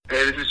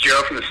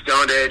Joe from the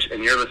Stoned Age,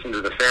 and you're listening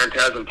to the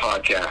Phantasm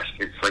Podcast.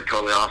 It's like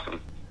totally awesome.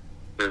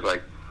 There's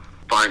like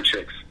fine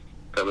chicks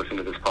that listen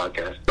to this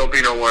podcast. Don't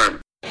be no worm.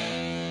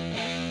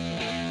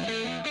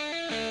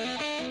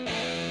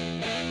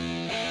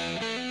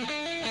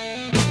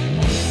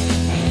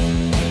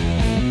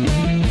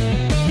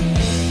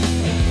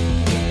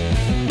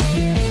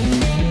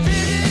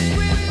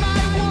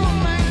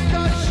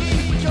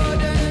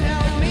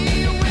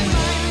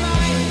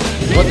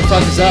 What the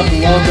fuck is up,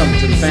 and welcome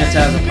to the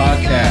Phantasm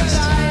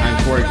Podcast.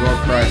 I'm Corey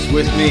Gorkreis.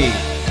 With me,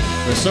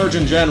 the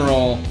Surgeon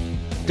General,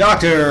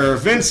 Dr.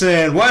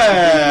 Vincent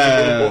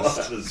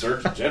West. The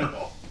Surgeon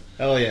General?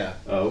 Hell yeah.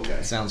 Oh, okay.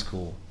 That sounds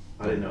cool.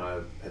 I didn't know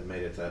I had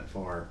made it that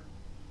far.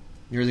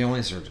 You're the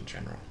only Surgeon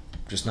General.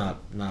 Just not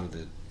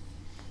the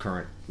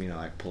current,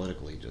 like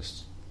politically,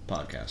 just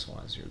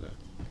podcast-wise. You're the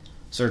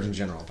Surgeon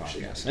General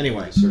podcast.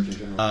 Anyway, Surgeon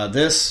General.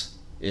 This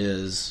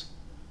is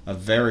a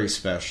very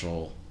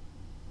special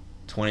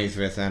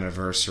 25th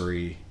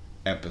anniversary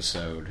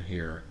episode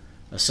here.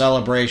 A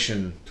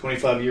celebration.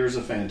 25 years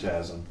of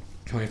Phantasm.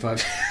 25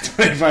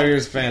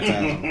 years of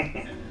Phantasm.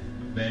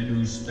 Men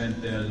who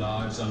spent their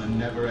lives on a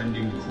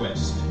never-ending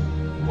quest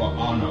for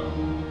honor,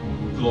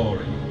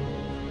 glory,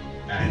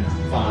 and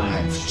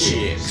fine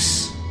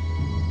chicks.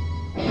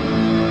 I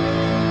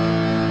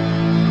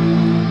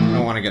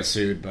don't want to get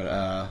sued,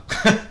 but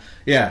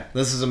yeah,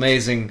 this is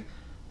amazing.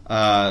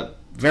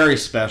 Very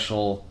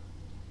special.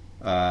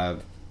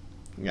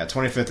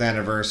 25th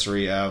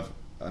anniversary of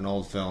an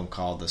old film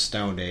called The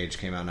Stoned Age,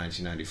 came out in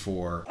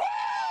 1994.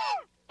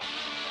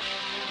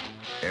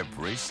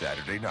 Every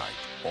Saturday night,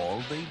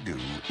 all they do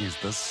is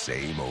the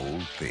same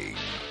old thing.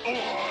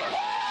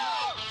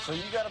 So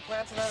you got a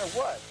plan tonight or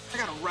what? I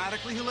got a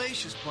radically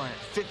hellacious plan.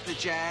 Fit the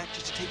jack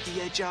just to take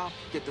the edge off,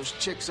 get those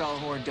chicks all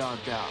horn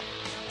dogged out.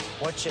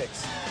 What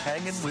chicks?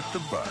 Hanging with the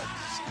buds.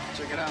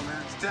 Check it out,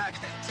 man. It's Dak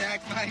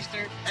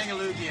Meister, hang a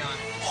loogie on it.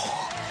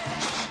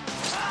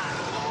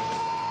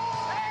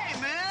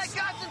 Hey, man, I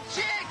got some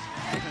chicks!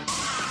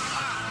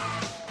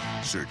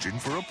 Searching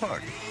for a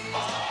party.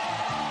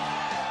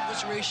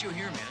 What's the ratio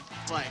here, man?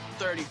 It's like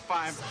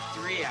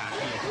 35-3 out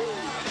here.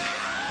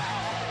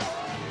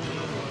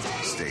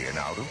 Staying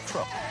out of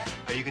trouble.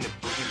 Are you gonna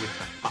boogie with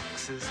the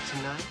foxes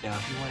tonight? Now,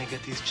 if you want to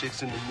get these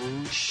chicks in the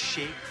mood,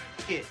 shake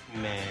it,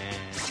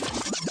 man.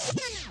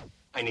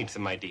 I need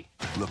some ID.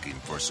 Looking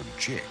for some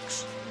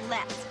chicks.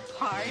 Let's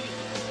party.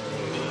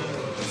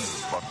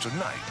 But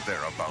tonight,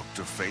 they're about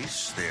to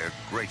face their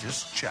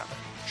greatest challenge.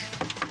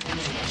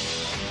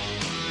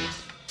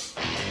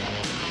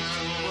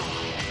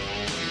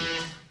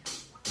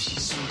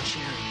 She's so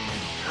cherry, man.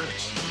 It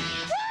hurts.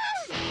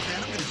 Man,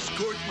 I'm gonna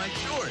scorch my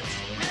shorts.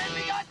 Man,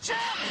 we got chicks!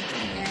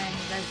 Yeah,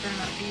 you guys better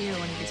not be here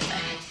when he gets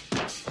back.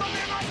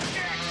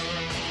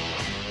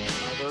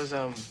 Are those,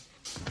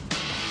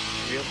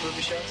 real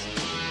booby shots?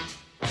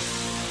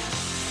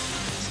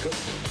 Let's go.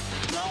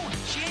 No,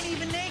 she ain't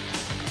even naked.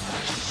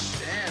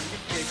 Damn, you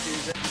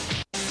pictures.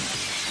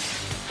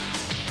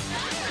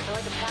 They're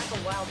like a pack of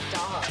wild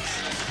dogs.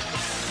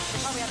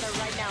 They're probably out there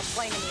right now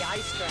playing in the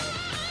ice drain.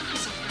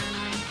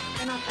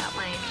 They're not that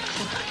lame.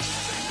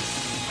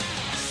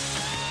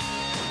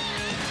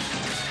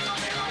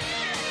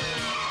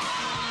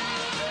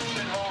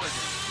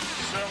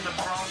 Assume the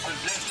prone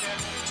position.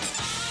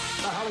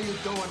 What the hell are you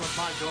doing with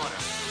my daughter?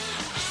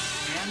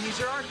 Man, these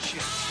are our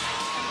chicks.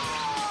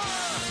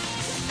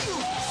 You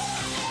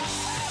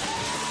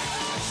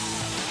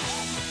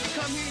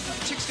come here, you think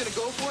the chick's gonna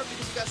go for it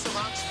because you got some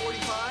Ox 45?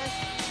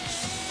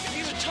 And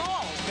these are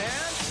tall,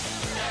 man.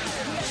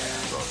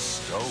 The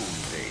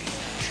Stoned Age.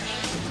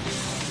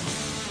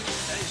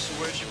 Hey, so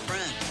where's your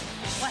friend?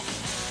 What?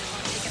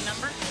 Take a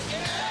number?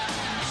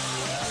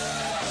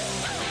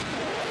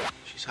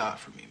 She's hot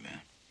for me,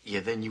 man. Yeah,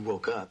 then you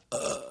woke up.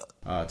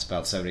 It's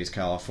about 70s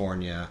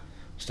California.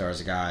 Stars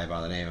a guy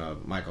by the name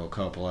of Michael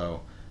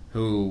Coppola,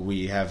 who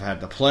we have had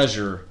the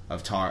pleasure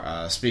of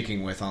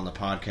speaking with on the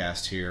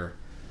podcast here.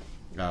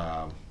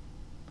 I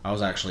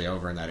was actually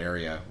over in that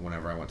area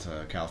whenever I went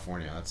to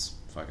California. That's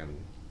fucking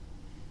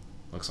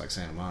looks like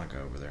Santa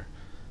Monica over there.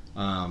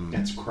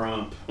 That's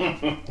Crump.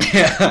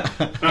 Yeah,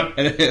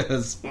 it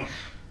is.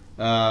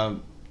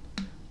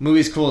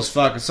 Movie's cool as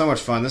fuck. It's so much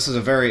fun. This is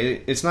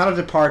it's not a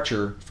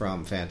departure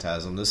from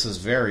Phantasm. This is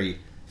very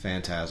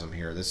Phantasm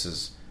here. This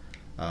is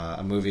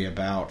a movie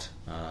about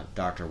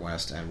Dr.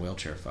 West and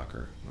Wheelchair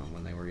Fucker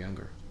when they were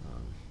younger.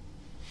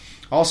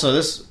 Also,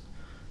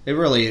 it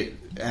really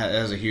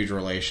has a huge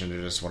relation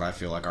to just what I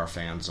feel like our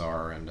fans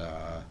are and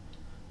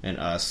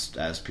us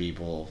as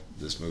people.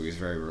 This movie is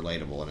very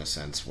relatable in a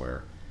sense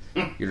where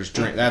you're just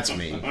drink. That's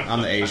me.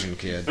 I'm the Asian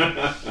kid.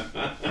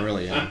 I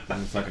really am. I'm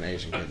the fucking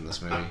Asian kid in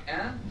this movie.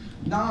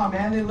 Nah,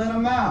 man, they let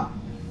him out.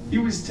 He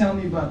was telling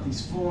me about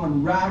these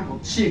foreign radical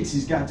chicks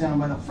he's got down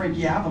by the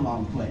Frankie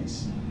Avalon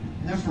place.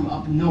 They're from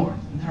up north,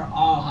 and they're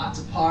all hot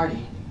to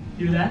party.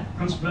 Hear that?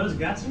 Crunch Bros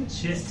got some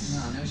chicks.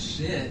 No, no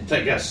shit.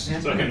 Take us.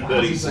 Fucking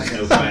hoodies. There's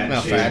no fat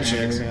No shit. fat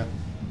chicks, yeah.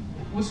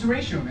 What's the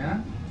ratio,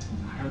 man?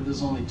 I heard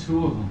there's only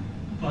 2 of them.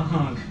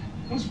 Fuck.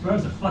 Crunch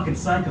Bros are fucking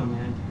psycho,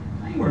 man.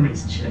 I ain't wearing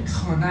these chicks.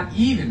 Oh, not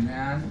even,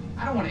 man.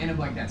 I don't want to end up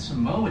like that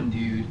Samoan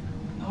dude.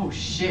 Oh,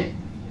 shit.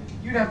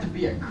 You'd have to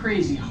be a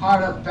crazy,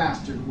 hard-up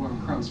bastard to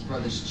warm Crumps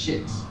Brothers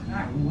chicks.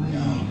 Not way.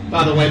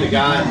 By the way, the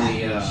guy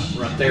in the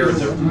right there with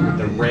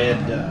the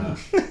red.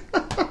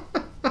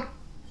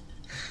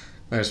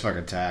 There's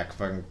fucking Tack.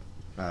 Fucking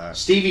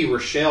Stevie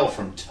Rochelle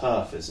from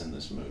Tough is in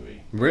this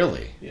movie.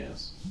 Really?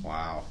 Yes.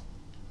 Wow.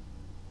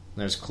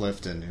 There's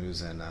Clifton,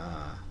 who's in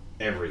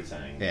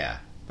everything. Yeah,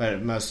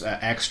 but most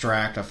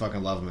Extract. I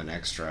fucking love him in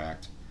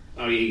Extract.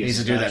 Oh, yeah, he's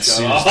a dude that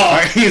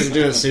sues. He's a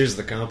dude that sues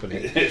the company.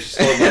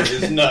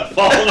 His nut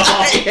falling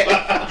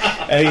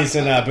off. And he's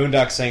in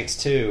Boondock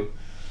Saints 2.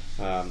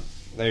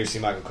 There you see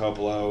Michael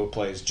Coppola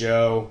plays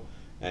Joe,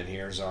 and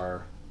here's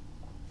our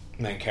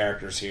main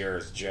characters. Here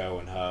is Joe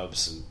and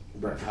Hubs,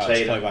 and Hubs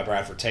played by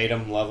Bradford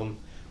Tatum. Love him.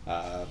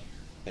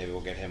 Maybe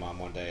we'll get him on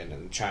one day. And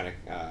then China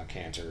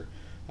Cantor.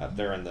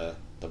 They're in the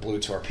Blue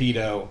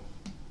Torpedo.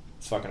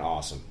 It's fucking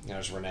awesome.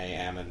 There's Renee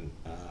Ammon,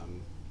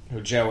 who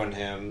Joe and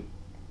him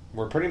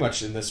were pretty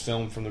much in this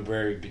film from the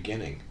very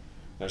beginning.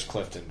 There's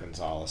Clifton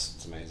Gonzalez.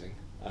 It's amazing.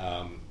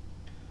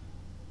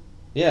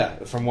 Yeah,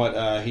 from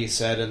what he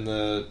said in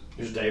the...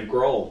 There's Dave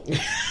Grohl.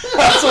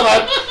 That's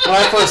what when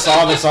I first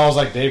saw this, I was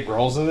like, Dave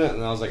Grohl's in it?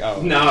 And I was like,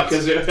 oh. No,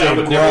 because I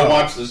would never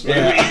watch this movie.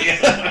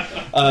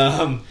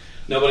 Yeah.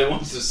 Nobody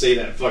wants to see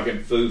that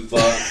fucking foo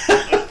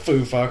fuck.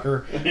 Foo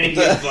fucker.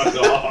 Fuck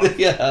off.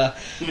 Yeah.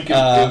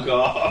 Fuck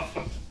off.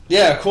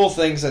 Yeah, cool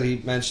things that he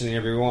mentioned in the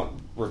interview. We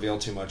won't reveal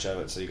too much of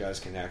it so you guys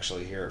can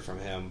actually hear it from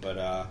him.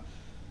 But,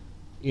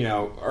 you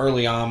know,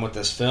 early on with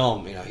this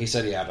film, you know, he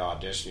said he had to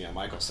audition. You know,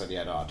 Michael said he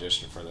had to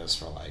audition for this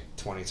for like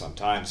 20-some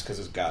times because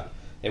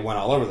it went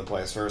all over the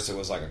place. First, it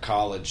was like a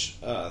college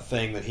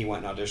thing that he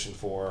went and auditioned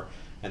for,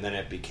 and then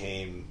it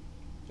became,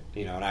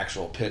 you know, an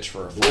actual pitch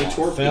for a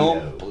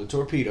film. Blue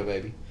Torpedo,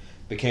 baby.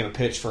 Became a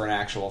pitch for an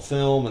actual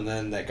film, and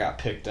then that got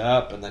picked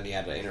up, and then he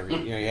had to interview.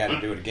 You know, he had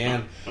to do it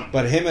again.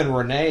 But him and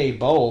Renee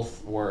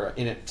both were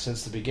in it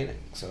since the beginning,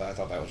 so I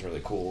thought that was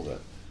really cool that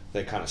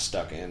they kind of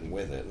stuck in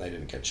with it, and they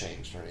didn't get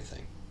changed or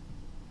anything.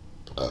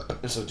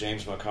 And so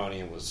James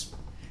Malconian was...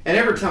 And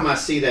every time I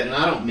see that, and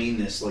I don't mean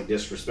this like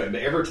disrespect,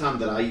 but every time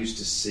that I used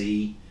to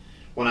see,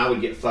 when I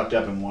would get fucked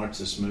up and watch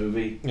this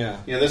movie, yeah,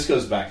 you know, this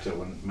goes back to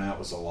when Matt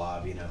was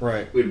alive, you know.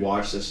 Right. We'd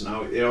watch this,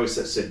 and it always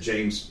said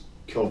James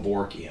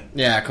Kevorkian.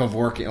 Yeah,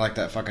 Kevorkian, like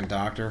that fucking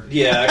doctor.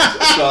 Yeah,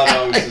 I thought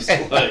I was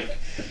just like,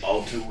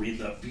 altering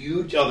the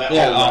future. Oh, that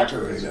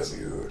altering the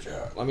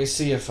future. Let me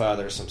see if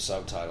there's some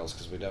subtitles,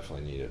 because we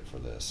definitely need it for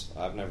this.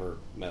 I've never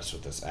messed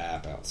with this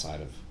app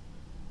outside of...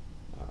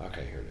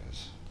 okay, here it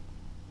is.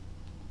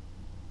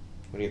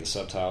 We need the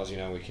subtitles. You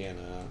know, we can't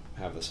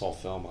have this whole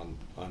film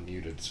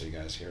unmuted so you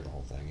guys hear the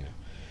whole thing, you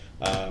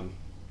know.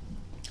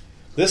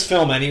 This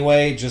film,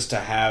 anyway, just to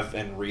have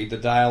and read the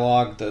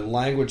dialogue, the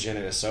language in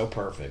it is so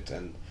perfect.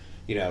 And,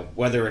 you know,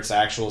 whether it's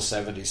actual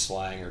 70s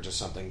slang or just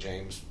something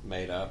James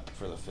made up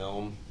for the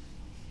film,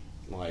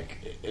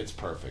 like, it's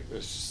perfect.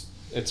 It's just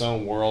its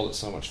own world. It's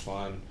so much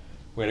fun.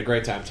 We had a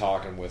great time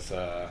talking with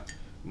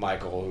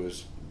Michael,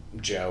 who's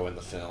Joe in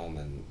the film,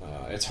 and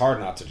it's hard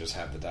not to just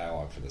have the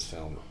dialogue for this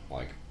film,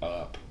 like,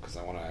 up, because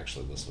I want to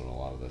actually listen to a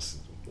lot of this.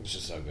 It's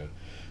just so good.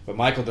 But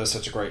Michael does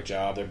such a great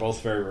job. They're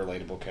both very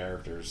relatable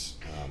characters.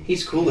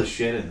 He's cool as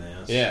shit in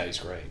this. Yeah, he's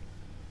great.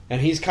 And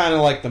he's kind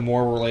of like the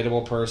more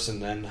relatable person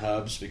than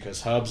Hubs,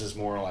 because Hubs is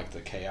more like the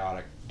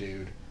chaotic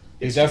dude.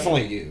 He's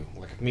definitely you.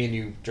 Like, if me and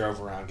you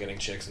drove around getting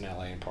chicks in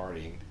LA and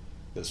partying,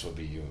 this would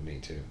be you and me,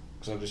 too.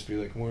 Because I'd just be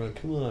like, more like,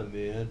 come on,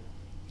 man.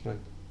 Like,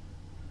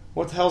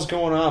 what the hell's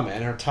going on,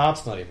 man? Her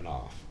top's not even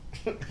off.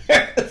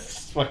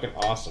 It's fucking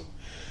awesome.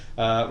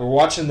 We're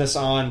watching this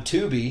on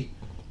Tubi.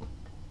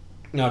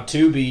 Now,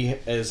 Tubi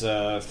is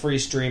a free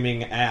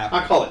streaming app.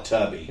 I call it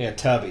Tubby. Yeah,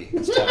 Tubby.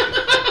 It's Tubby.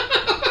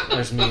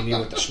 There's me and you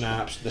with the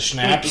schnapps. The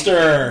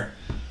Schnapster.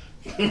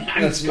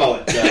 I just call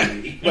it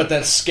Tubby. But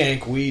that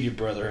skank weed your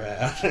brother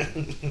had.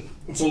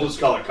 We'll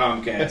just call it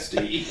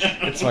Comcasty.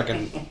 It's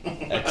fucking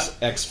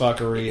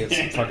X-fuckery.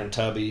 It's fucking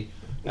Tubby.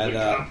 And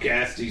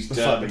Comcasty's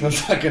Tubby. The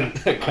fucking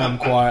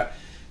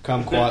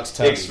Kumquat's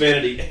Tubby.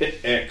 Xfinity.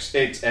 It's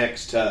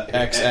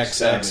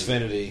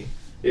Xfinity.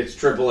 It's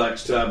triple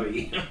X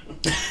Tubby.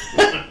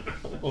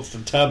 Well, it's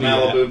the Tubby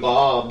Malibu app.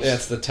 Bob's. Yeah,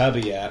 it's the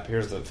Tubby app.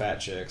 Here's the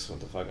fat chicks with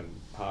the fucking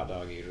hot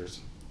dog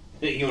eaters.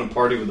 You want to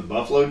party with the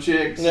buffalo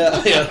chicks? Yeah,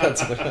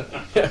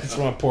 that's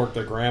when I pork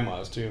their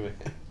grandmas too, man.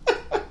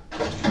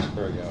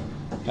 There we go.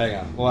 Hang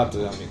on, we'll have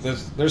to.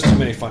 There's too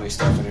many funny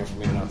stuff in here for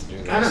me not to do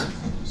this.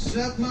 What's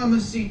up,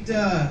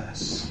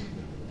 mamacitas?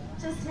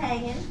 Just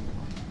hanging.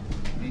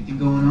 Anything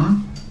going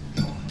on?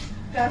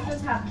 Gus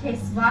was having a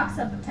case of Vox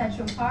up at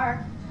Petro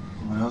Park.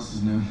 What else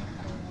is new?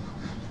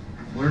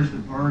 Where's the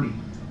party?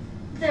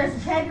 There's a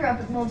kegger up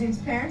at Muldoon's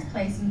parents'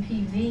 place in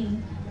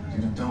PV.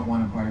 Dude, I don't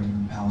want to party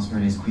with Palos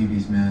Verdes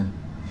Queebies, man.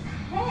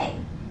 Hey,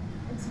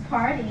 it's a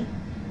party.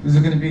 Who's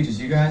it gonna be? Just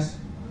you guys?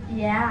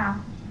 Yeah.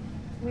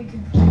 We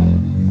could play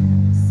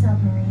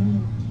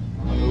submarine.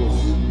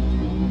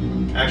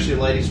 Actually,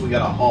 ladies, we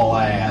got a haul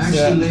ass.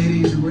 Actually,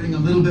 ladies, we're running a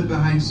little bit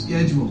behind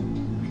schedule.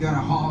 We got a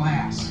haul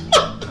ass.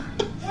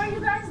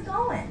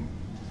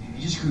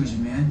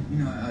 cruising, man. You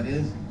know how it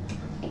is.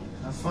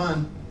 Have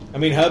fun. I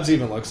mean, Hubs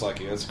even looks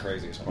like you. That's the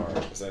craziest part.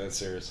 Is that it's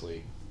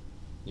seriously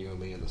you and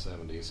me in the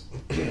 70s.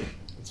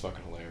 It's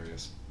fucking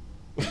hilarious.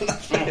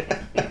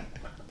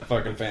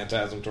 Fucking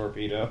Phantasm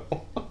torpedo.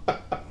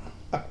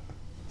 I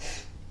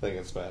think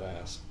it's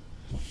badass.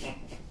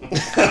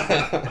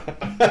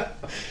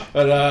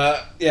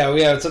 But yeah,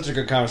 we had such a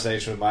good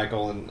conversation with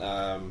Michael, and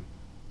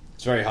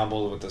it's very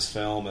humbled with this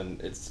film, and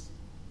it's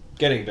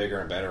getting bigger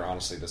and better.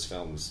 Honestly, this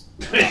film is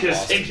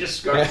It just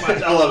struck my...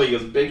 I love it. He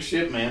goes, big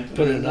shit, man.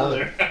 Put it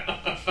another.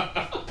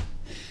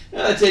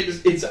 It's yeah.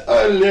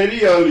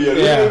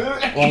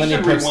 Well, then he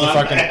puts the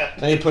fucking.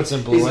 Then he puts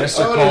in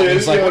ballistic.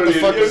 He's like, what the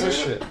fuck is this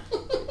shit?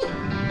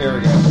 Here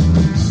we go.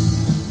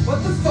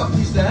 What the fuck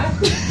is that?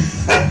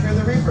 You're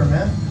the Reaper,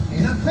 man.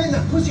 You're not playing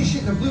that pussy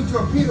shit in the Blue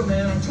Torpedo,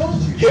 man. I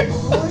told you.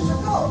 Blue Oyster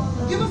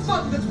Cult. Give a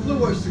fuck if it's Blue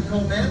Oyster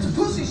Cult, man. It's a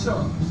pussy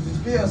song. It's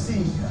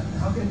BLC.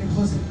 How can it be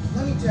pussy?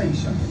 Let me tell you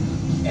something.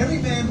 Every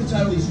band puts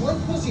out at least one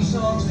pussy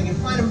song so they can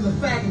find them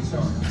with a faggot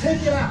song.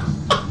 Take it out.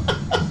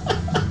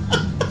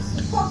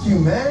 Fuck you,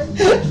 man.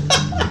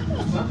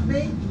 Fuck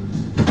me?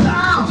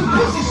 No, it's a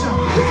pussy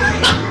song.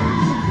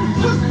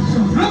 Pussy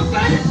song. Real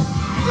faggot?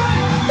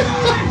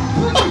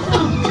 Pussy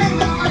song. Take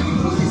that fucking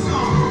pussy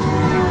song.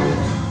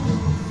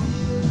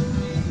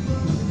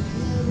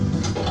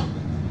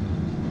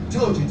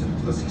 Told you it's a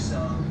pussy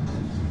song.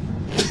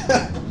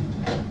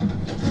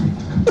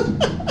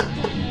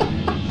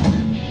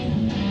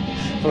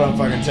 Put on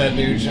fucking Ted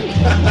Nugent.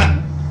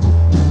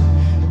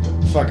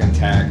 Fucking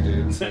Tack,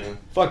 dude.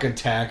 Fucking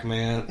Tack,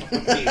 man.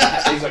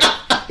 He's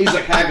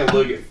like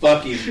Hackaloogie.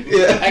 Fuck you.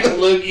 Yeah.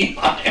 Hackaloogie.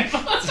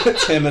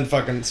 It's him and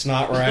fucking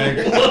Snot Rag.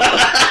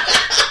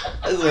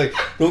 He's like,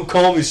 don't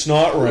call me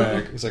Snot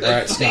Rag. He's like,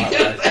 alright, Snot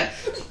Rag.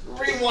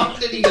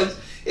 Rewind it. He goes,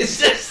 it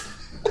says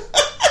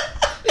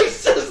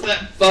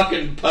that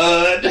fucking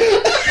pud.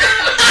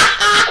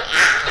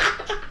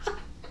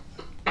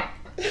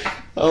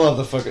 I love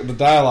the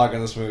dialogue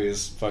in this movie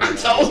is fucking I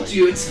told amazing.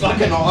 you, it's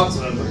fucking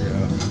awesome.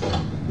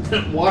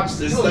 Watch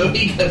this though.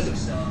 He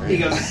goes,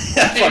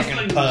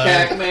 fucking pud.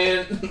 Cack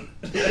man,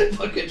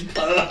 fucking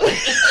pud.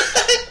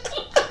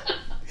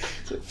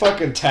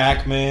 Fucking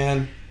Tack,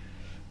 man.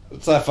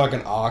 It's that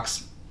fucking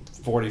Ox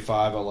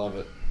 45. I love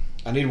it.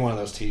 I need one of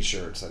those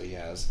T-shirts that he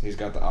has. He's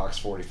got the Ox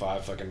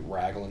 45 fucking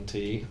raglan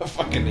tee. I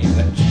fucking need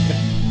that shit.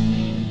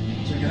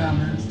 Check it out,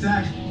 man. It's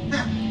Tack.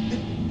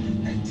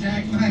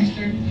 Tack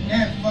Meister.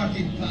 That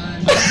fucking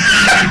pun.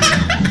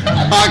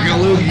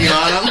 Hockaloogie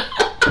on him.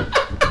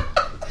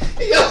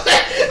 He goes, the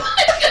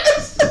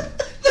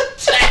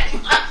Tack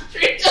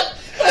Meister.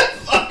 That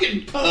fucking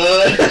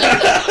pud.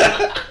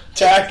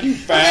 Tack, you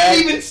fag.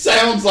 It even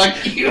sounds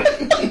like you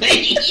and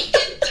me.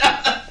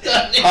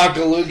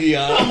 Hockaloogie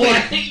on him. I'm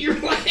like, you're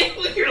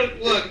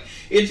like, look,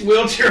 it's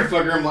wheelchair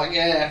fucker. I'm like,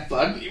 yeah,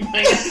 fuck you,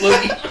 man.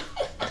 Look.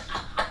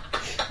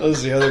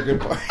 Those are the other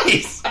good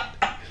parts.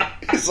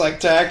 It's like,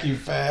 Tack, you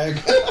fag.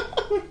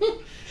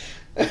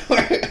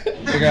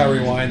 We gotta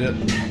rewind it.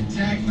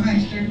 Tack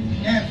Meister.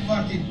 That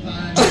fucking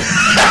pun.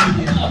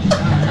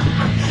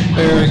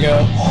 There we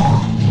go.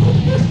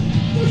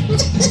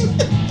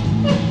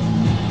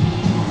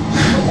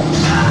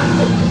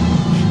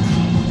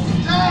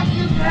 Tack,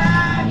 you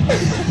bad.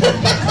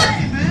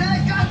 Hey, man, I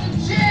got some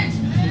chicks,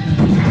 man.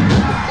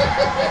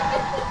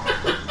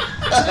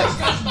 Tack's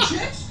got some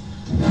chicks?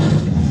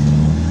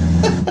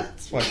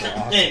 It's fucking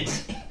awesome.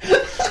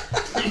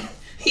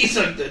 He's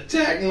like the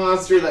Tack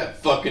Monster, that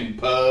fucking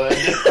pud.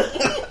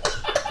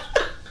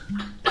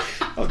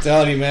 I'm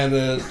telling you, man,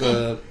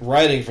 the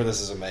writing for this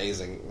is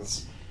amazing.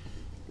 It's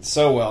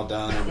so well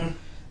done.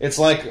 It's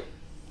like...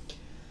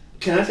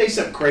 Can I tell you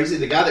something crazy?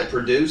 The guy that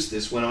produced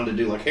this went on to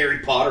do like Harry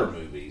Potter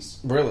movies.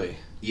 Really?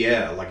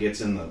 Yeah, like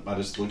it's in the... I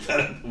just looked at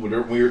it.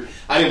 Weird.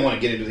 I didn't want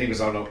to get into things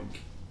because I don't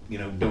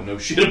know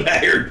shit about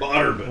Harry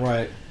Potter, but...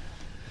 Right.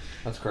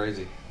 That's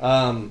crazy.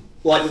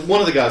 Like, one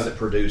of the guys that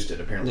produced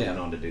it apparently went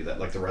on to do that.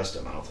 Like, the rest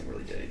of them, I don't think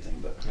really did anything,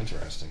 but...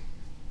 Interesting.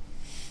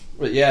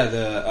 But yeah,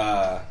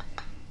 the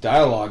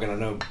dialogue, and I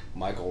know,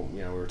 Michael,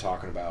 we were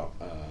talking about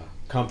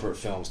comfort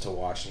films to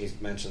watch, and he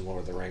mentioned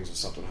Lord of the Rings was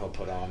something he'll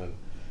put on and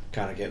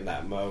kind of get in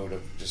that mode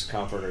of just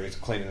comfort, or he's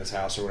cleaning his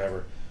house or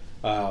whatever.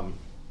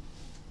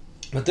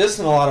 But this,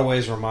 in a lot of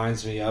ways,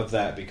 reminds me of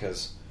that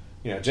because,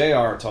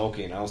 J.R.R.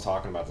 Tolkien, I was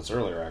talking about this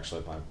earlier,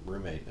 actually, with my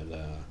roommate, and,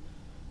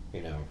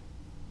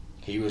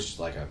 he was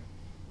like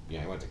he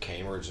went to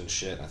Cambridge and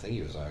shit. I think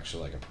he was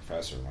actually like a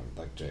professor,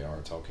 like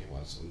J.R.R. Tolkien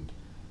was, and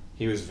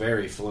he was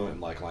very fluent in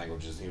like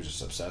languages. And he was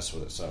just obsessed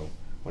with it. So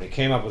when he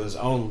came up with his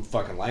own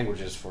fucking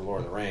languages for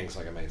Lord of the Rings,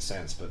 like it made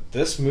sense. But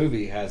this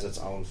movie has its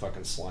own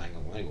fucking slang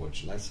and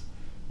language, and that's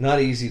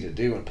not easy to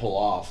do and pull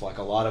off. Like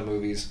a lot of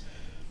movies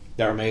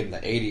that were made in the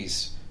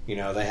 80s,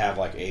 they have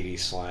like 80s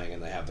slang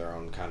and they have their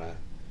own kind of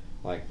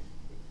like.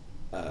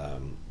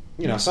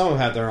 Some of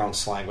them have their own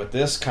slang, but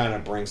this kind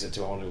of brings it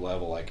to a whole new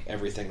level. Like,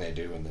 everything they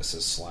do in this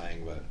is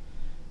slang, but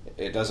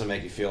it doesn't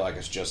make you feel like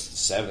it's just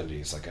the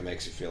 70s. Like, it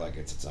makes you feel like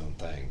it's its own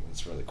thing.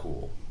 It's really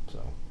cool.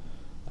 So,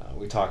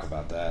 we talk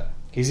about that.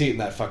 He's eating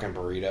that fucking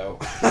burrito.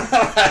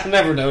 I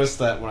never noticed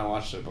that when I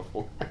watched it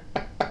before.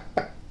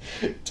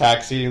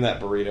 Tax eating that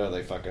burrito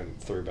they fucking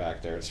threw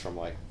back there. It's from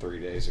like 3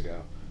 days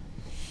ago.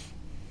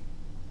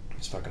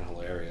 It's fucking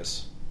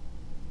hilarious.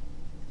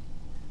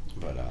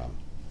 But,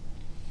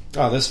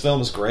 this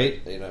film is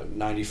great.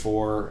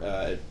 94.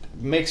 It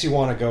makes you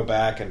want to go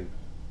back and,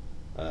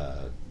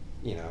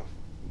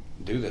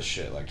 do this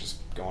shit. Like, just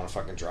go on a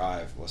fucking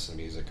drive, listen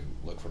to music, and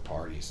look for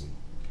parties, and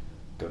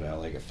go to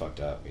LA, get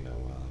fucked up,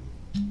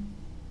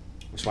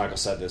 Which Michael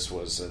said this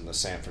was in the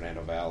San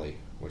Fernando Valley,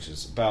 which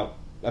is about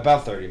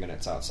 30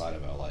 minutes outside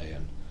of LA,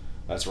 and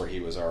that's where he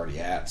was already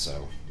at,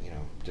 so,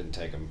 didn't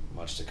take him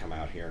much to come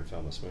out here and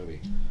film this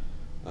movie.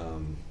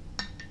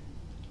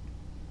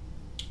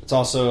 It's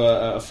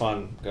also a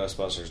fun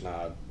Ghostbusters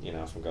nod,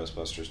 from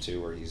Ghostbusters 2,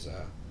 where he's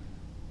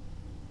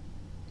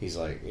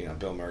like,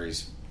 Bill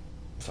Murray's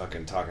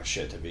fucking talking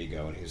shit to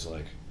Vigo, and he's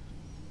like,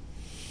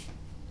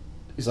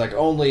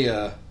 only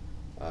a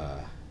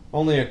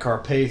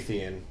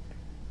Carpathian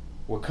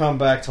would come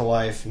back to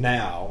life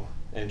now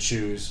and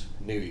choose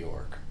New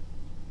York.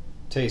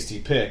 Tasty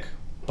pick,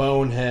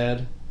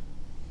 bonehead.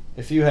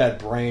 If you had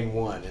brain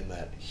 1 in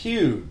that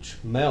huge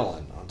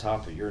melon on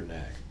top of your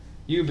neck,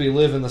 you'd be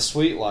living the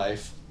sweet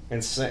life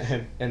in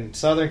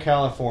Southern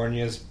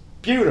California's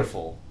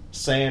beautiful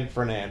San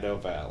Fernando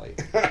Valley.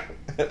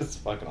 It's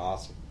fucking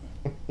awesome.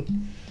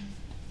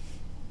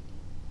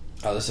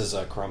 Oh, this is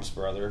Crump's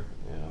brother.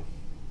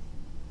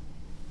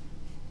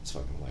 It's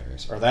fucking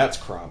hilarious. Or that's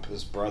Crump.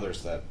 His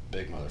brother's that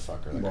big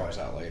motherfucker that comes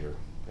out later.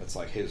 It's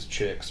like his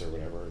chicks or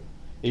whatever.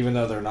 Even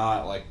though they're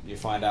not, like, you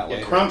find out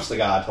later. Crump's the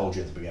guy I told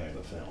you at the beginning of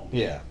the film.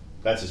 Yeah.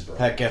 That's his brother.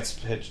 That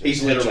gets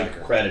He's literally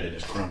credited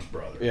as Crump's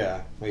brother.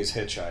 Yeah. He's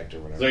hitchhiked or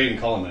whatever. So you can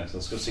call him that.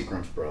 Let's go see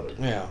Crump's brother.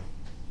 Yeah.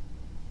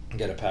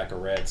 Get a pack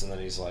of Reds, and then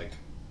he's like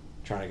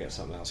trying to get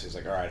something else. He's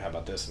like, alright, how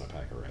about this and a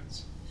pack of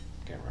Reds?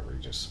 Can't remember.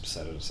 He just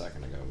said it a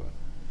second ago, but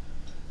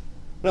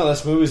no,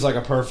 this movie's like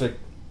a perfect,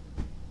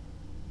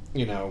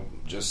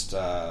 just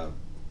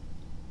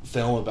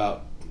film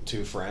about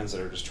two friends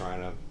that are just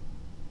trying to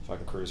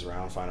fucking cruise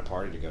around, find a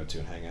party to go to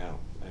and hang out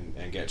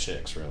and get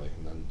chicks, really.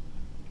 And then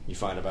you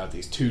find about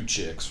these 2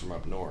 chicks from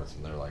up north,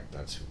 and they're like,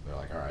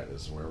 all right,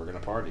 this is where we're gonna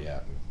party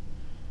at. And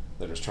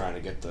they're just trying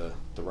to get the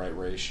right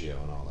ratio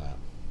and all that.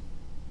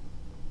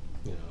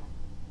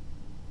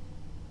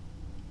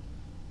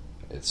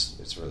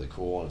 It's really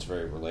cool, and it's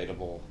very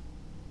relatable.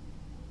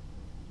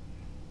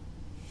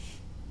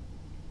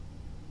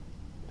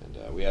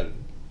 And we had,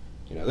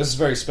 this is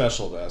very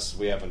special to us.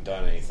 We haven't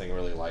done anything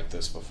really like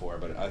this before,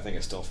 but I think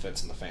it still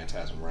fits in the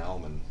Phantasm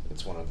realm, and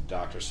it's one of the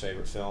Doctor's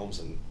favorite films,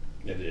 and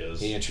it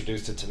is. He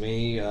introduced it to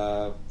me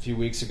a few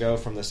weeks ago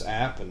from this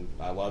app, and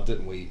I loved it,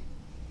 and we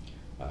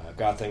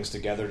got things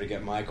together to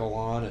get Michael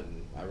on, and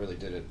I really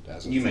did it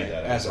as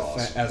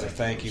a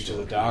thank you to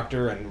the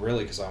Doctor, and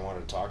really because I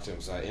wanted to talk to him,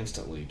 because I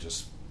instantly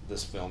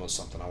this film is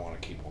something I want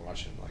to keep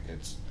watching. Like,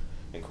 it's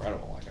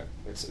incredible. Like,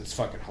 it's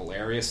fucking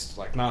hilarious. It's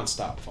like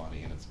nonstop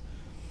funny,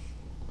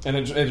 and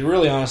it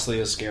really honestly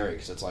is scary,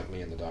 because it's like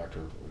me and the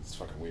Doctor. It's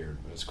fucking weird,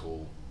 but it's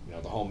cool.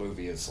 The whole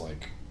movie is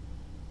like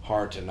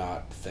hard to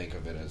not think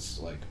of it as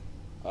like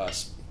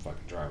us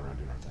fucking driving around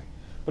doing our thing.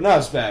 But no,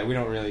 it's bad. We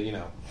don't really,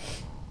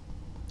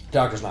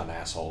 Doctor's not an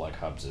asshole like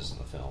Hubs is in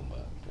the film,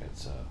 but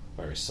it's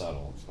very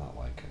subtle. It's not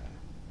like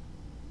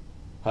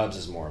Hubs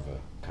is more of a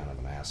kind of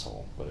an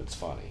asshole, but it's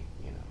funny,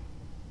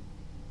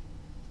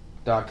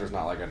 Doctor's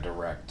not like a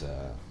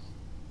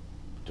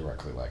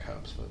directly like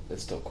Hubs, but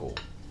it's still cool.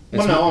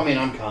 Well, no, I mean,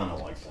 I'm kind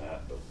of like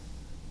that,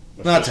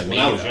 but not to me. When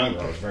I was younger,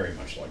 I was very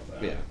much like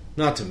that. Yeah,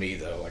 not to me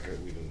though. Like,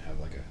 we didn't have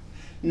like a.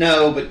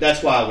 No, but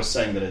that's why I was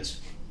saying that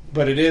it's.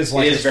 But it is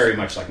like, it is very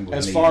much like.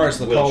 As far as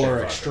the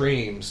polar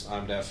extremes,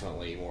 I'm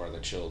definitely more of the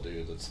chill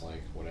dude. That's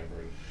like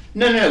whatever.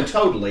 No,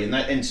 totally,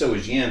 and so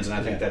is Jens, and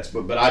I think that's.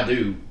 But I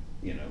do,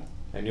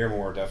 And you're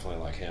more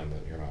definitely like him,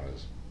 but you're not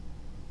as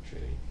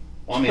shitty.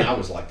 Well, I mean, I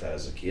was like that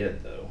as a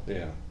kid, though.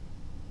 Yeah.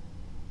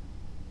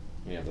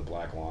 You have the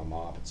black long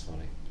mop. It's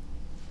funny.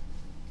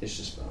 It's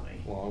just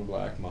funny. Long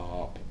black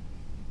mop.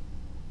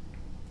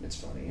 It's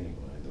funny anyway.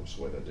 That's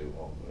the way they do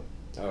all of it.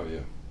 Oh,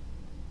 yeah.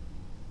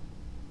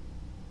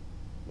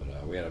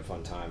 But we had a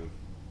fun time.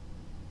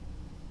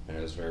 And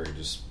it was very I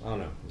don't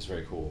know, it was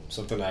very cool.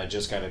 Something I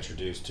just got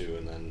introduced to,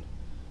 and then,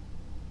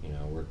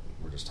 we're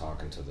just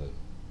talking to the,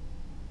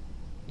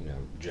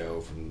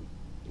 Joe from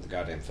the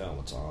goddamn film.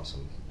 It's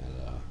awesome. And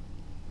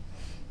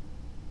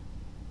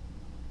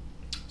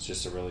it's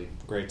just a really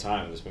great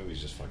time. This movie's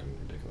just fucking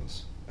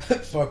ridiculous.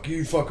 Fuck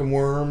you, fucking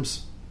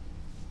worms.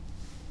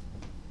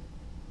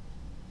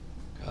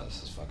 God,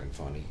 this is fucking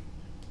funny.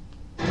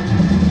 What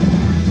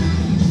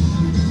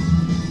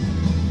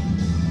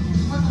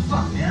the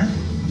fuck, man?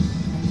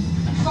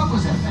 What the fuck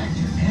was that back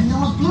there, man? You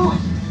almost blew it.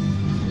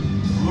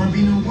 There won't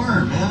be no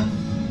worm, man.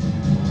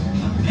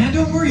 Man,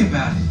 don't worry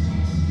about it.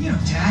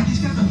 Tack, he's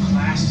got the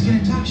class. He's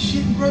gonna talk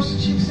shit and gross the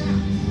chicks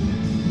out.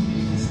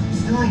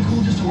 Still ain't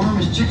cool just to worm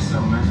his chicks,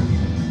 though, man.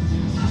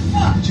 What the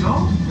fuck,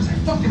 Joe? Was that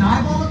fucking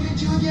eyeball looking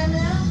at you again,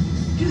 man?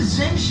 Do the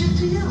same shit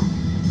to you.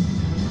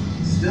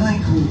 still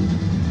ain't cool.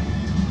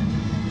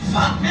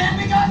 Fuck,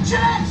 man, we got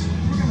chicks!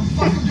 We're gonna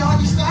fuck them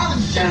doggy style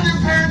and shit in their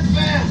parents'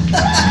 bed!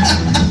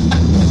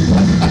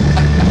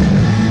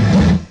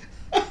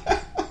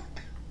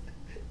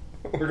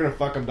 We're gonna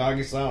fuck them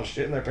doggy style and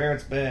shit in their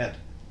parents' bed.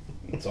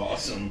 That's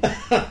awesome.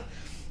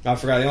 I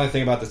forgot the only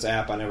thing about this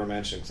app I never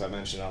mentioned, because I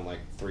mentioned it on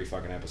like 3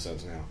 fucking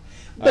episodes now.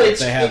 But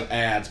they have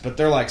ads, but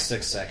they're like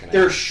 6-second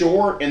They're ads.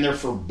 short and they're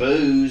for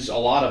booze, a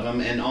lot of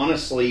them. And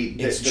honestly,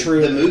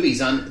 true. The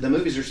movies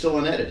are still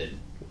unedited.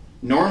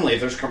 Normally, if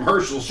there's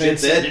commercials,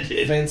 shit's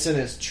edited. Vincent,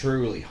 it's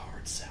truly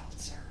hard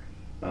seltzer.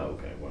 Oh,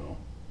 okay, well.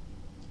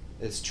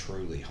 It's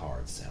truly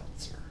hard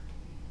seltzer.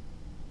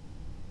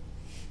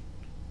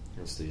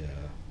 It's the,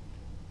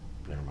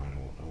 never mind,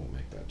 I won't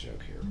make that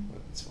joke here, but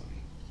it's funny.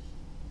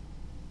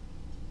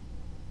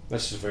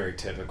 That's just a very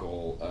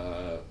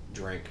typical,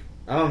 drink.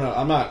 I don't know,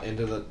 I'm not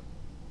into the,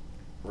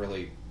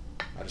 really,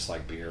 I just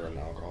like beer and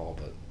alcohol,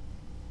 but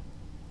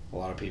a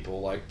lot of people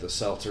like the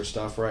seltzer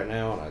stuff right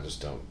now, and I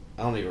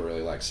don't even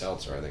really like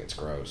seltzer. I think it's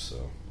gross.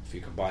 So if you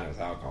combine it with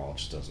alcohol, it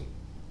just doesn't.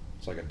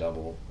 It's like a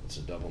double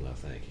no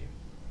thank you.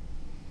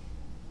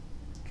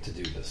 To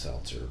do the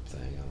seltzer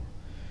thing,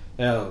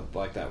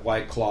 like that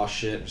White Claw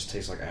shit. It just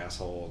tastes like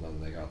asshole.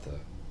 And then they got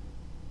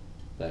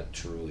that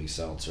Truly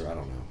seltzer. I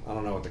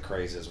don't know what the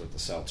craze is with the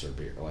seltzer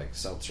beer, like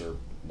seltzer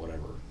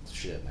whatever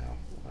shit now.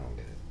 I don't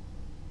get it.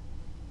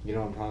 You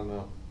know what I'm talking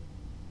about?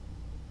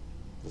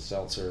 The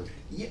seltzer,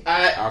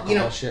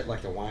 alcohol shit,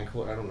 like the wine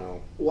cooler. I don't know.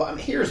 Well, I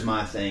mean, here's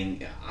my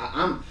thing.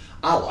 I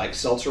like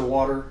seltzer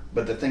water,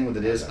 but the thing with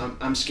it is,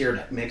 I'm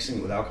scared mixing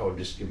it with alcohol would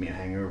just give me a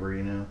hangover.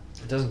 You know,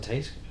 it doesn't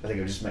taste good. I think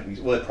it would just make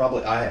me.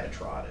 Well, I haven't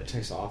tried it. It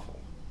tastes awful.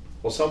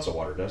 Well, seltzer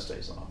water does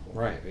taste awful.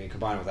 Right. When you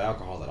combine it with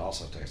alcohol, that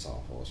also tastes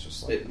awful. It's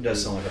just like it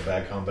does sound like a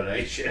bad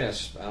combination.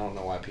 Yes, I don't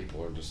know why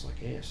people are just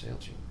like, yeah,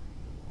 seltzer.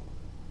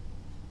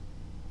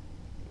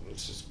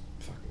 It's just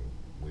fucking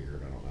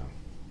weird. I don't know.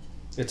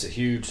 It's a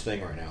huge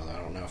thing right now. I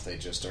don't know if they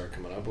just started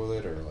coming up with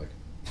it or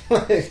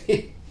like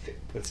he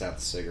puts out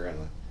the cigarette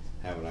and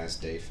have a nice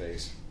day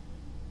face.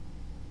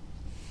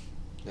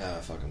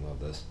 I fucking love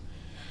this.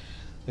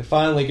 They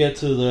finally get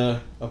to the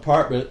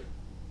apartment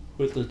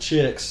with the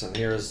chicks, and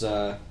here's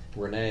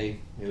Renee,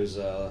 who's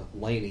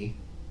Lainey,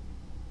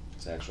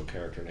 his actual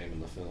character name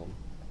in the film.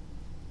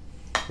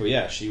 Well,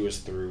 yeah, she was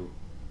through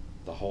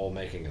the whole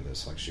making of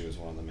this. Like, she was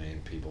one of the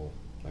main people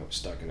that was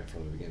stuck in it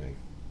from the beginning.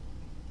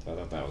 So I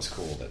thought that was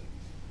cool that,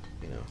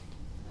 you know,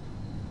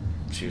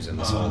 she was in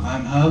this whole...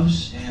 I'm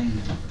Hubs,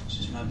 and this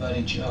is my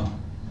buddy Joe.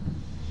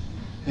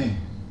 Hey.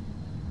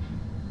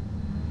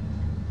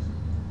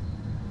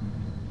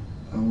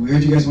 We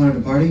heard you guys wanted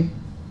to party?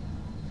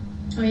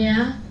 Oh,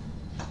 yeah?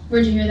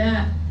 Where'd you hear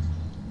that?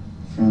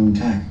 From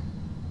Tack.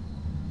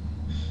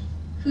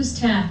 Who's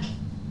Tack?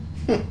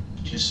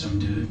 Just some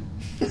dude.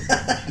 You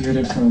heard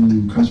it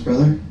from Crump's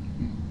brother?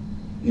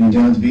 You know,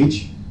 down at the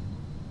beach?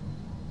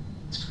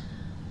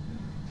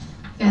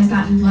 You guys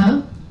gotten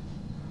low?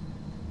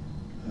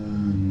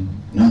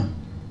 No.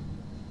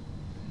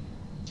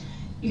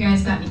 You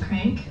guys got any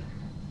crank?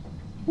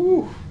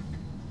 Woo.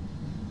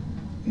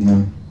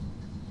 No.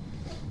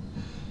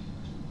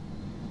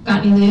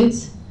 Got any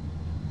nudes?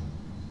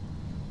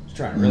 He's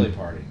trying to really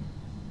party.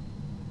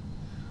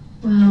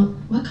 Well,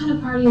 what kind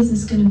of party is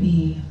this gonna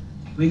be?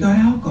 We got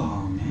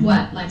alcohol, man.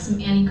 What, like some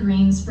Annie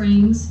Green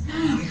Springs?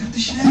 Yeah, we got the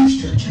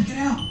Schnapster. Check it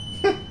out.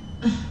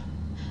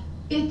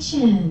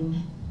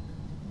 Bitchin'.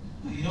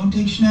 You don't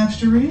take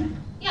Schnapster in?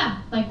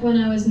 Yeah, like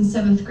when I was in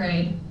 7th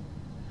grade.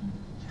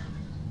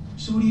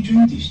 So what do you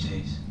drink these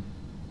days?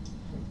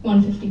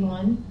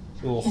 151.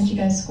 Cool. Can't you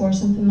guys score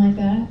something like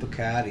that?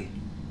 Bacardi.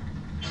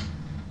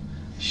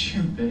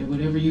 Sure, babe,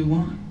 whatever you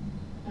want.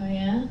 Oh,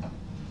 yeah?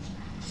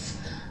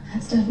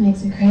 That stuff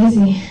makes me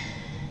crazy.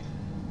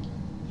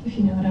 If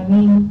you know what I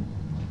mean.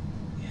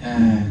 Yeah,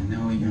 I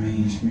know what you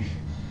mean.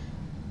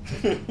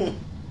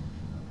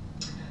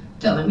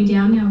 Don't let me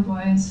down now,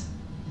 boys.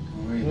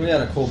 We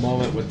had a cool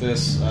moment with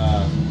this,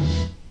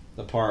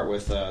 the part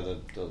with the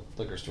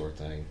liquor store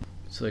thing.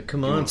 It's like,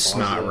 come on,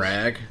 snot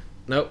rag.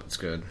 Nope, it's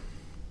good.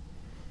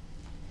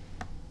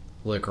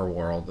 Liquor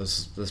World.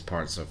 This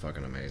part's so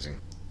fucking amazing.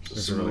 This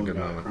is a really good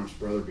moment. Crump's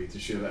brother beat the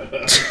shit out of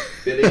it.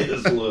 It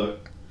is,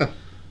 look. The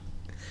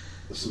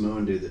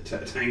Samoan dude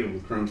that tangled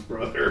with Crump's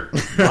brother.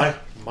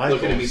 Michael.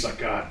 Look at him, he's like,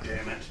 God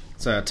damn it.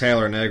 It's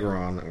Taylor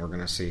Negron that we're going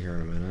to see here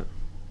in a minute.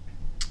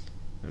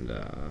 And,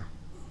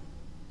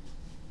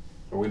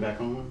 Are we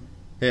back on?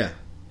 Yeah.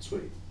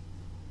 Sweet.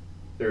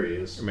 There he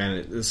is.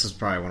 Man, this is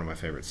probably one of my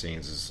favorite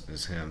scenes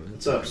is him.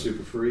 What's up,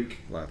 super freak?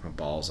 Laugh my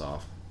balls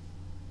off.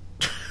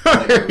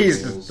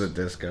 He's just the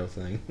disco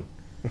thing.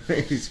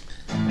 He's...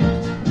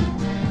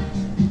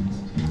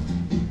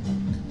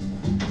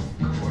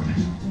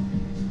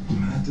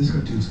 That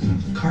disco dude's gonna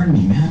card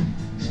me, man.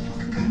 This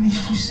fucking guy makes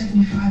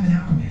 $2.75 an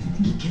hour, man. You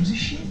think he gives a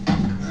shit?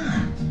 Come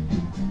on.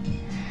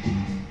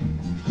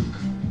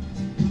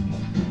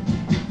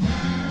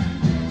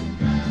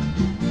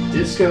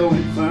 Disco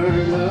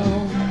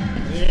Inferno.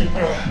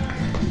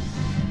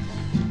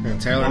 And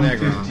Taylor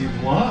Negron.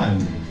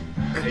 151.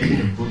 Ready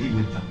to boogie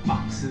with the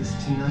foxes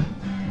tonight?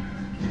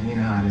 Yeah, you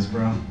know how it is,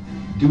 bro.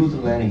 Do the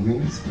landing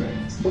green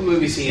spreads. What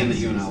movie's he in that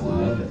you and I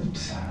love?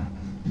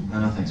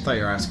 No, thanks. I thought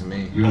you were asking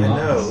me. You're I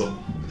lost. know.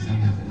 Because I'm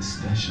nothing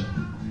special.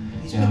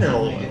 He's been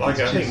in I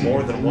think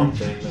more than one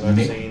thing that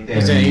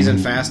I've seen. He's in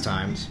Fast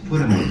Times. Put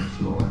him on the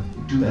floor.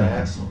 Do the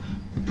hustle.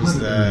 He's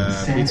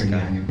the pizza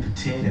guy. On your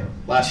potato.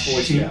 Last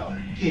Boy Scout.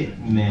 Hit,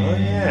 man. Oh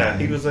yeah,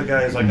 he was the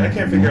guy who's like, I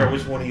can't figure out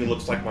which one of you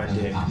looks like my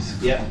dick.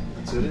 Yeah,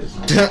 that's what it is.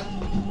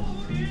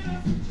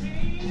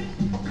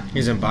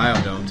 He's in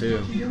Biodome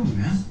too. Yo,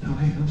 man. No,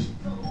 hey,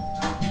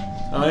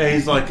 Oh yeah,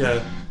 he's like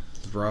a...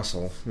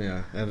 Russell,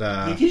 yeah.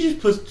 And he just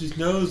puts his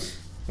nose...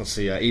 let's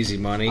see, Easy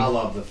Money. I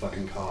love the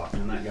fucking cop,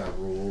 and that guy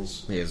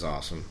rules. He is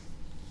awesome.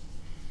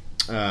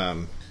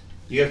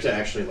 You have to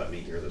actually let me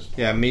hear this.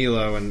 Yeah,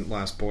 Milo in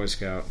Last Boy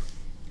Scout.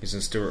 He's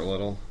in Stuart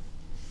Little.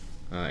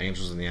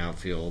 Angels in the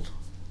Outfield.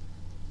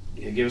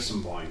 Yeah, give us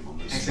some volume on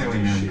this. Exactly,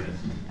 man. Shit.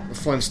 The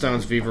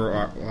Flintstones, Viva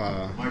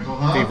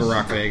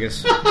Rock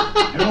Vegas.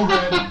 Hello,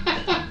 Red.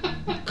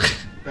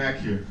 Back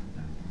here.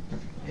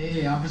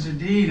 Hey, Officer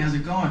Dean, how's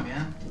it going,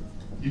 man?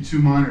 You two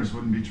minors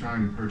wouldn't be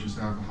trying to purchase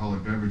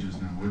alcoholic beverages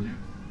now, would you?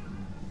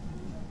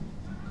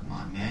 Come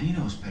on, man, you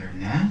know it's better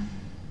than that.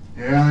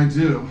 Yeah, I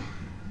do.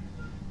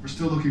 We're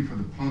still looking for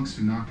the punks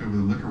who knocked over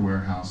the liquor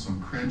warehouse on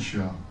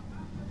Crenshaw.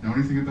 Know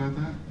anything about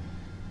that?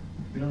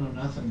 We don't know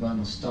nothing about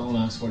no Stone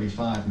Ox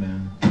 45,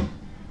 man.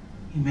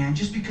 Hey, man,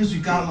 just because we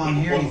got long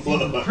hair, you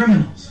think we're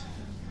criminals.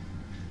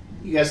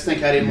 You guys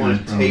think I didn't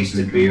want to taste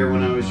a beer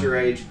when I was your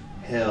age?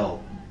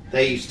 Hell,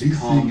 they used to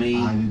call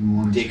me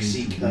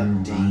Dixie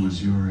Cup Dean. I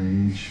was your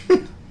age.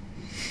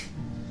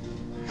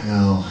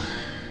 Hell,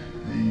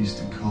 they used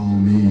to call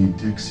me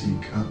Dixie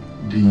Cup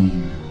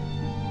Dean.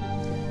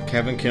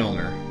 Kevin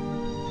Kilner.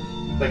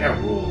 That guy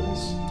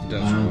rules. He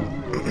does rule.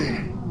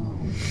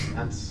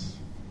 That's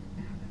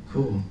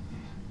cool.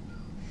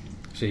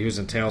 So he was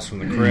in Tales from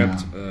the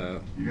Crypt.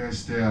 You guys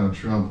stay out of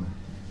trouble.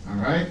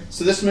 Alright?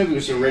 So this movie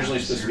was originally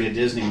supposed to be a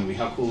Disney movie.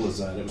 How cool is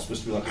that? It was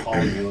supposed to be like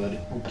Hollywood.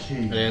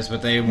 Okay. It is,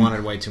 but they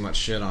wanted way too much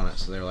shit on it,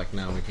 so they were like,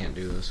 no, we can't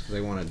do this.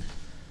 They wanted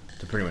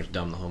to pretty much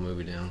dumb the whole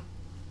movie down.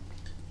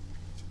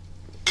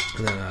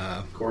 And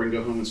then, Corey can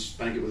go home and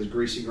spank it with his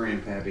greasy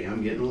grandpappy.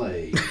 I'm getting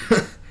laid.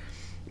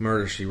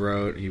 Murder, She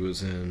Wrote. He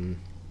was in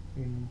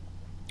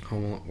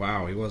Home Alone.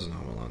 Wow, he was in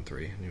Home Alone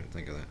 3. I didn't even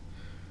think of that.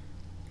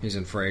 He's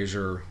in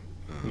Frasier.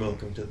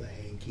 Welcome to the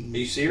Yankees. Are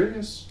you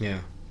serious? Yeah.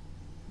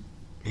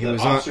 He The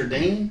was Officer on,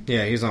 Dean?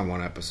 Yeah, he's on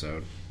one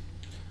episode.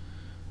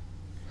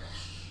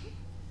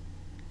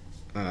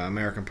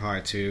 American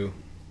Pie 2.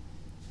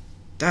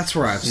 That's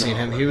where I've seen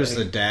him. He was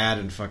the dad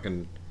in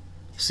fucking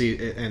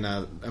in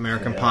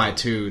American Pie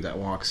 2 that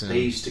walks in. They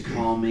used to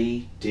call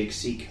me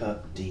Dixie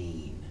Cup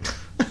Dean.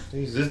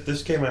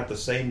 This came out the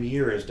same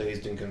year as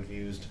Dazed and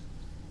Confused.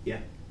 Yeah.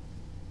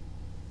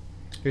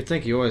 You'd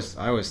think I always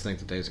think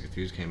that Days of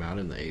Confused came out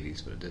in the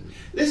 80s, but it didn't.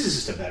 This is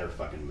just a better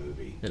fucking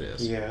movie. It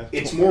is. Yeah.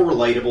 It's more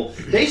relatable.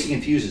 Dazed and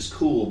Confused is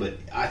cool, but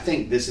I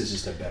think this is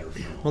just a better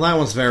film. Well, that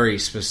one's very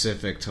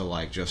specific to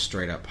like just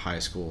straight up high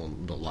school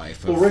and the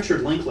life of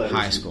Richard high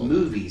Linklater's school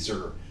movies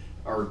are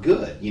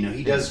good. You know,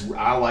 he does.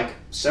 I like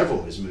several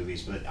of his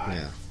movies, but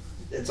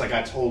it's like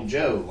I told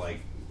Joe,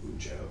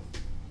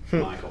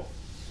 Michael.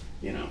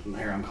 You know,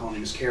 here I'm calling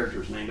him his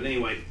character's name, but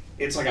anyway,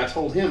 it's like I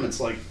told him, it's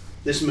like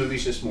this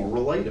movie's just more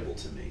relatable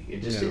to me.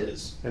 It just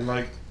is. And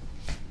like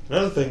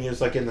another thing is,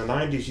 like in the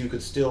 90s, you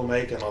could still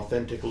make an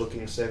authentic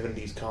looking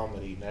 70s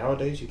comedy.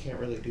 Nowadays, you can't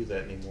really do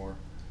that anymore.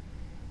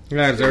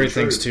 Yeah,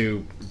 everything's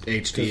too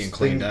HD and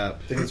cleaned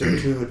up. Things are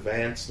too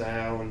advanced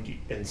now,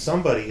 and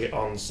somebody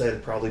on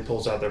set probably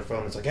pulls out their phone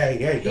and it's like, hey,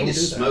 don't do that. He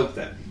just smoked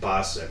that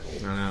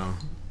bicycle. I know.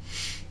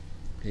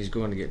 He's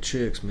going to get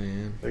chicks,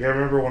 man. Like I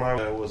remember when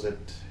I was at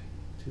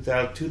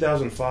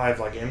 2005,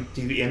 like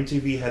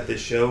MTV had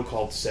this show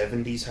called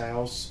 70s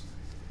House.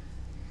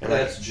 And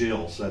that's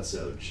Jill, so that's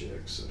the other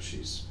chick, so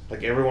she's...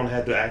 Like, everyone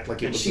had to act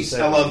like it was the 70s.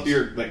 I love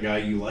that guy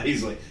you like.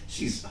 He's like,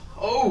 she's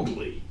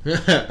ugly. Yeah,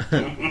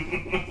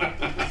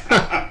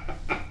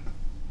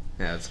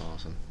 that's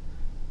awesome.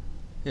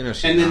 You know,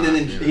 and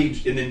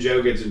then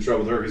Joe gets in trouble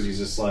with her because he's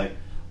just like,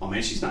 oh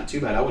man, she's not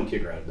too bad. I wouldn't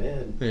kick her out of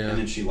bed. Yeah. And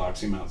then she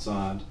locks him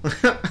outside.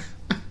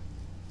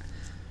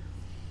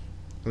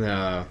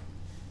 Now,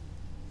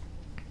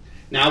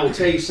 I will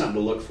tell you something to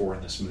look for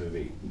in this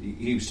movie.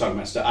 He was talking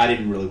about stuff. I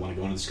didn't really want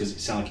to go into this because it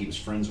sounded like he was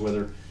friends with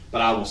her,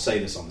 but I will say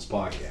this on this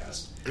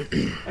podcast.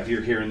 If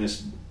you're hearing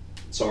this,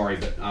 sorry,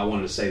 but I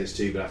wanted to say this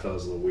to you, but I felt it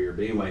was a little weird.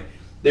 But anyway,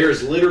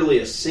 there's literally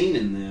a scene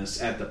in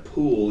this at the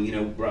pool, you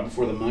know, right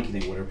before the monkey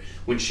thing, whatever,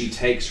 when she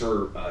takes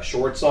her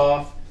shorts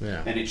off,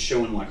 and it's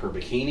showing like her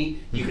bikini.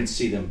 You can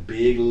see them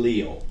big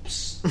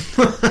lips.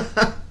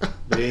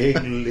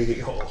 Big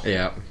lips.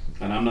 Yeah.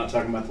 And I'm not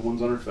talking about the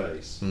ones on her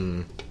face.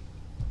 Mm.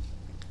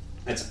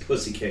 That's a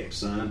pussy cape,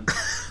 son.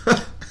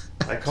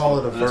 I call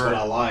it a That's what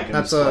I like. And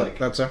That's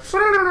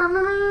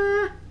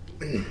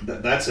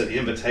that's an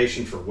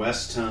invitation for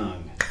West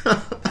Tongue.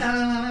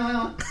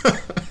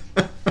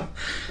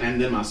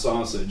 And then my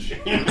sausage.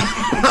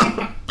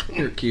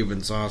 Your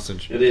Cuban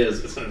sausage. It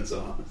is. It's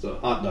a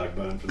hot dog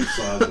bun for the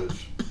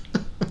sausage.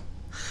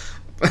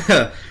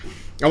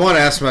 I want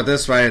to ask about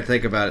this, but I didn't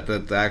think about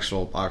it. The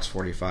actual Ox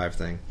 45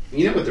 thing.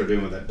 You know what they're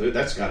doing with that dude?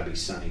 That's got to be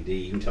Sunny D.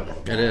 You can tell by the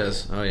bottle. It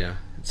is. Oh yeah,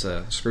 it's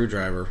a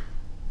screwdriver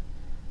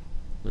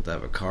with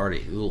that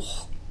Bacardi.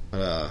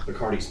 Ugh.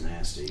 Bacardi's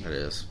nasty. It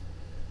is.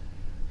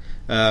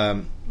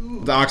 The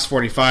Ox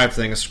 45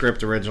 thing, a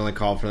script originally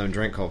called for them to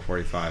drink Colt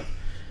 45,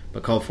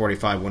 but Colt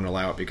 45 wouldn't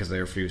allow it because they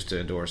refused to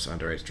endorse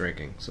underage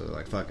drinking. So they're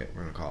like, "Fuck it,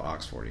 we're gonna call it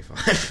Ox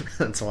 45."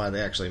 That's why they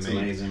actually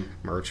made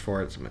merch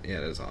for it. Yeah,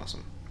 it is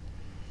awesome.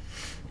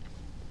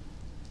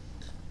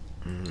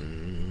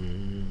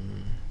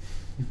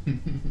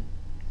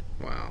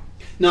 Wow.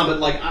 No, but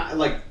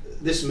like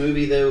this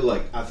movie though,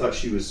 like I thought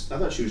she was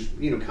kind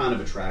of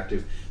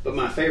attractive. But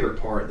my favorite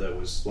part though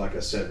was, like I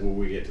said, when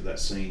we get to that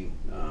scene.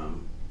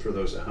 For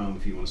those at home,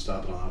 if you want to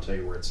stop it on, I'll tell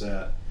you where it's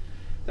at.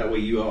 That way,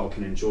 you all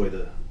can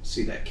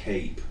see that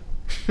cape.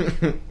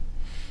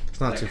 It's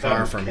not too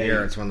far from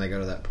here. It's when they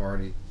go to that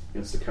party.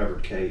 It's the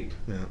covered cape.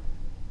 Yeah.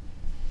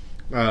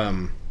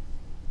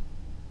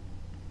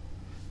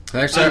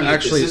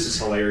 Actually, this is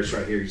hilarious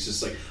right here. He's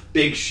just like,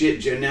 big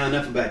shit, Joe. Now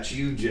enough about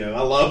you, Joe.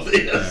 I love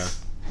this. Yeah.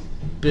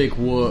 Big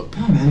whoop.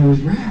 Oh man, it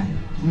was rad.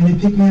 I mean, they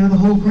picked me out of the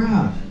whole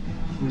crowd.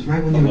 It was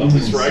right when they were doing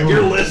this. Right,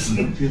 you're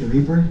listening. Fear the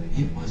Reaper.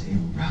 It was a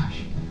rush.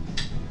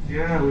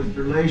 Yeah, it was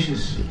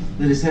delicious.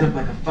 Lit his head up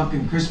like a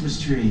fucking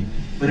Christmas tree.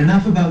 But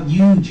enough about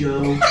you,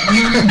 Joe. Come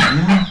on,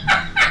 man.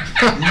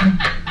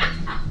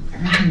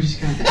 Everything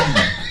just got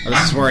done.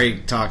 This is where he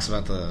talks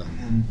about the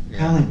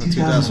like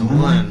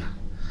 2001.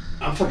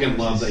 I fucking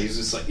love that. He's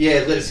just like, yeah,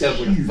 lit his head up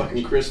like a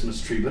fucking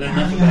Christmas tree. But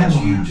enough about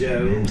you,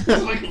 Joe.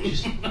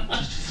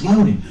 just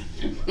floating.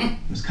 It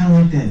was kind of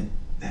like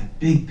that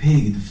big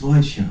pig at the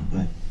Floyd show,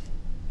 but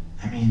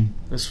I mean,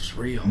 this was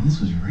real.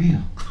 This was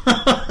real.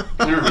 That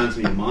reminds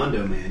me of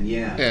Mondo Man.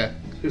 Yeah.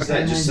 Who's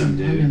that? Just some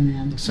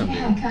dude. Some dude.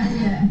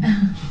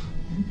 Kinda.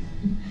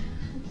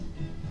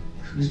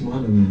 Who's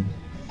Mondo Man?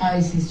 Oh,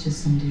 he's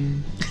just some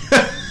dude.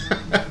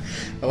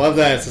 I love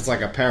that. It's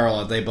like a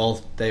parallel. They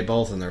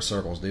both in their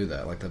circles do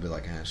that. Like they'll be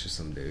like, it's just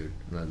some dude,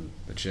 and then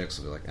the chicks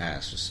will be like,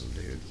 it's just some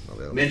dude.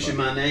 Mention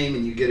my name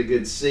and you get a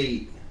good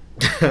seat.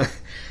 Have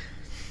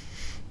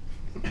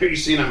you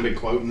seen I've been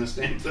quoting this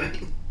damn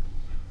thing?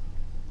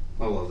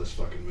 I love this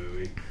fucking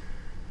movie.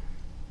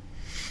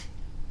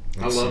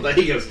 I love that.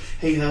 He goes,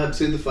 hey, Hubs,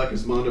 who the fuck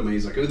is Mondo Man?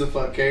 He's like, who the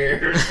fuck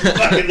cares? It's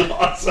fucking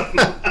awesome.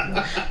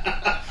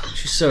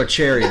 She's so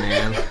cherry,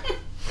 man.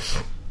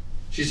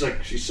 She's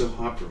like, she's so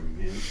hot for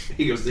me, man.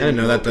 He goes, I didn't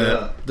know that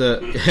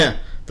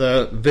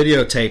the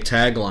videotape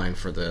tagline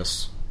for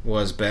this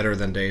was better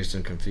than Dazed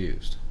and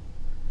Confused,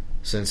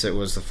 since it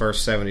was the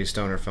first 70s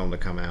stoner film to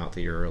come out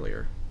the year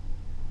earlier.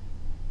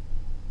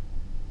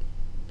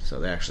 So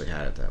they actually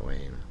had it that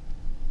way, you know.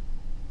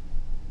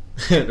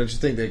 Don't you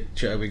think that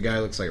chubby guy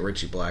looks like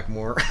Richie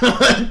Blackmore?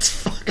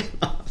 It's fucking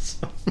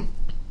awesome.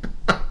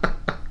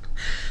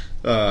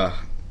 I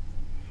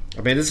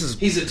mean, this is...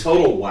 He's a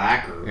total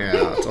whacker.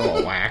 Yeah, a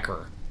total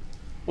whacker.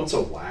 What's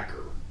a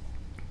whacker?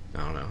 I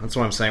don't know. That's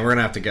what I'm saying. We're going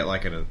to have to get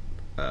like a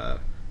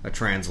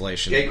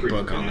translation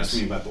book on this.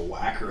 Ask me about the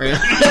whacker.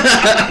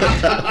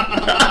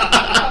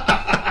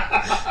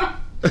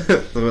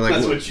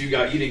 That's what you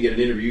got. You didn't get an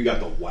interview. You got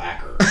the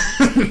whacker.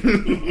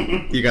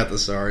 You got the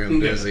sorry, I'm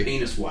busy.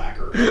 Penis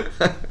whacker.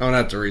 I'm gonna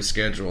have to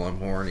reschedule. I'm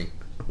horny.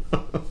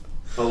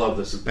 I love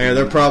this. Yeah,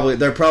 they're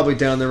probably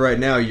down there right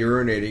now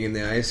urinating in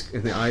the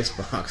ice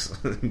box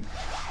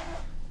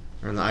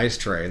or in the ice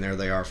tray, and there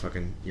they are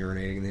fucking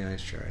urinating in the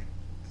ice tray.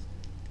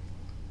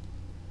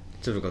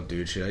 Typical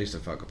dude shit. I used to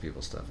fuck with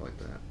people's stuff like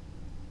that.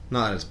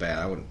 Not as bad.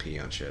 I wouldn't pee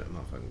on shit. I'm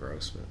not fucking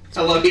gross. But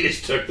I love he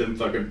just took them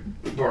fucking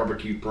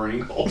barbecue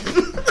Pringles.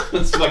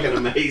 That's fucking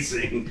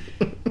amazing.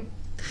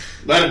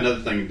 That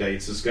another thing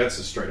dates. That's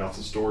just straight off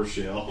the store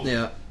shelf.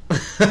 Yeah.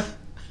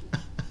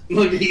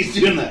 Look, he's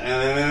doing that.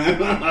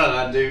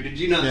 I do. Did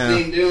you not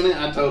see him doing it?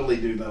 I totally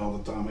do that all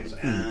the time. He's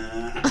like,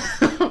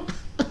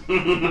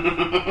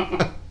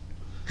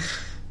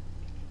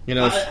 You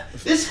know,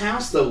 this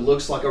house though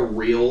looks like a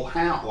real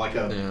house,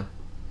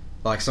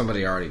 like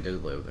somebody already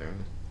did live there.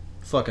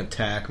 Fucking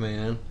tack,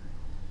 man.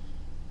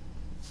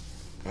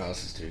 Oh,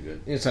 this is too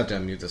good. You just have to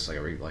unmute this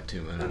every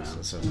 2 minutes.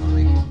 That's so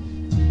funny.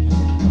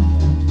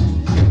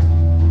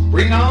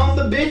 Bring on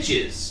the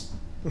bitches.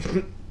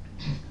 Can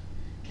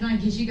I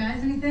get you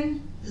guys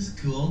anything? This is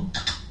cool.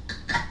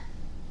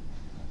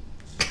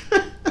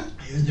 Are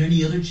there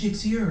any other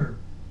chicks here,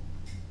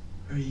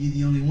 or are you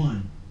the only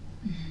one?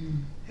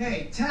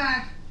 Hey,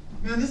 Tack!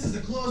 Man, this is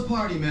a closed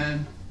party,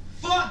 man.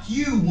 Fuck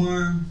you,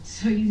 worm!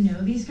 So you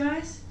know these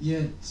guys?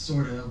 Yeah,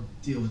 sorta. I'll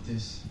deal with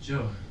this.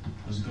 Joe,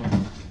 how's it going?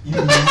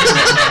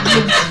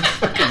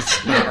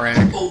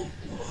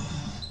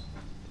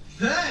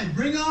 Hey,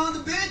 bring on the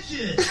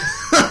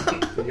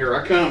bitches! Here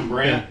I come,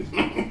 Brent.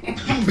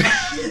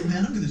 Shit,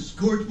 man, I'm gonna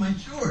scorch my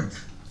shorts.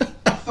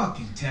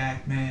 Fucking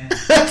Tack, man.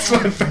 That's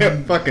my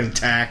favorite fucking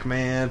Tack,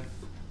 man.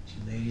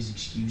 You ladies,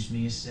 excuse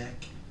me a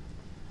sec.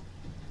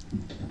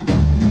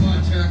 Come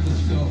on, Jack,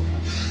 let's go.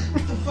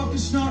 What the fuck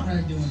is Snot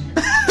Rag doing here?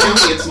 Tell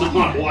me it's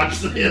not. Watch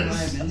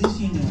this. Right, at least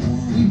you know.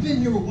 We've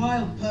been here a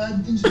while,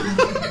 Pud. Things have been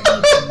for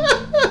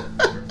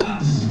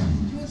us.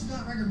 You and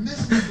Snot Rag are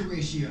messing with the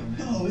ratio, man.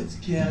 No, it's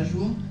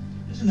casual.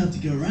 There's enough to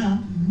go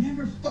around. You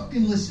never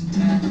fucking listen,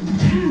 Tack. What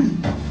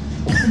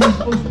am I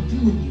supposed to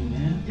do with you,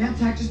 man? Yeah,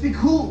 Tack, just be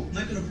cool. I'm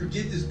not gonna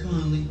forget this,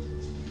 Conley.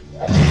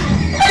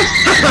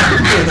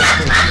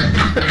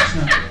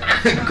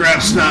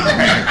 Grab Snot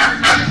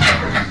Rag.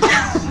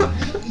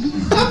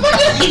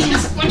 He's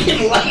just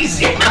fucking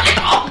lazy.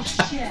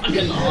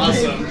 Fucking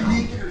awesome. Get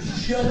naked or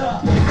shut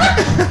up.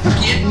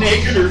 Get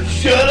naked or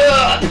shut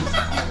up.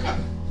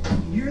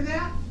 You hear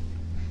that?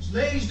 These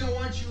ladies don't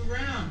want you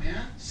around,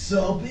 man.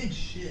 So big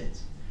shit.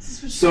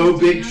 So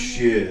big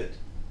shit.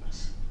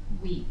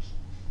 Weak.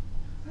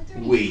 Are there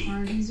any Weak.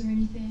 parties or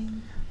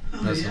anything?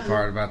 That's the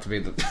part about to be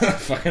the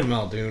fucking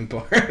Muldoon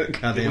part.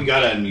 Goddamn. We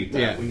gotta unmute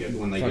that Yeah,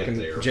 when they fucking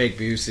get there. Jake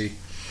Busey.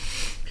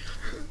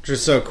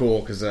 Just so cool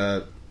because,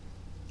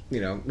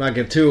 you know, not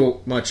give too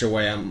much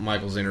away on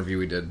Michael's interview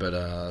we did,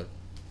 but,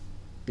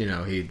 you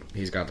know,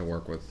 he's got to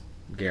work with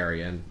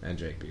Gary and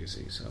Jake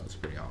Busey, so it's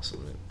pretty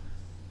awesome to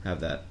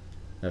have that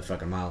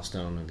fucking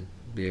milestone and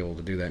be able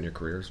to do that in your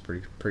career is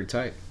pretty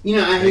tight. You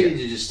know, I hated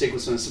to just stick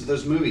with some of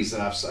those movies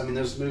that I mean,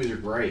 those movies are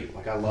great.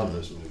 Like, I love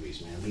those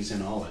movies, man. He's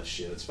in all that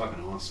shit. It's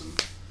fucking awesome.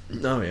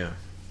 Oh, yeah.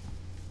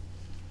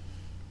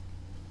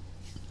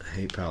 I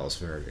hate Palos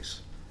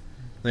Verdes.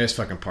 They just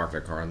fucking park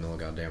their car in the middle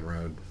of the goddamn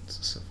road. It's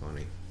just so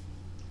funny.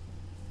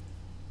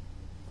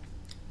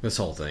 This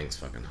whole thing's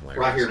fucking hilarious.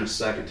 Right here in a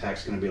second,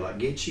 Tack's going to be like,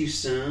 get you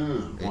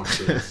some. Watch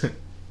this.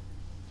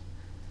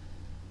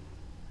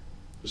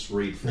 Just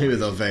read for Maybe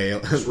they'll veil.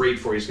 Just read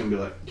for you. He's going to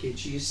be like,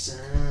 get you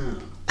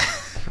some.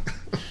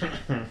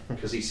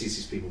 Because he sees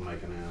these people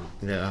making out.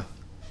 Yeah.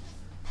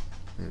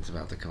 It's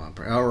about to come up.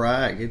 All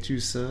right, get you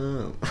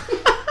some.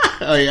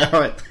 Oh, yeah, all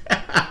right.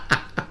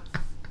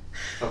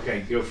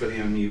 Okay, go for the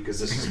unmute because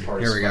this is part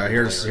of Here we go.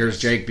 Here's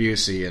Jake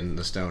Busey in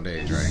the Stoned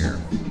Age right here.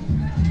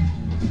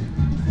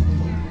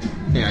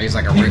 Yeah, he's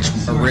like a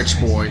rich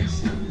boy.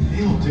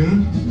 Hey, old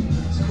dude.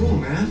 It's cool,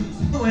 man.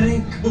 No, it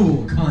ain't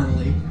cool,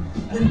 Connolly.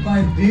 I didn't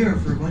buy beer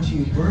for a bunch of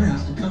you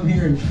burnouts to come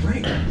here and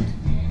drink.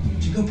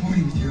 But you go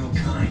party with your own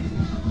kind.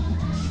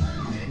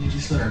 Man, you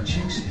just let our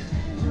chicks in.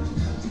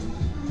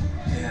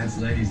 Yeah, it's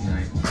ladies'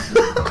 night.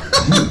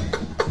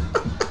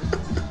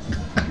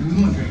 We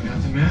won't drink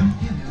nothing, man.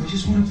 Yeah, man, we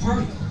just want to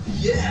party.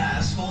 Yeah,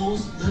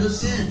 assholes, let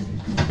us in.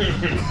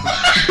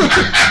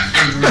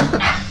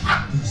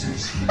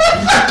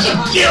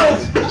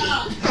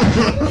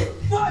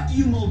 Fuck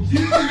you,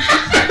 Muldoon.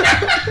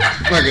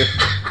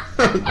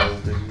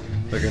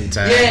 Fucking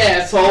tag.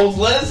 Yeah, assholes,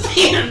 let us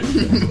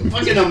in.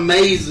 Fucking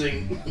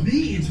amazing.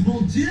 Me, it's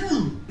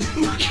Muldoon.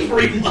 Fucking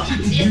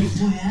rewind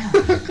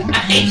it. I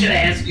hate to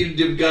ask you to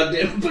do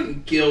goddamn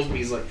fucking kills me.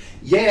 He's like,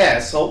 yeah,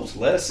 assholes,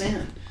 let us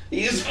in.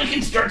 He just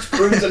fucking starts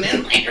cruising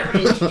in there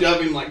and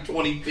shove him like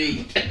 20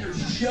 feet.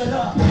 Shut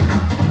up.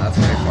 That's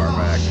way far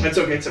back. That's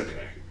okay, it's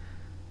okay.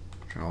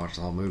 Trying to watch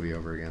the whole movie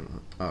over again.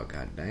 Oh,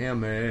 god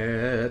damn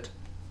it.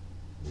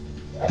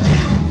 Good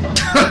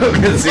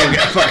to see him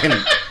get fucking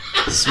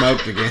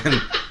smoked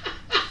again.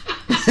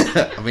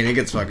 I mean, he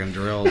gets fucking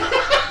drilled.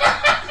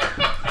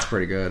 It's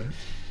pretty good.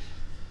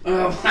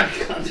 Oh my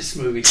god, this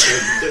movie's so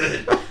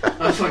good.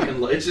 I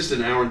fucking it's just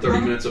an hour and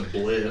 30 minutes of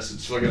bliss.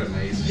 It's fucking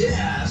amazing.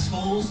 Yeah,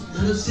 assholes,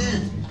 let us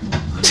in.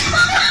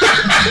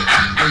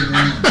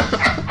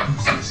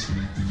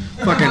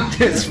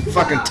 It's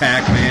fucking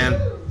Tack, man.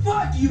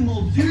 Fuck you,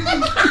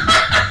 Muldoon.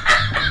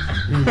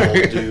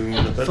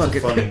 Muldoon. That's a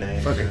funny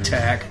name. Fucking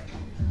Tack.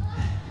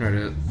 There it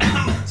is.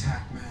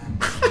 Tack, man.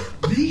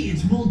 Me,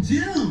 it's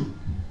Muldoon.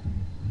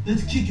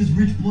 Let's kick his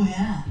rich boy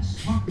ass.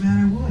 Fuck,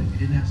 man, I would. If you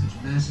didn't have such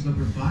massive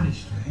upper body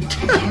strength.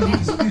 I don't need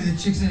to speak to the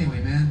chicks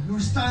anyway, man. You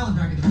were styling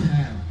back at the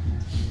pad.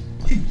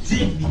 You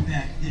dig me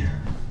back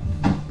there.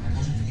 If it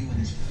wasn't for you and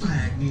this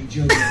flag, me and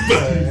Joe.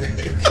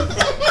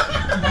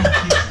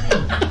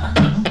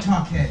 Don't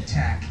talk head,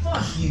 Tack.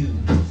 Fuck you.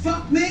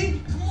 Fuck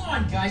me? Come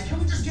on, guys. Can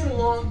we just get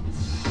along?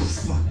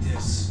 Fuck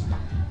this.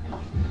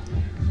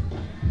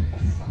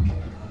 Fucking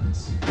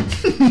nuts.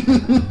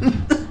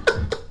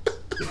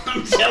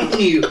 I'm telling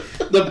you,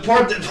 the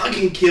part that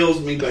fucking kills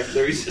me back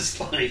there, he's just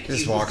like...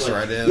 Just walks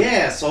right in.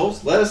 Yeah,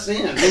 assholes, let us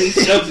in. And he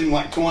shoves him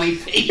like 20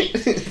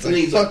 feet. And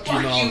he's like,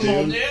 fuck you,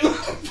 Muldoon.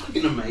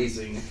 Fucking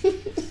amazing.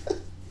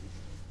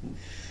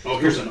 Oh,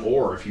 here's an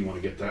oar if you want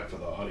to get that for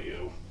the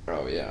audio.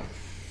 Oh, yeah.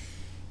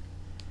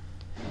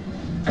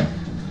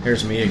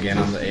 Here's me again,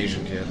 I'm the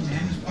Asian kid.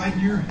 Man, he's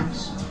biting your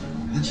ass.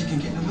 The chicken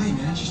getting away,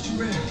 man. She's too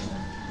rare.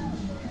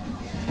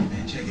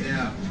 Man, check it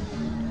out.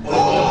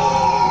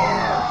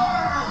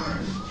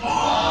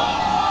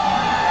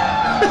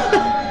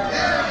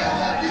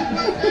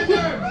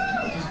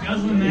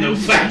 No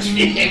fat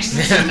chicks.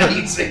 This is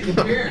amazing.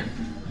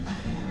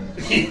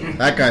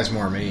 That guy's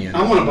more me.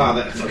 I want to buy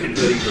that fucking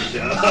hoodie for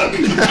Doug.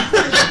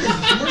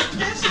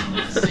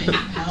 St.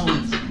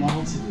 Helens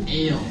malted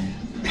ale.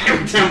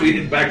 Every time we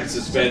hit back, it's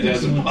this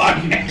Phantasm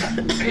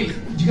podcast. Hey,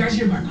 did you guys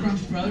hear about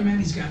Crump's brother, man?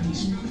 He's got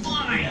these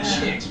fine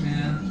chicks,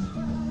 man.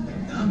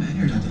 No, man,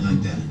 you're nothing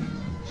like that.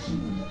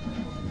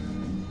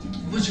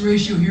 What's the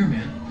ratio here,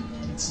 man?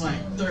 It's like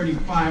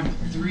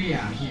 35-3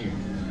 out here.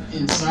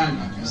 Inside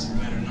might be some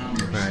better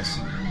numbers. Nice.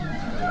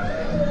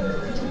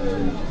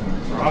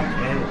 Rock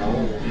and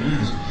roll. Yeah,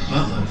 there's a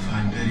buttload of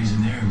fine betties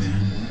in there,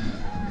 man.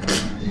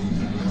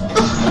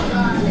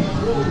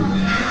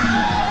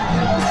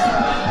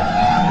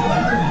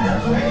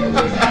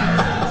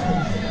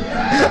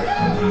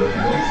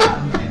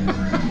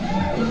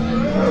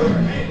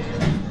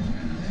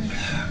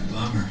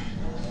 Bummer.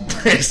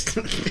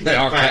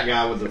 Fat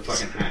guy with the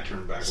fucking hat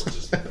turned backwards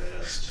is the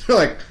best.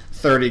 Like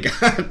 30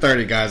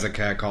 guys that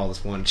can't call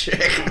this one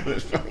chick.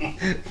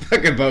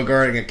 Fucking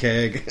bogarting a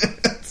keg.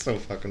 That's so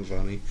fucking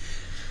funny.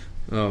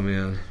 Oh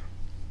man.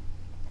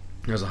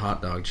 There's a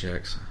hot dog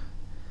chicks.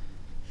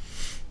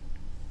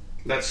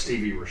 That's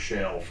Stevie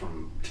Rochelle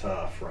from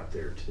Tough right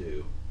there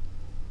too.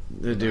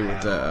 The dude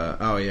with the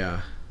oh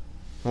yeah.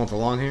 Want the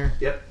long hair?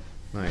 Yep.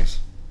 Nice.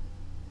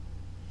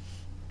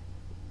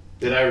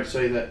 Did I ever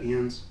tell you that,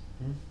 Jens?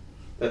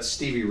 That's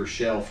Stevie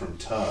Rochelle from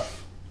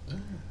Tough.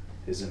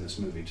 Is in this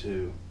movie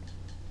too.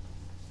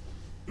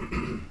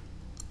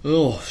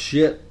 Oh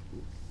shit.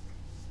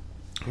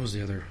 What was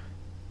the other?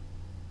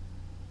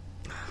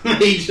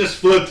 He just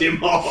flipped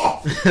him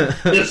off.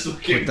 This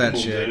fucking With that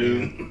shit.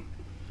 Muldoon.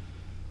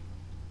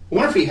 I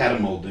wonder if he had a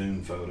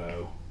Muldoon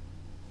photo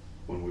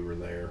when we were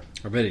there.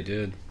 I bet he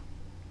did.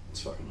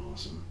 It's fucking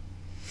awesome.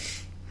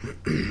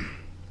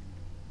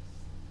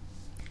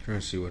 Trying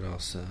to see what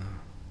else that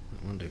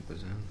one dude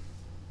was in.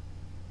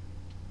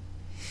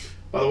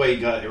 By the way,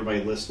 you got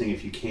everybody listening,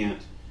 if you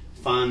can't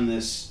find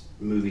this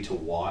movie to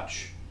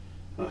watch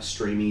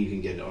streaming, you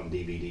can get it on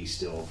DVD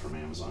still from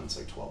Amazon. It's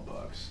like $12.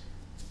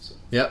 So.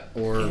 Yep,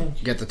 or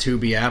get the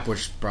Tubi app,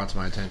 which brought to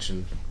my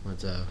attention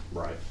with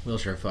right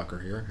wheelchair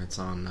fucker here. It's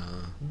on.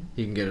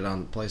 You can get it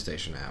on the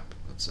PlayStation app.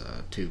 It's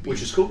Tubi,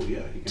 which is cool.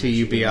 Yeah,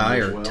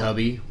 TUBI or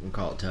Tubby. We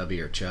call it Tubby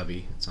or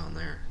Chubby. It's on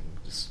there.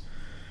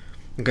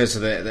 Okay, so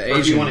the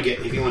Asian.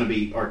 If you want to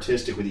be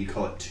artistic with it, you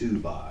call it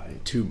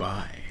Tubi.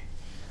 Tubi.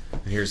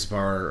 And here's the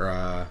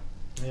part.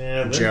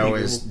 Yeah, Joe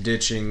is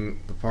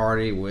ditching the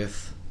party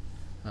with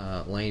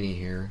Laney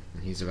here,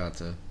 and he's about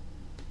to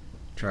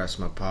try to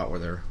smoke pot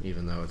with her,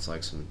 even though it's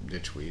like some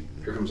ditchweed.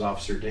 Here comes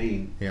Officer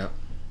Dean. Yep.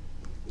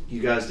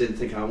 You guys didn't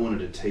think I wanted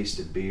to taste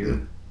a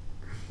beer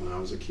when I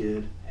was a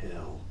kid?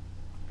 Hell.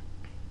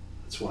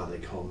 That's why they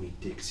call me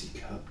Dixie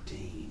Cup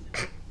Dean.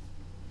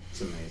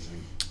 It's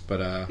amazing.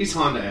 But these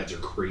Honda ads are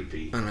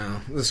creepy. I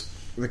know.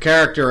 The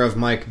character of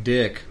Mike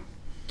Dick.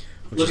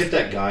 Look at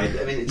that guy.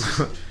 I mean, it's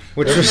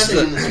which was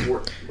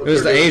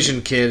the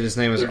Asian kid. His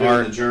name was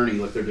Art. The Journey.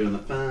 Look, they're doing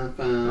the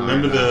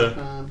remember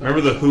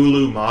the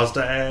Hulu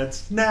Mazda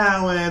ads?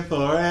 Now and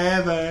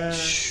forever.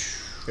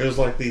 It was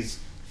like these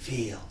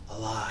feel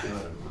alive.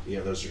 God, yeah,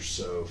 those are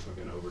so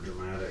fucking over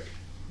dramatic.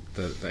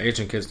 The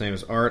Asian kid's name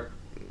is Art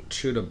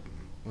Chudabala.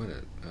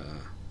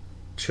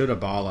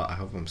 I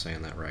hope I'm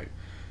saying that right.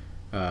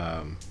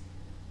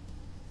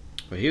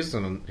 But he's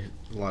done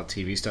a lot of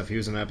TV stuff. He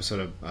was in an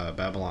episode of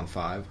Babylon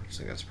 5, which I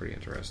think that's pretty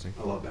interesting.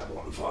 I love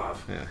Babylon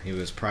 5. Yeah, he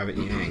was Private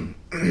Yang.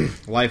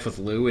 Life with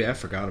Louie, I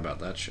forgot about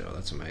that show.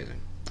 That's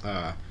amazing.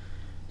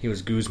 He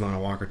was Guzman, a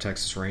Walker,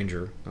 Texas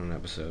Ranger on an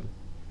episode.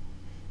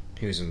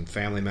 He was in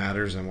Family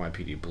Matters,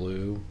 NYPD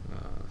Blue,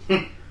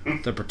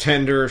 The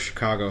Pretender,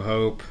 Chicago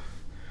Hope.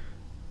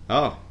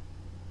 Oh,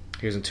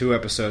 he was in 2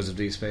 episodes of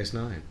Deep Space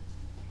Nine.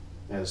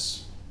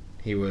 Yes.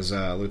 He was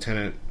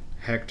Lieutenant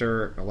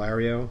Hector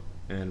Ilario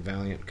and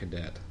Valiant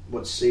Cadet.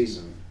 What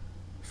season?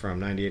 From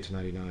 98 to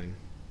 99.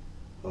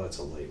 Oh, that's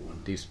a late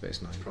one. Deep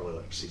Space Nine. It's probably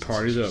like season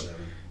Party's 6 or up.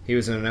 7. He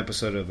was in an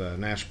episode of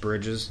Nash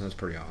Bridges. That's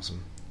pretty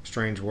awesome.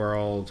 Strange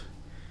World,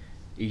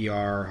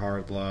 ER,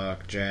 Hard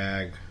Luck,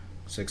 Jag,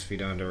 6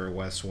 Feet Under,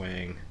 West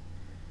Wing.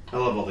 I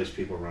love all these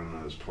people running out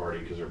of this party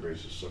because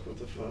everybody's just like, what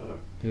the fuck?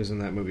 He was in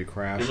that movie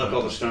Crash. And look,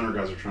 all the stoner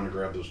guys are trying to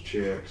grab those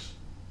chicks.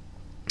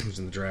 He was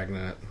in the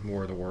Dragnet,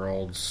 War of the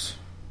Worlds,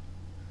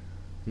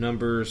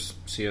 Numbers,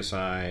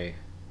 CSI,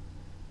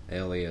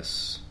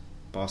 Alias,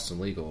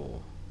 Boston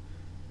Legal.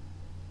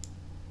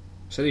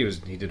 Said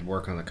he did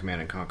work on the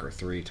Command and Conquer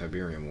 3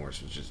 Tiberium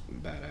Wars, which is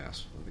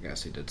badass. I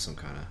guess he did some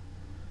kind of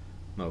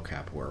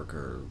mocap work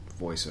or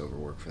voiceover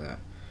work for that.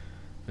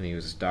 And he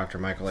was Dr.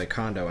 Michael A.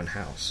 Kondo in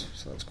House,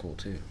 so that's cool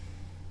too.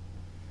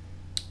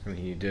 And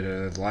he did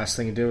the last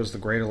thing he did was The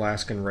Great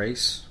Alaskan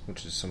Race,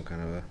 which is some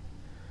kind of a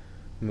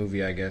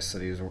movie, I guess,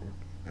 that he's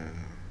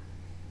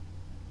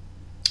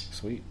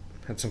sweet.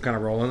 Had some kind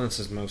of role in it. It's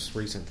his most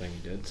recent thing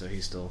he did, so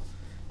he's still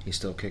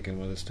kicking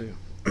with us too.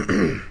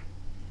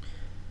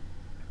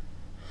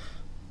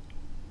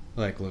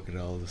 Like, look at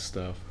all this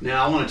stuff.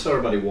 Now, I want to tell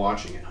everybody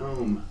watching at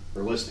home,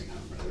 or listening at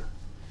home, rather.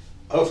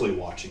 Hopefully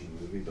watching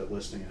the movie, but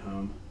listening at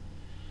home.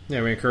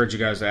 Yeah, we encourage you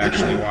guys to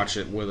actually watch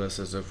it with us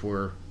as if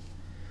we're,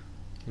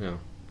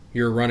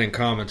 you're running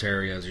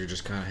commentary as you're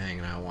just kind of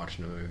hanging out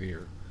watching the movie,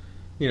 or,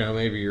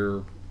 maybe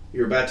you're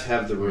about to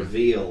have the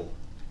reveal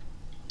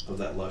of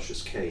that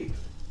luscious cape.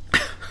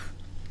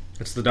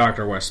 It's the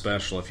Dr. West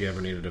special if you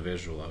ever needed a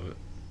visual of it.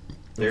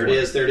 There it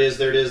is. The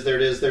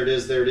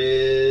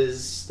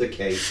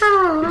cape.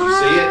 Did you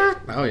see it?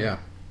 Oh, yeah.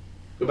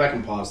 Go back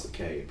and pause the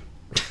cape.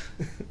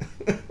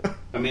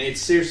 I mean, it's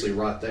seriously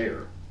right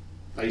there.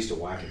 I used to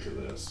whack it to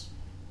this.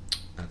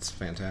 That's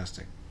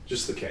fantastic.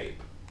 Just the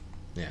cape.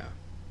 Yeah.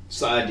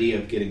 It's the idea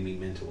of getting me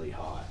mentally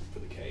hot for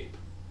the cape.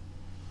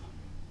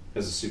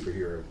 As a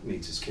superhero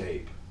needs his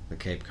cape. The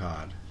Cape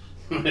Cod.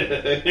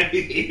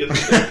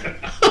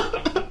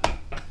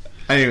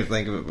 I didn't even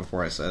think of it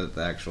before I said it,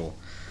 the actual...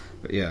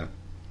 But yeah.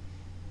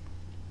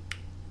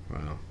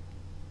 Wow.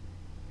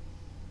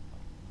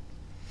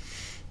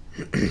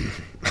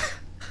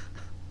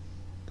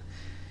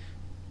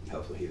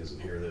 Hopefully he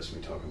doesn't hear this when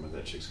we talking about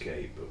that chick's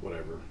cape, but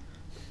whatever.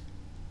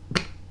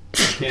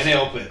 Can't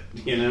help it,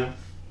 you know?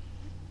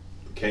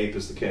 The cape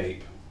is the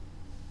cape.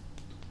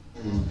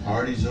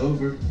 Party's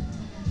over.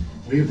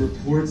 We have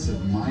reports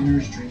of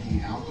minors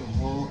drinking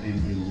alcohol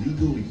and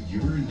illegal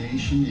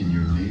urination in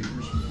your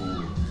neighbor's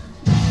pool.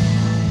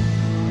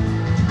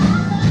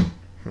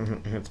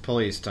 It's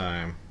police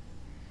time.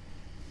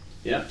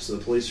 Yep, so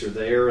the police are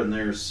there, and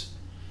there's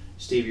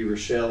Stevie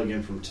Rochelle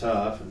again from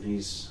Tough, and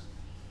he's...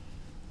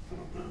 I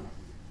don't know.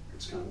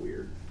 It's kind of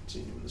weird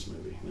seeing him in this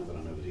movie, now that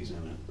I know that he's in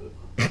it, but...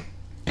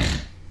 I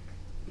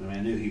mean,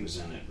 I knew he was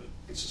in it, but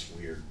it's just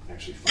weird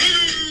actually finding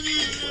him in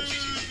other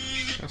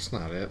places. That's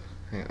not it.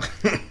 Yeah.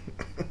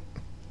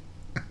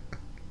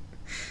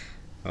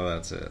 Oh,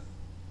 that's it.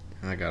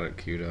 I got it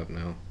queued up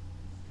now.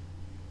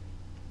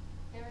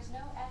 There is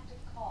no active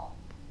call.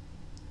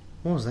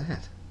 What was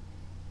that?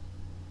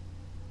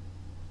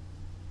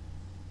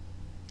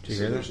 Did you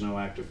hear that? There's no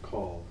active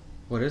call.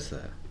 What is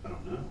that? I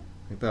don't know.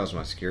 I think that was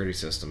my security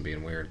system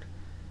being weird. It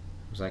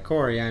was like,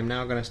 Corey, I'm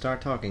now going to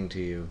start talking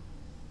to you.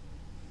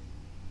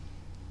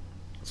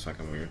 It's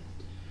fucking weird.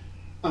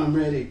 I'm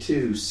ready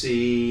to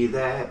see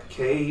that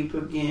cape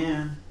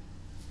again.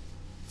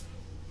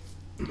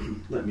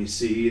 Let me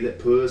see that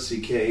pussy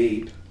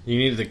cape. You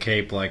need the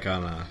cape like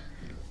on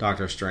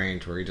Doctor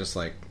Strange, where he just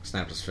like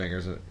snapped his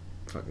fingers and it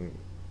fucking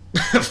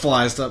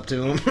flies up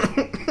to him.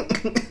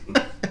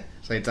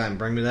 Say time,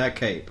 bring me that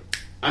cape.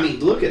 I mean,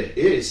 look at it.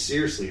 It is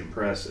seriously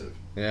impressive.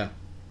 Yeah.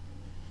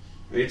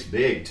 It's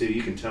big, too.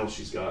 You can tell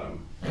she's got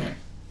them.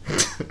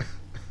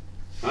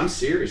 I'm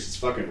serious. It's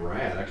fucking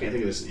rad. I can't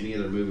think of this in any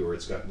other movie where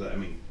it's got that. I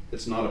mean,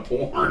 it's not a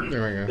porn.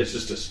 There we go. It's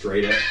just a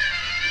straight up.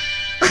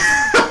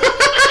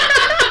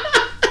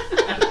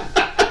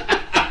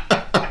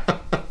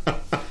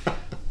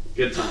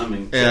 Good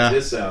timing. Yeah. Check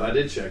this out. I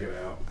did check it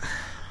out.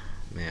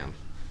 Man.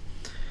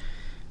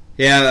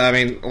 Yeah, I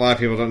mean, a lot of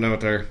people don't know what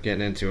they're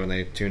getting into when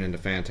they tune into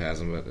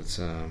Phantasm, but it's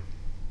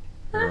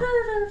we're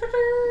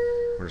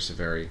just a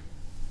very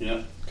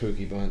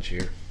kooky bunch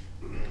here.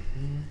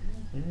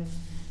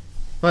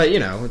 But, you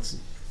know, it's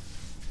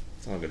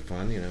all good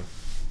fun, you know.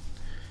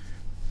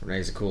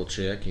 Renee's a cool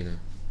chick, you know.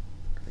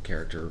 The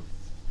character,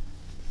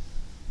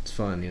 it's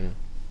fun, you know.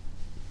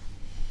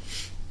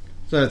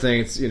 So I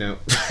think it's, you know,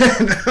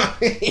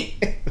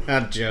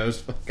 not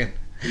Joe's fucking,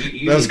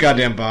 those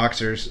goddamn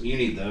boxers. You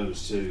need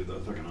those, too, the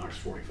fucking Ox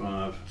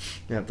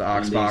 45. Yeah, the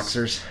Ox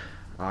boxers.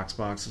 Ox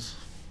boxes.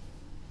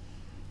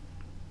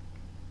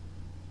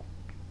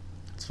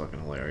 It's fucking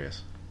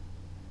hilarious.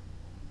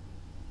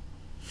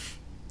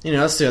 You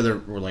know, that's the other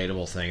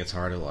relatable thing. It's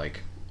hard to,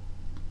 like,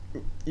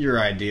 your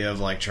idea of,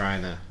 like,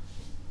 trying to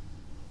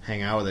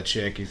hang out with a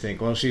chick. You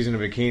think, well, she's in a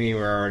bikini,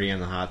 we're already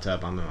in the hot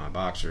tub, I'm in my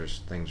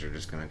boxers. Things are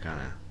just going to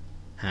kind of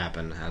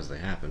happen as they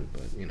happen.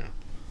 But, you know,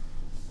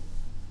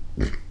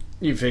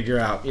 you figure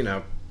out, you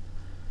know,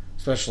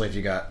 especially if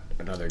you got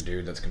another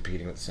dude that's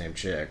competing with the same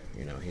chick,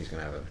 you know, he's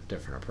going to have a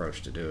different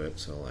approach to do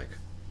it. So, like,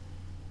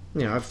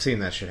 you know, I've seen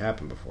that shit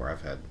happen before.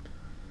 I've had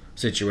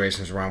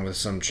situations where I'm with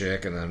some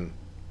chick and then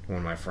one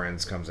of my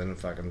friends comes in and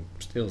fucking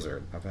steals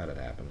her. I've had it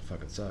happen. It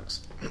fucking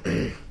sucks.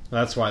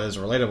 That's why this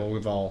is relatable.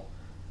 We've all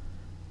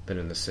been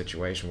in this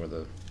situation with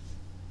a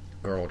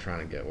girl we're trying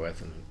to get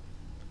with, and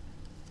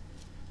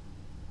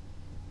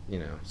you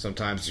know,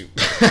 sometimes you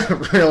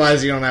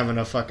realize you don't have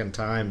enough fucking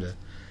time to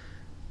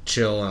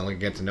chill and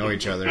get to know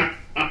each other.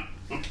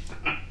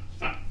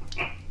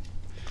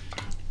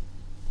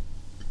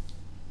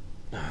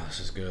 Oh, this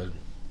is good.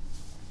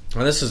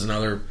 Well, this is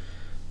another...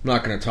 I'm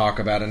not going to talk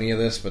about any of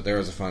this, but there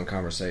was a fun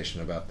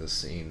conversation about this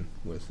scene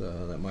with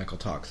that Michael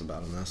talks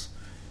about in this.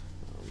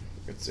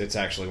 It's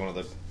actually one of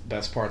the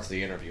best parts of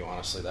the interview,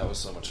 honestly. That was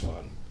so much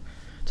fun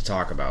to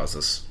talk about,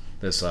 is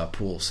this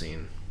pool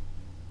scene.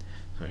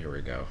 So here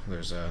we go.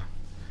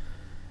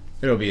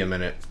 It'll be a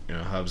minute. You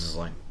know, Hubs is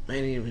like,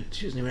 man,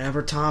 she doesn't even have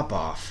her top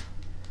off.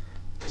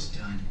 It's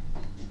done.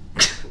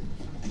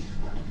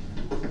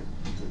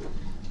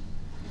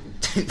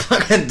 He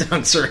fucking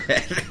dunks her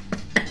head.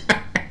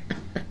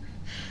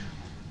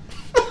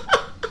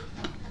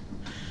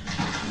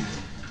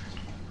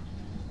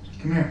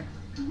 Come here.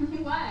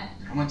 What? I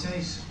want to tell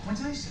you something. I want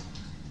to tell you something.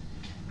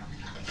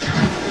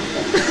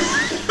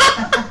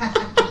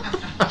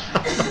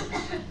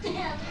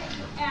 Damn it,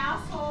 you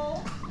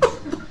asshole.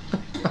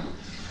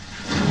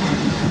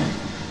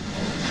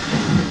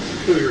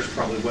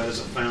 probably wet as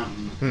a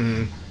fountain.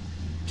 Mm-hmm.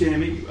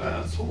 Damn it, you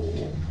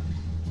asshole.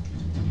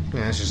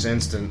 Yeah, it's just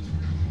instant.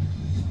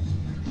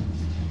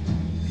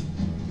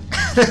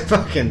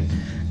 Fucking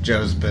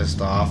Joe's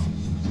pissed off.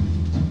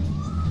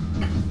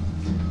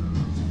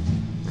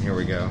 Here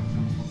we go.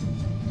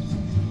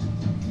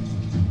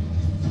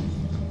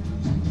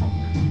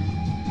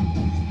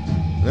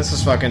 This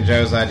is fucking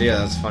Joe's idea.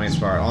 That's the funniest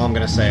part. All I'm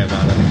gonna say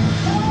about it.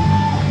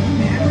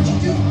 Man, what'd you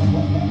do?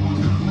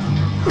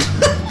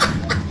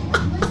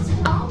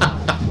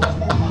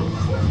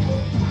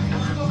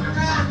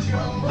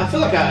 I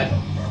feel like I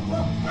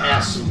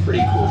asked some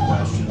pretty cool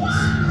questions.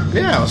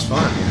 Yeah, it was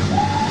fun.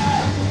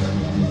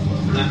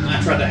 And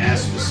I tried to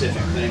ask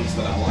specific things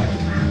that I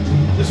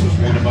liked. This was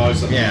one of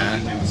those. Yeah.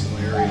 That was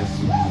hilarious.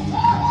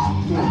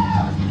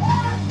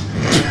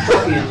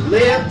 Fucking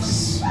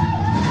lips.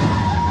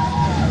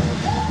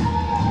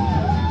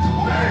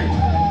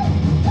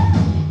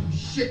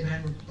 Shit,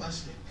 man, we're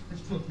busted.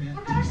 Let's book, man.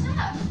 What better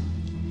stuff?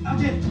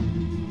 Okay.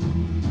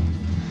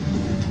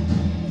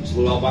 It's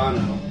Lou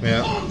Albano.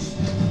 Yeah. Punks.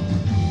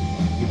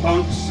 You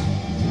punks.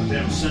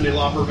 Damn Cyndi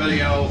Lauper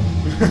video.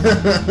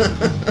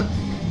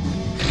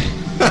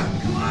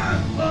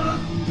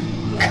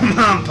 Come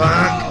on,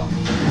 punk.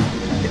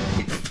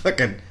 You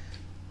fucking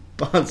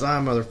bonsai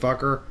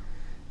motherfucker.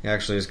 He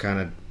actually just kind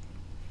of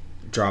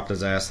dropped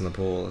his ass in the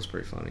pool. That's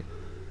pretty funny.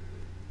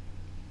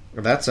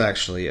 That's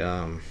actually,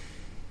 God,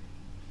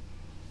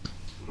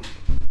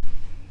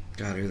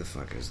 who the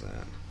fuck is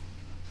that?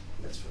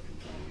 That's fucking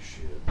funny as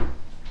shit.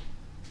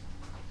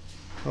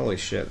 Holy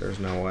shit, there's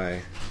no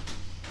way.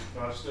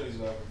 Stays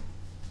up.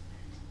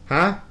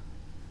 Huh?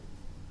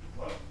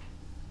 What?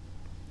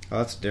 Oh,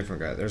 that's a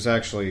different guy. There's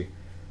actually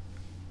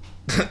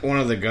one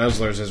of the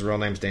Guzzlers, his real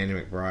name's Danny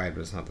McBride,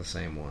 but it's not the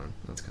same one.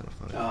 That's kind of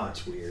funny. Oh,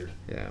 that's weird.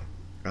 Yeah.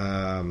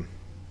 God,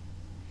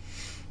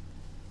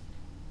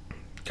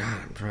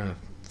 I'm trying to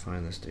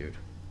find this dude.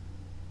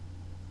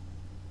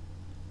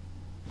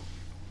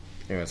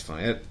 Yeah, it's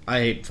funny. I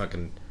hate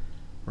fucking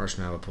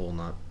rushing out of a pool,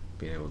 not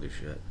being able to do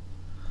shit.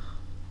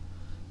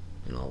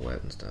 And all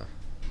wet and stuff.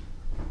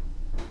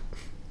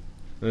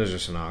 It was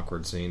just an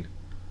awkward scene.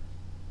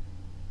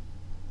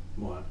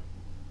 What?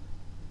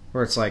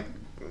 Where it's like,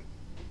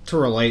 to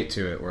relate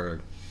to it, where,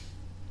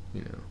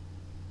 you know,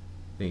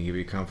 you can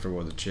be comfortable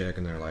with a chick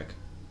and they're like,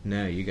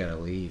 no, you gotta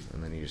leave.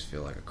 And then you just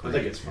feel like a creep. I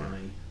think it's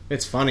funny.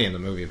 It's funny in the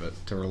movie, but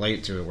to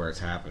relate to it where it's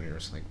happening, you're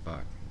just like,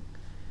 fuck.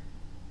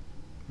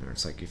 Or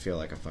it's like you feel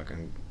like a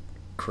fucking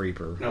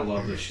creeper. I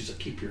love this. She's like,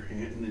 keep your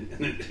hand. And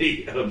then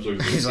he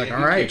observes. He's like,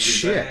 hand all right, kicks his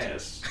shit.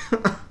 ass.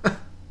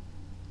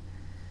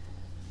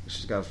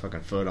 She's got a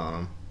fucking foot on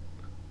him.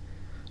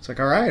 It's like,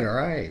 all right, all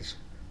right.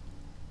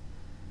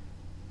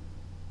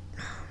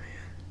 Oh,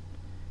 man.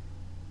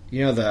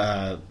 You know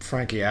the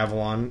Frankie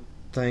Avalon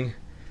thing?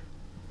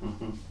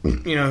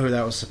 Mm-hmm. You know who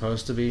that was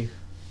supposed to be?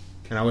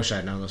 And I wish I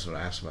had known this would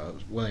have asked about. It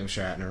was William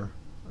Shatner.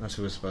 That's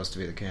who was supposed to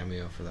be the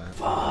cameo for that.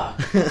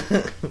 Fuck.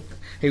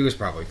 He was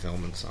probably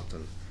filming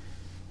something.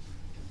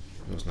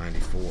 It was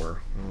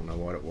 94. I don't know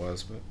what it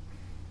was, but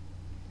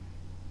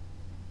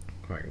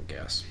I can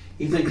guess.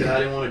 You think that I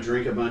didn't want to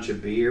drink a bunch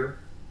of beer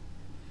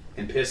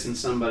and piss in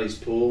somebody's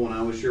pool when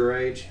I was your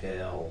age?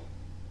 Hell.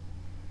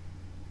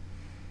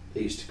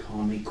 They used to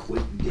call me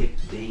Quick Dick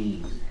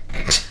Dean.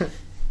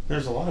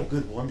 There's a lot of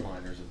good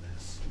one-liners in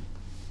this.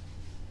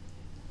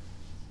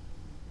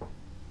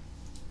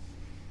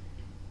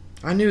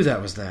 I knew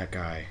that was that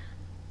guy.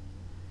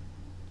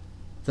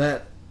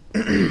 That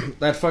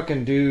that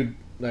fucking dude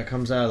that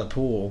comes out of the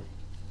pool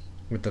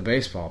with the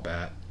baseball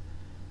bat.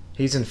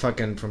 He's in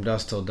fucking From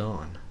Dusk Till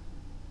Dawn.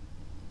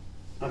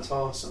 That's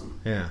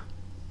awesome. Yeah.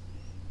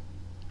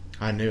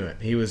 I knew it.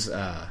 He was,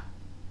 I'm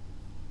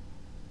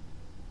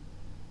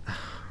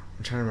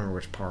trying to remember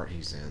which part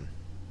he's in.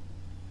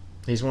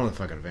 He's one of the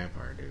fucking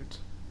vampire dudes.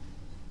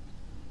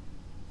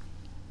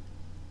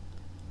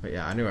 But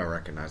yeah, I knew I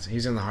recognized him.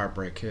 He's in The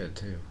Heartbreak Kid,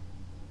 too.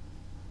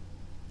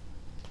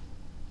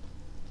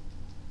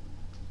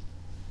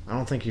 I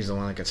don't think he's the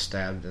one that gets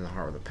stabbed in the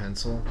heart with a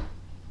pencil.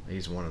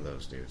 He's one of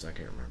those dudes. I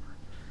can't remember.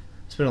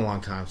 It's been a long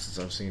time since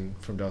I've seen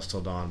From Dusk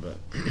Till Dawn, but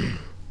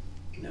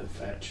No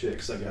fat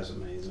chicks. That guy's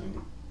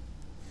amazing.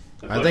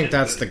 I think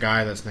that's the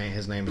guy that's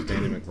his name is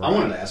Danny McBride. I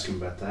wanted to ask him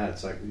about that.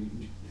 It's like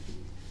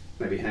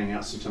maybe hang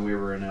out sometime we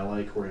were in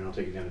LA, Corey, and I'll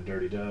take you down to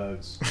Dirty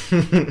Doug's.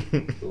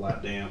 The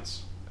lap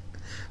dance.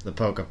 The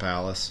Polka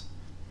Palace.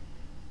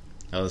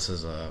 Oh, this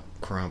is a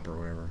Crump or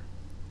whatever.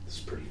 This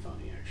is pretty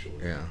funny,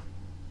 actually. Yeah.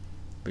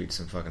 Beat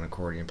some fucking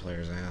accordion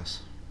player's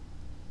ass.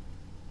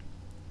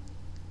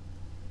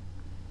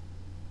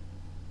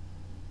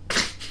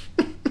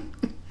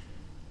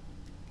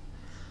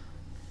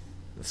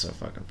 It's so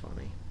fucking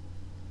funny.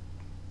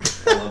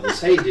 I love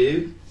this. Hey,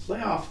 dude,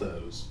 lay off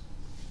those.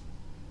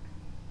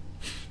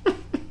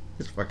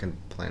 He's fucking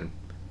playing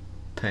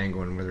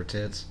penguin with her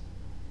tits.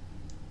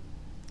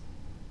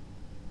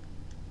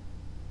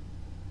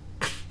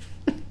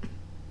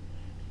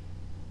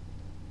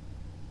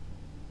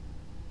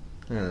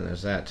 And then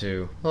there's that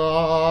too.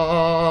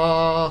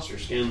 Mr.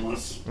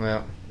 Skinless.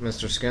 Well,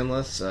 Mr.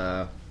 Skinless,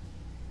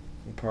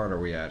 What part are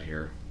we at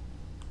here?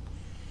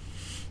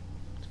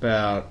 It's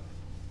about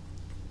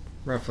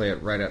roughly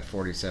right at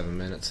 47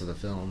 minutes of the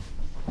film.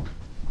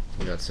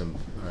 We got some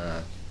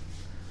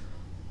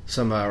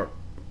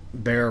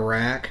bear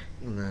rack,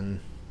 and then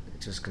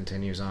it just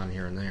continues on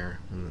here and there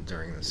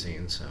during the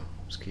scene. So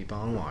just keep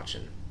on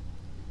watching.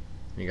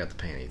 You got the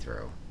panty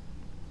throw,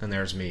 and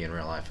there's me in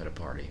real life at a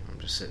party. I'm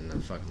just sitting in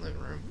the fucking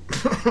living room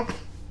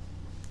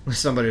with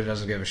somebody who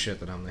doesn't give a shit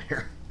that I'm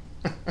there.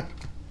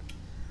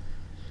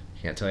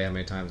 Can't tell you how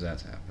many times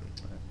that's happened.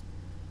 But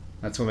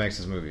that's what makes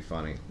this movie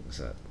funny. Is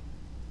that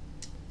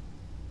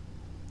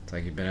it's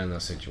like you've been in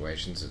those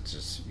situations. It's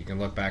just you can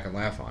look back and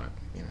laugh on it.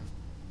 You know.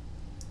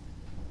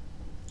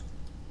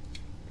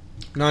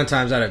 9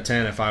 times out of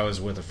 10, if I was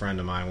with a friend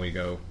of mine, we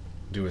go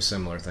do a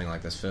similar thing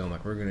like this film.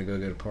 Like we're gonna go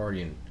get a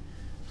party and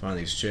find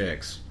these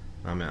chicks.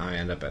 I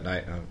end up at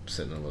night. I'm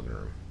sitting in the living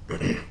room,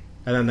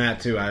 and then that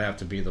too. I'd have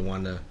to be the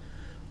one to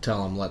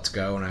tell them let's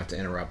go, and I have to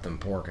interrupt them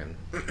porking.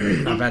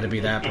 I've had to be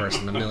that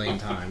person a million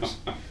times.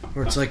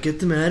 Where it's like, get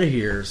them out of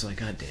here. It's like,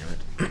 God damn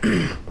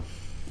it.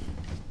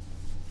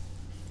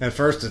 At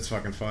first it's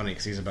fucking funny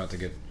because he's about to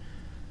get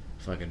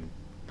fucking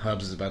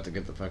Hubs is about to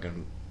get the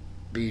fucking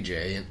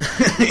BJ, and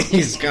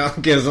he's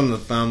gives him the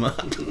thumb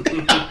up.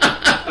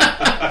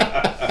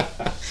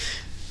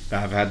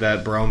 I've had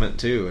that bromant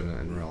too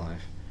in real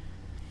life.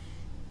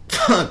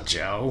 Fuck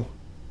Joe.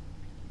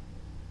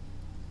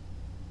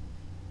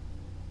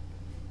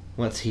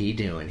 What's he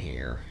doing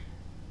here?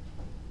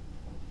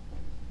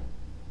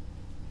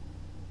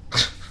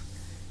 The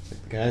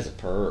guy's a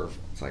perv.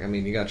 It's like, I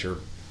mean, you got your...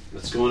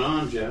 What's going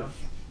on, Joe?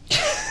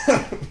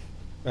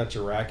 Got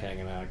your rack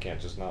hanging out. I can't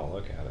just not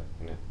look at it,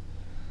 you know?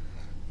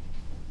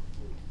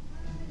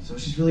 So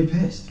she's really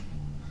pissed.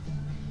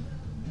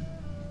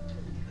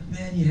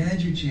 Man, you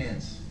had your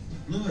chance.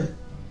 Blew it.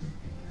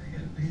 I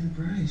gotta pay the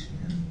price,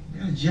 man. I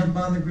gotta jump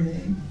on the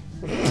grenade.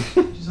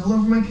 She's all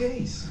over my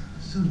case.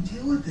 So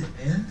deal with it,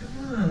 man.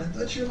 Come on. I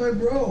thought you were my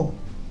bro.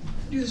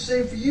 I'd do the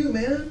same for you,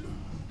 man.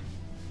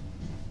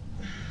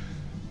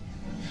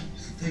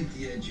 Just take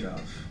the edge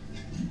off.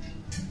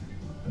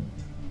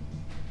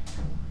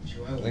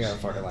 I think I'm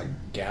fucking like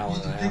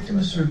gallon and a half. Victim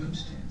of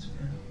circumstance,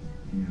 man.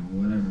 Yeah,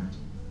 whatever.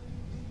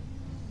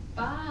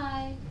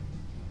 Bye.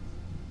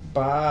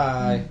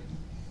 Bye.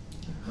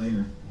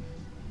 Later.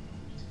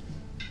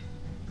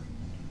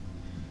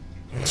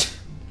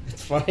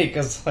 It's funny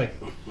because like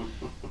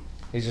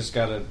he's just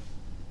got to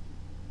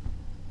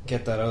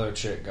get that other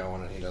chick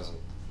going, and he doesn't.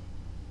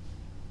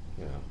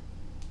 You know,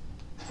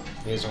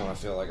 he doesn't want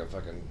to feel like a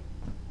fucking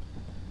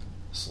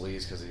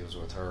sleaze because he was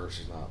with her.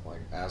 She's not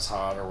like as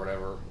hot or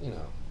whatever. You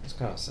know, it's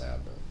kind of sad,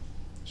 but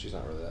she's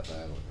not really that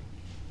bad looking.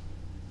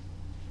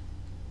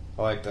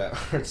 I like that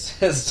where it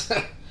says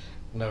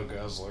no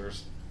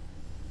guzzlers.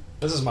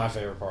 This is my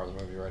favorite part of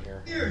the movie right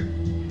here. Here,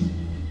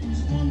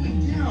 it's one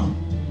week down.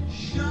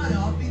 Shut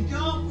up and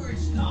go for it,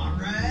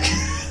 Starrett.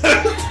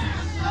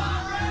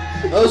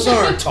 Those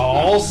aren't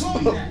talls. I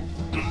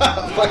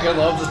fucking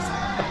love this.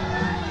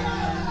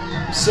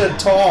 You said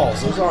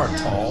talls. Those aren't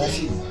talls.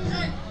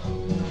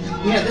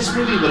 Yeah, this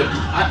movie would have...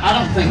 I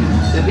don't think...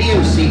 The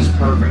VOC's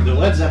perfect. The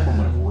Led Zeppelin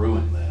would have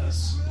ruined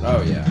this.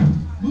 Oh, yeah.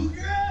 Move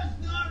your ass,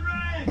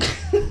 Starrett.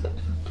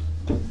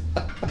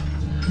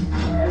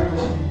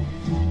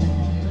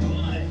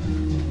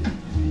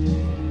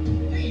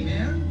 Hey,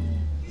 man.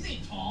 These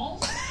ain't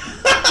talls.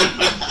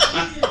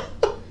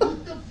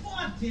 What the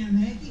fuck, Tim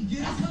Hanky?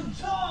 Get us some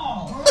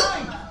talls. All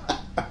right.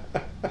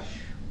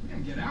 We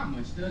don't get out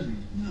much, does he?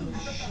 No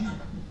shit.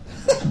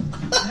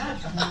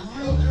 That's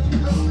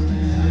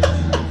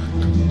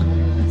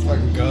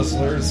Fucking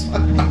guzzlers.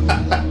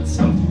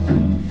 So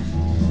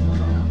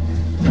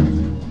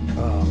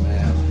oh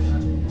man.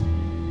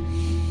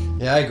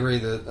 Yeah, I agree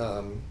that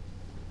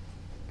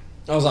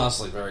I was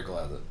honestly very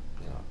glad that,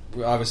 you know,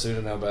 we obviously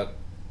didn't know about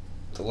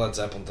the Led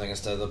Zeppelin thing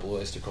instead of the Blue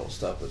Oyster Cult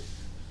stuff, but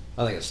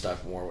I think it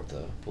stuck more with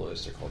the Blue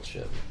Oyster Cult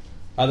shit.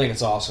 I think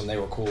it's awesome they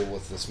were cool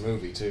with this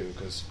movie too,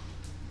 because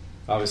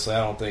obviously I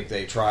don't think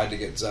they tried to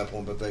get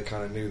Zeppelin, but they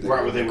kind of knew they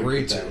would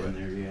agree to it.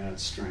 There. Yeah,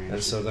 it's strange.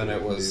 And so then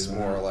it was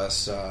more or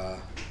less,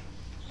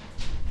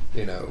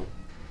 you know,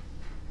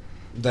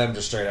 them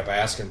just straight up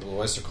asking Blue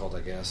Oyster Cult, I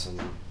guess, and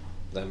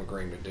them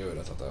agreeing to do it.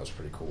 I thought that was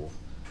pretty cool.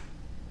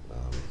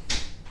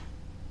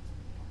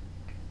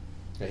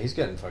 Yeah, he's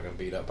getting fucking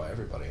beat up by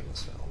everybody in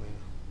this film. You know?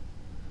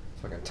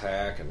 Fucking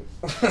Tack and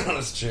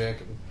this chick,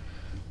 and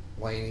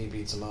Laney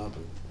beats him up,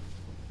 and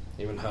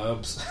even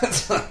Hubs.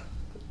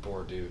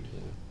 Poor dude, you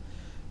know.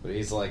 But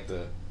he's like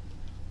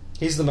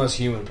he's the most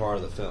human part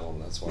of the film.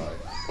 That's why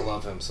I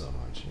love him so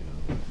much. You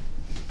know,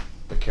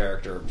 the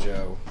character of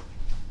Joe.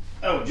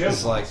 Oh, Joe's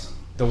is like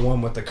the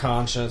one with the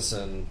conscience,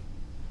 and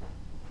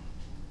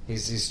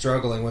he's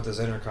struggling with his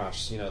inner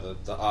conscience. You know,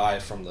 the eye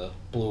from the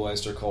Blue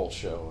Oyster Cult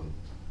show, and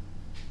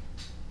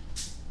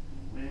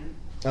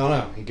I don't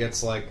know. He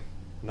gets like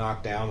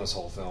knocked down this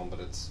whole film, but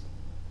it's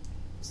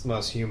the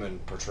most human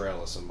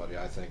portrayal of somebody,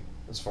 I think,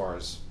 as far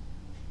as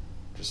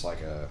just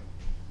like a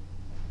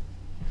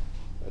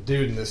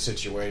dude in this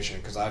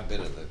situation, because I've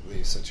been in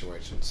these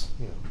situations.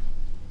 You know,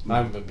 I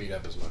haven't been beat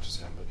up as much as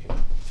him, but you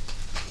know,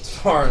 as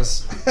far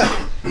as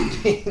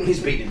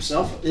he's beating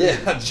himself up.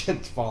 Yeah,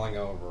 just falling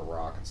over a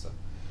rock and stuff.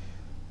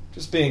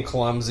 Just being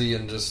clumsy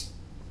and just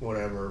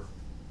whatever,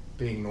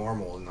 being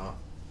normal and not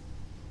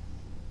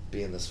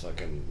being this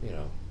fucking, you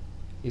know.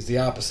 He's the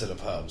opposite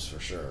of Hubs for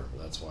sure.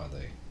 That's why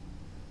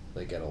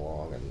they get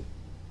along, and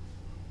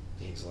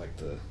he's like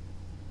the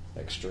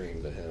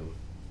extreme to him.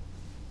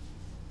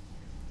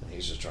 And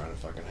he's just trying to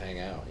fucking hang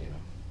out, you know.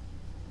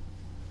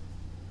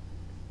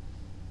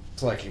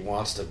 It's like he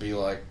wants to be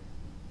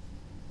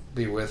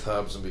with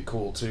Hubs and be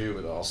cool too,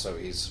 but also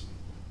he's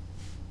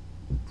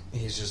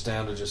just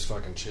down to just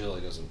fucking chill.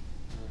 He doesn't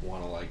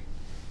want to like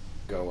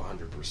go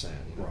 100%.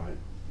 You know? Right.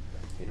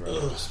 He'd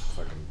rather just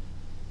fucking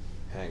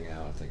hang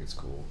out. I think it's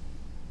cool.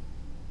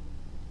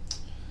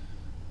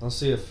 Let's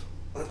see if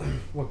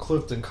what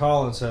Clifton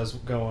Collins has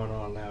going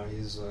on now.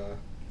 He's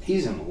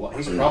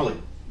probably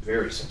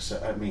very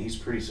successful. I mean, he's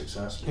pretty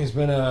successful. He's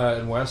been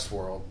in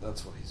Westworld.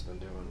 That's what he's been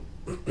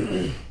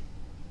doing.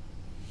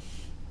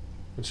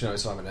 Which, you know, I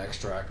saw him in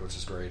Extract, which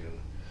is great, and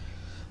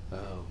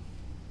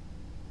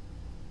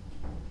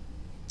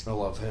I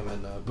love him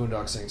in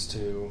Boondock Saints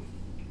 2.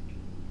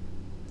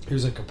 He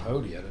was in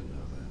Capote. I didn't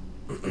know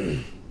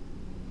that.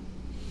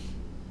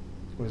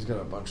 Well, he's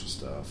got a bunch of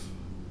stuff.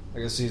 I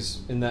guess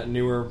he's in that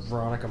newer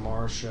Veronica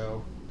Mars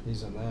show.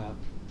 He's in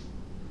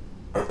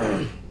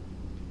that.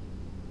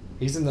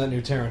 He's in that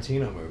new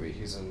Tarantino movie.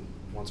 He's in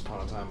Once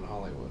Upon a Time in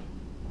Hollywood.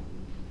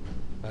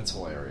 That's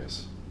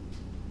hilarious.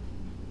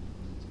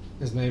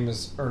 His name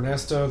is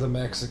Ernesto the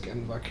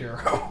Mexican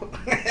Vaquero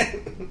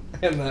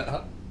in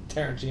that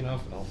Tarantino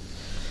film.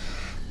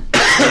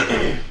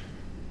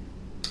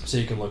 So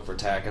you can look for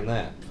Tack in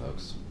that,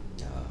 folks.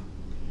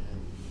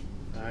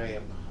 I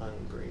am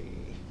hungry.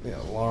 Yeah,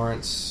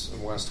 Lawrence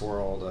in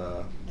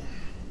Westworld.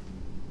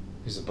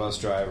 He's a bus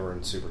driver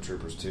in Super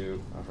Troopers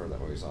 2. I've heard that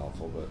movie's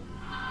awful, but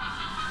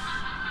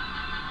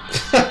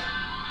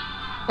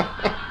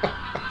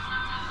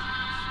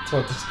that's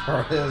what this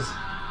part is.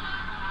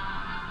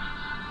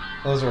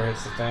 Those are where it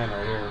hits the fan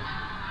right here.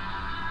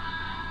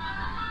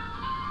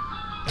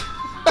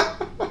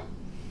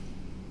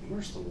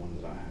 Where's the one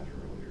that I had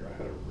earlier? I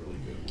had a really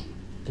good one.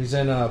 He's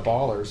in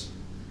Ballers.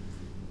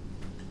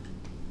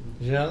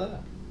 Did you know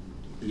that?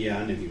 Yeah,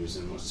 I knew he was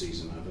in what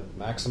season of it.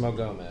 Maximo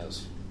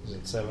Gomez. He's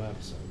in 7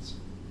 episodes.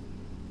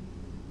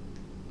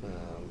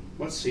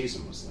 What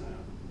season was that?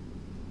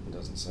 It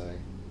doesn't say.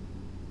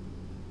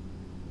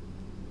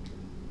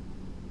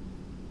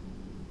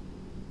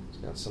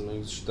 He's got some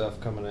new stuff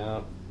coming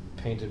out.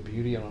 Painted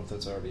Beauty, I don't know if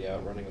that's already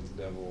out. Running with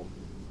the Devil.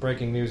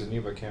 Breaking News in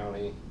Yuba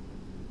County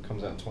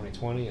comes out in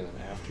 2020, and then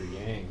After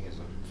Yang is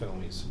a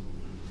film he's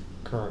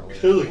currently.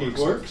 He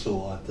works a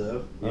lot,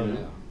 though. Oh,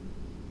 yeah.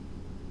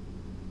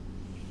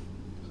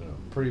 So,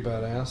 pretty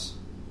badass.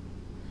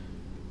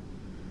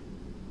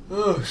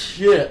 Oh,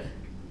 shit.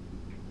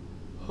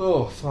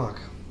 Oh, fuck.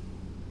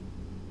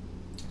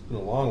 It's been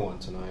a long one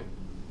tonight.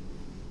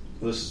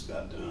 This is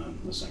about done.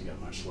 This ain't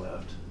got much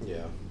left.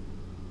 Yeah.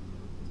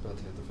 It's about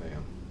to hit the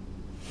fan.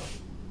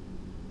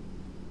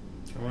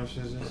 How much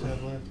does this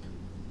have left?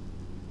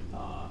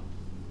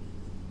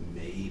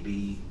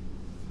 Maybe,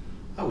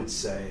 I would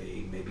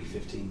say maybe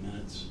 15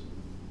 minutes.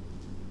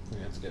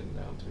 Yeah, it's getting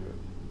down to it.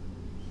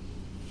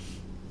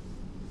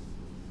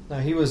 Now,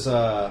 he was,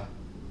 I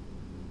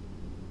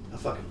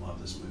fucking love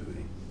this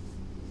movie.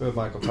 We have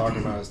Michael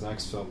talking about his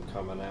next film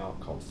coming out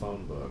called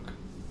Phone Book.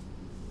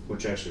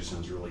 Which actually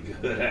sounds really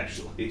good,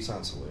 actually. It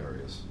sounds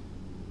hilarious.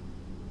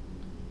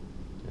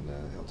 And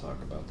he'll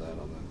talk about that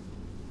on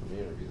the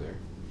interview there.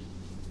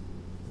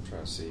 I'm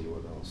trying to see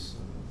what else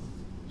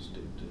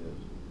Steve did.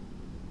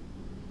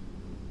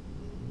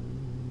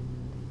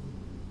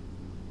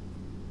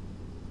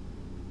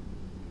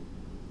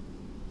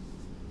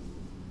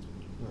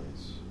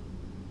 Nice.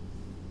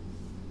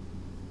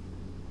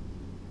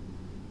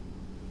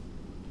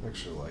 I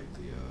actually like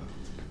the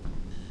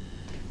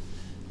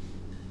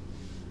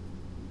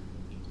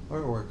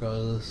artwork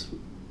on this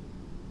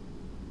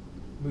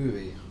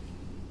movie.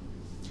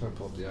 I'm trying to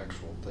pull up the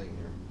actual thing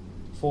here.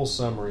 Full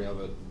summary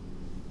of it.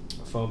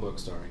 A phone book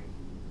starring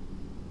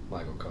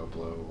Michael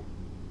Coppola.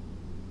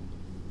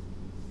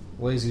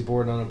 Lazy,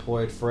 bored, and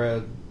unemployed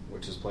Fred,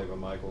 which is played by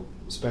Michael,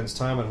 spends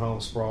time at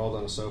home sprawled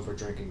on a sofa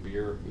drinking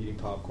beer, eating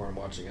popcorn,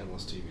 watching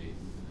endless TV.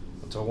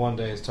 Until one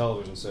day his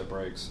television set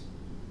breaks.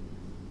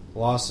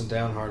 Lost and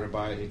downhearted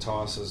by it, he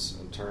tosses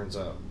and turns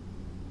up,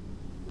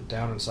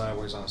 down and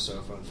sideways on a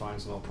sofa, and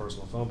finds an old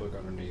personal phone book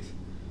underneath.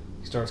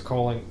 He starts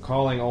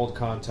calling old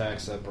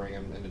contacts that bring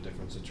him into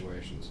different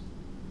situations.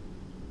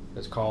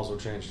 His calls will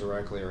change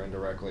directly or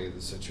indirectly the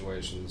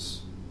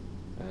situations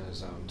and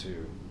his own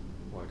too,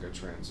 like a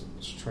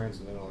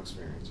transcendental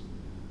experience.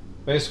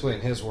 Basically,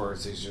 in his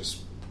words, he's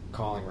just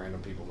calling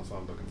random people in the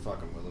phone book and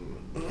fucking with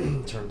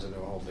them. Turns into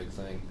a whole big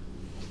thing.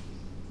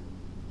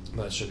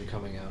 That should be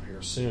coming out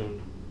here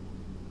soon.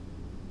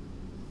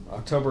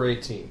 October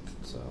 18th,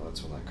 so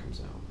that's when that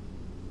comes out.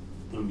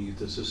 I'll mute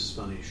this. This is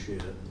funny as shit.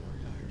 There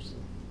we go. Here's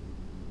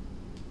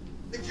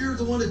If you're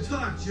the one to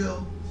talk,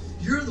 Joe,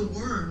 you're the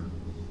worm.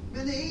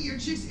 Man, they ain't your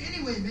chicks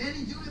anyway, man.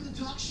 You don't have to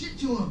talk shit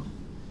to them.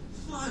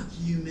 Fuck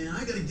you, man.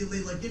 I gotta get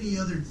laid like any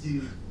other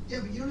dude. Yeah,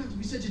 but you don't have to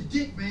be such a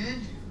dick,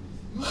 man.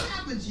 What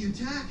happened to you,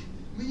 Tack?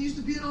 I mean, you used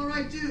to be an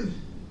alright dude.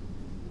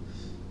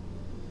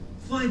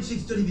 Fine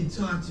chicks don't even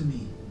talk to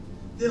me.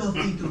 They all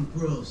think I'm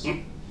gross.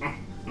 You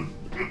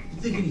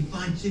think any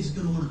fine chick's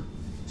gonna wanna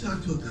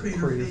talk to a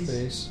crater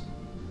face?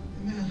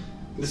 Man,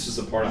 This is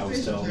the part I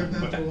was telling him.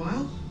 after a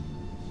while.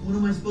 What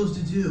am I supposed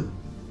to do?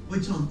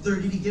 Wait till I'm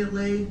 30 to get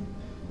laid?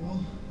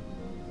 Well,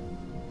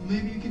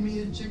 maybe you can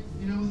meet a chick,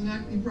 with an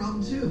acne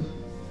problem too.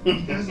 You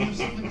guys have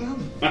something in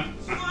common.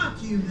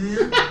 Fuck you,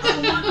 man. I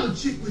don't want no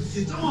chick with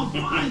tits. I want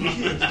fine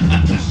chicks.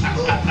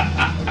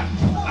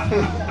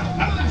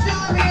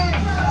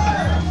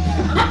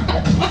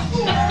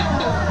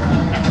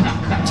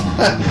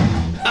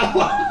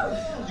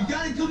 You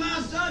gotta come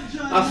out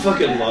sometime. I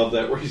fucking love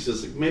that where he's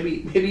just like,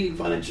 maybe you can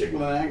find a chick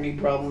with an acne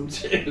problem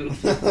too.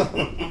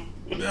 I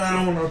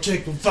don't want no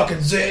chick with fucking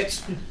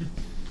zits.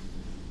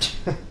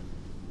 I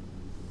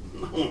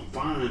want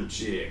fine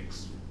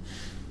chicks.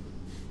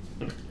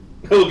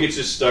 He'll get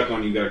you stuck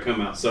on you gotta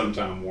come out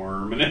sometime,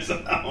 worm, and it's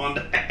on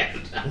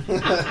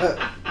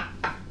that.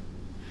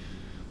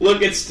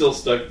 Look, it's still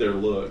stuck there,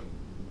 look.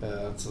 Yeah,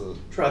 that's a...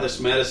 Try this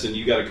medicine,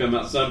 you gotta come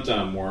out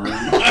sometime, worm.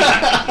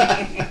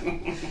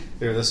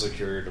 Here, this will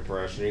cure your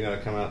depression. You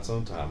gotta come out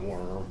sometime,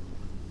 worm.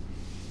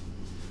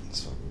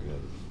 It's fucking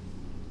good.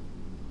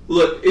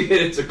 Look,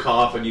 it's a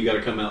cough and you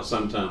gotta come out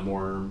sometime,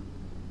 worm.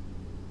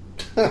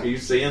 Are you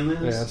seeing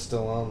this? Yeah, it's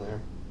still on there.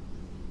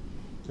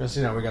 Just,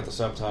 we got the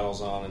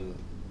subtitles on and...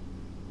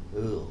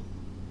 Ew.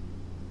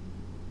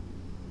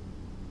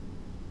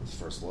 That's the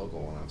first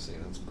local one I've seen.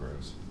 That's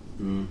gross.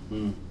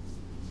 Mm-hmm.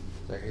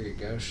 Like, here you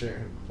go,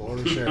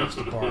 Florida Sheriff's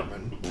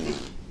Department.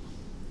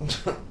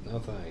 No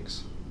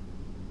thanks.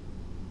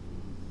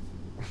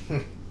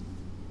 Yeah,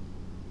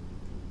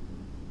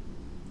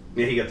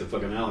 he got the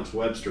fucking Alex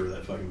Webster with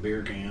that fucking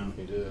beer can.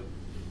 He did.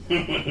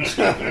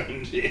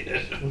 Did.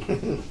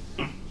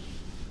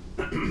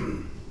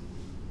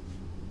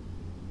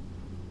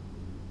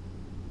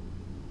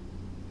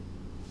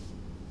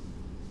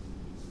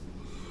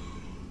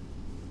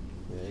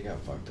 Yeah, he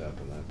got fucked up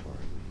in that part.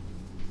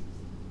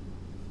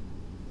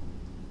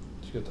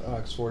 Did you get the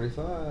Ox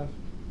 45?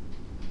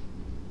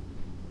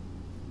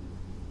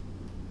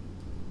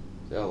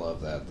 Yeah, I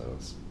love that though.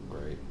 It's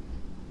great.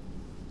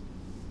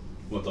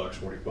 What, the Ox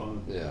 45?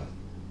 Yeah.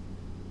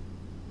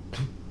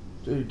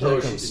 Dude, oh,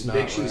 she's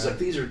big. She's like,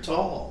 these are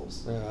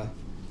talls. Yeah.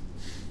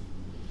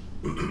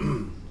 He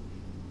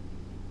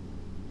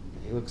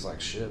looks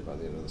like shit by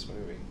the end of this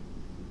movie.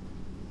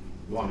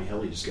 Well, I mean,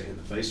 hell, he just got hit in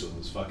the face with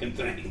this fucking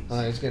thing.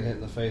 He's getting hit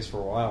in the face for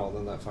a while, and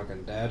then that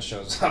fucking dad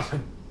shows up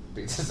and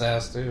beats his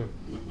ass too.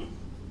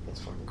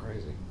 That's fucking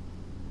crazy.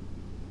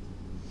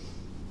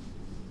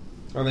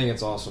 I think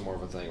it's also more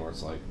of a thing where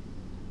it's like,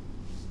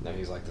 no,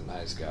 he's like the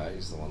nice guy.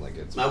 He's the one that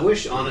gets... I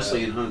wish,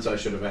 honestly, in Hunts, I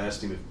should have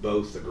asked him if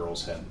both the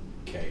girls had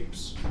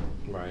capes.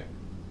 Right.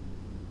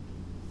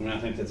 I mean, I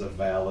think that's a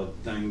valid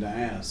thing to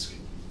ask.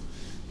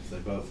 If they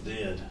both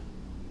did,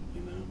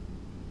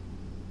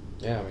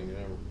 Yeah, I mean, you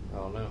never... I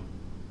don't know.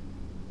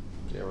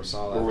 You ever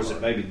saw that? Or was it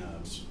baby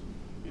nubs?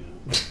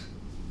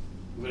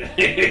 But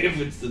if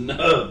it's the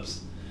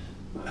nubs,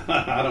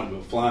 I don't go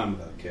flying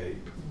without a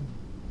cape.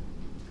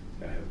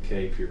 I have a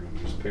cape here. I'm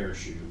just a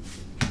parachute.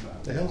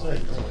 The hell's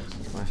that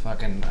noise? My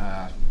fucking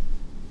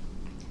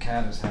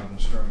cat is having a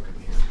stroke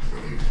in here.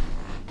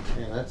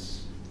 Yeah,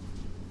 that's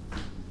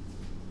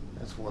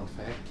one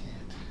fat cat.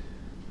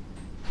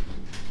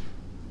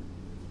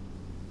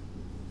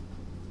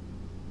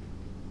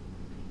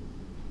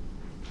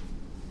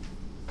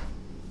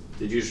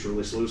 Did you just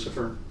release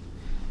Lucifer?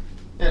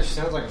 Yeah, she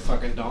sounds like a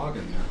fucking dog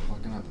in there,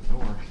 looking at the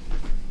door.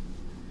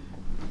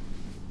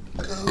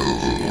 Is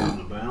she out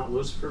and about,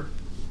 Lucifer?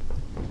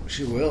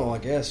 She will, I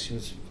guess. She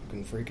was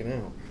fucking freaking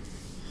out.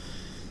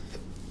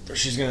 Or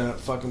she's gonna end up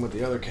fucking with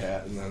the other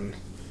cat and then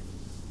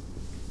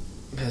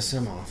piss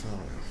him off. I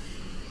don't know.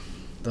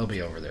 They'll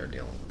be over there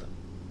dealing with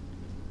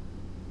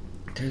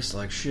it. Tastes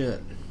like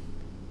shit.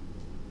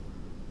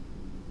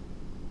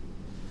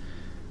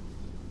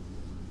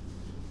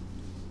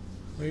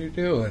 What are you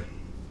doing?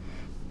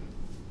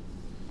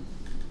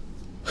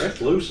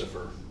 That's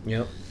Lucifer.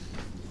 Yep.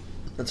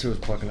 That's who was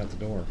plucking at the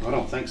door. I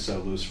don't think so,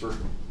 Lucifer.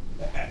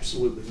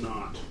 Absolutely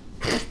not.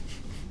 It's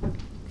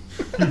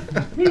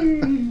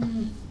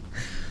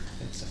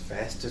the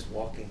fastest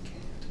walking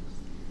cat.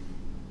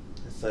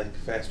 It's like the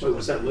fastest. Wait,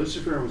 was that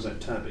Lucifer or was that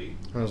Tubby?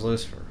 That was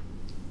Lucifer.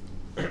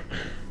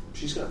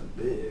 She's gotten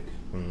big.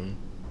 Mm-hmm.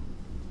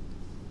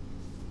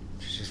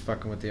 She's just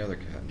fucking with the other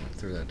cat and went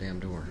through that damn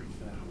door.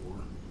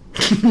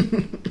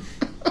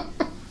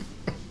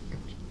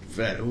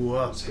 Fat who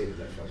I just hated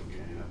that fucking cat.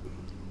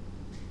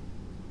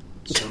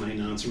 Sunday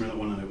nights, remember that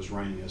one night it was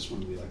raining, I just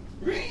wanted to be like,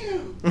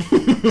 Ram!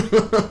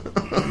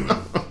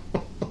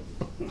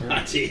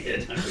 I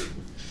did.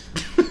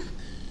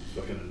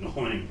 Fucking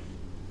annoying.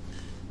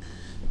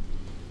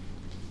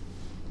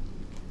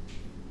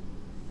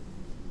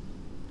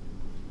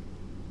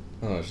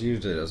 Oh, she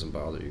usually doesn't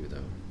bother you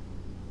though.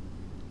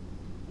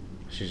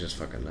 She's just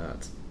fucking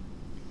nuts.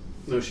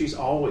 No, she's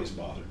always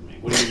bothered me.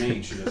 What do you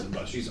mean she doesn't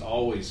bother? She's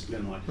always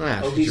been like,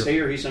 Yeah, oh, he's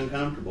here, he's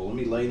uncomfortable. Let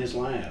me lay in his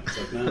lap. It's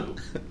like, no.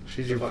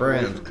 She's Get your the fuck away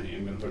friend. from me.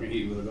 I'm going to fucking hit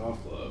you with a golf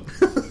club.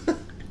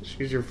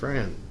 She's your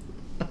friend.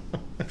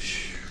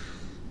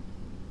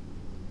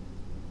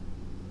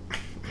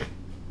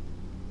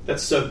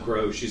 That's so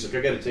gross. She's like,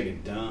 I got to take a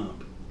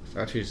dump.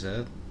 That's what you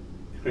said.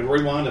 And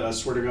rewind it, I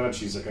swear to God,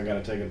 she's like, I got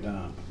to take a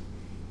dump.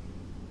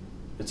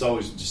 It's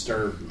always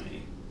disturbed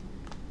me.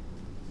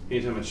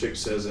 Anytime a chick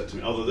says that to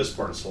me, although this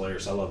part is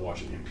hilarious, I love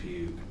watching him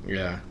puke.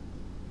 Yeah.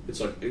 It's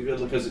like,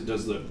 because it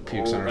does the...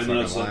 Pukes on her and then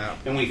fucking it's like, lap.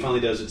 and when he finally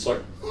does, it's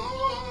like...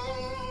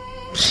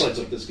 It's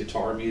like this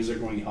guitar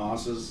music when he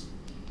hosses.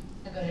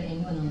 I go to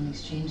England on an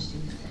exchange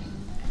student thing.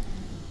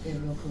 They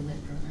have a real cool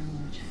lit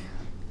program, which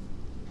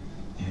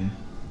Yeah.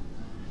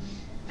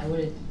 I would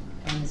have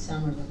gone this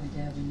summer, but my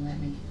dad wouldn't let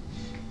me.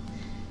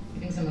 He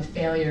thinks I'm a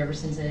failure ever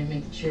since I didn't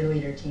make the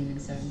cheerleader team in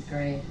 7th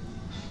grade.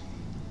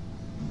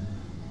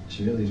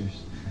 Cheerleaders.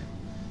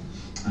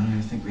 I don't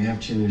even think we have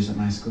cheerleaders at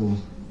my school.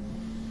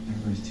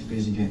 Everybody's too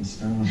busy getting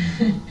stoned.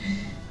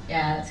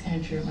 Yeah, that's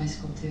kind of true at my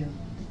school, too.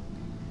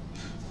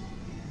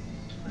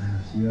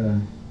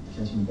 You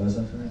catching the buzz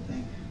up for that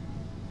thing?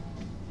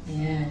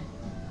 Yeah,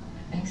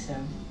 I think so.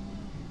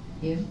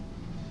 You?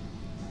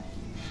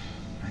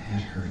 My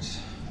head hurts.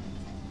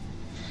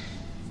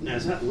 Now,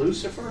 is that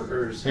Lucifer,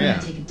 or is I'm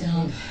gonna take a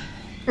dump.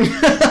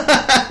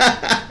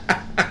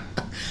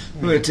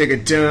 I'm gonna take a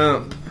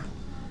dump.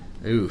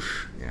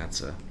 Oof. Yeah,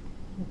 that's a...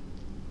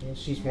 Yeah,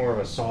 she's more of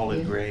a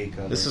solid gray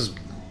color. This is...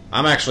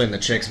 I'm actually in the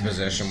chick's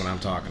position when I'm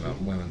talking to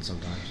women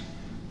sometimes.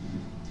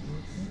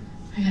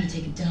 I gotta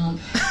take a dump.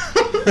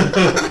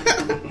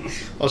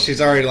 Well, she's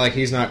already like,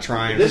 he's not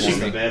trying This for is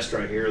me. the best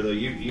right here, though.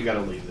 You got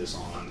to leave this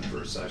on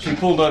for a second. She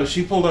pulled up her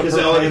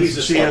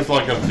pants. She has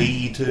like a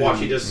V too. Watch,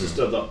 he does this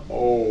stuff.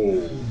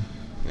 Oh,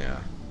 yeah.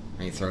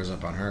 And he throws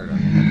up on her.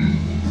 Doesn't he?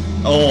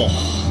 Oh,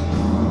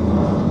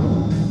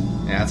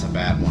 yeah, that's a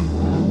bad one.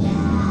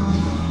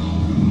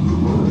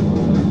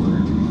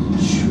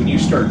 When you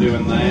start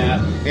doing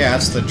that, yeah,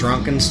 that's the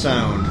drunken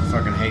stone. I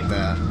fucking hate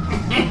that.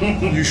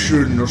 You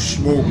shouldn't have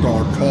smoked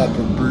on top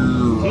of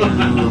beer.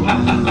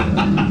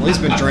 Well, he's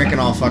been drinking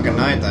all fucking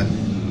night then.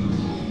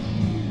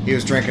 He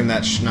was drinking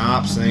that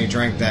schnapps, and then he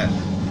drank that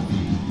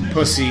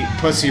pussy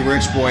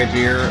rich boy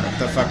beer at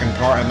the fucking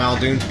at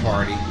Muldoon's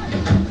party.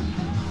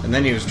 And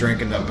then he was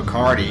drinking the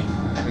Bacardi,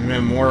 and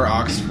then more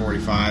Ox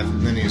 45,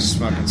 and then he was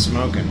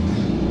smoking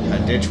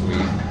that ditch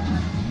weed.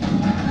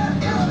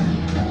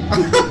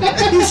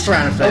 He's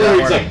trying to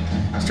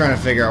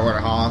figure out where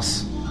to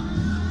hoss.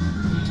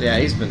 So yeah,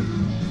 he's been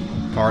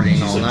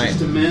partying all night.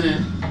 Just a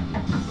minute.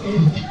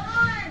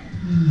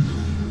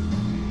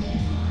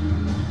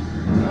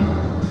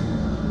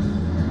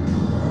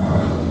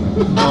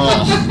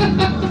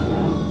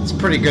 Oh, it's a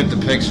pretty good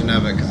depiction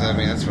of it, because I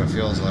mean that's what it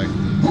feels like.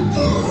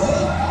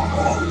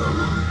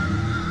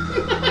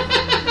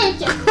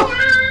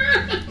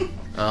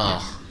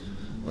 Oh,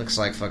 looks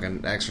like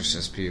fucking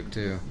Exorcist puke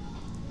too.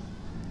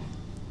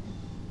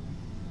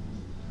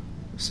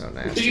 So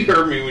nasty. You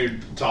heard me when you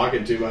were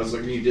talking to him. I was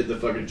like, you did the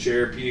fucking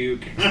chair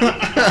puke,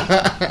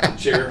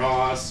 chair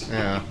hoss,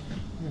 yeah,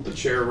 the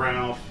chair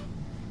Ralph.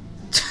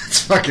 It's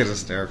fucking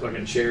hysterical.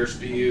 Fucking chair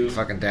spew.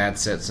 Fucking dad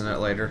sits in it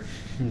later.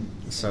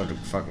 It's so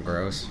fucking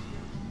gross.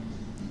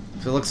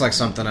 If it looks like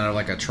something out of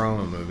like a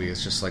trauma movie,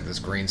 it's just like this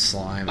green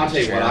slime. I'll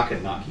tell you what, I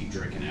could not keep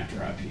drinking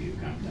after I puke.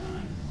 I'm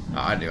done. Oh,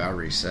 I do. I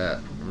reset.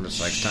 I'm just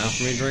like, time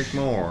for me to drink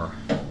more.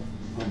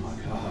 Oh my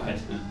god.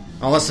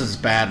 Unless it's a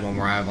bad one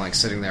where I'm like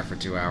sitting there for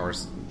 2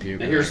 hours and puke.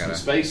 Now here's the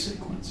space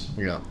sequence.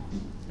 Yeah.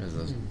 There's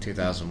the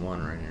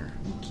 2001 right here.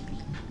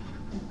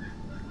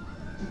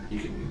 You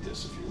can mute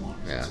this if you want.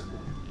 Yeah.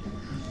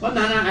 Well,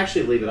 no,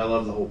 actually leave it. I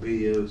love the whole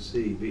BOC.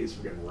 B is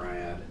freaking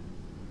rad.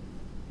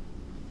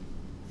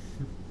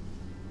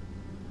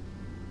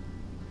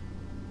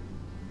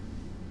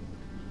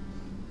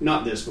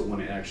 Not this, but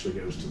when it actually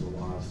goes to the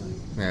live thing.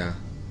 Yeah.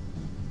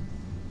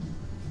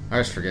 I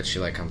always forget she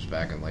like comes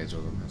back and lays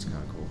with him. That's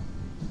kind of cool.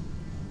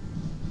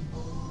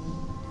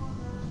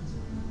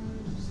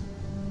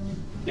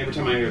 Every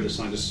time I hear this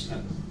song,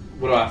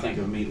 what do I think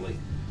of immediately?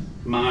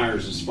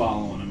 Myers is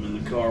following them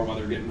in the car while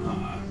they're getting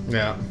high.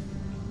 Yeah.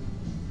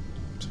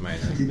 It's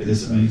amazing. It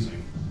is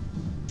amazing.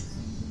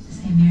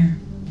 Same here.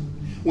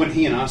 When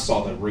he and I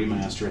saw the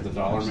remaster at the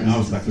Dollar Man, I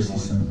was back there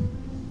going,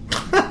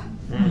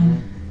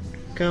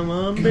 come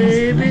on,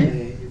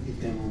 baby.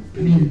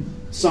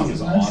 Song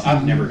is odd.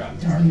 I've never gotten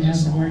tired of this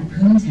Doesn't song. have the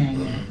word poontang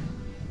in it.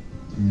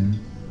 Yeah.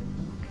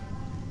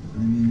 I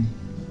mean,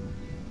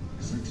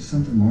 it's like there's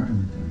something more to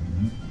it, though,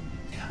 you know?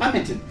 I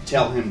meant to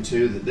tell him,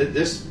 too, that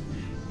this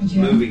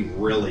movie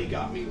really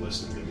got me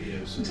listening to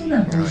What's VOC. all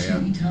that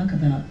bullshit you talk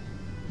about?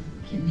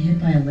 Getting hit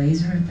by a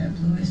laser at that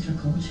Blue Oyster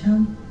Cult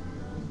show?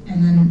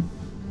 And then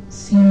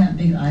seeing that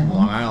big eyeball?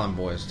 Long Island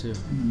Boys, too.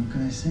 What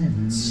can I say,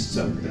 man?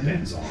 So the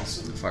band's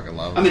awesome. Fucking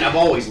love I mean, I've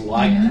always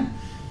liked them,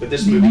 but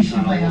this movie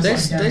kind of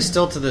they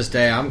still to this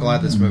day. I'm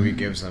glad this movie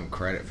gives them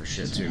credit for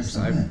shit too, because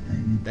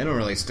they don't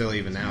really still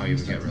even now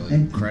even get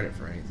really credit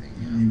for anything.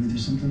 Maybe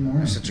there's something more.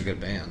 They're such a good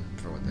band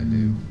for what they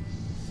do.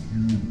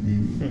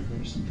 Maybe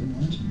there's something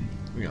more to me.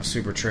 You know,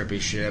 super trippy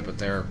shit, but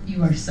they're...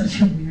 You are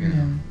such a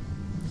weirdo.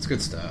 It's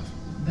good stuff.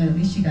 But at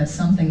least you got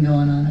something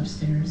going on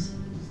upstairs.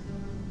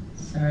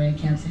 Sorry, I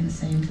can't say the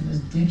same for those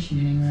dicks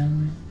you hang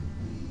around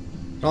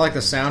with. I like the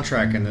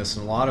soundtrack in this,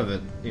 and a lot of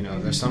it, you know,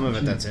 there's some of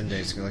it that's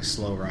indie, like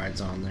Slow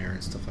Rides on there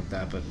and stuff like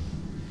that, but,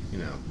 you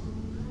know,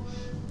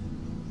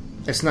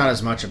 it's not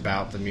as much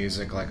about the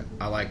music. Like,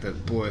 I like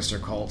that Blue Oyster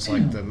Cult's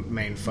like the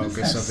main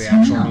focus of the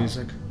actual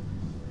music.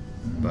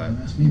 But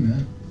Don't ask me,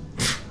 man.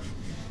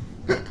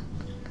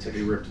 Have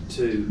you ripped it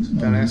too?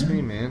 Don't ask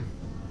me, man.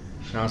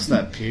 No, it's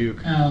that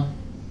puke. Oh.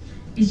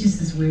 He's just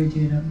this weird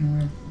dude up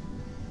north.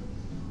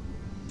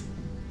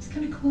 It's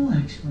kind of cool,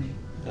 actually.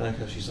 I like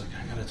how she's like,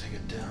 I gotta take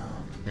it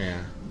down.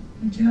 Yeah.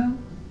 Hey, Joe?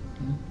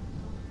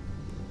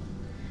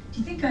 Do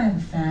you think I have a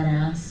fat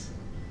ass?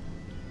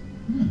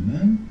 No,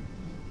 man.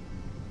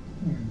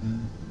 Don't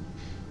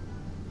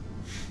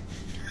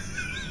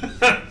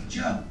worry about it.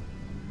 Joe!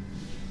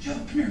 Joe,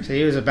 come here. So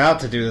he was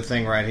about to do the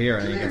thing right here,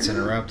 and he gets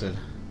interrupted.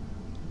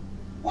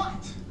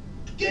 What?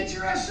 Get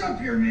your ass up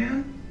here,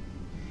 man!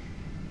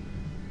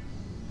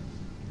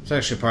 So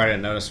actually, probably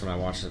didn't notice when I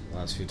watched it the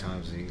last few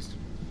times.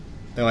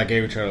 They like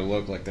gave each other a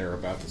look like they were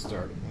about to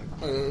start,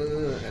 like,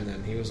 and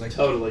then he was like,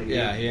 Totally.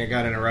 yeah, he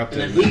got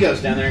interrupted. And then he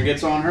goes down there and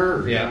gets on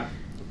her. Yeah.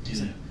 Dude, I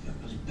feel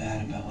really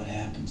bad about what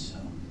happened, so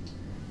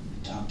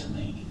I talked to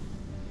Lainey.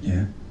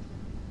 Yeah?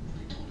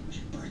 I told her it was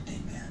your birthday,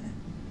 man, and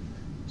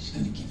she's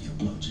gonna give you a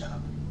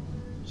blowjob.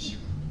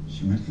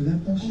 She went for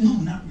that bullshit? Well,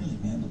 no, not really,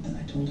 man, but then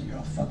I told her you're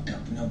all fucked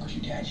up, you know, because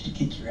your dad used to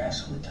kick your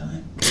ass all the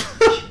time. She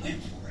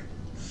went for it.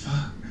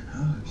 Fuck, man,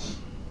 Alex.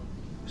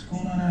 What's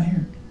going on out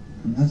here?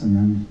 Nothing,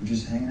 man. We're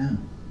just hanging out.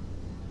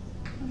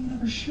 Why don't you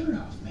have her shirt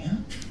off,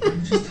 man? We're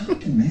just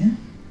talking, man.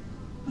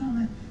 Put on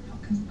that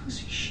fucking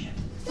pussy shit.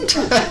 What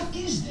the fuck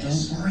is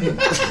this? Don't worry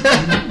about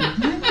it.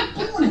 Man, I'm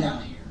blowing it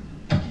out here.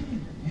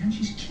 Man,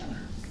 she's killing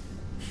her.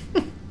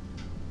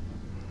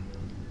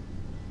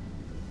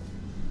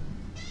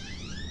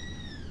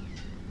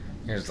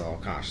 Here's the whole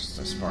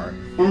consciousness part.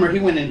 Remember, he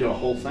went into a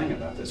whole thing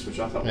about this, which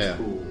I thought was Yeah.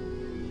 cool.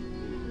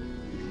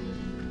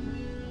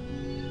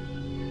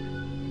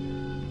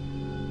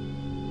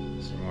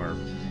 Some more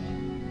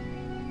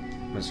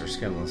Mr.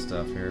 Skinless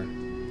stuff here.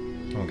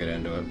 I won't get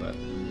into it, but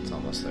it's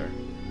almost there.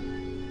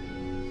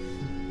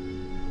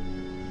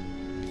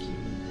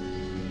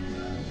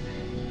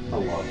 I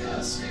love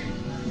this.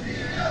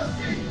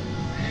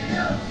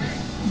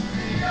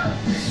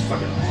 It's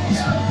fucking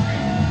awesome.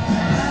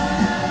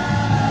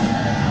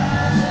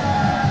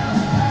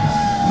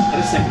 I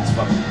just think it's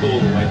fucking cool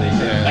the way they do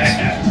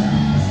that.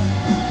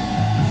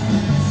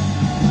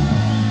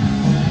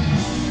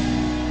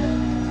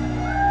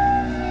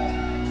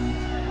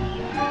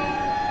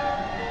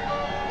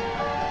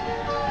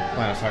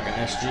 Playing a fucking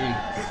SG.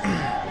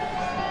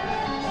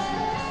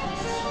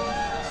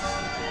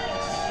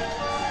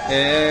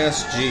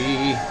 SG.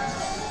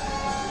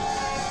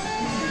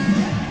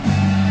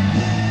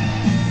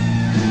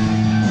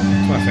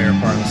 It's my favorite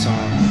part of the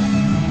song.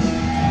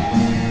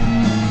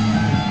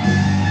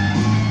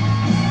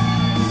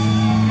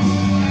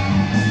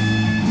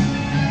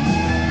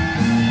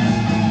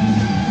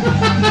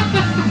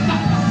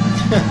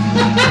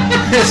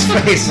 His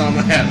face on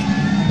that.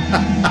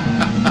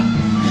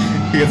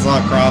 He gets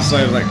all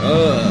cross-eyed, like,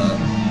 ugh.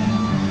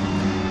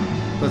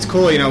 But it's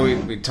cool, you know,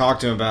 we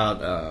talked to him about,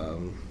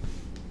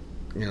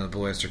 you know, the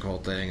Blue Oyster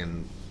Cult thing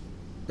and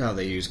how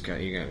they use,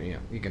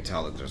 you can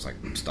tell that there's, like,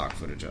 stock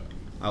footage of it.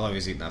 I love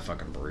he's eating that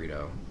fucking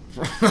burrito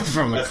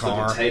from the That's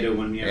car. the potato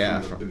one,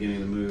 from the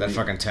beginning of the movie. That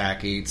fucking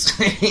tack eats.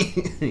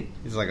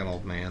 He's like an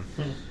old man.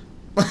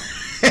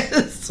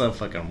 It's so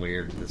fucking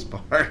weird, this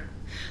part.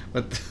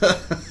 But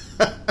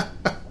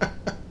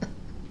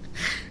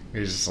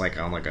he's just like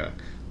on like a.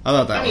 I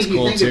thought that was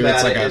cool too.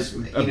 It's like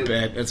a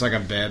bed. It's like a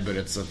bed, but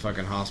it's a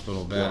fucking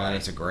hospital bed and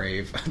it's a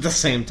grave at the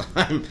same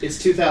time.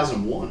 It's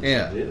 2001.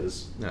 Yeah, it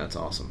is. No, it's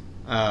awesome.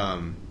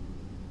 And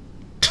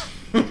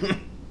we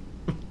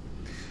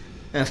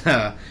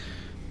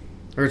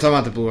were talking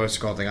about the Blue Oyster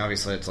Cult thing.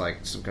 Obviously, it's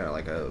like some kind of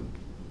like a,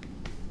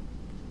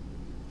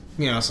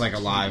 you know, it's like a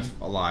live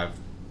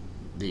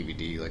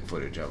DVD like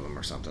footage of them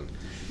or something.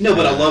 No,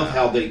 but I love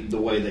how the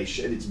way they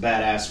it's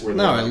badass. Where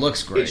it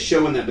looks great. It's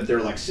showing that, but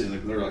they're like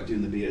sitting, they're like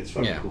doing the beat. It's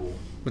fucking cool.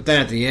 But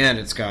then at the end,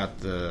 it's got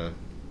the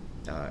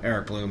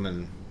Eric Bloom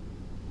and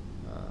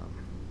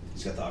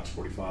he's got the Ox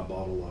 45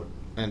 bottle look.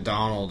 And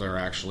Donald are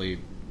actually,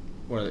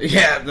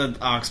 the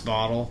Ox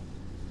bottle.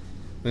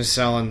 They're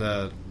selling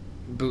the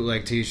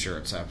bootleg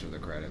T-shirts after the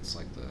credits.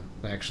 Like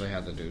they actually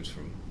had the dudes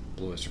from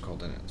Blue Oyster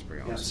Cult in it. It's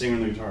pretty awesome. Yeah, singer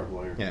and the guitar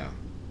player. Yeah,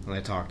 and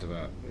we talked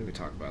about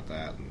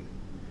that and.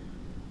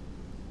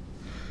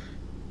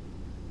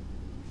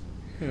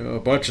 You know,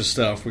 a bunch of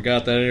stuff. We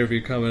got that interview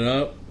coming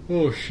up.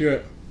 Oh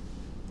shit!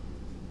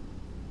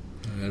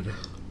 And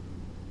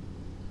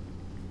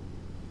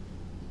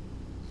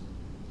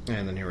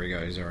then here we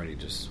go. He's already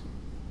just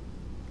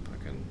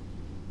fucking.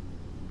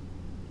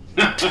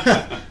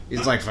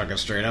 He's like fucking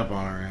straight up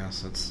on our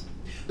ass.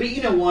 But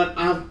you know what?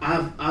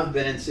 I've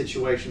been in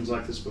situations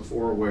like this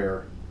before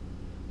where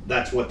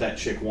that's what that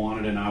chick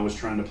wanted, and I was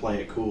trying to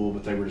play it cool,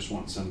 but they were just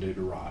wanting some dude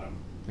to ride them.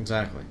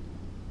 Exactly.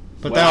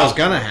 But that was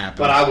gonna happen.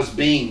 But I was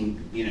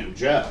being,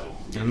 Joe.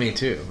 And me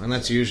too. And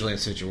that's usually in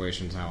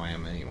situations how I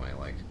am anyway.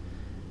 Like,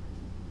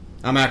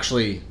 I'm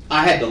actually...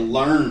 I had to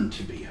learn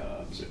to be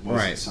Hubs. It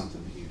wasn't right.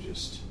 something that you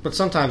just... But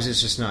sometimes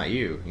it's just not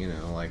you,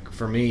 Like,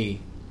 for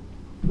me...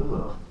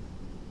 Ugh.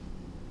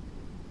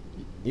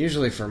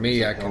 Usually for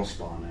me, I can...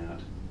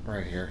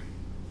 Right here.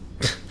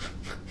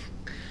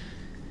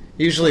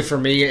 Usually for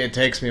me, it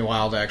takes me a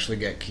while to actually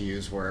get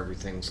cues where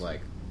everything's,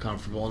 like,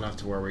 comfortable enough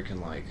to where we can,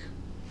 like...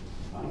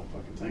 I don't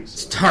fucking think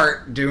so.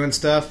 Start doing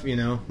stuff,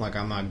 Like,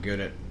 I'm not good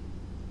at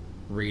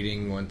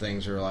reading when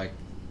things are like,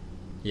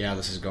 yeah,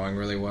 this is going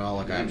really well.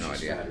 Like, I have no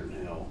idea. Fatter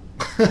than hell.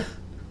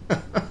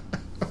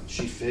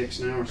 She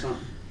fixed now or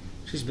something?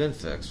 She's been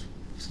fixed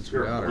since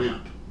You're we got her.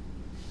 limp.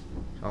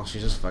 Oh, she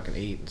just fucking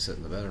eat and sit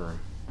in the bedroom.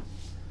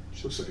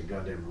 She looks like a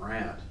goddamn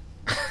rat.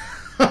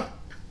 What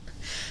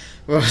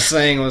I was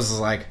saying was,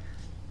 like,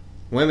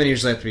 women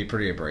usually have to be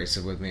pretty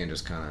abrasive with me and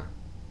just kind of,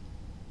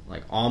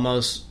 like,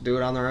 almost do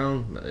it on their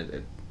own.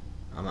 But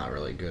I'm not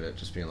really good at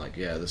just being like,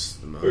 yeah, this is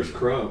the moment. There's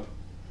Crump.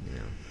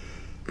 Yeah.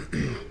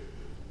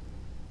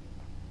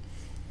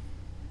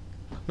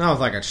 Not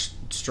with, like, a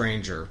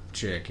stranger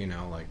chick,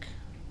 like...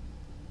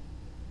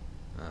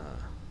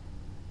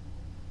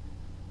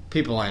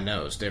 people I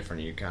know is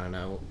different. You kind of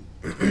know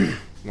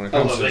when it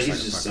comes to just, like,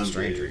 a fucking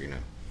stranger.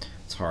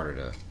 It's harder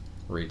to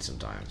read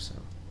sometimes.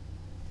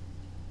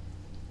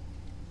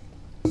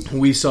 So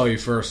we saw you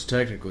first.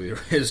 Technically, they're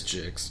his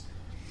chicks.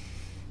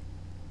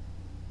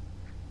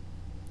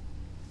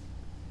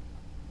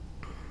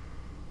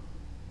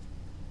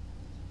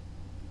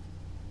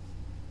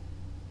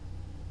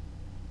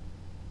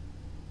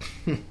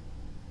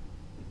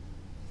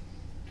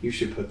 You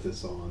should put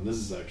this on. This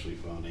is actually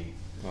funny.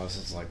 Oh, this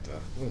is like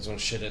this one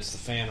shit hits the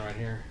fan right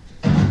here.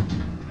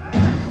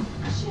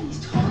 Shit,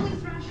 he's totally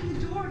thrashing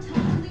the door. Tell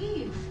him to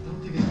leave. I don't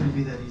think it's gonna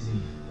be that easy.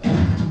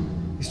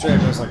 He straight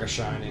up does like a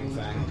Shining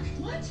thing.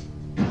 What?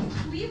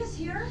 Leave us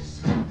here?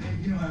 Hey,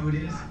 you know how it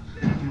is.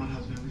 Come on,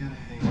 husband, we gotta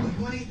hang.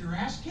 You wanna get your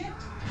ass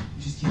kicked?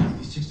 You just can't get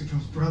these chicks to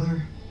Trump's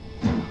brother.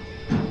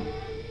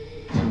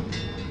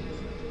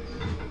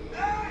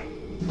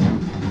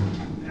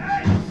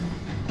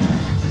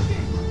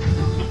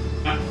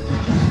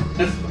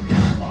 That's fucking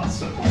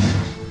awesome.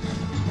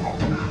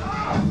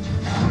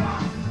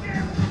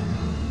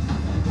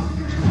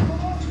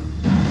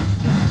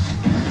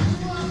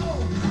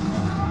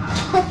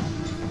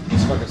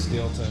 It's fucking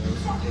steel toes.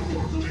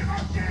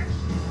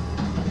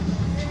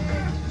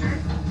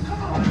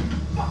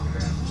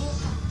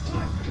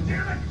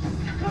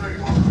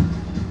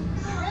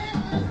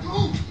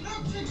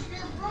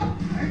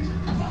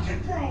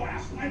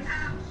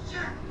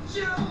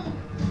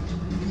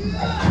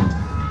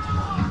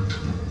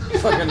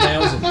 Fucking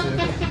nails it, too.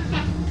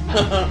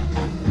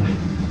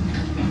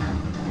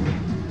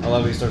 I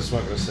love he starts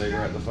smoking a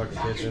cigarette in the fucking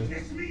kitchen.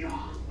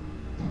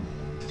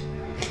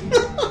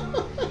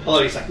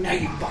 Oh, he's like, now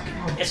you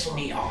fucking piss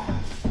me off.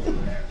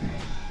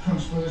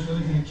 Trump's brother's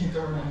really gonna kick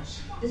our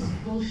ass. This is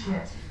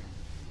bullshit.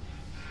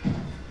 So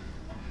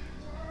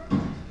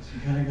you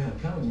kinda got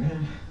it coming,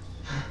 man.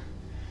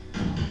 I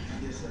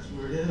guess that's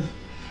where it is.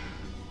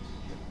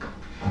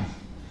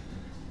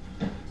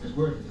 It was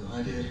worth it, though.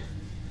 I did.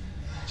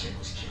 That chick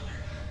was killer.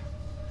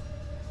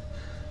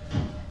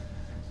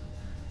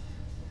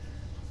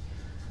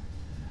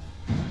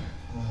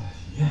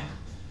 Yeah.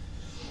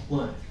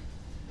 What?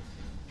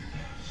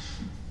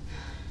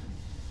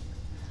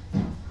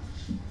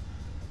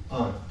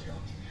 Oh, no, tell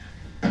me,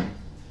 man.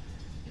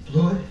 You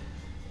blew it?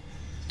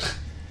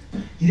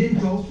 You didn't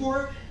go for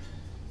it?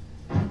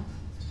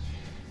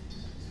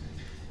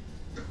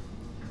 It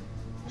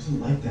wasn't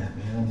like that,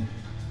 man.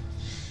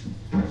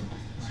 I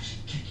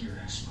should kick your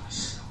ass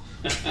myself.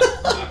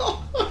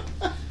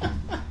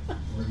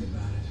 Worry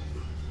about it.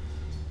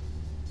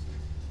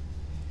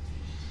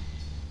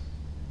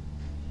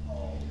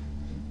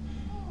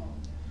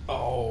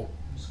 Oh.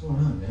 What's going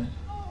on, man?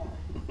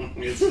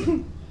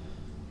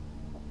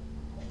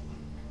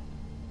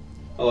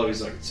 I love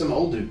he's like, some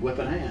old dude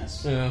whipping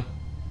ass. Yeah.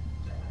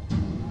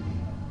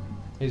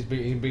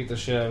 He beat the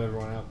shit out of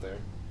everyone out there.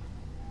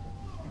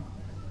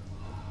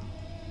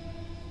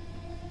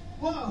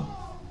 Whoa!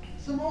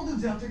 Some old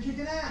dude's out there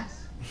kicking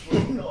ass.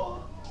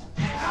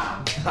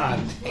 God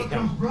damn.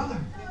 Trump's brother.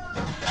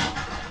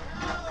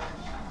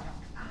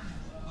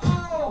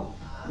 Oh!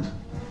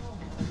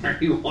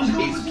 You want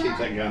to kick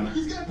that guy?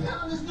 He's got a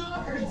pound on his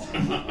nards.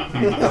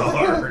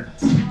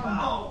 Nards.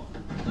 Oh.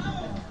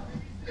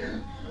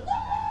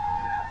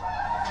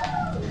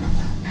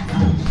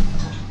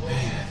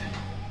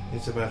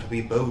 It's about to be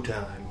bow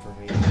time for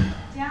me.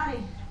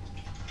 Daddy.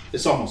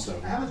 It's almost over.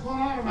 What's going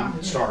on around I'm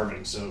here?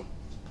 starving, so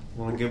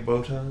Want to get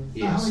bow time? What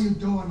the hell are you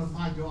doing with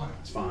my daughter?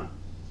 It's fine.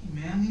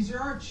 Hey, man, these are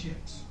our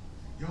chicks.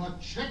 Your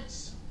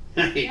chicks?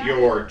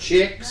 Your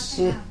chicks?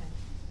 Yeah,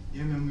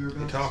 man, we were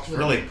about He talks to split.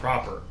 really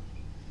proper.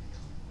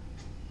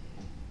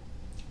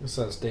 This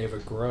says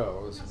David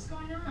Groves. What's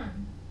going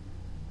on?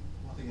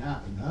 Nothing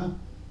happened, huh?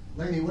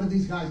 Lady, what did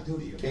these guys do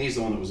to you? Yeah, he's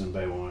the one that was in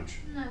Baywatch.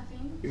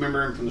 Nothing. You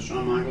remember him from the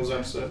Shawn Michaels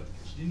episode?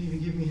 She didn't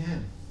even give me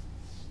head.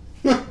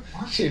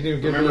 She didn't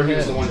even give Remember me he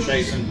was head. the one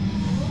chasing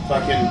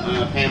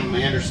fucking Pam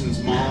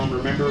Anderson's mom,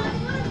 remember?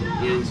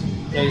 And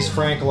Yeah, he's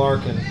Frank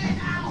Larkin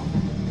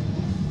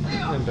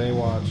in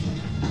Baywatch.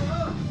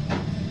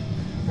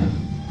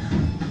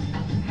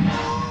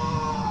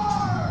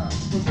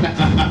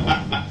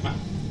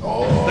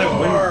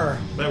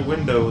 That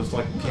window was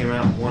like came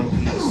out in one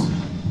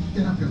piece.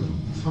 Get up, you little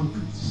punk.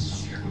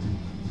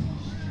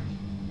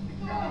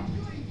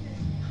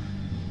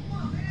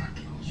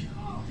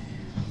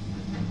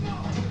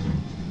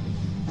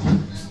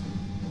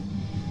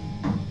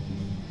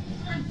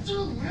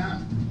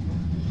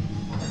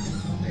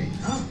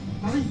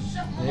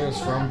 He was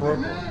from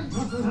Brooklyn.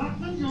 Nothing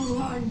happened, you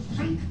lying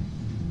freak.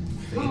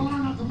 Better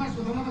learn not to mess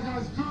with another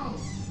guy's girl.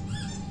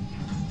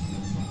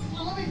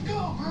 Well, let me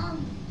go,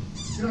 man.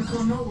 You're not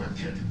going nowhere,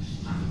 kid.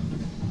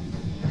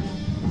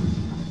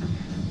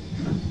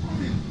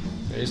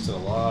 He used to a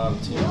lot of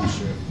TV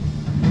shit.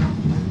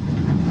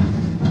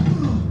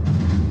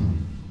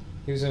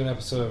 He was in an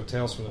episode of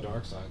Tales from the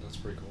Dark Side. That's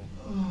pretty cool.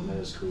 that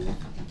is cool.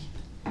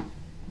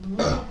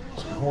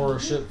 Some horror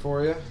shit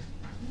for you.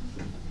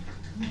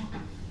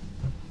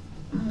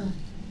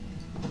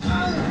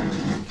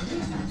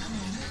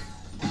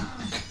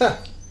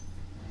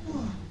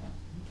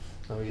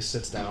 Oh, he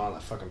sits down on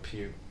that fucking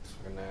puke. It's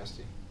fucking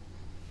nasty.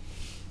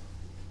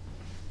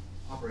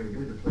 Operator, give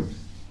me the police.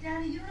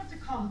 Daddy, you don't have to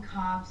call the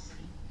cops.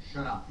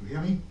 Shut up, you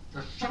hear me?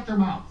 Just shut your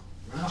mouth.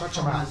 You're enough Shut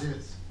your trouble mouth. as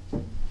is. I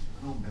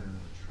know better than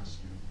to trust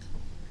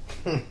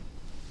you.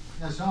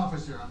 Yes,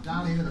 officer, I'm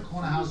down here at the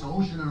corner house of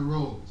Ocean and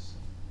Rose.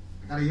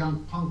 I got a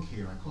young punk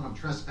here. I caught him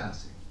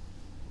trespassing.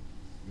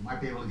 You might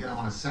be able to get him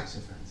on a sex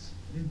offense.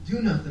 I didn't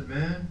do nothing,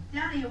 man.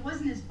 Daddy, it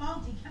wasn't his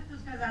fault. He kept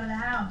those guys out of the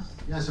house.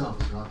 Yes,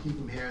 officer, I'll keep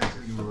him here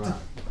until you arrive.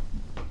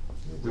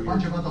 There's a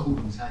bunch of other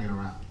hoodlums hanging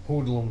around.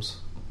 Hoodlums.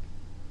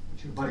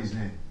 What's your buddy's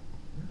name?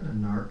 You're a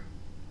narc.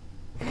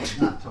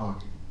 He's not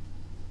talking.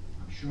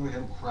 I'm sure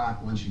he'll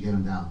crack once you get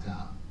him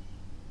downtown.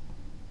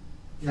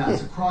 Yeah,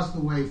 it's across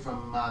the way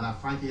from that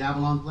Frankie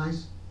Avalon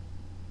place.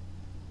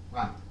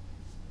 Right.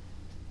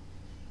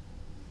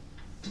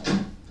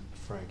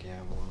 Frankie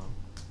Avalon.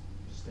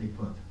 Stay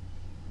put.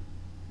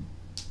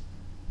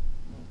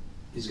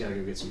 He's got to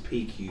go get some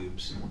pea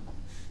cubes.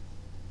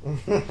 I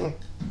didn't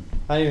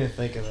even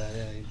think of that.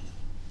 Yeah,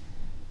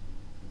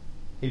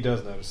 he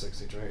does notice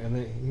 60 drink, and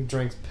then he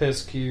drinks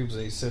piss cubes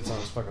and he sits on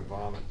his fucking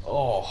vomit.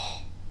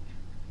 Oh.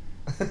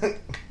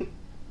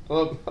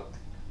 Look,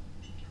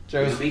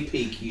 Joe's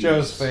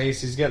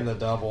face. He's getting the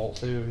double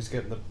too. He's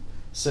getting the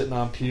sitting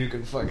on puke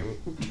and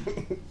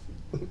fucking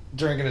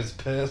drinking his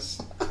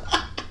piss.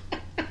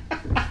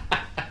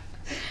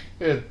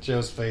 Yeah,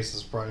 Joe's face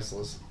is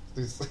priceless.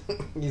 He's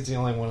the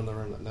only one in the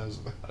room that knows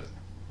about it.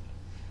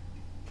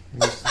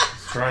 He's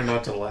trying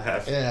not to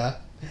laugh. Yeah.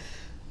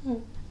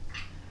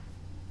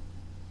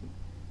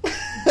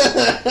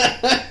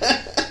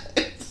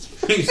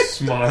 He's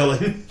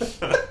smiling.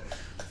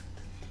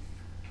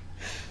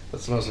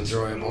 That's the most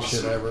enjoyable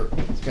shit ever.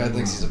 This guy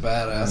thinks he's a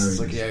badass. It's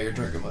like, yeah, you're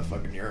drinking my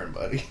fucking urine,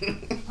 buddy.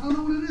 I don't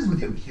know what it is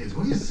with you kids.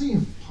 What are you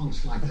seeing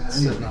punks like that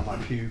Sitting anyway? on my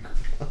puke.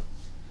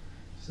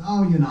 So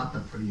you're not the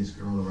prettiest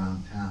girl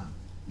around town.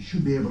 You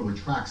should be able to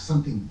attract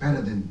something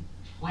better than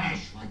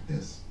trash like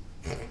this.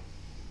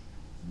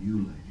 You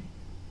lady.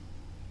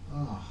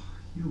 Oh,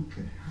 you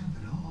could have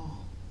it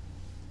all.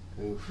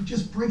 Oof. It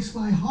just breaks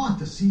my heart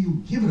to see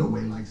you give it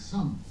away like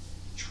some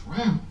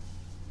tramp.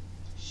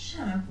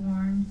 Shut up,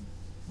 Warren.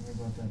 What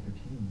about that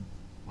bikini?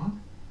 What?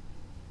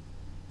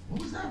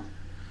 What was that?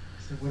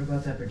 I said, what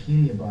about that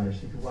bikini you bought her so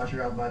you could watch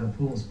her out by the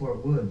pool in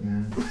Sport Wood,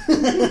 man?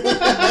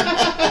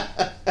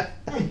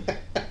 Hey,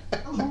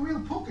 those were real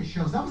poker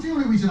shows. That was the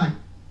only reason I...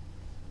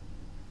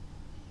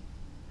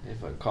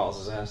 If it calls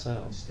his ass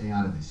out. Stay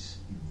out of this,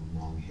 you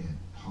long-haired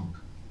punk.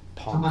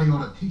 Punk. Somebody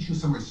ought to teach you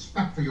some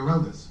respect for your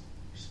elders.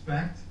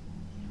 Respect?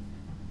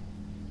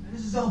 Man,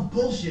 this is all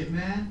bullshit,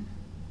 man.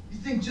 You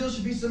think Jill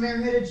should be some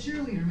airheaded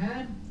cheerleader,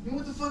 man? I mean,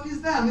 what the fuck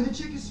is that? I mean, the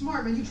chick is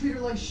smart, man. You treat her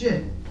like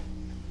shit.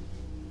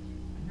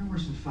 You're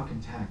worse than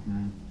fucking tact,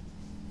 man.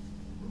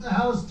 What the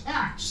hell is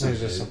tact? She's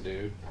just some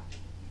dude.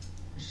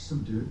 She's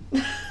some dude.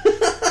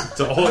 It's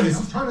always...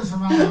 Don't turn this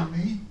around on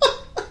me.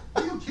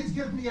 Where you kids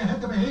get me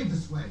ahead to behave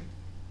this way?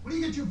 Where do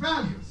you get your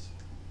values?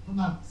 From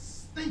that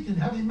stinking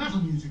heavy metal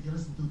music you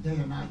listen to day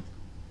and night.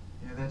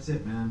 Yeah, that's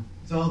it, man.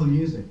 It's all the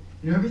music.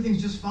 You know,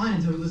 everything's just fine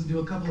until we listen to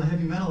a couple of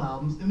heavy metal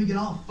albums, then we get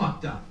all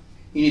fucked up.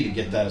 You need to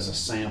get that as a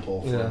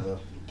sample for Yeah. the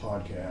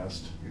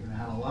podcast. You're gonna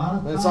have a lot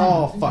of time It's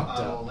all to think fucked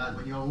about up. all that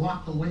when you're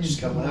locked away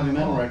Just in got some heavy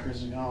metal hall.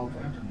 records and all.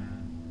 Whatever,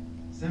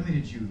 man. Send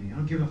me to juvie. I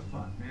don't give a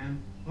fuck, man.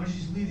 Why don't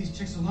you just leave these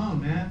chicks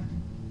alone, man?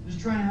 I'm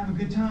just trying to have a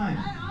good time.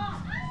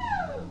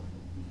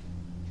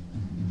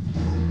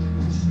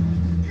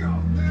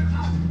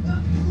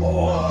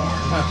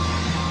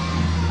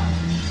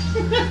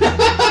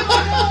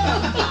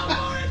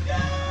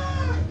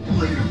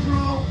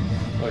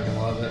 Fucking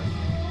love it.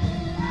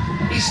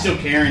 He's still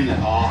carrying the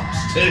ox,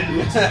 too.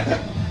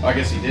 Well, I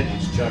guess he didn't.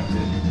 He's chucked it.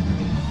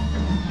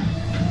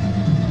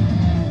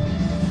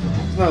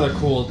 Another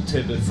cool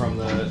tidbit from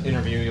the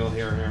interview you'll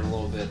hear here in a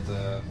little bit.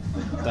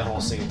 That whole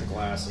scene with the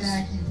glasses.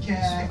 Jack, you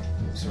cat.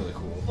 It's really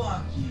cool.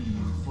 Fuck you,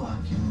 you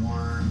fucking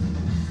worm.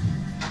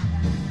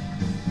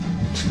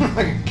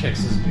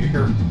 Kicks his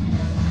beer.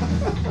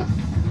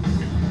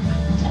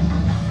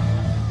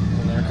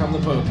 And there come the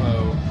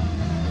popo.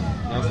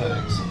 No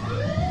thanks.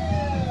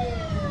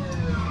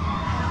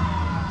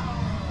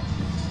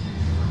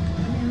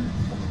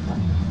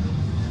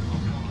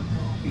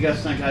 You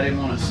guys think I didn't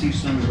want to see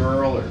some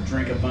girl or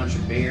drink a bunch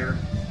of beer?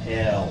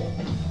 Hell.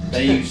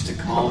 They used to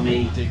call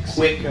me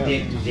Quick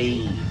Dick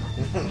D.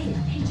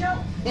 Hey, Joe.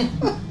 What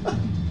the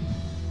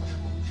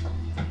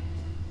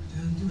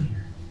hell are you doing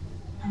here?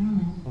 I don't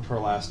know. What's her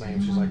last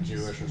name? She's like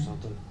Jewish or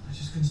something. I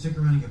just couldn't stick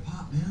around and get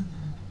popped, man.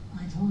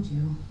 I told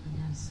you. My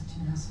dad's such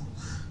an asshole.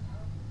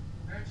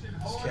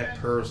 This cat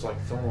purrs like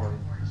Thorn.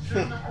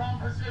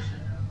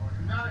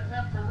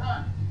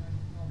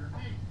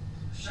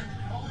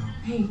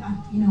 Hey,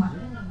 you know what?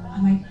 I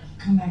might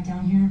come back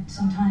down here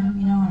sometime,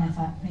 you know, and I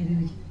thought maybe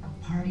we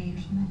could party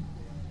or something.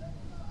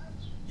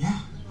 Yeah,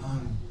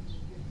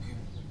 okay.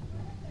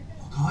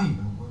 I'll call you.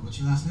 What's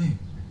your last name?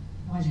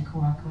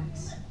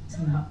 Wojciechowicz. It's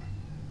in the book.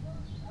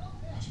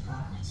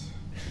 Wojciechowicz.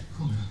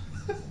 Cool, man.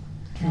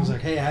 He was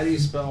like, hey, how do you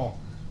spell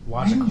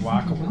Why didn't you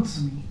fucking go Wojciechowicz?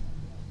 for me?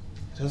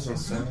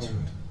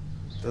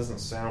 Doesn't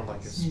sound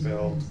like it's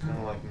spelled kind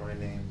of like my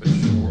name, but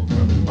short,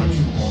 but much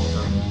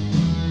longer.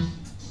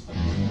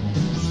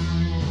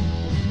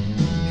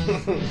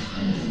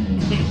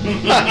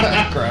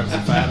 Grabs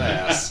a fat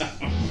ass.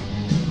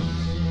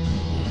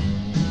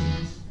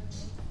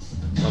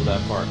 Love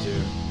that part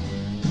too.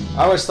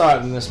 I always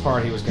thought in this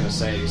part he was going to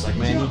say, he's like,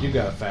 man, you do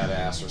got a fat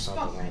ass or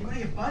something. Fuck, man. Want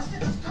to get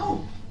busted? Let's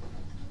go.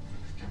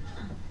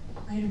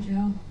 Later,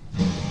 Joe.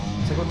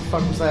 It's like, what the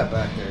fuck was that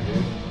back there,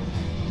 dude?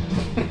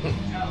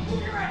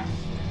 Move your ass.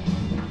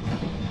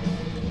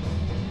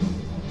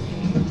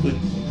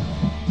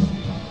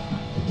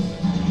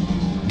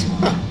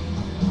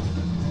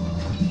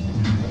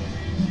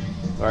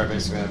 Alright,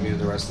 basically I muted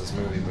the rest of this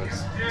movie, but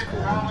it's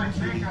cool.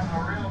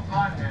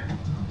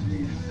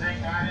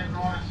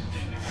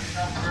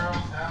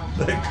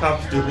 That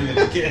cop's doing it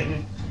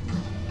again.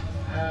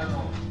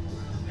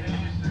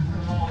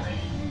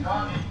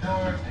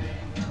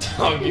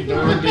 Doggy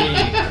Dorothy.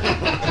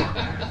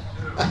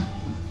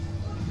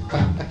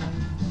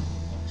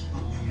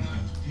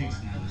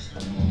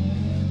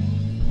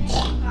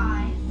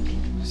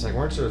 It's like,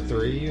 weren't there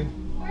three of you?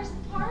 Where's the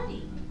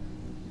party?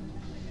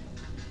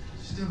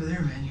 Just over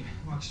there, man. You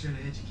walk straight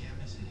ahead, you can't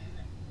miss it.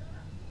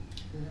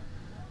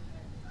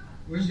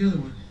 Where's the other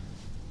one?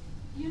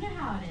 You know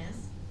how it is.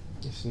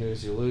 You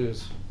snooze, you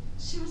lose.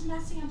 She was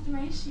messing up the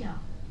ratio.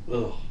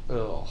 Ugh.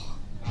 Ugh.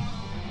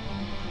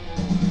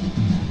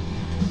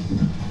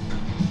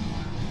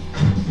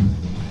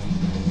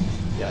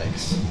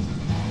 Yikes.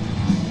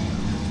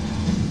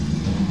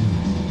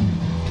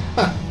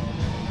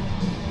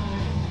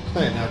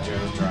 Hey, now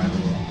Joe's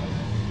driving.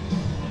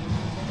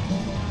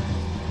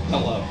 I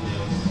love this.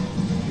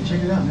 Hey,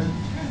 check it out, man.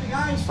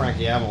 It's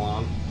Frankie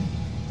Avalon.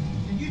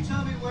 Can you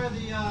tell me where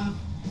the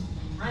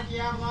Frankie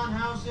Avalon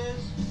house is?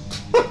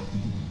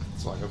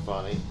 It's fucking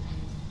funny.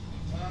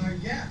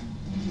 Yeah.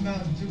 It's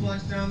about 2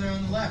 blocks down there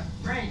on the left.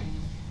 Great.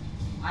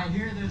 I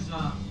hear there's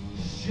a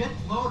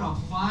shitload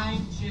of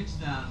fine chicks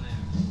down there.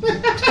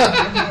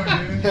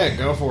 Yeah,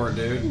 go for it,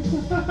 dude.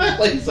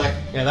 He's like,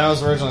 Yeah, that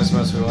was originally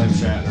supposed to be William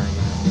Shatner.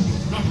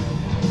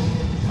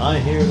 I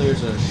hear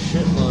there's a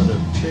shitload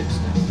of chicks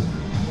down there.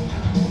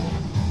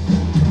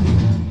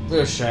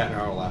 There's Shatner,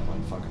 I would laugh my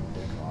fucking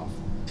dick off.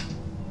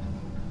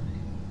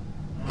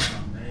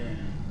 Oh, man.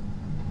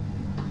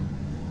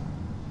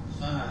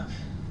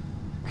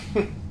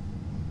 Fuck.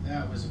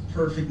 That was a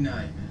perfect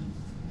night, man.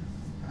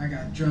 I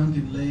got drunk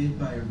and laid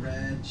by a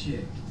rad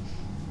chick.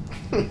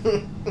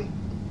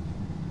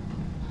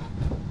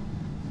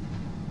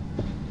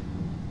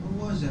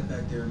 What was that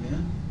back there,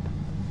 man?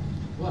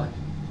 What?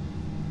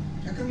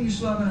 How come you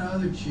slobbing that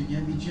other chick? You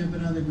ain't be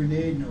jumping on the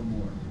grenade no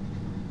more.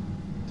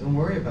 Don't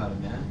worry about it,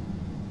 man.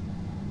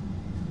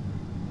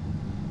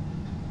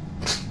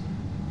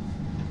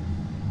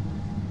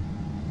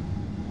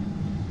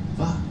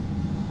 Fuck.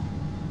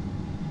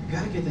 I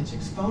gotta get that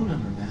chick's phone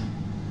number, man.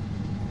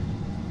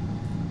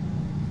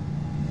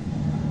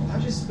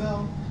 How'd you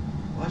spell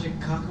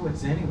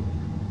Wojciechowicz anyway?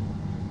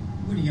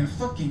 What, are you gonna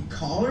fucking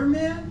call her,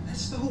 man?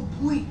 That's the whole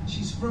point.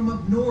 She's from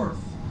up north.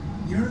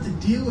 You don't have to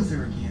deal with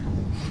her again.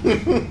 You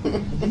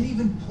didn't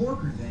even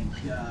pork her, thank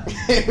God.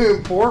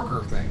 Pork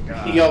her, thank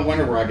God. You all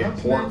wonder where I get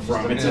pork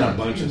from. It's in a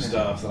bunch of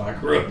stuff that I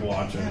grew up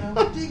watching. Man,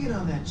 I'm digging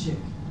on that chick.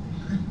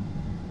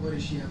 What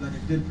does she have, like a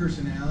good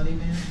personality,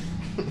 man?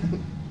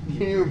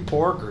 You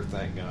pork her,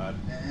 thank God.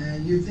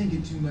 You're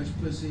thinking too much,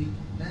 pussy.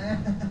 Hey,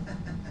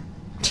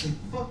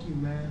 fuck you,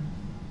 man.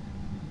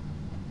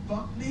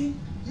 Fuck me?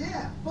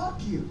 Yeah,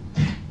 fuck you.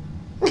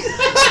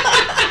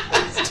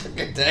 Took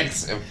a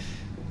text him.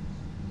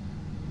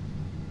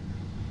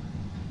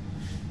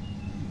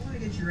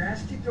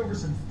 ass kicked over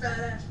some fat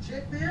ass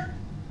chick, man?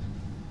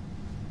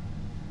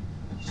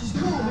 She's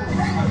cool,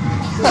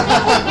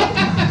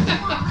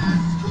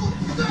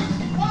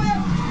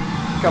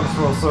 Comes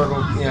full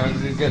circle, you know,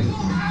 getting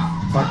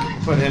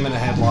put him in a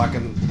headlock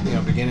in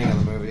beginning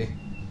of the movie.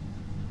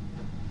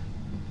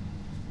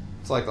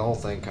 It's like the whole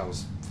thing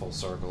comes full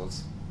circle.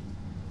 It's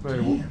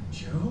very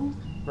Joe?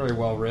 very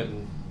well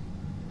written.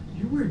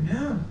 You're weird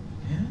now,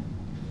 man.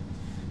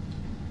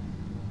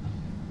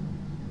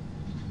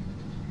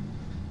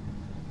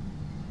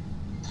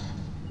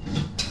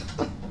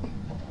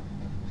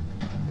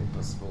 He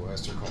puts the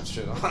Oyster Cult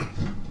shit on.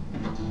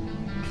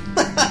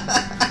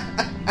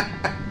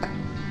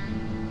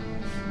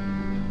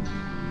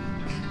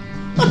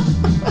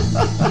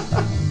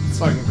 It's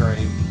fucking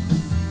great.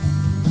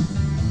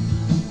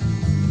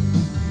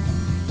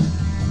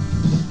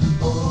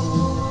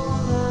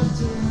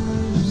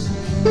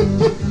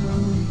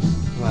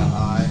 That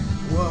eye.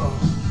 Whoa.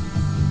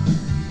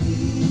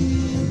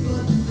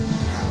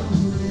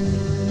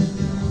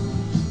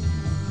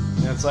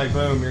 Yeah, it's like,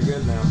 boom, you're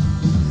good now.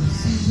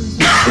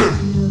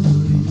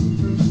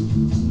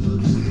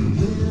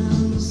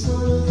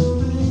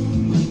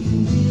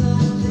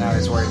 Now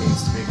he's where he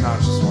needs to be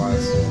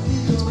conscious-wise.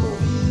 It's cool.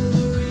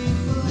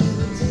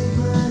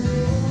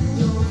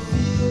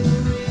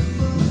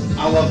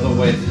 I love the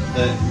way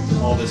that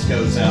all this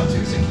goes out to,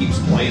 because it keeps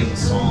playing the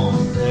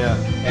song. Yeah.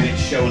 And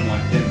it's showing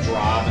like them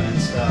driving and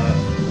stuff.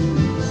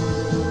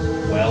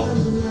 Well.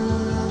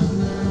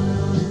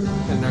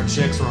 And their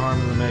chicks were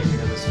harming the making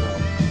of this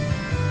film.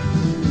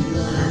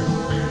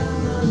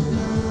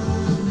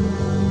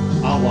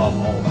 I love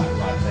all that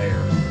right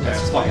there.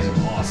 That's fucking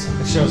awesome.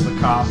 It shows the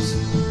cops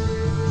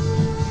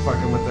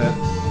fucking with that,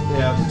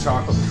 the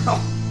chocolate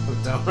milk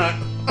with donut.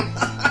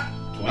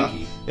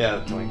 Twinkie. Yeah,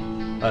 the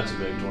Twinkie. That's a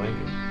big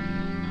Twinkie.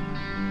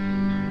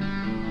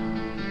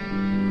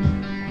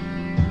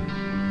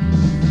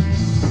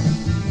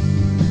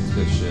 It's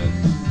good shit.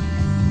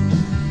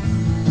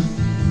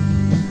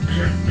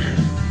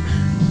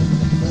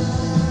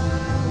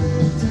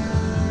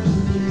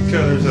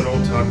 Okay, there's that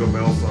old Taco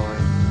Bell sign.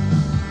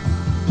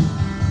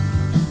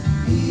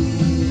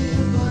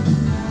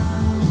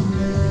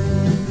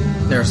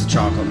 There's the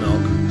chocolate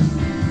milk.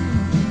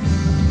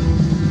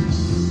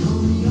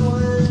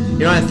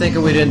 You know what I think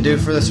we didn't do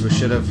for this? We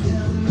should have.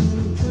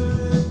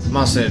 I'm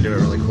also going to do it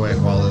really quick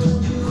while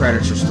the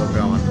credits are still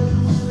going.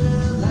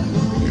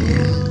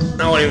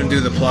 I won't even do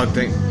the plug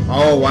thing.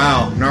 Oh,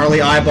 wow.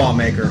 Gnarly eyeball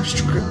maker.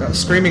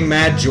 Screaming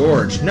Mad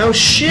George. No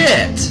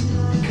shit!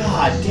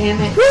 God damn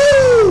it.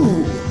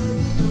 Woo!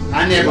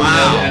 I never knew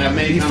that. And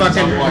He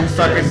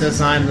fucking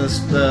designed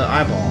the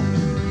eyeball.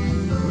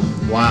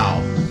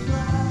 Wow.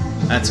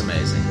 That's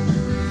amazing.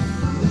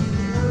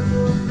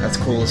 That's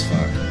cool as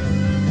fuck.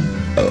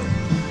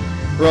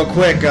 Real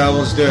quick,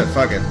 we'll just do it.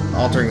 Fuck it.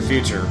 Altering the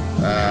Future.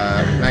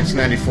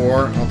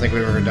 1994. I don't think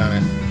we've ever done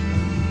it.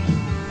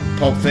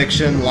 Pulp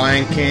Fiction,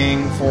 Lion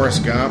King,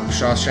 Forrest Gump,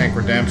 Shawshank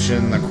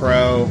Redemption, The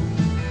Crow,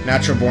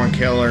 Natural Born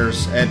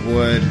Killers, Ed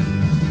Wood,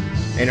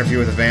 Interview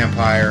with a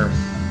Vampire,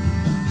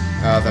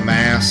 The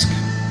Mask,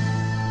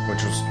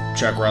 which was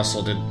Chuck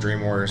Russell, did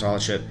Dream Warriors, all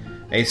that shit.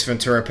 Ace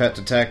Ventura, Pet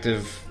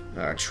Detective,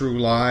 True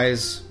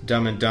Lies,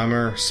 Dumb and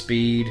Dumber,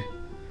 Speed,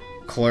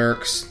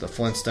 Clerks, The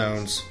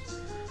Flintstones,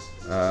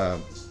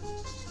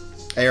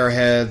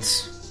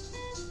 Airheads,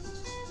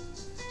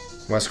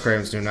 Wes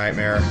Craven's New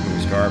Nightmare, it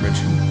was garbage,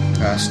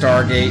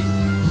 Stargate,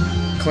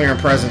 Clear and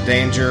Present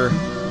Danger,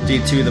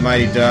 D2 The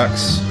Mighty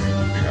Ducks,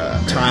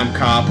 Time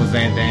Cop with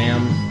Van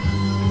Damme,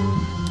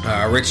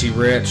 Richie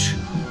Rich,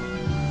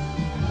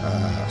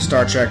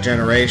 Star Trek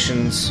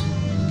Generations,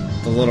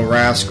 The Little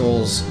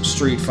Rascals,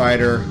 Street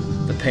Fighter,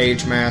 The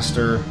Page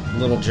Master,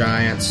 Little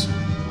Giants,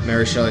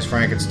 Mary Shelley's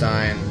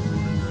Frankenstein,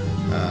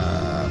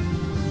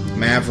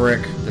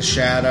 Maverick, The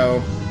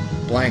Shadow,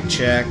 Blank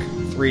Check,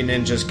 Three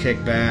Ninjas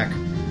Kick Back.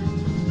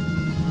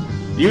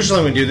 Usually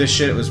when we do this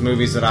shit, it was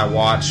movies that I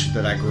watched,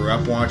 that I grew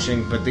up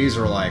watching, but these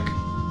are like,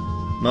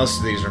 most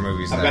of these are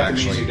movies that I've got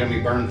actually... the music gonna be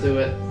burned through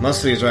it. Most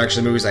of these are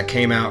actually movies that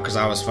came out because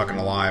I was fucking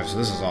alive, so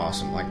this is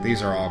awesome. Like,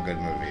 these are all good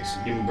movies.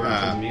 Give me burned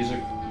through the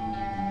music.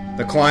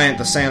 The Client,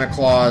 The Santa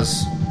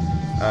Claus,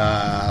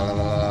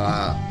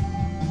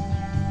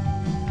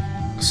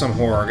 some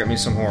horror. Get me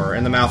some horror.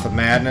 In the Mouth of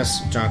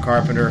Madness, John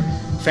Carpenter.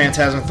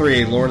 Phantasm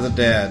 3, Lord of the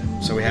Dead.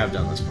 So we have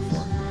done this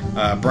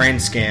before. Brain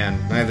Scan,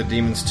 Night of the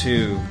Demons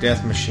 2,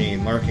 Death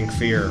Machine, Lurking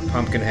Fear,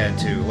 Pumpkinhead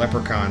 2,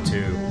 Leprechaun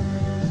 2,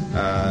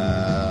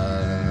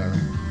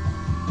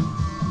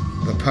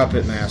 The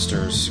Puppet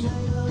Masters,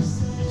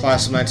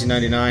 Class of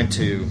 1999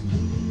 2,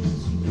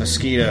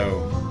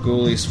 Mosquito,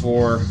 Ghoulies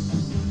 4,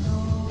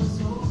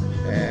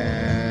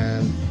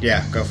 and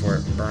yeah, go for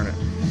it. Burn it.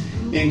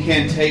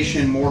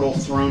 Incantation, Mortal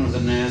Throne of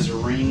the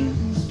Nazarene,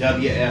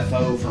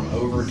 WFO from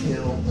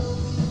Overkill,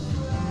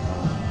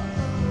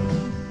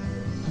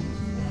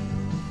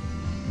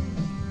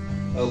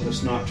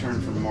 Opus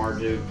Nocturne from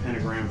Marduk,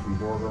 Pentagram from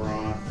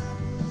Gorgoroth,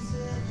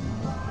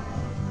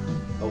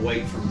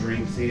 Awake from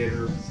Dream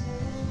Theater.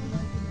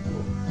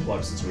 We'll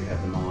plug since we have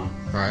them on.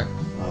 All right.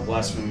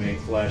 Blasphemy Made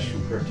Flesh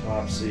from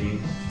Cryptopsy.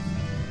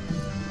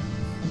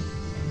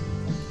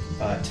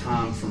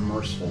 Time for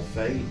Merciful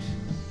Fate.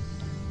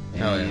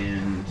 Hell yeah.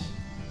 And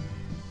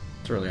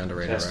it's a really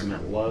underrated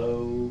Testament record.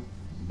 Low.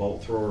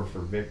 Bolt Thrower for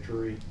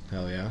Victory.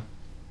 Hell yeah.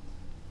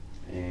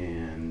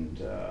 And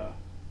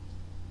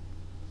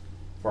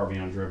Far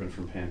Beyond Driven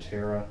from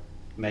Pantera.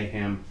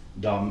 Mayhem,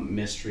 Dom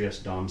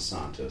Mistrius, Dom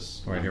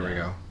Santos. All right, here we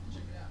go.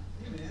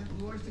 Hey man,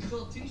 Blue Oyster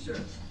Cult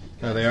t-shirts.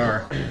 Oh, they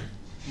are.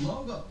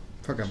 Logo.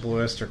 Fucking Blue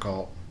Oyster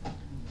Cult.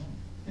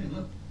 Hey,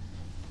 look.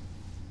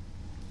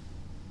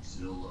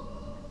 Zilla.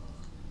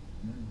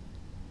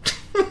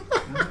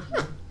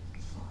 $5.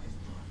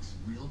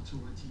 Real tour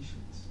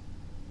t-shirts.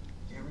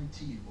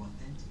 Guaranteed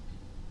authentic.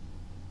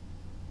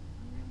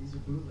 Man, these are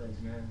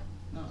bootlegs, man.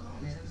 No,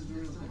 man, this is the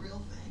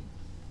real thing.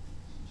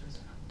 Just,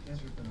 you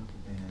guys ripping off the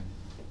band.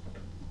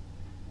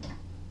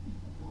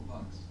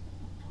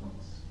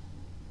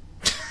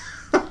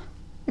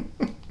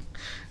 $4.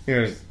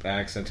 Here's the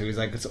accent too. He's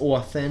like, it's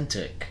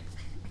authentic.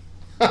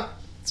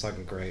 It's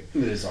fucking great.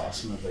 It is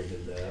awesome that they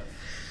did that.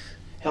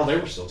 Hell, they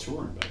were still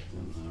touring back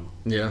then, though.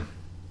 Yeah.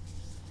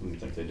 I don't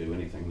think they do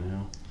anything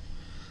now.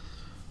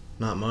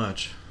 Not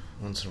much.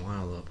 Once in a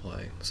while they'll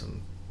play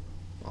some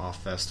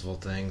off festival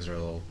things, or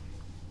they'll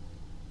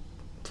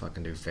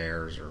fucking do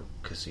fairs or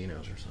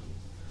casinos or something.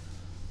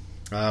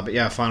 But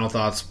yeah, final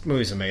thoughts.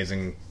 Movie's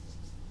amazing.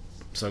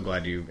 So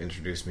glad you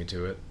introduced me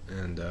to it,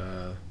 and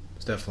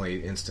it's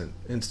definitely instant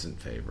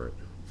favorite.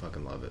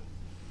 Fucking love it.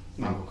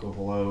 Michael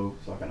Coppola,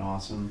 fucking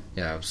awesome.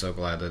 Yeah, I'm so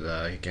glad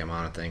that he came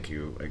on, and thank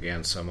you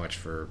again so much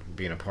for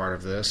being a part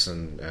of this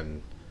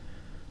and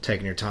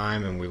taking your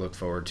time, and we look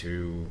forward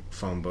to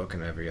Phone Book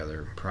and every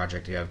other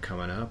project you have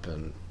coming up,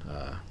 and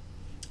to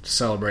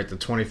celebrate the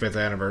 25th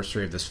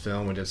anniversary of this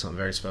film, we did something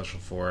very special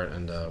for it,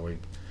 and we're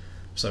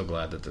so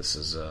glad that this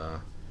is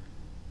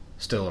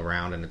still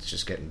around, and it's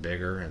just getting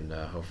bigger, and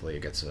hopefully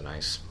it gets a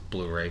nice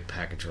Blu-ray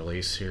package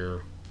release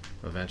here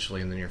eventually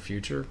in the near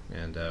future,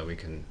 and we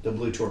can... The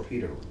Blue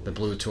Torpedo release. The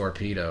Blue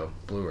Torpedo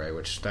Blu-ray,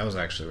 which that was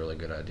actually a really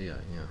good idea,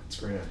 yeah. It's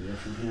a great idea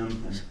from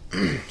him.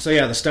 So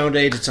yeah, The Stoned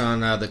Age, it's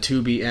on the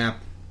Tubi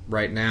app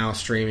right now,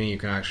 streaming. You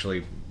can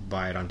actually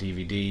buy it on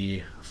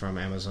DVD from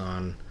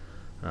Amazon,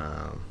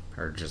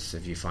 or just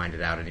if you find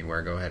it out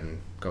anywhere, go ahead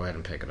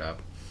and pick it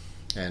up.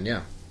 And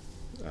yeah,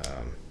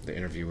 the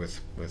interview with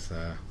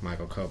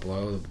Michael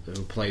Coppola,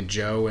 who played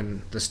Joe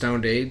in The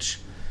Stoned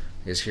Age,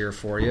 is here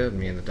for you.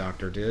 Me and the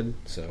doctor did,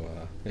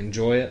 so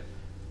enjoy it.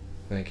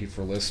 Thank you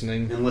for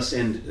listening. And let's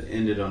end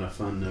it on a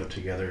fun note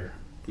together.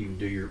 You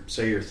can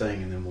say your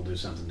thing, and then we'll do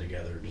something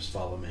together. Just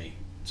follow me.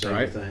 Say All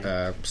right.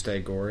 your thing. Stay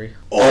gory.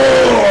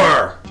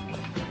 Or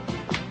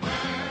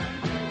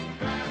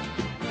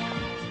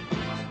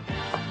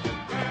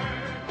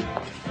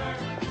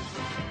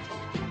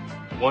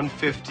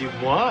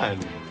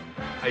 151.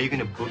 Are you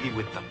gonna boogie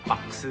with the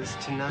foxes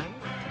tonight?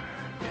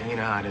 Yeah, you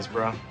know how it is,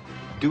 bro.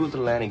 Do a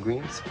little Annie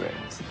Green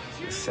Springs.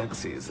 The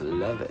sexies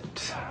love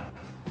it.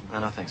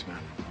 No, thanks,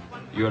 man.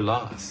 Your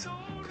loss,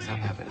 because I'm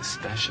having a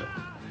special.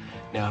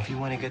 Now, if you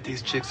want to get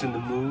these chicks in the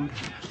mood,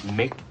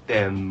 make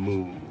them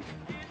move.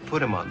 Put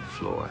them on the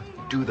floor.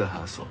 Do the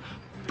hustle.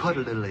 Put a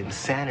little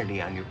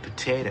insanity on your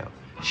potato.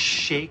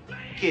 Shake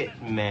it,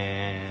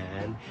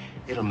 man.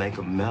 It'll make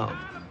them melt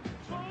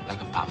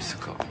like a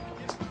popsicle.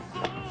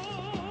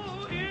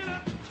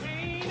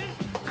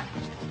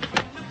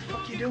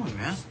 What are you doing,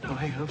 man? Oh,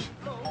 hey, Hoops.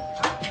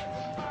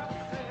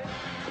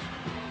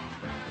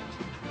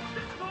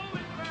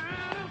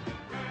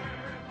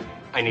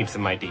 I need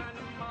some ID.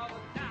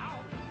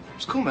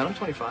 It's cool, man. I'm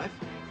 25.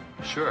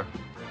 Sure.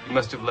 You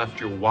must have left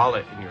your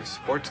wallet in your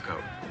sports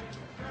coat.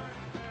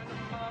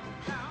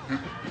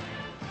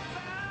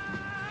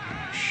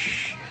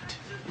 Shit.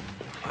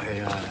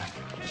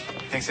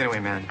 Thanks anyway,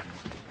 man.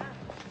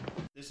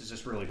 This is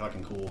just really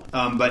fucking cool.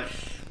 But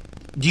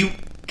do you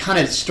kind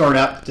of start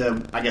up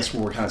to, I guess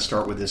we'll kind of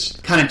start with this,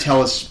 kind of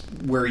tell us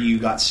where you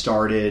got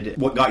started,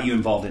 what got you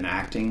involved in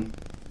acting?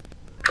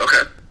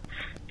 Okay.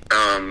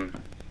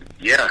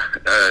 Yeah.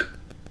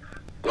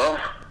 Well,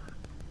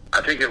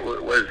 I think it was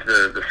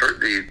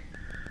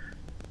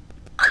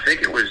I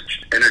think it was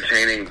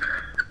entertaining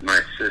my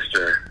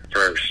sister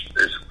first,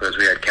 because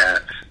we had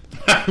cats,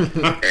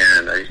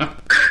 and I used to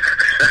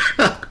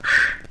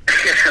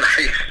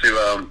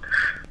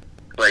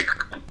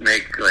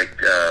make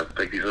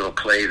like these little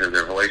plays of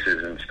their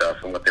voices and stuff,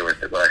 and what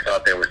I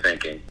thought they were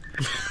thinking,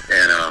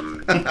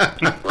 and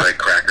would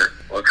crack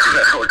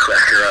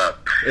her up,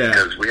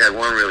 because we had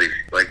one really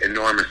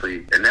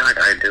enormously, and now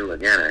I do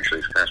again. Actually,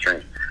 it's kind of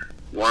strange.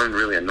 One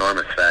really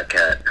enormous fat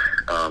cat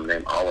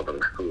named Oliver,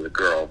 who was a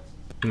girl.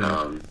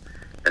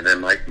 And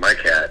then my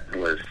cat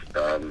was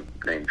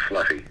named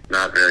Fluffy.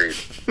 Not very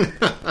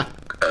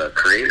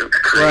creative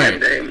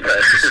name,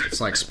 but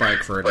it's like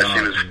Spike for a but dog.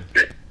 She was,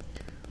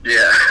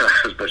 yeah,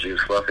 but she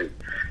was Fluffy.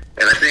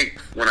 And I think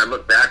when I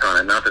look back on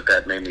it, not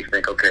that made me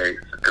think, okay,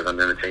 because I'm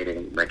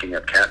imitating, making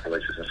up cat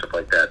voices and stuff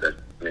like that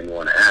made me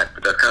want to act.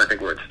 But that's kind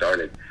of where it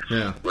started.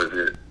 Yeah. Was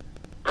it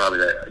probably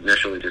that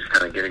initially just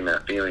kind of getting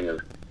that feeling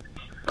of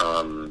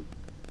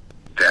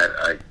that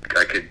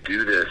I could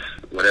do this,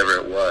 whatever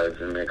it was,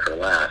 and make her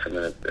laugh. And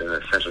then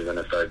essentially then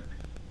I started,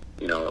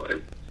 you know,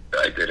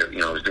 I did it, you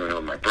know, I was doing it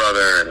with my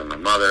brother and then my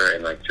mother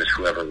and like just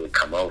whoever would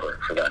come over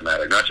for that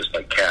matter. Not just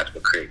like cats,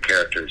 but create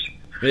characters.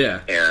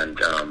 Yeah. And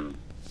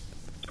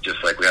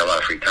just like we had a lot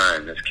of free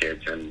time as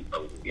kids, and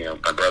you know,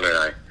 my brother and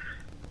I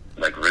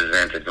like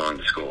resented going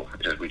to school.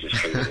 We just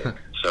hated it.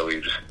 So we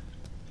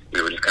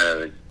would just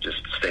kind of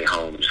just stay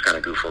home, just kind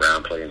of goof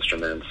around, play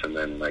instruments, and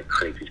then like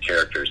create these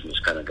characters and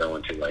just kind of go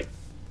into like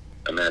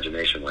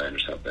imagination land or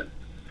something.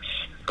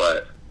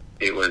 But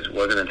it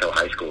wasn't until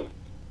high school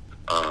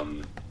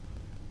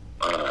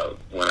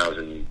when I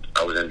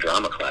was in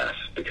drama class,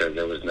 because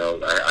there was no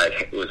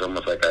it was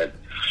almost like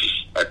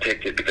I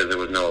picked it because there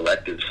was no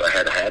electives. So I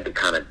had to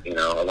kind of, you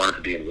know, I wanted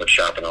to be in wood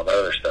shop and all that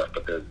other stuff,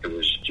 but that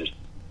was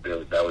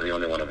the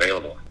only one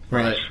available.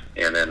 Right.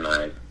 And then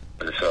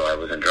so I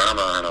was in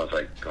drama, and I was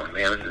like, oh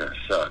man, this is gonna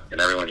suck.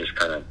 And everyone just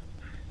kind of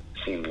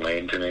seemed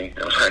lame to me.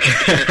 I was like,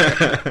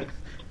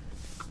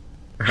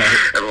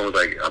 everyone was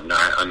like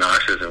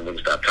obnoxious and wouldn't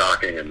stop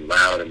talking and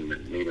loud and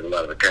needed a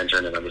lot of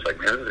attention. And I'm just like,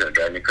 man, this is gonna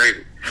drive me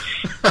crazy.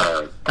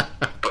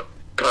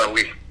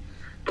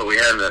 But we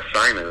had an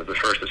assignment. It was the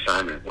first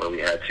assignment where we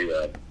had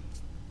to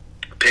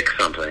pick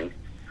something,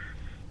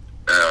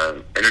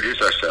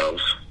 introduce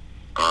ourselves,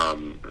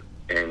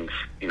 and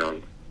you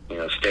know,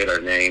 state our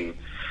name,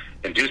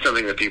 and do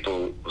something that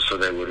people, so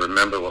they would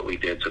remember what we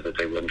did, so that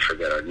they wouldn't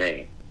forget our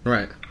name.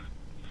 Right.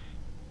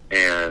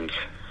 And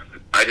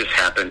I just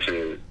happened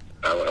to,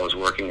 I was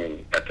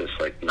working at this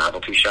like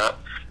novelty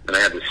shop, and I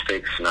had this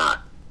fake snot,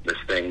 this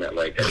thing that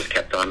like I just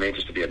kept on me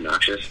just to be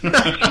obnoxious and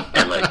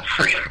like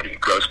freaking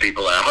gross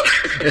people out.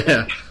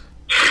 Yeah.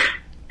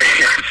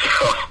 And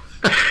so,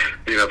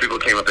 you know, people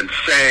came up and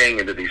sang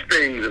and did these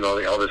things and all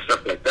this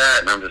stuff like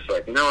that, and I'm just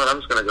like, you know what, I'm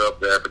just going to go up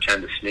there,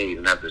 pretend to sneeze,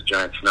 and have this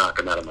giant snot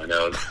come out of my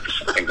nose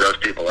and gross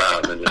people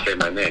out, and then just say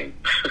my name.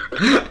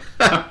 And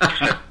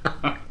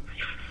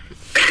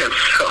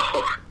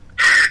so,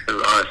 it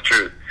was honest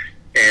truth.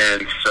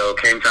 And so it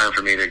came time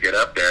for me to get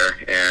up there,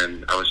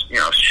 and I was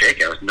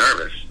shaking, I was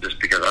nervous, just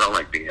because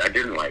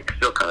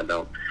still kind of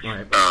don't,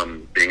 right.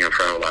 Being in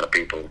front of a lot of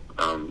people,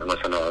 unless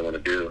I know what I want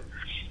to do.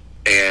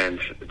 And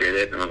did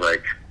it, and I was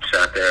like,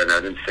 sat there, and I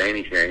didn't say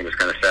anything, just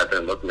kind of sat there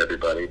and looked at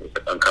everybody with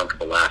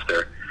uncomfortable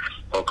laughter,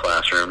 whole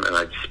classroom, and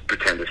I just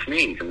pretend to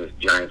sneeze, and this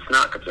giant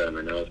snot comes out of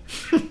my nose.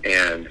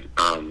 And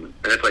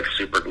it's like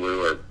super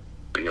glue or,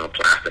 you know,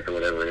 plastic or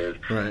whatever it is.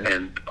 Right.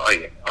 And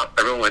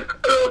everyone went,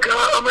 oh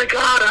God, oh my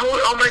God,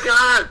 oh my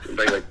God.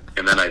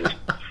 And then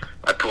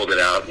I pulled it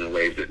out and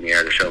waved it in the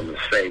air to show them it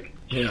was fake.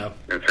 Yeah.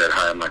 And said,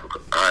 hi, I'm Michael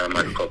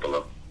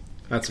Coppola.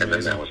 That's amazing.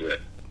 And then that was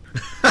it.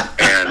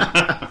 And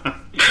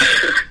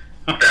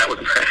that was,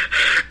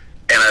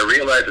 and I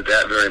realized at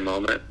that very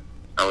moment,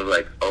 I was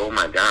like, oh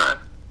my God,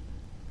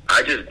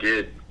 I just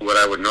did what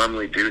I would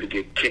normally do to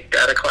get kicked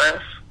out of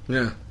class.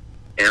 Yeah.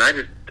 And I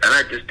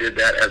just did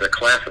that as a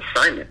class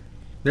assignment.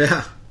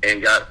 Yeah.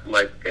 And got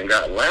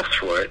laughs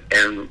for it,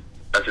 and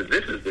I said,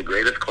 this is the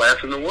greatest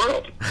class in the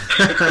world.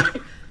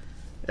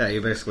 Yeah,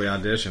 you basically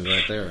auditioned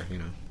right there, you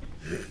know.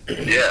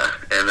 Yeah,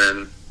 and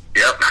then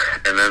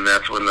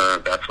that's when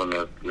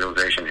the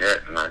realization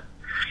hit, and I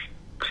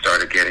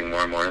started getting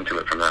more and more into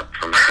it from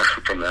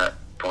that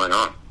point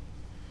on.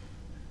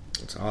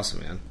 That's awesome,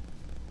 man.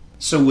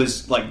 So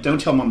was like, Don't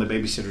Tell Mom the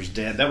Babysitter's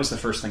Dead. That was the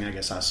first thing I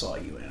guess I saw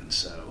you in.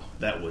 So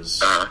that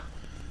was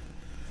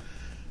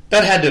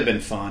that had to have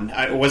been fun.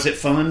 Was it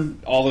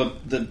fun? All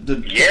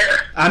the yeah.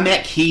 I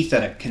met Keith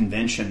at a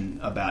convention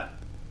about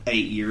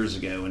 8 years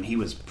ago, and he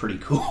was pretty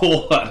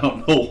cool. I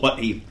don't know what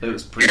it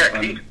was pretty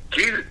funny.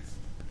 Keith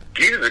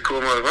is a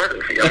cool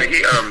motherfucker. I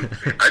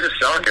mean, I just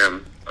saw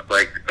him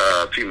like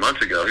a few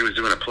months ago. He was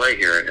doing a play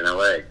here in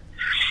LA,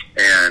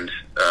 and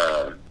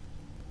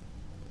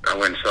I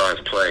went and saw his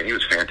play, and he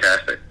was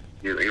fantastic.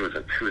 He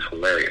was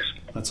hilarious.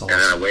 That's awesome.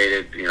 And then I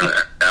waited, you know,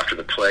 after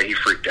the play, he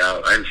freaked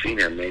out. I hadn't seen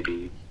him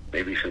maybe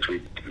since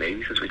we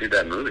did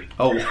that movie.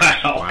 Oh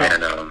wow!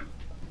 And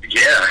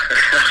yeah,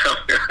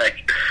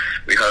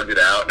 we hugged it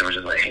out, and I was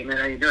just like, "Hey man,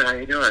 how you doing?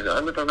 I go, I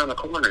live around the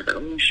corner." He's like,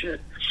 "Holy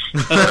shit!"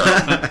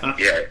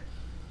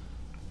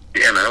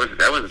 Yeah, man,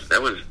 that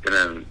was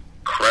an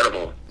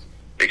incredible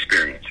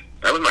experience.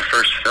 That was my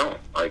first film.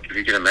 Like, if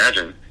you can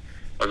imagine,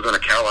 I was going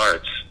to Cal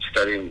Arts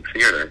studying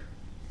theater,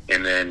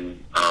 and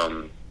then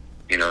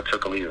you know,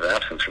 took a leave of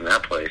absence from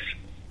that place,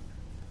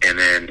 and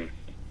then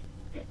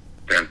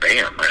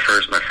bam, my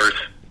first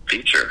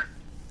feature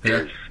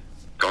is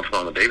Don't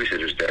Tell Mom the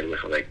Babysitter's Dead with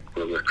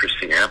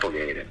Christine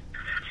Applegate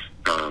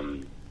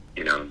and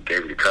you know,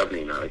 David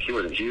Duchovny. Like, he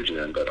wasn't huge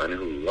then, but I knew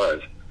who he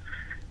was,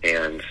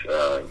 and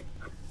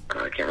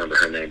I can't remember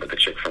her name, but the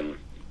chick from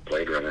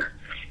Blade Runner.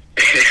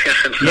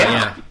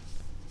 Yeah,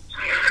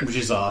 which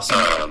is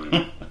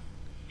awesome.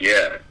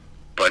 Yeah,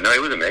 but no,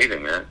 it was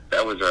amazing, man.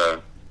 That was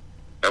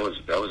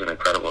an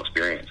incredible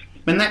experience.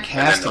 And that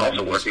cast of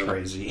that movie's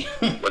crazy.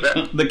 What's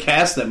that? The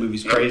cast of that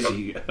movie's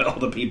crazy. All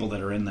the people that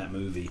are in that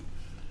movie.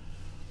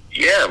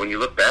 Yeah, when you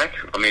look back,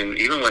 I mean,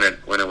 even when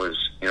it was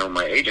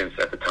my agents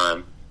at the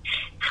time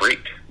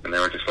freaked, and they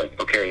were just like,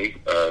 okay,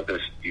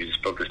 you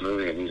just booked this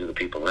movie, and these are the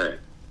people in it.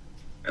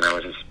 And I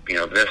was just, I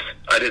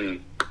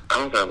don't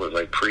know if that was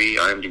like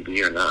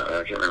pre-IMDb or not.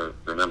 I can't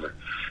remember.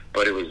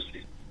 But it was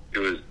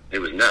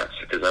nuts,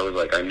 because I was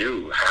like, I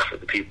knew half of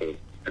the people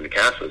in the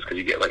cast list, because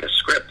you get like a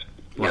script.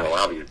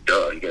 Obviously,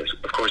 duh,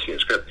 of course you get a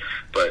script.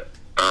 But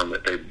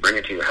they bring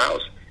it to your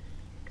house,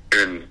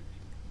 and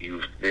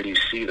then you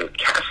see the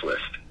cast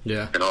list.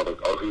 Yeah. And all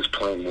who's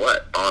playing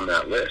what on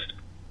that list.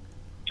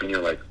 And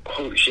you're like,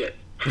 holy shit.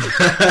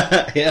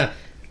 Yeah.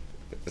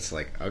 It's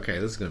like, okay,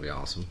 this is going to be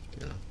awesome.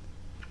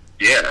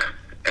 Yeah.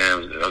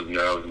 And I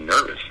was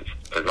nervous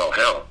as all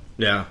hell.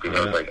 Yeah. Because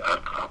I was like,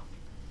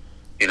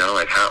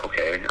 how,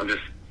 okay,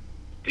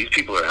 these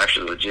people are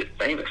actually legit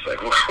famous. Like,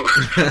 who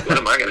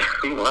am I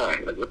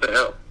like, what the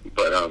hell?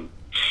 But,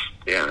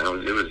 yeah,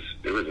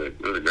 it was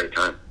a great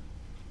time.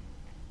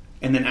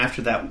 And then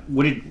after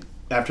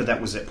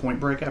that, was it Point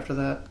Break after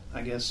that,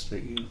 I guess,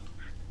 that you...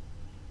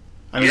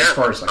 as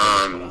far as, what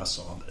I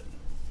saw. But...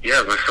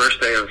 Yeah, my first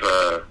day of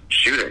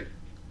shooting.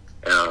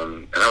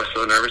 And I was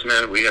so nervous,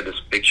 man. We had this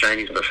big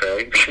Chinese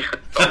buffet.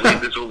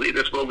 This will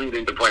lead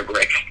into Point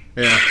Break.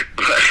 Yeah.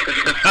 But,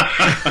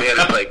 yeah,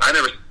 it's like, I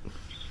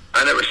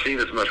never seen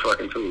this much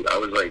fucking food. I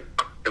was like,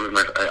 it was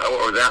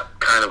or that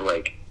kind of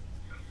like,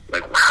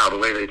 wow, the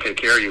way they take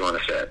care of you on a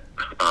set.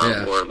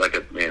 Or like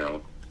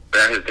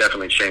that has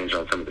definitely changed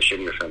on some of the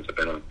shittier films I've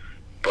been on.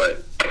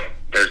 But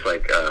there's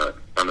like,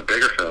 on the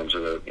bigger films,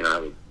 or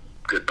have a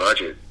good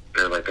budget,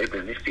 they're like, they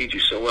feed you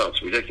so well,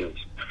 it's ridiculous.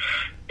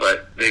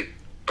 But they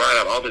brought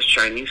out all this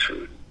Chinese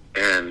food,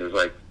 and it was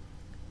like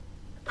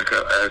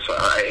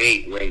I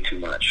ate way too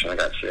much, and I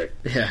got sick.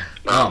 Yeah.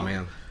 Oh,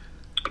 man.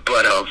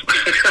 But,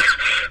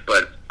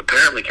 but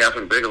apparently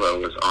Catherine Bigelow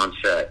was on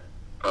set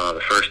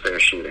the first day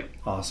of shooting.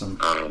 Awesome.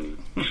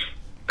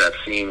 That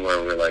scene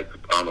where we're like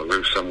on the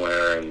roof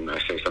somewhere, and I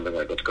say something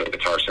like, let's go to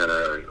Guitar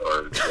Center,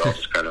 or we're all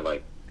just kind of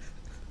like,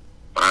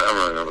 I don't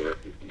really remember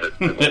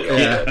what we all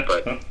said,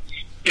 but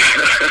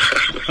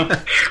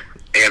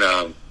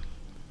and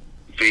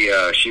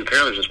she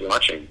apparently was just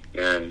watching,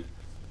 and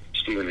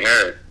Stephen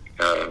Herrick,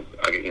 I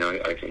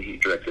think he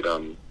directed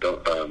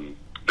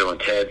Bill and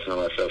Ted's and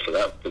all that stuff, so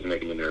that was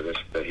making me nervous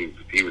that he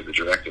was the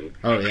director.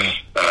 Oh yeah.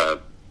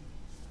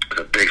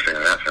 A big fan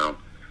of that film,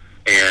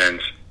 and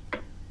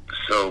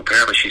so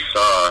apparently she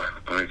saw,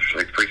 like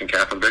freaking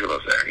Catherine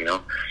Bigelow's there,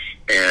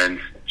 and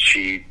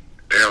she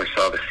apparently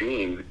saw the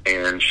scene,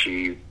 and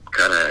she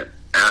kind of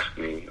asked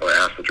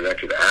the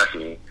director to ask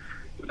me.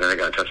 Then I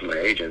got in touch with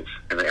my agents,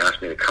 and they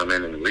asked me to come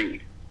in and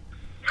read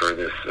for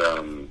this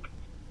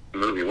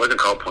movie. It wasn't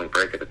called Point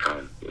Break at the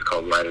time. It was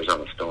called Riders on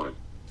the Storm.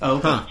 Oh,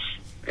 huh.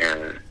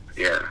 And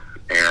yeah,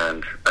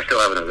 and I still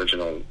have an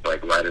original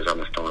like Riders on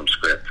the Storm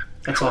script.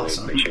 That's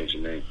awesome. They changed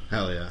the name.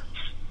 Hell yeah.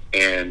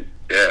 And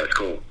yeah, it's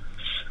cool.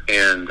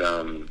 And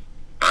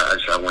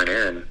I went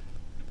in,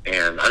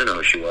 and I didn't know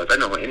who she was. I didn't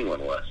know who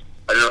anyone was.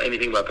 I didn't know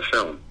anything about the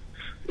film.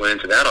 Went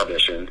into that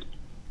audition,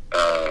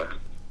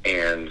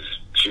 and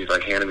she's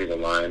like handed me the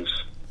lines,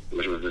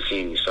 which was the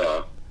scene you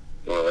saw,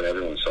 or what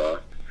everyone saw,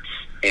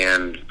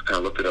 and kind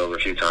of looked it over a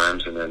few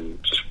times, and then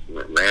just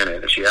ran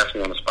it. And she asked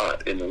me on the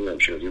spot in the room.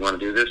 She goes, "Do you want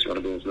to do this? You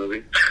want to do this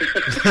movie?"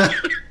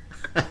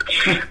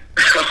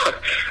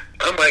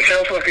 I'm like,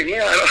 hell fucking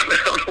yeah! I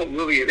don't know what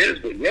movie it is,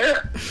 but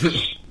yeah.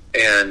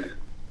 And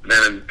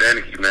then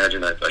you can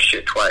imagine I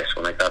shit twice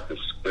when I got this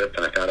script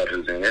and I found out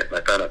who's in it. And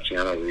I found out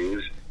Keanu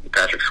Reeves, and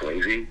Patrick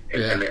Swayze,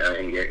 and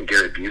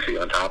Gary Busey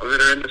on top of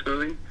it are in this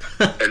movie.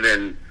 and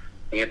then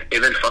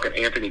fucking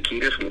Anthony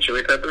Kiedis from the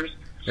Chili Peppers.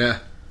 Yeah.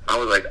 I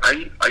was like, are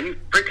you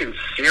freaking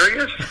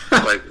serious?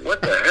 Like,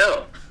 what the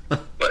hell?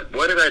 But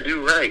what did I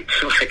do right?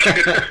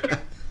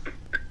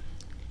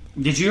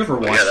 Did you ever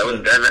watch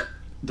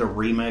the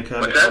remake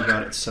of it? Oh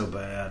god, it's so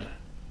bad.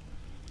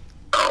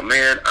 Oh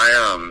man,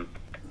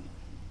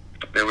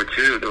 there were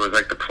two. There was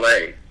like the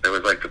play. There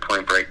was like the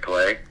Point Break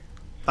play.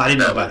 I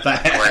didn't know about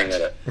that.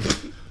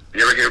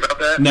 You ever hear about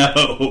that?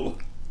 No.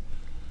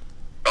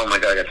 Oh my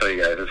god, I gotta tell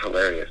you guys, it's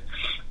hilarious.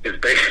 It's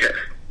basically,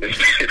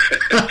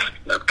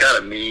 it's kind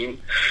of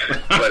mean,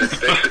 but it's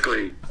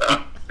basically,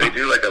 they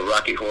do like a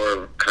Rocky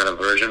Horror kind of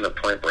version of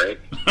Point Break.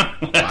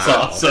 That's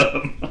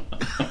awesome.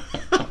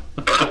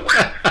 But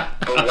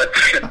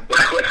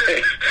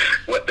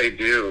what they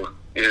do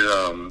is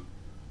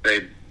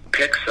they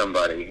pick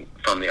somebody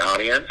from the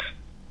audience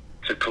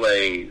to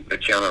play the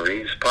Keanu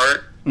Reeves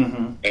part,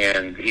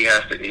 and he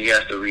has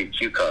to read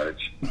cue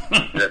cards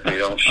that they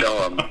don't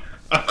show him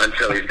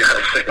until he's got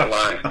to say a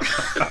line.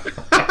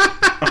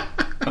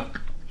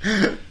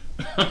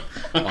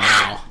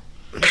 Wow.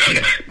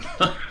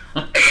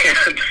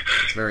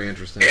 It's very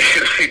interesting.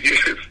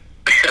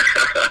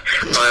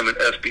 I'm an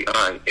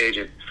FBI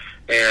agent,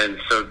 and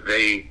so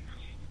they,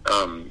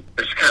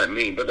 it's kind of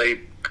mean, but they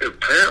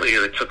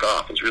took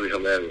off. It's really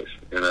hilarious.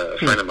 And a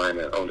friend of mine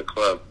that owned a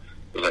club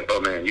was like,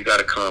 "Oh man, you got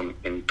to come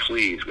and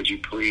please, would you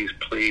please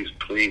play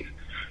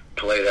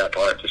that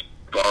part? Just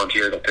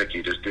volunteer. They'll pick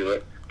you. Just do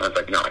it." And I was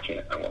like, "No, I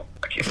can't. I won't.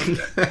 I can't do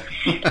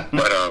that."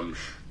 But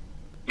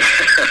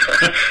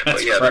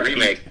But yeah, the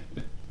remake.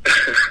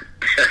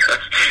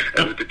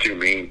 That was a bit too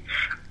mean.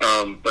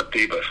 But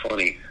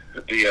funny.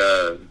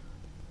 The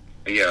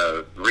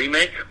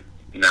remake.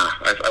 Nah,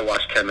 I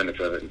watched 10 minutes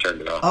of it and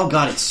turned it off. Oh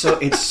God, it's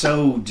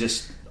so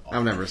just.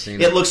 I've never seen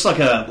it. It looks like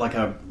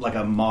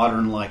a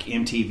modern like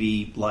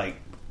MTV like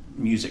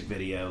music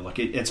video. Like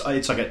it's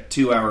like a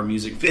 2-hour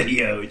music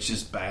video. It's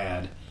just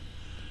bad.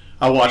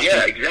 I watched it.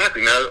 Yeah,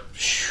 exactly. Now,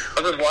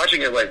 I was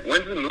watching it like,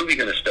 when's the movie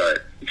going to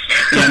start?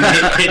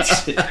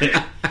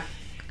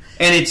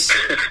 And it's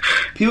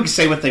people can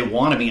say what they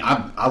want. I mean,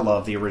 I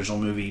love the original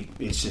movie.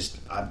 It's just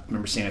I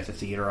remember seeing it at the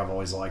theater. I've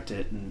always liked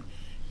it.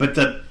 But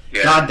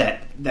God,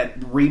 that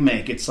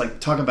remake. It's like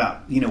talk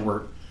about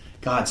where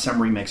God,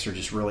 some remakes are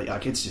just really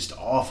like it's just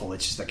awful.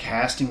 It's just the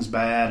casting's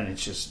bad, and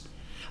it's just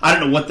I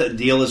don't know what the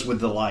deal is with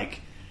the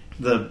like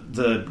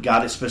the guy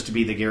that's supposed to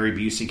be the Gary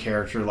Busey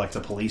character, like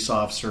the police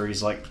officer.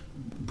 He's like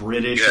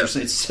British or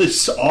something. It's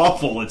just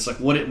awful. It's like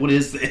what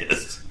is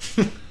this?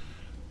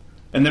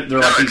 And they're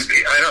like these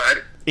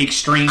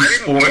extreme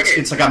sports.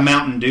 It's like a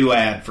Mountain Dew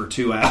ad for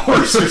 2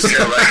 hours or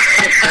something.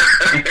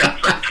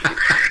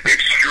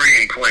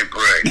 Extreme Point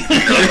Break.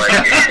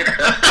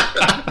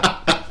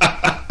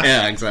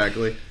 Yeah,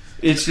 exactly.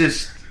 It's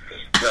just.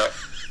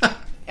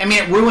 I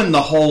mean, it ruined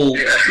the whole.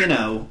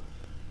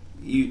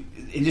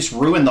 It just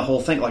ruined the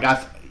whole thing. Like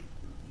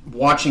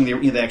watching the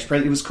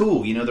ex-president, it was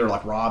cool. They're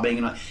like robbing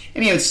and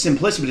it's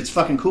simplicity, but it's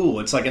fucking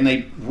cool. It's like, and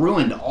they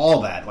ruined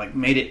all that. Like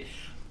made it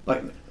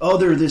like, oh,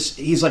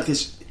 he's like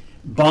this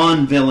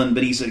Bond villain,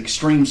 but he's an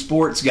extreme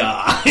sports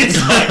guy. It's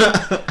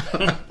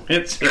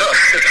like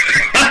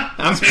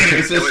I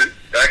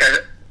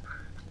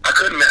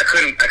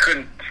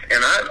couldn't.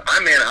 And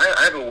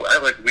I have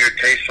like weird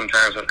taste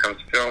sometimes when it comes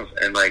to films,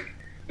 and like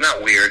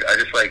not weird. I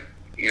just like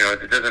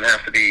it doesn't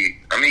have to be.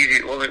 I'm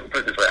easy. Well, let me put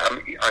it this way: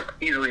 I'm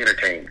easily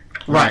entertained.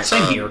 Right,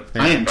 same here.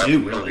 I am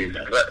too, really.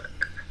 But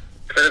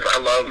I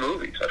love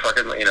movies. I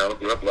fucking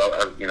grew up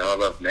I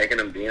love making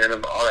them, being in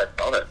them, all that.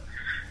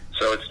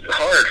 So it's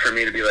hard for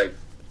me to be like,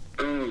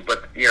 ooh,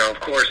 but of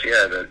course,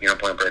 yeah, the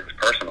Point Break is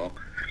personal,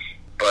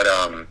 but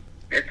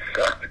it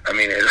sucked. I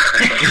mean,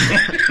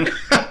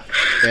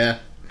 yeah.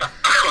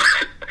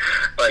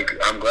 Like,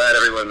 I'm glad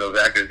everyone, those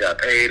actors got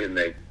paid and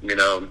they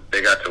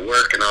got to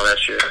work and all that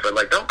shit. But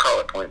like, don't call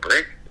it Point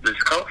Break.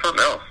 Just call it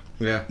something else.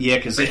 Yeah,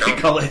 because they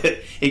call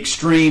it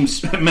Extreme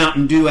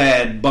Mountain Dew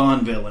ad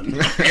Bond villain.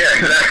 Yeah,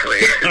 exactly.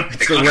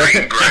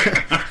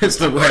 It's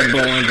the Red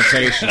Bull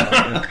invitation.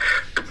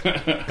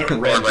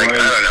 Or like, I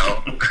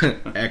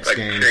don't know, X like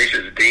Games.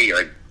 Tenacious D,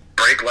 like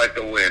Break Like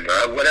the Wind,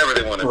 or whatever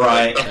they want to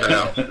right. do. Something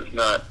else. It's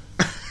not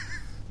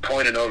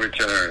Point and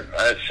Overturn.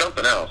 It's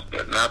something else,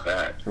 but not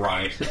that.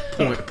 Right.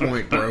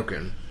 Point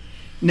broken.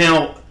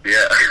 Now,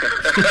 yeah.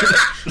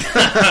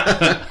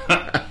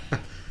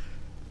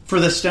 For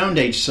the Stoned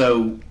Age,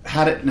 so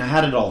how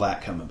did all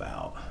that come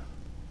about?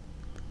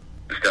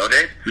 The Stoned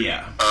Age?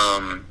 Yeah.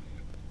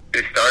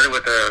 It started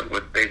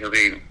with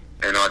basically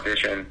an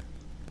audition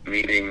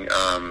meeting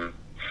Jim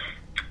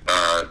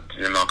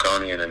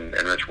Malconian and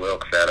Rich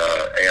Wilkes at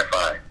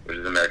AFI, which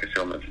is American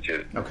Film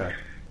Institute. Okay.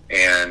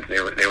 And they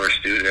were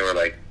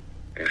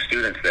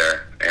students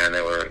there, and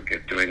they were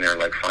doing their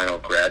like final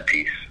grad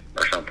piece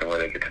or something where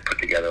they get to put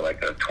together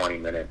like a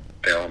 20-minute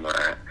film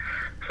or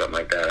something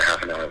like that, a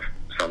half an hour of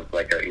some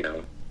like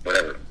a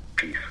whatever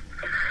piece.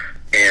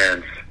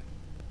 And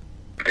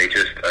they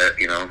just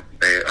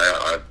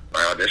I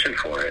auditioned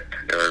for it.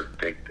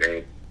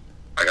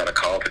 I got a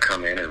call to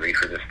come in and read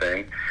for this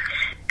thing,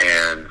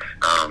 and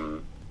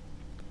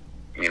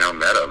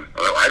met them.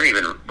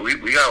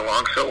 We got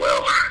along so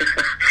well,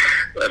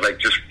 like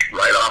just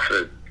right off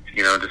the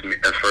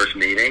just first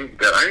meeting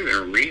that I didn't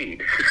even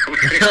read.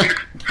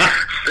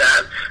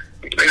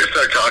 They just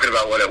started talking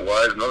about what it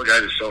was, and those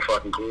guys are so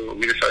fucking cool.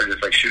 We just started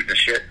just like shooting the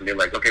shit and being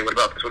like, okay, what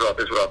about this? What about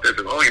this? What about this?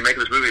 And oh, you're making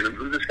this movie. And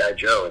who's this guy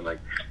Joe? And like,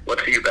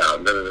 what's he about?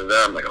 And da, da, da,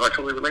 da. I'm like, oh, I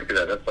totally relate to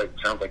that. That's like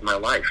sounds like my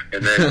life.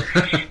 And then,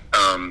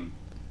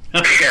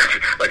 yeah,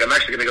 like I'm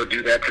actually gonna go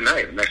do that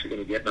tonight. I'm actually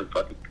gonna get in a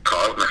fucking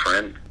car with my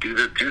friend, do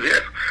this.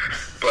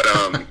 But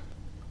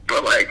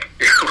like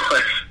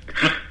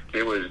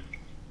it was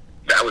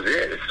that was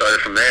it. It started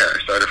from there.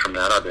 It started from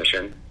that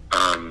audition.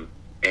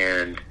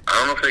 And I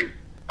don't know if they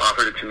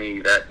offered it to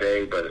me that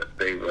day, but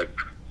they like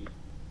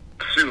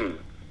soon,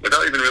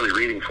 without even really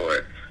reading for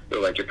it,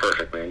 they're like, "You're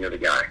perfect, man. You're the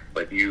guy.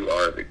 Like you're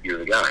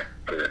the guy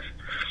for this."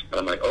 And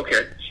I'm like,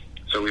 "Okay."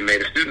 So we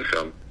made a student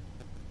film,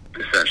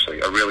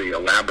 essentially a really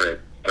elaborate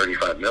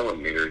 35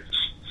 millimeter,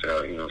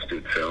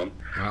 student film.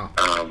 Wow.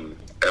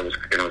 It was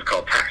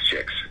called Tax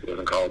Chicks. It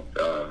wasn't called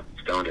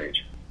Stoned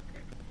Age.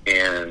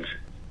 And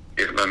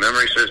if my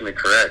memory serves me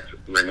correct,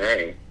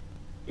 Renee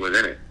was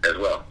in it as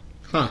well.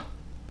 Huh.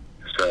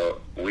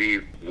 So we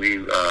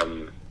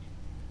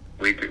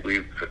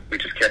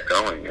just kept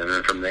going, and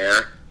then from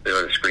there they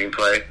wrote a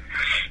screenplay,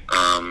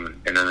 and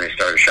then they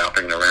started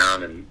shopping it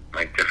around, and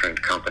like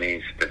different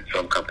companies,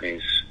 film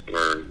companies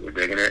were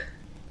digging it,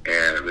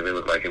 and it really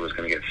looked like it was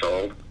going to get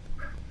sold,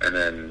 and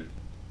then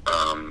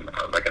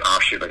like an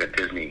offshoot, like a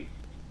Disney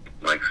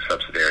like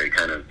subsidiary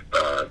kind of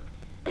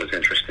was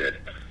interested,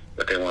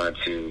 but they wanted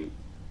to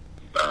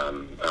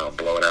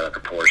blow it out of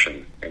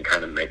proportion and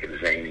kind of make it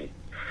zany.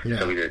 Yeah.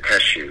 So we did a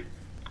test shoot,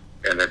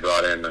 and they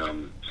brought in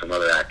some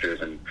other actors,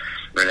 and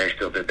Renee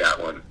still did that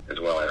one as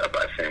well,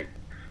 I think.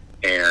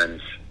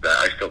 And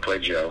I still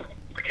played Joe.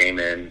 I came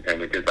in, and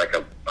we did like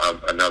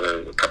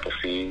another couple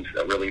scenes,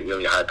 a really,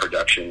 really high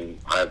production,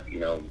 high,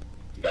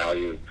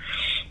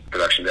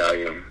 production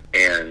value,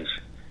 and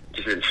it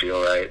just didn't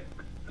feel right.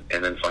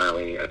 And then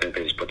finally, I think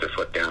they just put their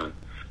foot down,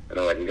 and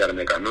they're like, "We got to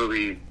make our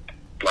movie,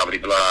 blah blah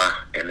blah."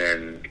 And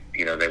then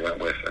they went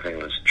with, I think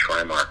it was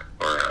Trimark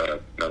or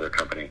another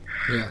company,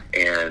 Yeah.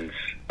 and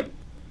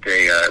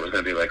they it was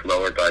going to be like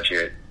lower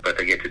budget, but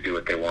they get to do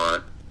what they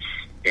want.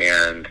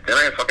 And then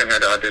I fucking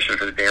had to audition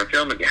for the damn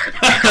film again.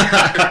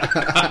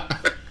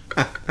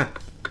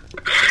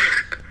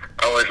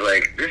 I was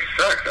like, this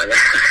sucks.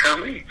 How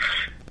many?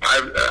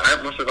 I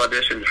must have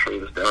auditioned for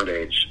the Stone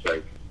Age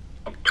like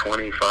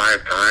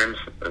 25 times,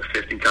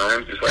 50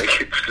 times. Just like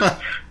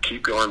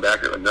keep going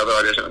back to another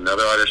audition,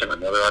 another audition,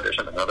 another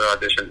audition, another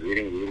audition,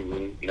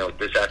 reading.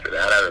 This after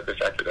that,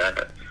 this after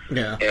that.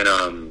 Yeah. And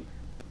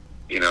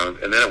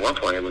and then at one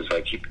point it was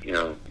like he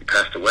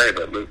passed away,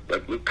 but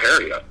Luke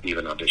Perry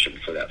even auditioned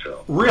for that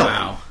film. Really?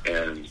 Wow.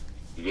 And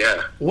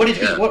yeah.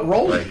 What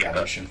role did he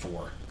audition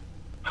for?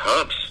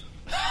 Hubs.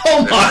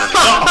 Oh my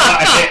god!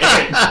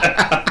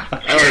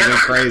 That would have been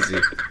crazy.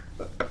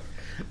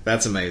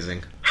 That's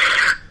amazing.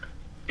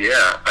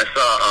 Yeah, I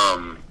saw.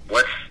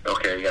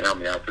 Okay, you gotta help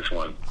me out with this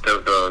one.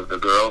 The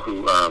girl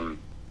who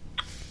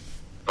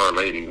or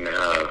lady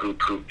who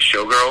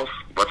Showgirls.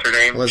 What's her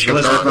name?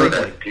 Elizabeth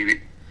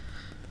Berkley.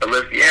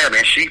 Yeah,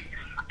 man.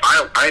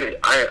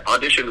 I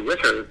auditioned with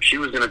her. She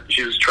was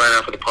trying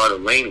out for the part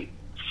of Lainey.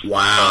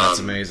 Wow, that's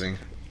amazing.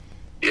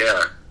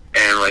 Yeah,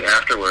 and like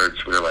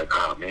afterwards, we were like,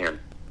 "Oh man,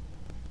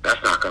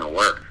 that's not going to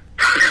work."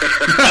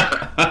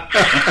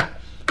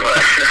 but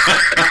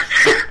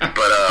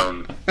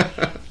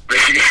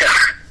yeah,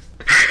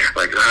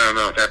 like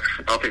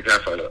I don't think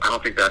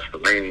that's the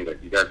Lainey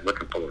that you guys are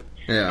looking for.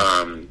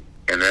 Yeah.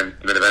 And then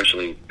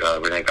eventually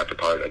Renee got the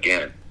part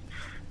again,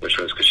 which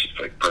was because she's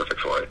like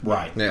perfect for it.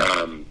 Right.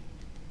 Yeah.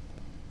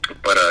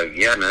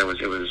 Yeah, man, it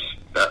was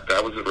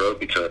that was the road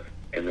we took,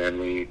 and then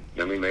we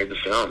made the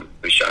film.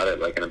 We shot it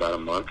like in about a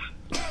month.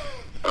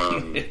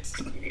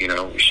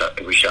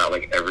 We shot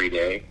like every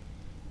day,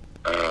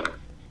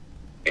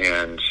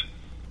 and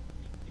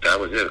that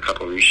was it. A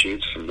couple of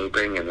reshoots, some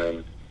looping, and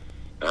then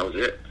that was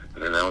it.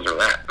 And then that was a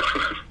wrap.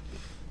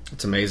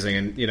 It's amazing,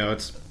 and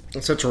it's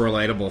such a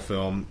relatable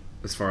film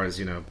as far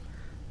as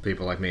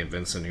people like me and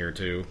Vincent here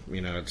too.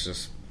 It's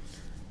just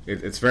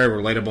it's a very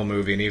relatable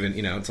movie, and even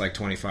it's like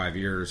 25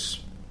 years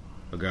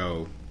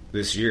ago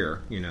this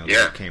year that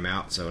it came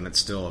out. So, and it's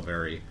still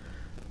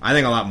I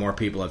think a lot more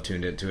people have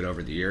tuned into it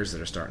over the years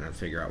that are starting to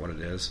figure out what it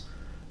is.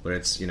 But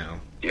it's yeah,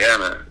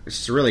 man, it's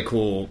just a really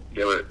cool,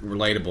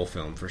 relatable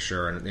film for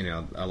sure. And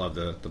I love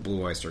the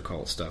Blue Oyster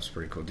Cult stuff's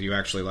pretty cool. Do you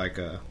actually like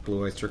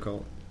Blue Oyster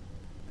Cult?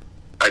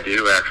 I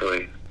do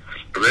actually.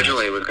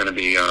 Originally, it was going to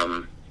be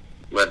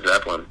Led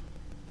Zeppelin,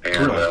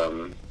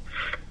 and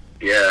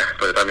yeah,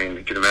 but I mean,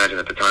 you can imagine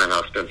at the time how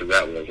expensive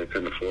that was. I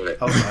couldn't afford it.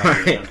 Oh,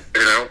 right. And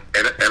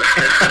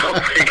I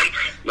don't think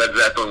Led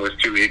Zeppelin was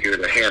too eager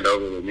to hand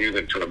over the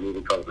music to a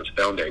movie called The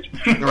Stone Age.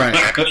 Right.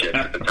 At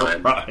the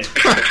time. Right.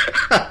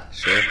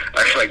 Sure.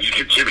 I feel like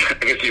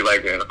I can see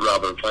like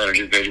Robert Plant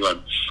just basically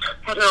going,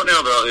 I don't know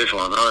about this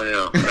one.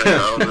 I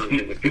don't really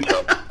think it fits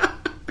up.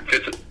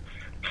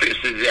 Fits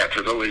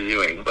exactly what we're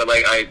doing. But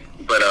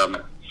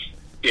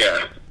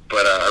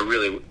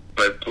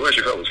But Blue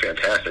Oyster Cult was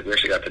fantastic. We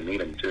actually got to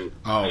meet him too.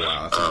 Oh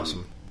wow, that's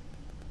awesome.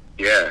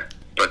 Yeah,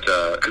 but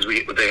because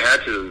they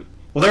had to.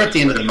 Well, they're at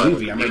the end of the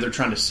movie. I mean, they're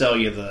trying to sell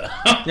you the.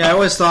 Yeah, I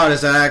always thought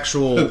is that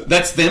actual.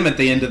 That's them at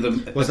the end of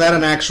the. Was that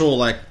an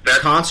actual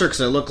concert? Because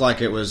it looked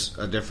like it was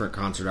a different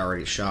concert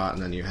already shot,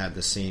 and then you had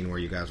the scene where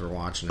you guys were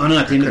watching it. Oh no,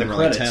 at the end of the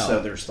really credits, tell. so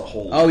there's the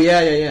whole. Oh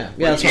yeah.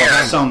 That's what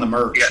I saw on the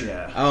merch.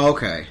 Yeah. Oh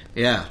okay.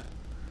 Yeah.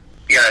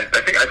 Yeah,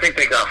 I think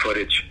they got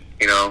footage,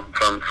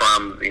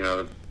 from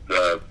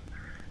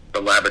the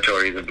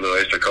laboratories of Blue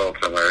Oyster Cult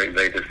somewhere.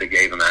 They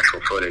gave them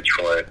actual footage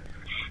for it.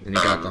 And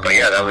you got the but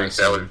yeah, that was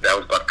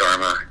Buck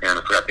Dharma, and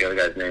I forgot the other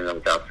guy's name that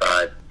was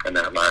outside, and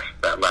that last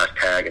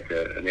tag at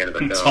the end of the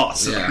film. That's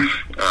awesome. Yeah.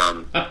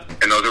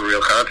 And those are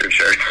real concert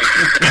shirts.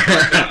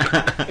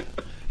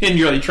 And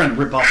you're really trying to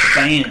rip off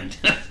the band.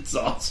 It's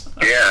awesome.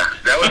 Yeah,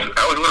 that was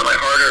one of my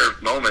harder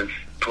moments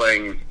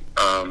playing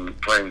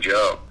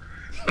Joe,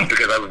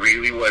 because I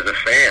really was a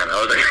fan.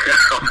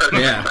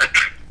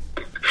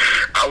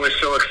 I was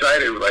so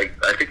excited. Like,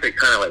 I think they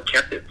kind of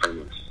kept it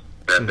from us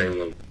that they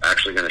were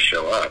actually going to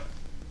show up,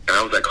 and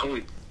I was like,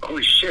 holy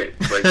shit!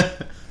 Like,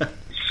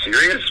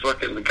 serious?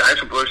 Fucking the guys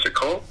from Blue Oyster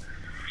Cult?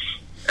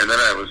 And then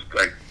I was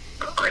like,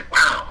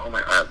 wow, oh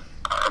my God,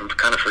 I'm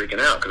kind of freaking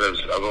out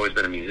because I've always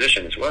been a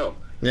musician as well.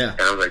 Yeah.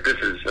 And I was like,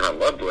 and I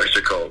love Blue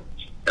Oyster Cult,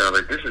 and I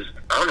was like,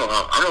 I don't know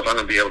if I'm going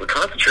to be able to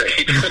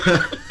concentrate.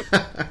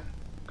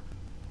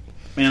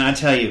 Man, I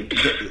tell you,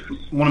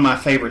 one of my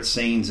favorite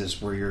scenes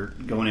is where you're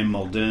going in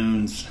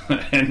Muldoon's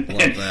and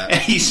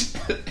he's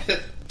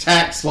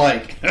Tack's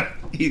like,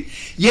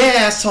 yeah,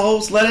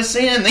 assholes, let us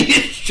in. He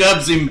just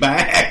shoves him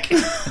back.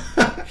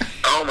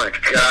 Oh my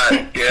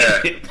god, yeah.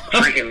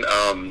 Freaking,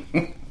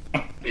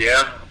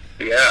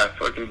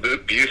 fucking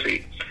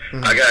Busey.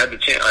 Mm-hmm. I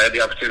had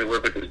the opportunity to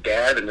work with his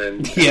dad, and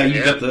then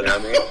you got the. You know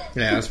what I mean?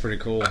 Yeah, that's pretty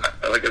cool.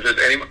 If there's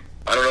any,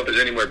 I don't know if there's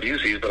any more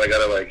Buseys, but I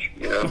gotta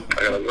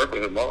work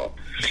with them all.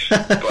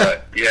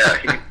 But yeah,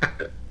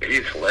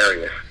 he's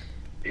hilarious.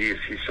 He's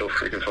so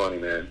freaking funny,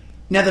 man.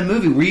 Now the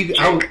movie, were you?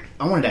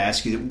 I wanted to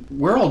ask you,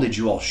 where all did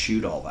you all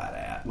shoot all that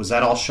at? Was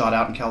that all shot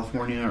out in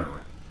California, or?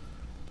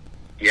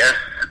 Yeah,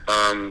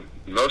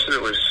 most of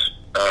it was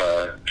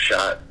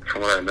shot,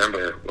 from what I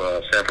remember,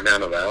 San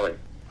Fernando Valley.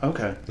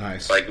 Okay,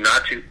 nice. Like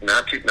not too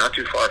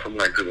far from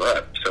where I grew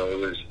up. So it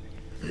was,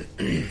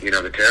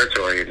 the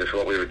territory and just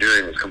what we were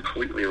doing was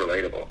completely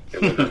relatable.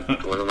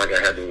 It wasn't like I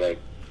had to like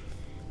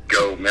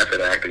go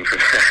method acting for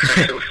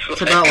that.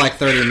 It's about like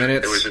 30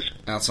 minutes. It was just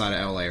outside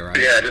of LA, right?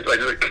 Yeah, just like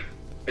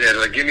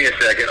give me a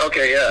second.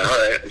 Okay, yeah,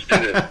 all right, let's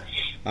do this.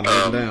 I'm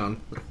moving down.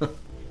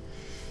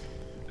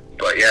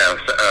 But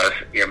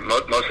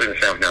mostly in the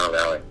San Fernando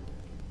Valley.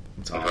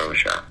 That's where it was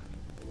shot.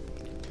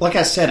 Like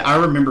I said, I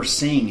remember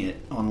seeing it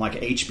on like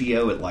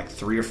HBO at like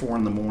 3 or 4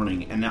 in the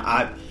morning, and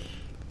I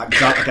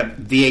got like a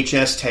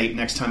VHS tape.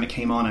 Next time it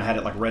came on, I had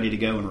it like ready to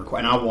go and record,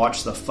 and I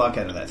watched the fuck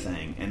out of that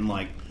thing. And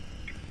like,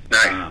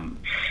 nice.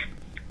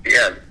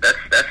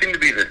 That seemed to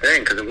be the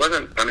thing, because it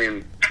wasn't. I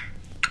mean,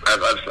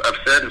 I've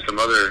said in some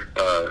other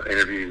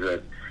interviews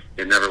that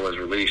it never was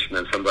released, and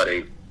then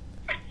somebody,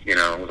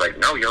 was like,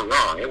 "No, you're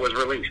wrong. It was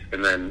released."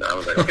 And then I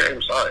was like, "Okay,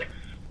 I'm sorry.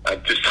 I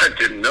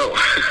didn't know.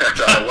 I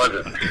thought it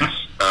wasn't."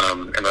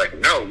 And they're like,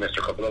 "No, Mr.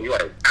 Coppola, you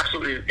are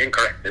absolutely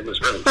incorrect. It was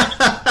released."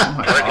 Oh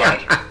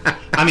my God.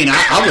 I mean,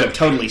 I would have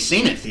totally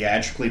seen it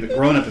theatrically, but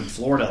growing up in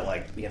Florida, I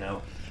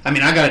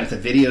got it at the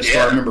video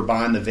store. I remember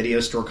buying the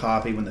video store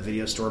copy when the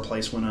video store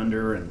place went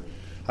under, and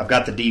I've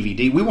got the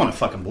DVD. We want a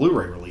fucking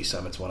Blu-ray release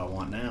of it's what I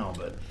want now,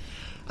 but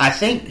I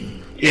think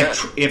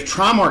if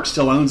Trimark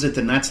still owns it,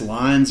 then that's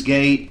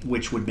Lionsgate,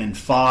 which would have been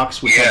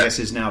Fox, which I guess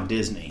is now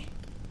Disney.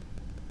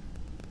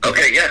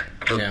 Okay, yeah.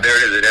 So there it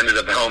is. It ended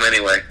up at home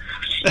anyway.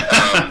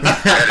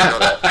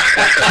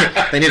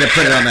 They need to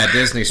put it on that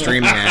Disney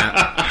streaming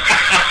app.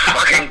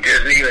 Fucking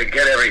Disney, they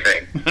get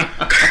everything.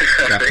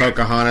 Got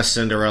Pocahontas,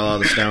 Cinderella,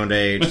 The Stone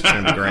Age. It's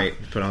gonna be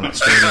great. Put on that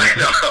streaming. I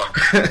know.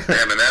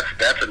 Damn, and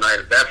that's a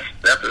night.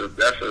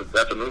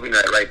 That's a movie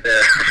night right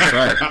there. That's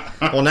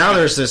right. Well, now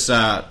there's this,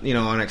 on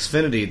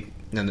Xfinity,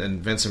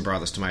 and Vincent brought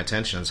this to my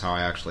attention. That's how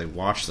I actually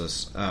watched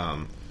this.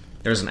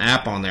 There's an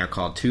app on there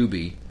called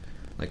Tubi.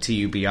 Like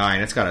TUBI,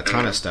 and it's got a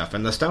ton of stuff,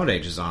 and the Stone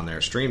Age is on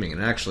there streaming,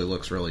 and it actually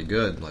looks really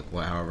good. Like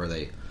however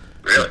they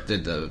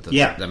did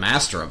the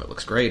master of it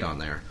looks great on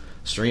there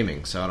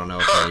streaming. So I don't know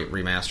if they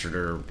remastered it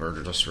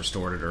or just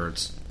restored it, or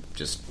it's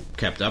just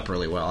kept up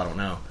really well. I don't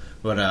know,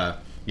 but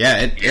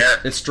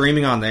it's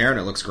streaming on there, and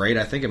it looks great.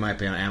 I think it might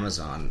be on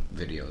Amazon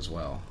Video as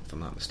well, if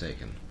I'm not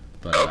mistaken.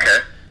 But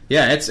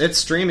it's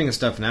streaming and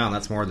stuff now, and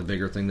that's more the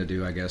bigger thing to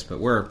do, I guess. But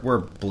we're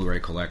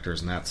Blu-ray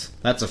collectors, and that's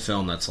a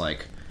film that's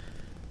like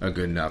a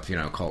good enough,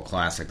 cult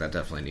classic. That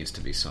definitely needs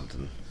to be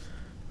something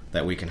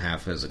that we can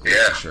have physically,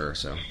 for sure.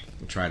 So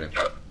we'll try to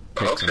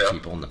pick some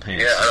people in the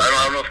pants. Yeah,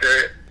 I don't know if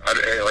there,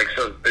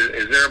 so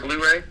is there a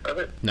Blu-ray of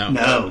it? No.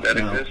 That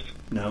exists?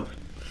 No.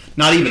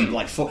 Not even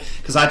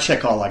because I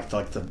check all like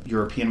the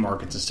European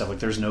markets and stuff. Like,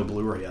 there's no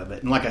Blu-ray of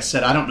it. And like I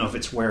said, I don't know if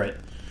it's where it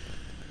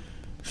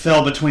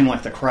fell between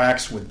like the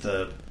cracks with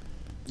the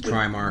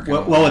Trimark.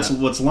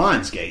 It's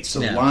Lionsgate.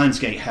 So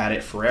Lionsgate had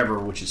it forever,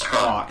 which is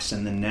Fox,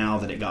 and then now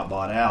that it got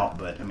bought out,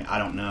 but I mean, I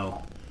don't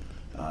know.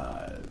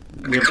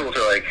 It'd be cool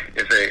to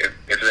if they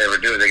ever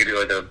do it, they could do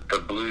like the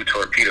Blue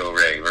Torpedo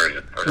Ray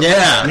version.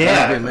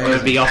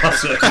 It'd be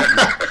awesome.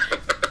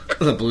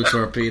 The Blue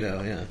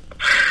Torpedo,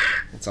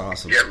 that's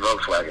awesome. Yeah,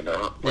 Volkswagen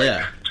though.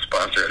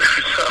 Sponsor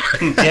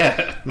it.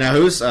 Yeah. Now,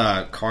 whose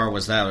car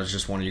was that? Was it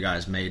just one of you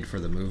guys made for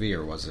the movie,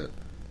 or was it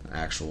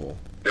actual?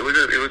 It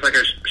was like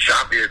a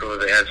shop vehicle that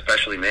they had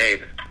specially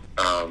made.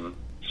 I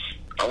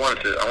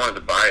wanted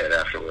to buy it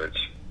afterwards,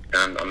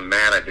 and I'm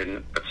mad I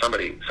didn't. But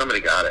somebody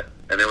got it,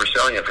 and they were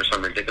selling it for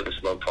some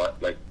ridiculously low price.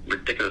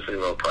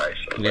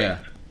 I was like,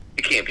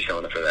 you can't be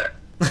selling it for that.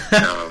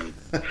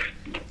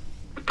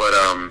 But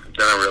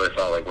then I really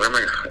thought, like, where am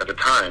I? At the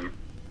time,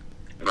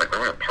 I'm like, where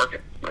am I gonna park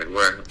it? Like,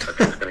 where? I think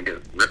it's gonna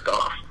get ripped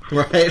off.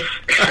 Right.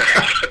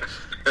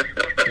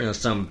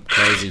 Some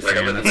crazy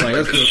fan. That's like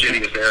the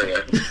shittiest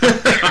area.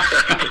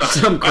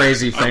 Some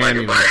crazy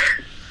fan,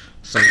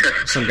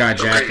 some guy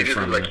jacking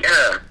from like,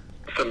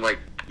 some like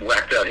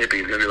whacked out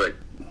hippie is gonna be like,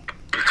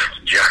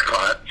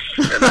 jackpot,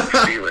 and then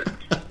steal it.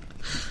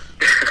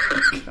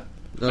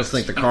 Those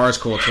think the car's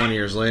cool 20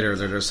 years later.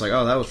 They're just like,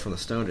 oh, that was from the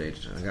Stone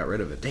Age. I got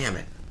rid of it. Damn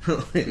it.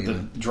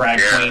 The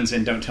drag queens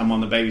and Don't Tell Mom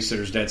the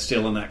Babysitter's Dead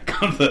still in that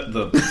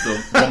the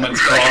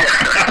woman's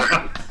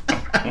car.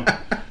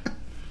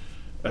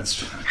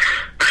 That's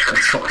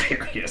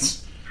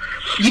hilarious.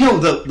 You know,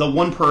 the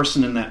one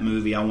person in that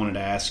movie I wanted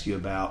to ask you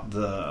about,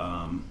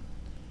 the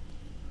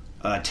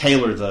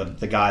Taylor,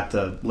 the guy at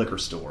the liquor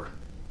store.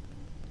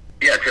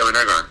 Yeah, Taylor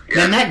Negron. Yeah.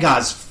 Man, that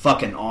guy's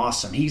fucking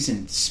awesome.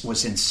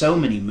 Was in so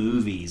many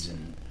movies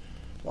and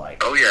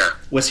like. Oh yeah.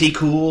 Was he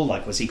cool?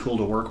 Like, was he cool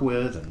to work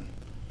with? And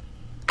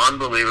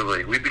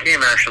unbelievably, we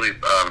became actually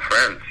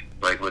friends,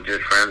 like legit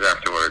friends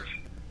afterwards.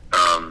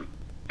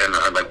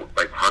 And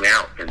like hung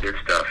out and did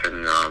stuff.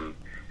 And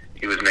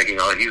he was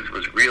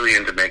really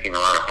into making a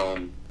lot of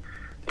home,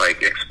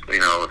 like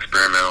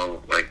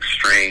experimental, like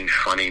strange,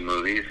 funny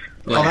movies.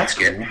 Oh, that's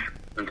cool.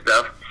 And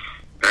stuff.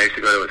 I used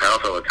to go to his house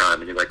all the time,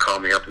 and he'd like call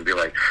me up and be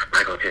like,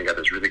 "Michael, okay, I got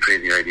this really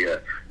crazy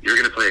idea. You're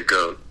going to play a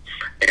goat,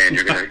 and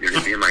you're going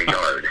to be in my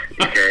yard,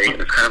 okay?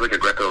 And it's kind of like a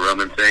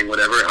Greco-Roman thing,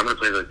 whatever. I'm going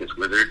to play like this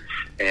wizard,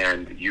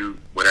 and you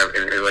whatever,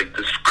 and like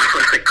this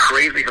like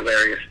crazy,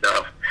 hilarious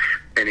stuff.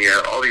 And he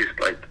had all these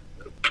like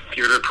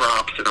theater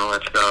props and all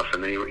that stuff.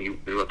 And then he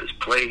wrote this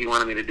play he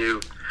wanted me to do,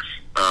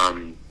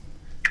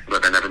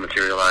 but that never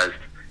materialized.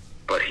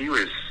 But he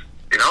was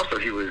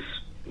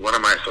one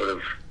of my sort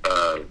of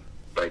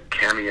like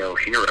cameo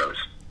heroes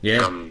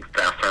from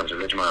Fast Times at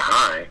Ridgemont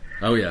High.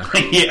 Oh yeah,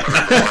 yeah.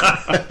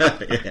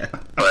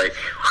 Like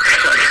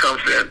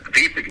comes in,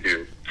 pizza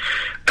dude,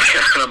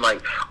 and I'm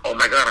like, oh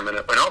my god,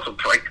 and also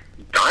like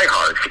Die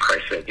Hard, for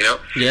Christ's sake, you know?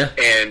 Yeah.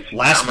 And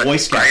Last Boy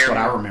Scout's what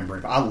I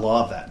remember. I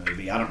love that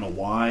movie. I don't know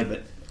why,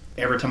 but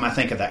every time I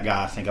think of that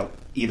guy, I think of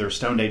either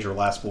Stone Age or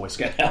Last Boy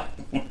Scout.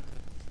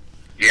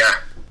 Yeah.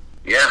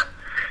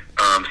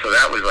 So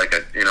that was like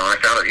when I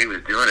found out he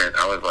was doing it,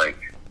 I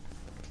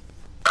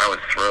was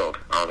thrilled.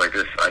 I was like,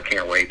 I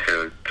can't wait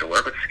to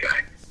work with this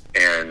guy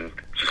and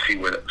to see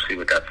what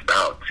that's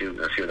about, see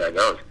where that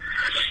goes.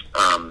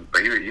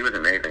 But he was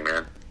amazing,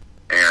 man,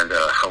 and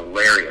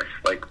hilarious.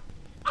 I was like,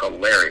 I don't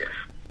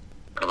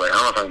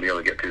know if I'm gonna be able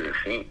to get through this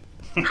scene.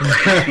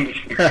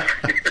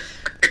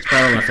 It's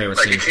probably my favorite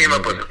scene. He came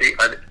up with.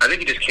 I think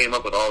he just came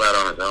up with all that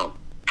on his own.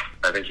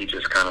 I think he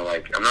just kind of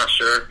like, I'm not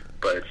sure,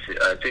 but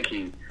I think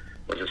he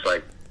was just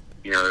like,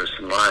 there's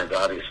some lines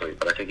obviously,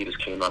 but I think he just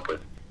came up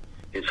with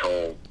his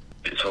whole,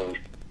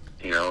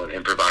 and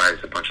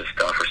improvised a bunch of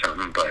stuff or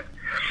something. But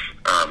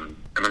I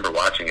remember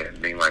watching it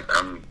and being like,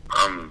 I'm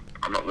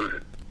not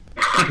losing.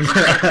 I'm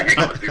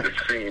gonna do this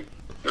scene.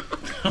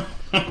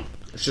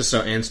 It's just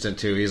so instant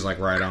too. He's like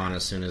right on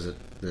as soon as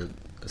the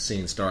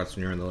scene starts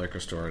when you're in the liquor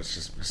store. It's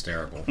just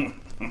hysterical.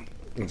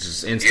 It's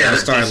just instant. Yeah, I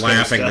started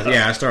laughing.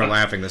 I started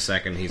laughing the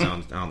second he's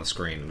on the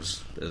screen. It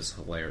was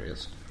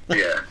hilarious.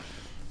 Yeah.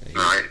 He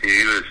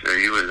was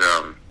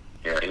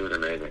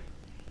amazing.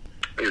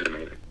 He was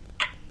amazing.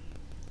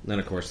 Then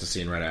of course the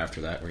scene right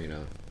after that where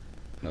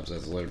helps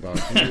as the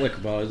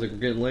liquor bar. Is it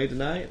getting late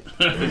tonight?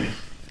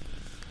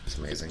 It's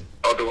amazing.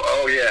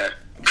 Oh yeah.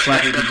 It's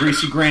like the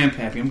greasy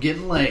grandpappy. I'm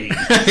getting laid.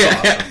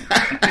 Awesome.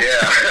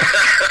 Yeah.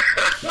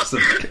 That's the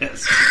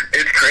best.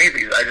 It's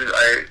crazy.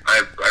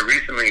 I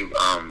recently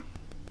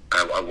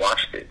I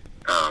watched it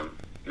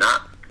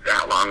not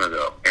that long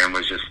ago and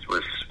was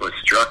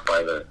struck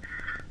by the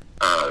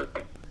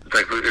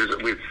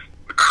we've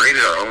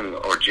created our own,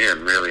 or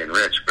Jim really and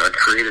Rich, but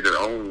created their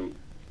own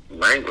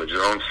language,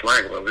 their own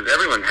slang. Well, because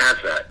everyone has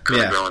that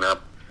growing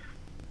up,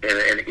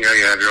 and you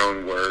have your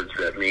own words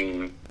that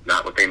mean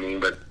not what they mean,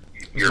 but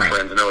your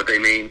friends know what they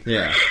mean.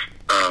 Yeah.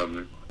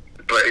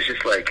 But it's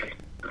just like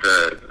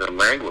the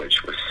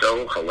language was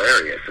so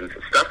hilarious and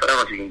stuff that I don't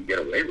know if you can get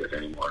away with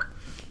anymore.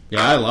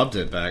 Yeah, I loved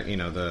it back.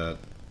 The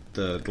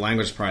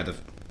language is probably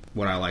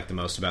what I like the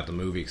most about the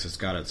movie because it's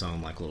got its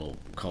own like little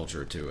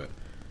culture to it,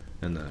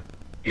 and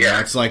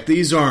it's like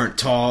these aren't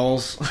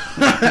talls.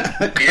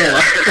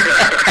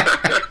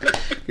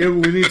 Yeah,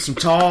 we need some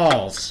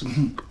talls.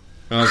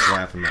 I was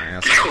laughing my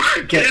ass off.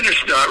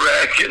 It's not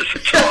rack, it's a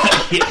tall.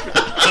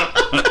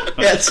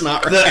 Yeah, it's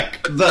not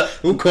rack.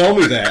 Who called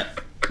me that?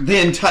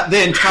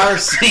 The entire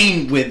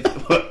scene with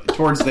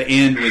towards the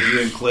end with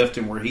you and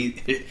Clifton, where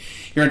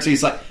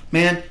he's like,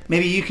 man,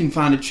 maybe you can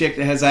find a chick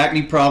that has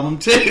acne problem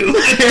too.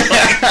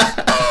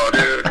 Oh,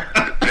 dude,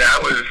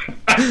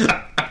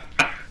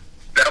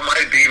 that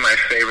might be my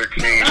favorite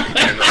scene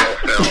in the whole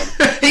film.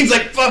 He's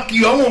like, fuck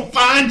you, I won't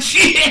find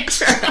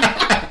chicks.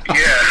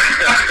 Yeah.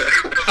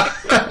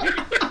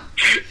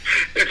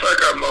 It's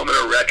like our moment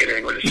of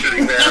reckoning. We're just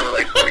sitting there, and we're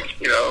like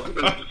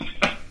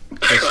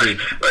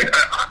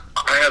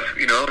I have,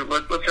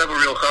 let's have a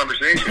real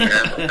conversation,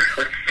 man.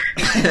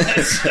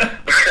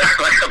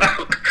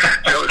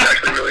 Joe was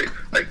actually really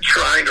like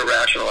trying to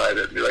rationalize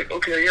it and be like,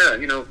 okay, yeah,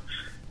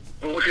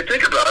 well, if you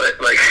think about it,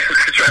 like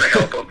trying to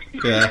help him.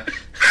 Yeah.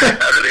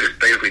 After they just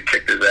basically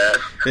kicked his ass.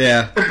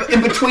 Yeah.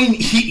 In between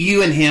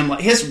you and him,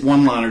 like his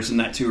one-liners in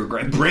that too are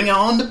great. Bring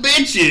on the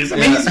bitches. I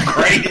mean, he's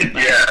great in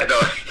that. Yeah, I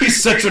know.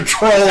 He's such a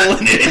troll,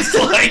 and it's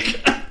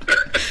like.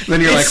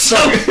 Then you're like, so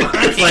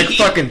it's like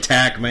fucking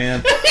tack,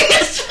 man.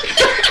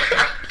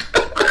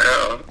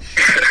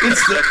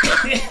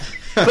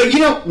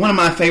 But one of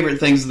my favorite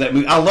things of that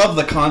movie, I love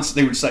the concept.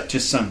 They were just like,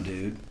 just some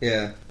dude.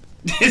 Yeah.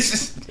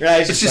 It's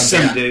just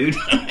some dude.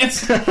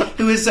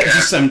 Who is that?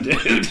 Just some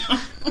dude.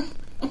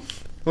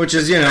 Which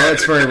is,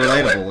 it's very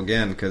relatable,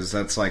 again, because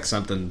that's like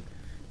something,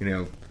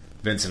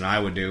 Vince and I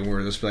would do.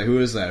 We're just like, who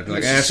is that? I'd be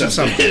like, it's just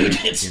some dude,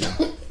 Yeah, he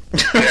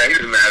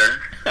doesn't matter.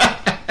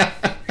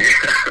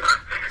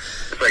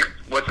 It's like,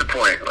 what's the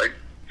point? Like,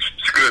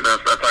 screw it,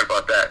 let's not talk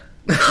about that.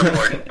 It's not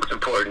important. What's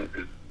important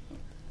is,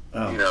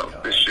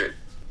 this shit.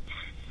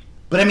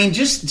 But I mean,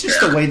 just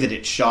the way that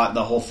it's shot,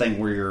 the whole thing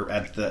where you're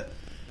at the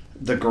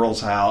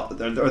girl's house,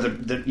 or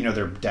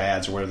their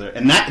dads, or whatever.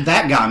 And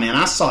that guy, man,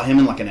 I saw him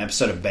in like an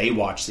episode of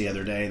Baywatch the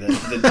other day.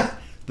 The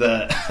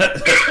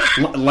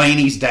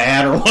Laney's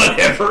dad or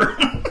whatever.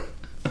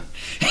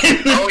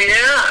 Oh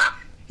yeah.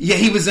 Yeah,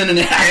 he was in an.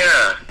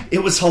 Yeah.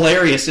 It was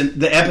hilarious, and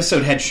the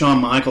episode had Shawn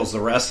Michaels, the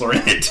wrestler,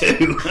 in it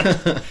too.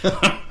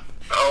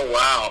 Oh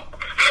wow.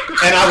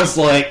 And I was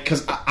like,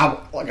 because I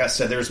like I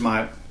said, there's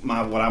my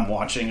what I'm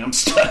watching. I'm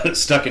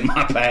stuck in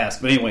my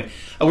past. But anyway,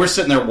 we're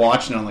sitting there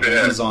watching on like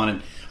Amazon,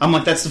 and I'm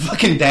like, that's the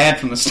fucking dad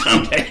from the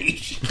Stone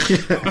Age.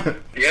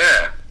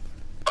 Yeah.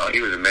 Oh,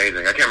 he was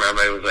amazing. I can't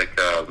remember. It was like,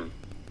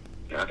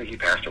 I think he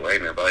passed away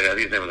now, but I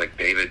think his name was like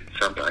David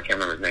something. I can't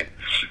remember his name.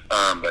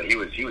 But he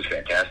was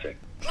fantastic.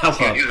 He was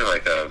in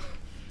like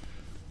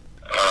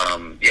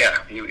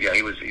he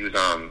was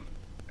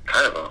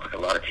kind of like a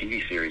lot of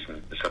TV series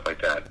and stuff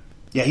like that.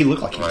 Yeah, he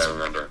looked like he I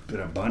remember. Did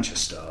a bunch of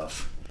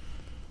stuff.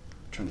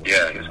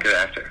 Yeah, he was a good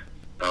actor.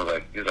 I was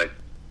like,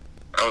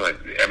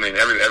 I mean,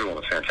 everyone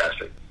was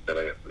fantastic that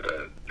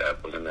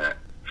was in the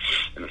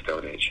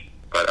Stone Age.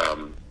 But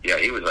yeah,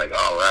 he was like,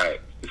 all right,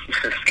 this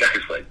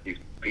guy's like,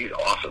 he's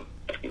awesome.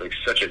 He's like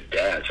such a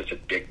dad, such a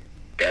dick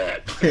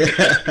dad.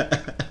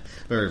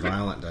 Very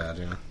violent dad,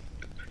 yeah.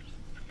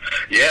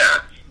 Yeah,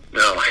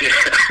 no,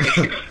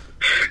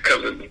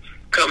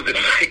 comes and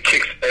like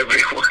kicks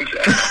everyone's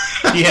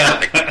ass.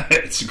 Yeah,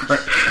 it's great.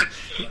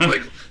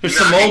 Like, there's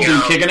some old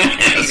dude kicking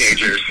ass.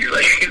 Teenagers, he's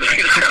like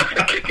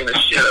kicking the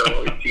shit out of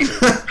all these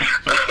teenagers.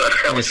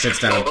 He just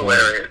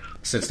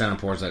sits down and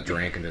pours that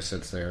drink and just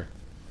sits there.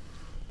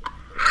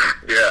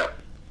 Yeah.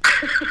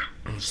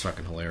 It's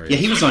fucking hilarious. Yeah,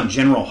 he was on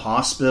General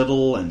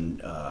Hospital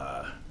and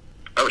oh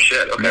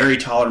shit, okay. Mary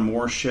Tyler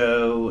Moore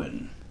Show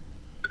and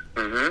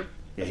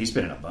yeah, he's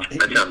been in a bunch.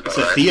 He's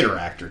a theater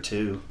actor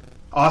too.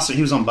 Awesome.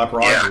 He was on Buck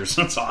Rogers.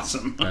 Yeah. That's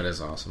awesome. That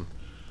is awesome.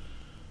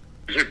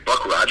 Is it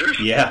Buck Rogers?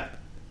 Yeah.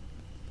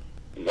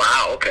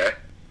 Wow. Okay.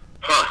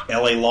 Huh.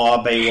 L.A.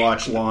 Law,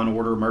 Baywatch, Law and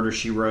Order, Murder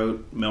She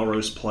Wrote,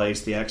 Melrose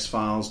Place, The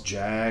X-Files,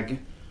 Jag.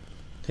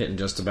 Hitting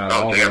just about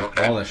all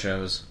the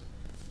shows.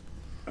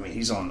 I mean,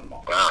 he's on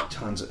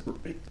tons of...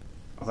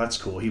 Oh, that's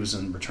cool. He was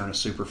in Return of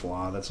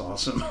Superfly. That's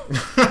awesome.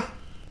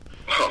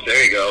 Oh,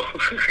 there you go.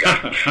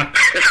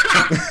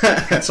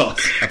 That's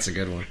awesome. That's a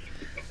good one.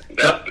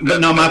 But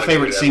no, my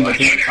favorite scene with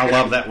him, I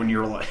love that when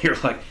you're like, you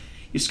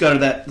just go to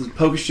that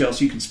poker shell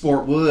so you can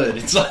sport wood.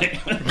 It's like,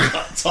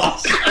 it's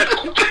awesome.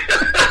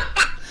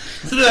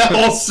 That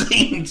whole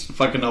scene's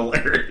fucking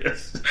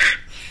hilarious.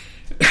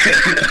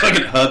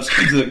 Fucking Hubs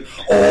comes to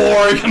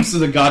he comes to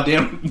the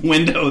goddamn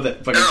window of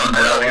that fucking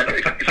umbrella.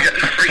 He's got this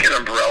freaking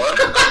umbrella.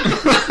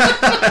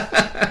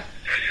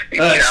 He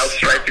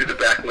shouts right through the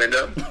back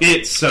window.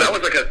 It's so that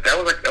was like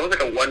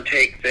a one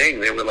take thing.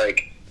 They were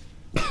like,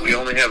 we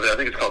only have, I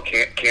think it's called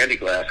candy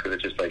glass because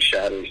it just like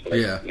shatters,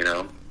 like,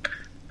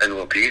 in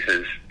little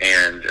pieces,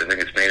 and I think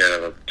it's made out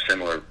of a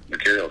similar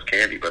material as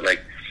candy. But like,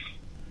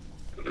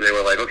 they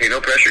were like, okay, no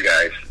pressure,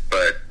 guys,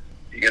 but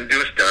you're gonna do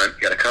a stunt.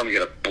 You gotta come. You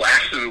gotta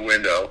blast through the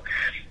window,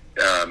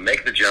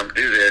 make the jump,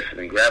 do this, and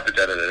then grab the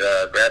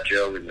grab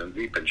Joe and then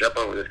leap and jump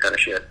over this kind of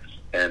shit,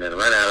 and then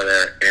run out of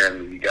there.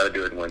 And you gotta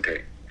do it in one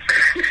take.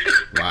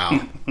 Wow.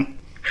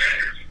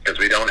 Because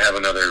we don't have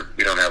another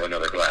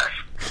glass.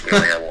 We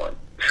only have one.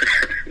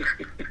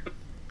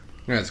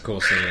 That's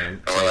cool seeing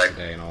him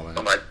today and all that.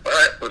 I'm like, all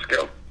right, let's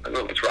go.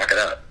 Let's rock it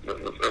out.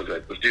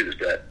 Let's do this,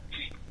 Dad.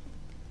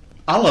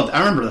 I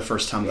remember the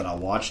first time that I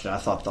watched it. I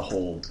thought the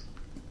whole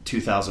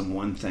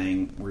 2001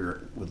 thing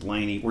with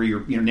Laney, where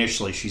you're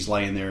initially she's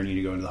laying there and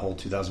you go into the whole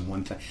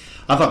 2001 thing.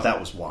 I thought that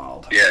was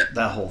wild. Yeah,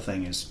 that whole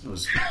thing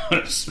was.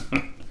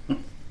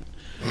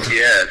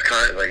 Yeah,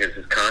 it's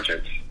his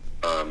conscience.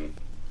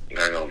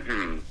 I go,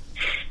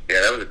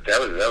 yeah,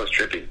 that was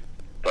trippy,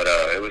 but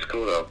it was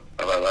cool though.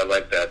 I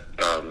like that.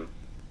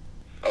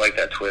 I like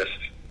that twist,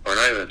 or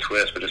not even a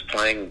twist, but just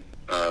playing,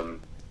 having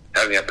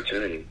the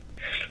opportunity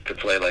to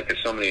play. Like,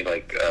 there's so many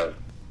like I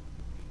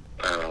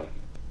don't know,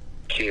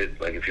 kids.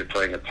 Like, if you're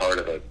playing a part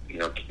of a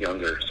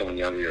someone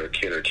younger, you're a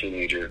kid or a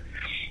teenager,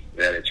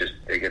 that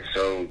it gets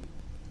so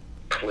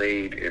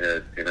played in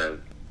a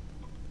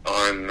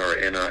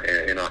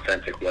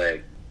inauthentic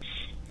way,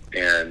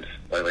 and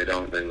like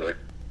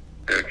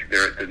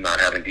they're not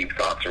having deep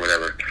thoughts or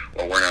whatever,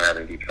 or we're not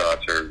having deep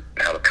thoughts or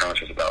have a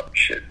conscience about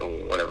shit or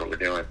whatever we're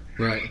doing.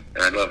 Right.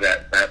 And I love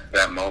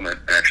that moment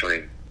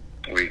actually,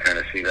 where you kind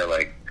of see that,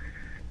 like,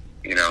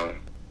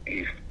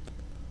 he's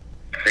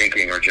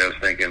thinking, or Joe's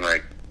thinking,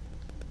 like,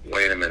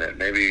 wait a minute,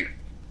 maybe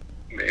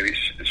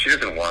she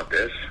doesn't want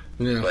this.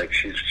 Yeah. Like,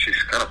 she's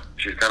kind of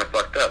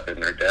fucked up,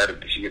 and her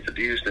dad, she gets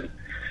abused, and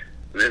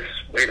this.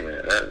 Wait a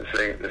minute,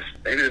 saying this.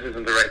 Maybe this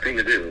isn't the right thing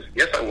to do.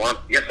 Yes, I want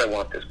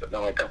this, but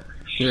no, I don't.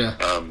 Yeah.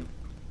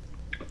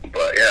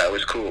 But yeah, it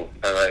was cool.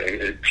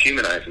 It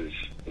humanizes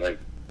like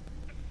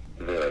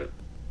the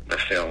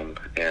film,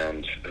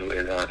 and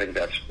I think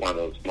that's one of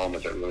those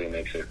moments that really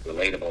makes it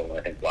relatable. And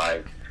I think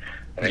why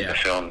the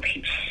film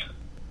keeps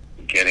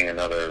getting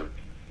another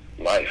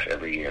life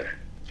every year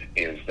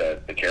is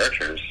that the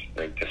characters,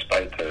 like,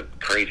 despite the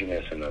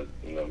craziness and the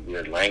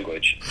weird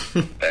language,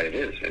 that it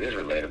is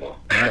relatable.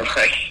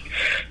 Like,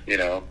 you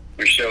know,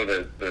 we show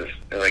the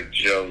like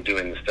Joe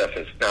doing the stuff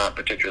that's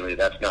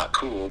not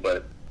cool,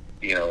 but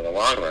you know, in the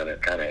long run,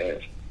 it kind of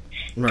is.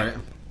 Right.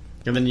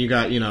 And then you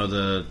got, you know,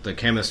 the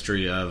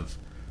chemistry of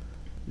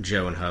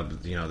Joe and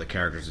Hub, you know, the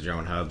characters of Joe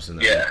and Hubs, and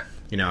then,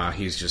 you know,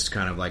 he's just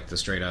kind of like the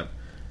straight up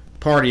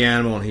party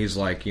animal, and he's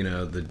like, you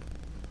know, the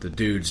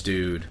dude's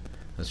dude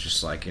that's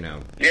just like, you know,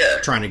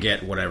 trying to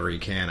get whatever he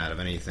can out of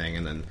anything.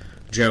 And then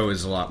Joe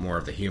is a lot more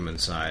of the human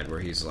side, where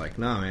he's like,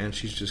 nah, man,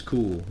 she's just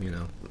cool, you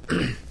know.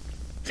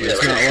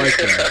 It's not like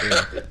that. You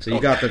know? So you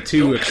got the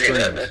two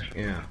extremes.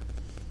 Yeah.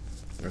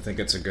 I think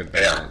it's a good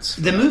balance.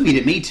 The movie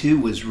to me too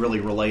was really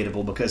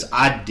relatable because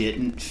I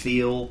didn't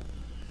feel,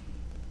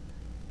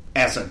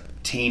 as a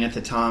teen at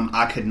the time,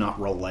 I could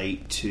not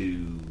relate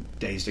to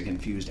Dazed and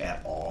Confused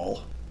at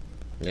all.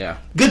 Yeah.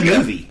 Good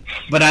movie,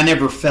 but I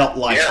never felt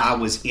like I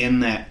was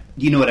in that,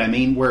 you know what I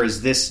mean?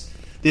 Whereas this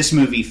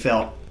movie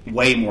felt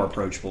way more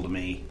approachable to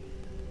me.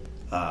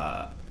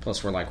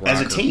 Plus, we're like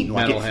as a teen,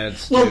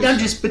 metalheads. Not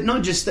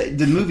just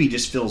the movie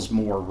just feels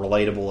more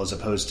relatable as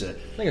opposed to. I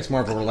think it's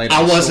more of a relatable.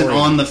 I wasn't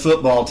story. On the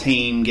football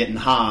team getting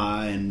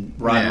high and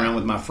riding around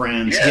with my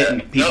friends,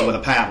 hitting people with a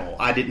paddle.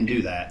 I didn't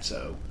do that,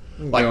 so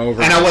and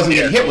I wasn't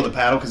getting hit with a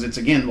paddle because it's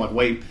again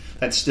like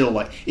that's still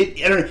like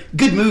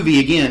good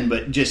movie again,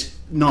 but just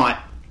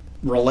not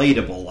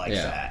relatable like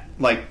that.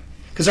 Like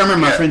because I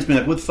remember my friends being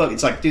like, "What the fuck?"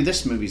 It's like, dude,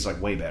 this movie's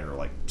like way better.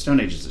 Like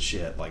Stone Age is the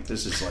shit. Like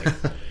this is like,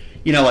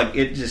 you know, like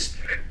it just.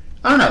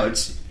 I don't know.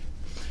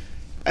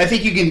 I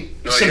think you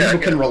can. Some people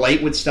can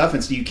relate with stuff,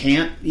 and so you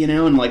can't. You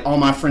know, and like all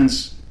my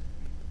friends,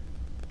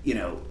 you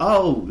know,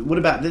 oh, what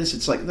about this?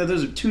 It's like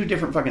those are two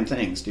different fucking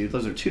things, dude.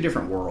 Those are two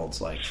different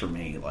worlds. Like for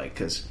me, like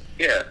because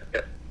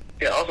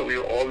Also, we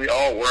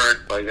all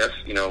weren't like that's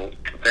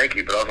thank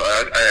you, but also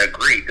I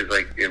agree because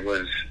like it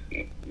was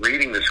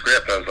reading the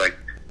script. I was like,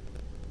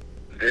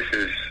 this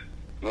is.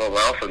 Well,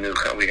 I also knew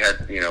we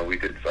had we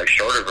did like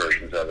shorter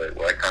versions of it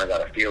where I kind of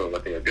got a feel of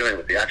what they were doing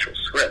with the actual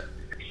script.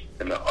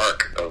 And the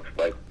arc of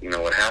like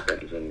what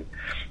happens in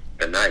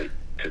the night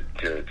to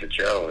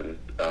Joe and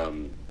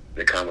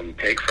the comedy you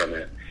take from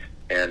it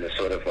and the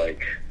sort of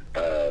like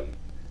I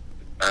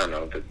don't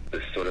know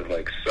this sort of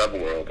like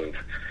subworld of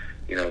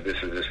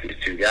this is just these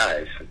two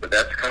guys, but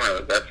that's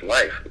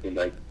life. I mean,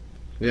 like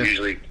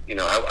usually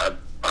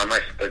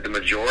the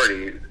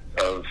majority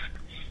of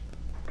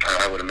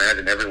I would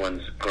imagine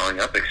everyone's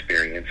growing up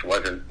experience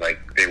wasn't like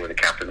they were the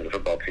captain of the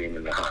football team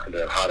and the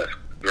hottest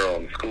girl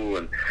in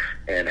school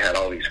and had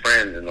all these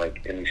friends and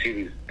you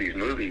see these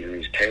movies and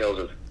these tales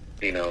of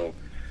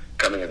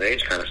coming of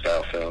age kind of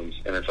style films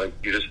and it's like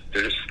they're just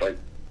like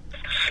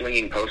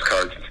slinging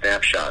postcards and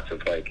snapshots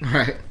of like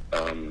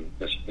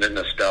this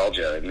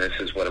nostalgia and this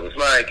is what it was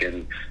like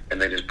and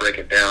they just break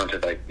it down to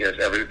like this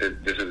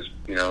is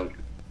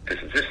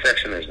this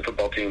section, there's the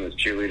football team, there's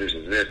cheerleaders,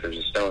 there's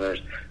the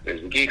stoners,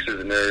 there's the geeks, there's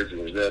the nerds,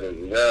 there's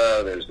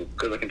there's the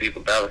good looking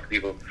people, bad looking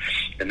people,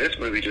 and this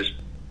movie just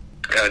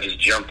kind of just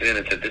jumped in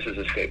and said, this is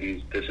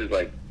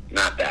like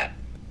not that.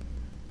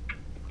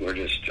 We're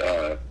just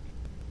we're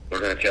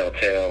going to tell a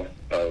tale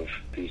of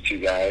these two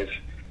guys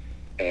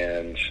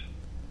and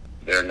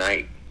their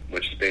night,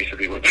 which is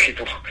basically what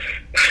people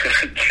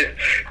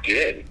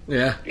did.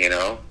 Yeah.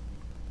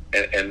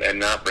 And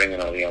not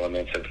bringing all the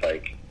elements of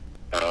like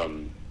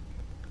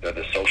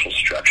the social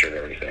structure and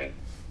everything.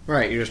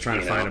 Right, you're just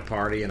trying to find a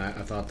party, and I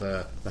thought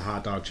the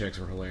hot dog chicks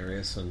were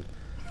hilarious, and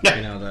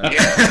and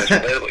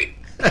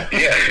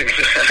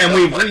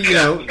we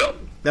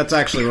that's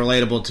actually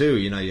relatable too.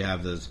 You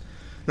have those,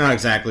 not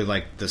exactly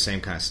like the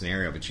same kind of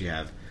scenario, but you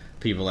have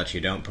people that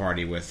you don't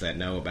party with that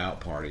know about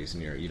parties,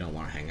 and you don't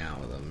want to hang out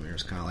with them. You're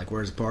just kind of like,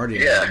 where's the party?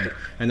 Yeah.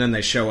 And then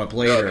they show up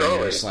later, and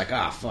you're just like,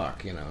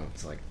 fuck,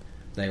 it's like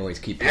they always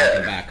keep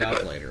popping back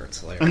up later.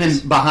 It's hilarious. And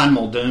then behind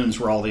Muldoon's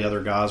where all the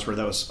other guys were,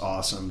 that was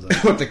awesome.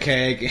 With the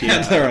keg.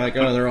 Yeah. They're like,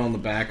 they're all in the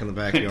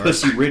backyard.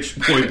 Pussy rich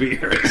boy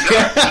beer.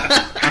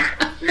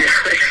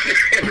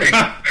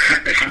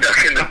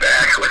 Stuck in the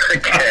back with a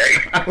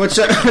keg. Which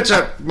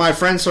my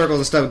friend circles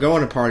and stuff,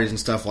 going to parties and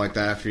stuff like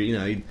that, after,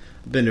 you'd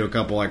been to a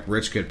couple like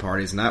rich kid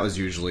parties, and that was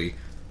usually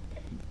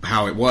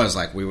how it was.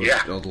 Like we would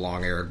go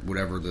along there,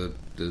 whatever the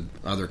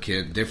other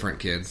different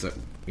kids that,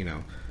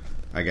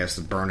 I guess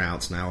the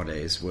burnouts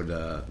nowadays would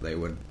they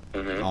would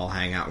all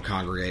hang out and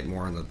congregate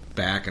more in the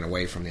back and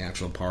away from the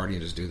actual party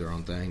and just do their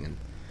own thing, and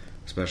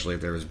especially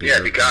if there was beer. Yeah,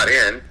 if you got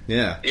in.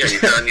 Yeah. Yeah, you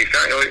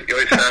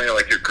always found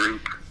like your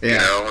group.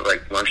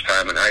 Like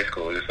lunchtime in high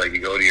school, just like you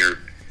go to your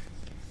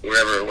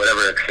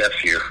whatever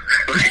accepts you.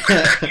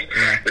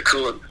 The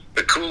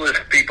the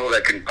coolest people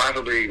that can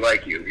possibly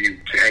like you. You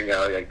hang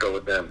out, like, go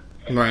with them,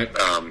 right?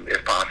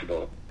 If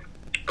possible.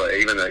 But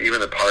even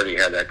the party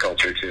had that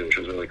culture too, which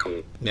was really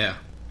cool. Yeah,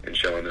 and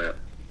showing that.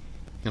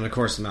 And of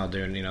course,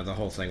 Muldoon, you know, the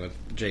whole thing with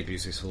Jay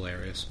Busey's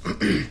hilarious.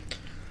 Because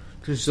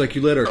she's like,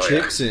 you let our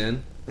chicks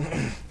in.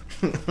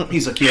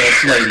 He's like, yeah,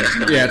 it's ladies'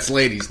 night. Yeah, it's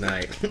ladies'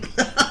 night.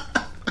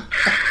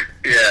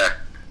 Yeah.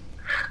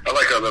 I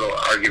like our little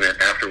argument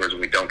afterwards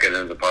when we don't get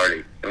into the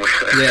party. And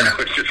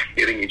we're just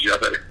hitting each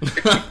other.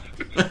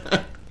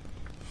 I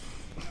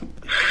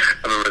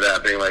remember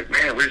that being like,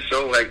 man, we're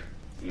so, like,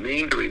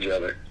 mean to each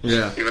other.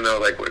 Yeah. Even though,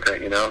 like, we're,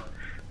 you know,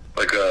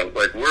 like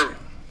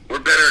we're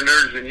better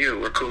nerds than you.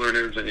 We're cooler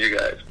nerds than you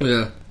guys.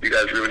 Yeah. You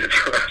guys ruined it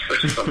for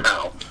us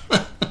somehow.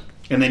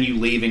 And then you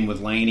leaving with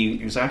Laney.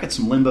 He was like, I got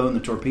some limbo in the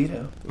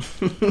torpedo.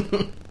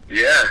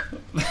 Yeah,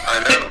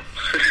 I know.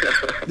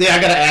 Yeah, I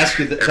gotta ask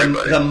you,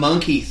 the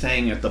monkey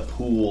thing at the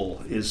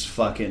pool is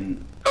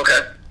fucking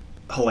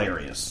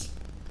hilarious.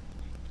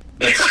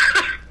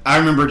 I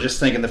remember just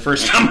thinking the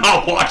first time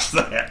I watched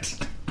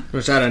that.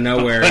 Which out of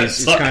nowhere,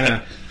 he's kind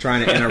of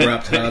trying to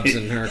interrupt Hubs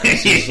and her.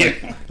 He's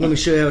like, let me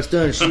show you how it's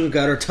done. She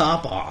got her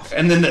top off.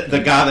 And then the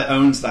guy that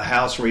owns the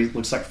house where he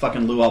looks like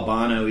fucking Lou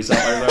Albano, he's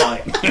out there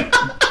like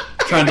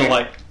trying to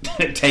like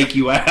take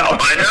you out.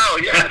 I know,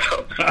 yeah.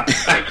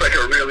 It's like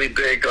a really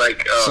big,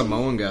 like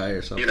Samoan guy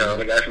or something. You know,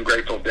 the guy from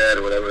Grateful Dead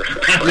or whatever.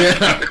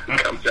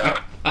 Comes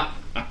out.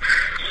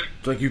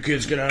 It's like, you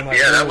kids get out of my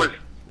Yeah, that pool. was.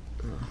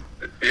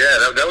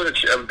 Yeah, that was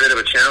a bit of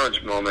a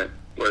challenge moment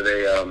where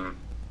they,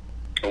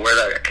 where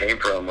that came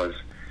from was,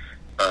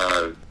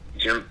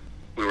 Jim,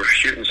 we were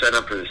setting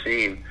up for the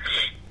scene,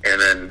 and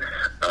then,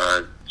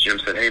 Jim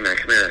said, hey man,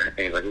 come here. And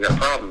he's like, we got a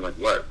problem. I'm like,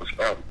 what? What's the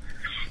problem?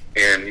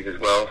 And he says,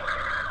 well,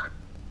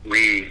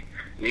 we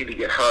need to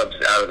get Hubs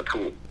out of the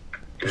pool.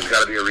 There's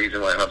got to be a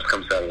reason why Hubs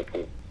comes out of the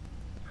pool.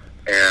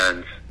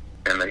 And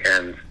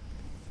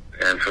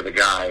for the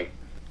guy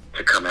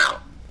to come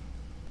out.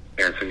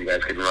 And so you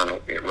guys could run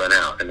out.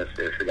 And if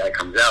the guy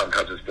comes out and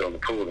Hubs is still in the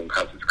pool, then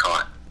Hubs is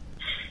caught.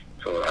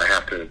 So I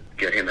have to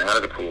get him out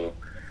of the pool,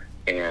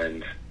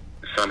 and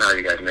somehow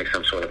you guys make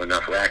some sort of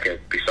enough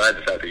racket. Besides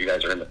the fact that you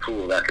guys are in the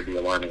pool, that could be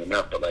alarming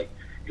enough. But like,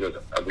 he goes,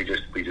 we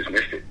just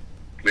missed it.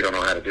 We don't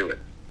know how to do it.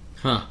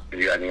 Huh? Do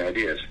you got any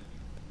ideas?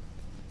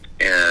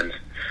 And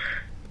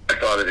I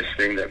thought of this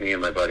thing that me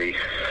and my buddy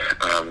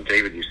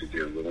David used to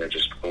do when we were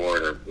just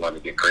bored or wanted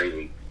to get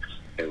crazy.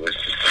 It was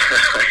just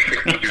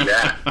do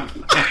that.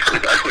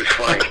 That was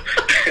funny.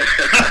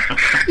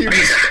 you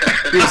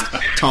just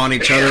taunt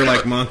each other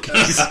like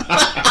monkeys.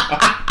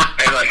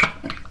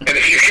 And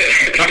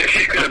if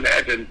you can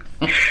imagine,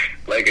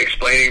 like,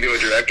 explaining to a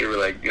director, we're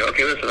like,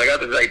 okay, listen, I got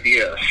this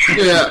idea.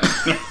 Yeah.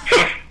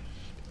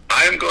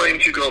 I'm going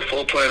to go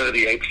full Planet of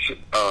the Apes,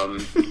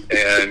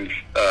 and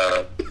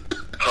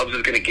Hubs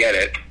is going to get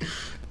it.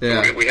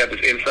 Yeah. We have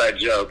this inside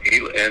joke,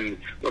 and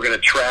we're going to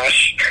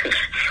trash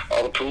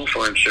all the pool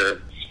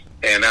furniture,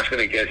 and that's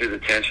going to get his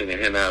attention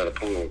and him out of the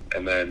pool.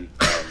 And then,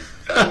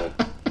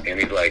 and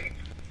he's like,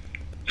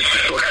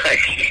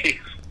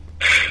 shaking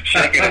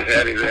his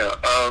head. He's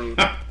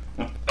like,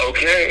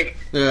 okay,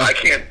 yeah. I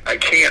can't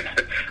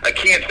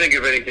think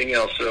of anything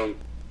else. So,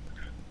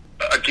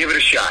 give it a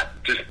shot.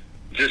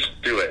 Just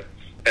do it.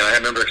 And I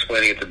remember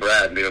explaining it to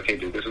Brad and being, okay,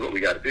 dude, this is what we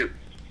got to do.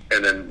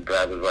 And then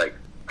Brad was like,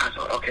 I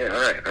thought, okay,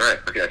 all right,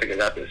 okay, I think I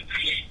got this.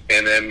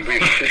 And then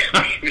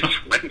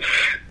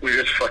we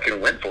just fucking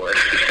went for it.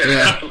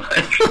 Yeah.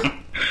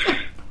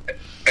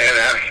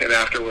 and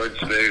afterwards,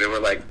 they were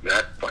like,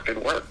 that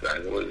fucking worked.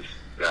 That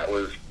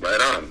was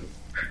right on.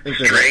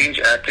 Strange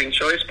acting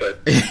choice, but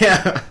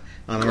yeah,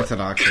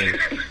 unorthodox.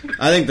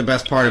 I think the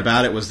best part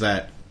about it was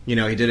that, you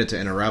know, he did it to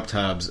interrupt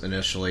Hubs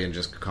initially and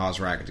just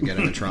cause Racket to get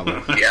into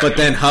trouble. Yeah. But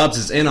then Hubs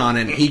is in on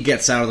it, and he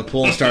gets out of the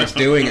pool and starts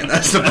doing it.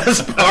 That's the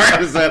best part,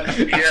 is that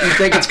you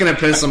think it's going to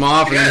piss him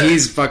off, and then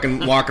he's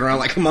fucking walking around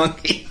like a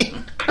monkey.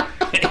 and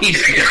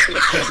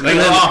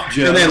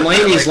then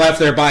Laney's left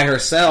there by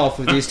herself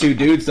with these two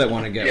dudes that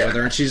want to get with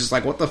her, and she's just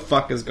like, what the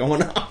fuck is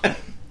going on?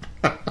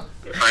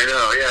 I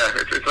know, yeah.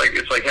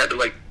 It's like had to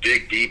like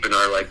dig deep in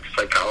our like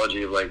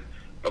psychology of our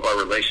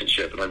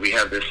relationship, and like we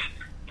have this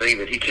thing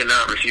that he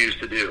cannot refuse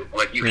to do.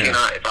 Like, you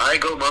cannot. If I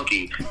go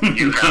monkey,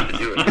 you have to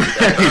do it.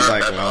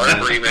 That's our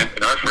agreement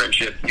and our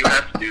friendship. You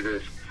have to do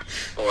this,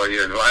 or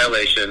you're in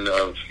violation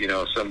of, you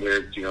know, some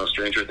weird, you know,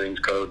 Stranger Things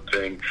code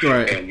thing,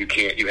 right. And you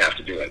can't. You have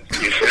to do it.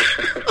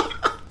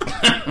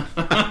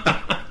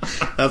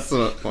 That's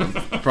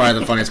probably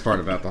the funniest part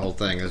about the whole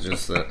thing is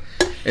just that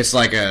it's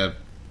like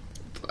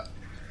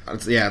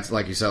it's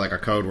like you said, like a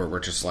code where we're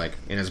just like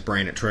in his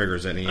brain it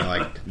triggers it and he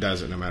like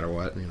does it no matter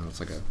what. You know, it's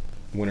like a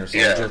Winter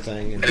Soldier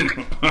thing. And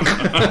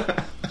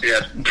yeah,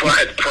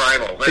 it's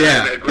primal.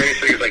 Yeah. The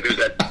greatest thing is like there's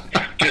that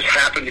just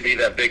happened to be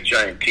that big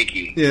giant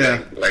tiki. Yeah.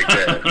 Thing right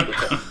there.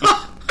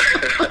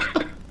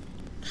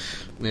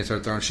 And they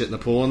start throwing shit in the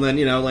pool, and then,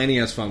 you know, Laney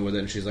has fun with it,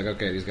 and she's like,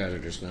 okay, these guys are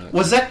just nuts.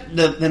 Was that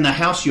then the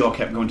house you all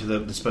kept going to,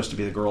 that's supposed to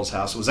be the girl's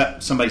house? Was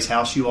that somebody's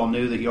house you all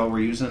knew that you all were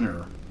using,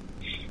 or?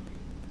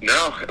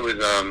 No, it was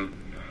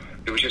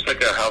It was just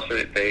like a house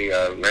that they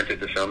rented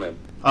to film in.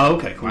 Oh,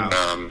 okay, cool.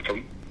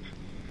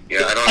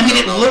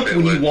 It looked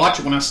when you watch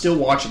it. When I still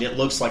watch it, it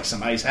looks like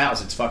somebody's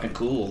house. It's fucking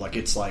cool. Like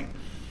it's like,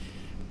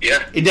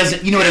 yeah. It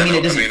doesn't. You know what I mean?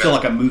 It doesn't feel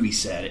like a movie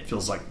set. It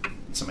feels like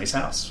somebody's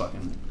house.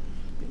 Fucking,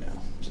 you know.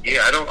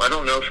 Yeah, I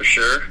don't know for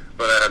sure,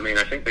 but I mean,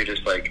 I think they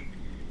just like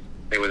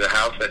it was a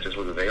house that just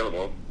was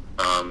available.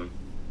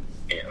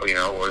 You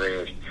know, or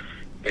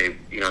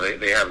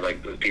they have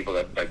like the people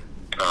that like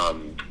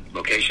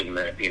location,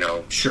 you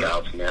know,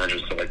 scouts,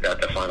 managers, stuff like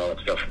that find all that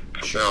stuff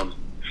for films.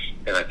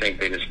 And I think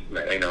they just,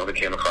 you know, they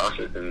came across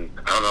it, and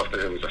I don't know if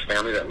there was a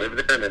family that lived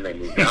there, and then they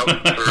moved out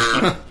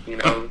for, you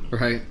know,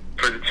 right,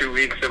 for the 2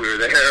 weeks that we were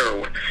there,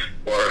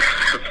 or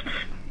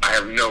I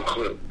have no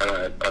clue.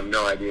 I have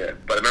no idea.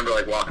 But I remember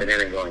like walking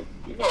in and going,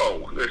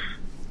 "Whoa, this."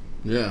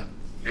 Yeah.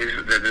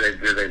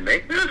 Did they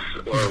make this,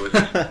 or was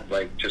this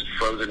like just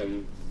frozen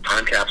in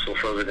time capsule,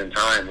 frozen in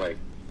time, like,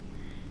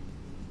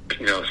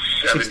 you know,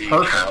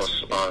 70s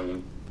house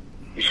on,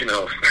 you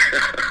know.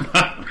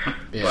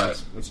 Yeah,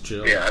 but, it's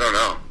chill. Yeah, I don't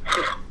know.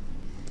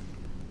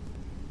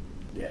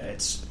 Yeah,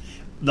 it's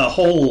the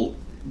whole,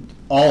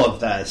 all of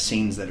the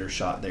scenes that are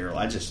shot there.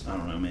 I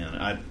don't know,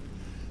 man.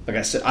 Like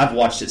I said, I've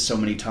watched it so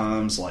many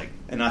times, like,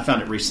 and I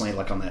found it recently,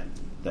 like on that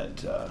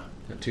the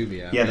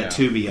Tubi app. Yeah, the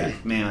Tubi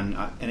app, man.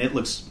 And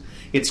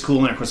it's cool,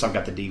 and of course I've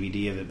got the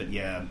DVD of it. But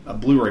yeah, a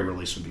Blu-ray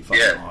release would be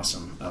fucking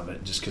awesome of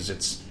it, just because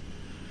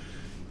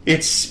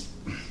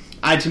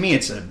to me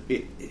it's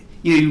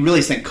you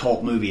really think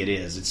cult movie it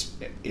is.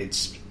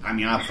 It's. I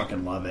mean, I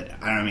fucking love it. I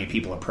don't know how many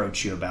people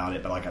approach you about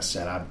it, but like I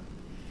said, I'm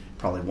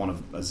probably one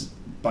of a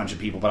bunch of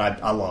people.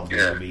 But I love the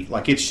movie.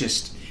 Like, it's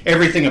just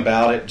everything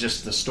about it,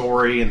 just the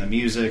story and the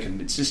music,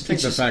 and it's just. I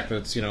think the fact that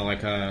it's, you know,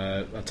 like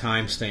a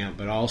timestamp,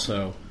 but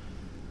also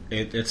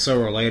it's so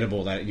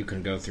relatable that you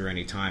can go through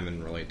any time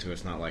and relate to it.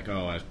 It's not like,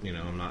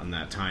 I'm not in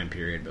that time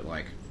period, but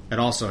like it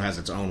also has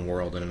its own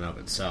world in and of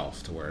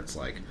itself, to where it's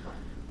like.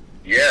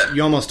 Yeah,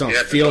 you almost don't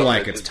feel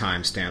like it's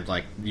time stamped.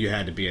 Like you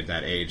had to be at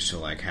that age to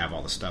like have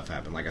all the stuff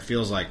happen. Like it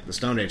feels like the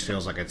Stone Age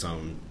feels like its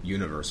own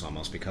universe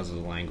almost because of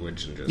the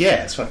language and just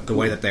it's the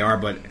way that they are.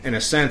 But in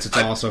a sense, it's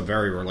also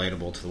very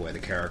relatable to the way the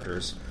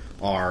characters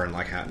are and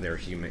like how their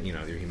human, you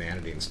know, their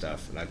humanity and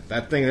stuff. And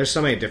that thing, there's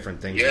so many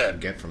different things you can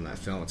get from that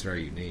film. It's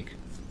very unique.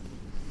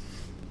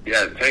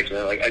 Yeah, thanks,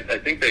 man. Like I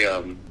think they,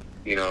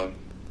 you know,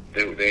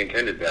 they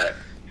intended that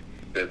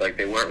like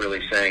they weren't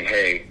really saying,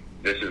 hey,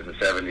 this is the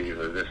 70s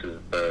or this is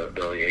the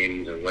early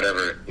 80s or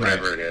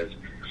whatever it is.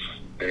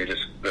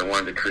 They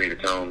wanted to create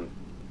its own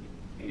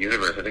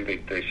universe. I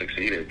think they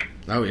succeeded.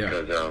 Oh yeah.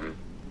 Because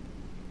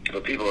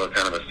but people have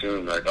kind of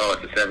assumed like, oh,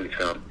 it's a 70s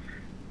film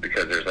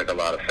because there's like a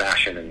lot of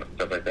fashion and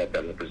stuff like that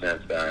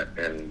represents that.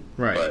 And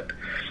but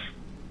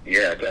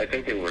yeah, I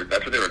think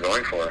that's what they were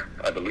going for.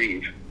 I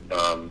believe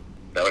that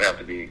would have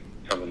to be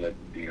something that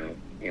you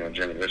know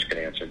Jim and Rich could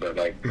answer. But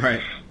like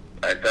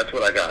that's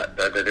what I got.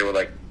 That they were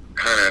like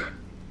kind of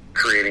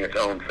creating its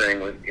own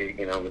thing with,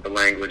 you know, with the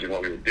language and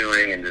what we were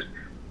doing, and just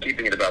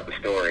keeping it about the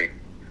story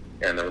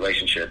and the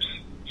relationships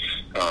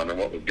and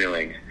what we're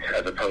doing,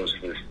 as opposed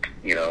to this,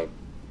 you know,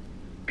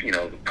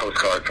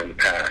 postcard from the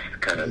past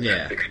kind of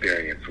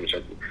experience, which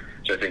I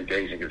think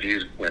Dazed and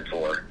Confused went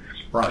for,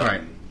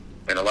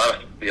 and a lot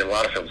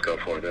of films go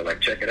for it. They're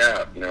like, check it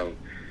out, you know,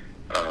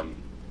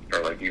 or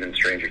like even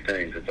Stranger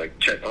Things. It's like,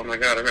 oh my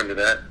God, I remember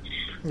that.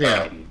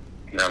 Yeah.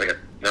 Now they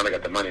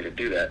got the money to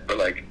do that, but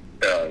like.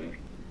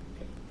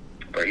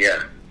 But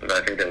yeah, but I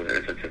think that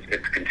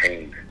it's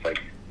contained. It's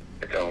like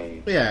its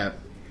own. Yeah,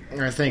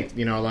 I think,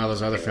 you know, a lot of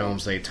those other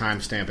films, they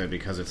timestamp it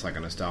because it's like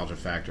a nostalgia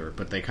factor,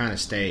 but they kind of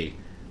stay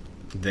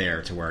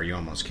there to where you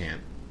almost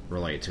can't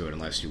relate to it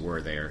unless you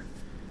were there.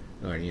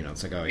 Or, you know,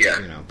 it's like,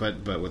 you know,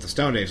 but with the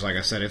Stone Age, like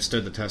I said, it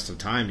stood the test of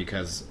time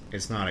because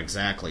it's not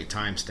exactly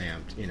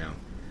timestamped. You know,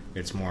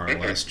 it's more or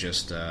less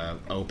just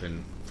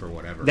open. For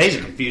whatever. Dazed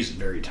and Confused is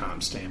very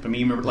timestamped. I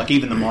mean, you remember, like,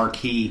 even the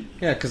marquee.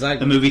 Yeah, because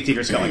the movie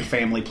theater's got like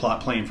Family Plot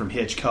playing from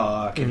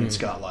Hitchcock, and it's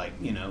got like,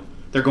 you know,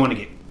 they're going to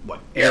get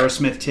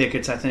Aerosmith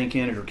tickets, I think,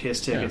 in it, or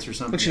Kiss tickets or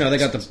something. But you know, they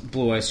got the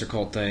Blue Oyster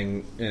Cult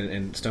thing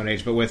in Stone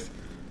Age, but with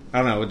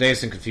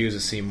Dazed and Confused,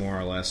 it seemed more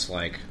or less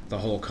like the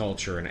whole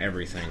culture and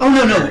everything. Oh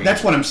no,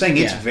 that's what I'm saying.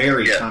 It's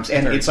very timestamped,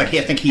 and it's like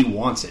I think he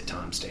wants it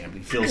timestamped. He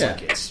feels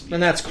like it's,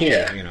 and that's cool.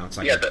 You know, it's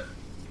like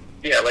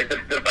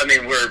I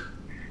mean,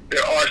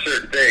 there are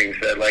certain things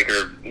that like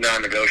are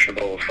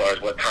non-negotiable as far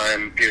as what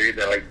time period.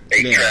 They're like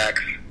 8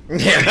 tracks.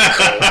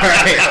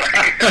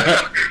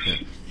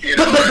 You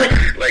know,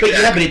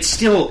 but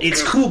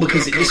it's cool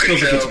because it just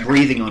feels like it's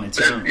breathing on its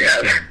own.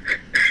 Yeah,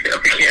 you know,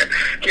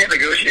 can't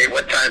negotiate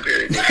what time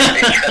period.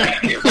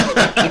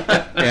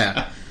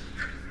 Yeah,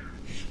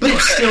 but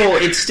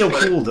it's still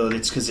cool though.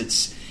 It's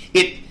because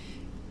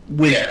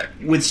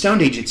with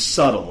Stone Age, it's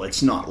subtle.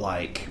 It's not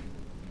like,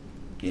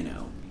 you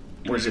know,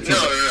 whereas it feels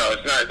no,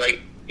 it's not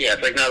like. Yeah,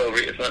 it's like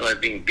it's not like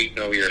being beaten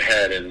over your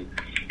head, and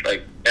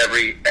like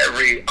every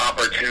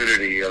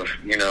opportunity of,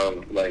 you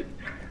know, like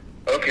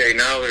okay,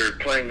 now they're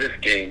playing this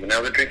game, and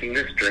now they're drinking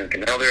this drink,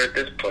 and now they're at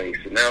this place,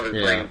 and now they're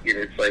playing. You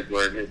know, it's like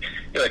where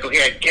you're like,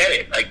 okay, I get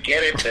it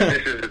that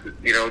this is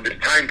this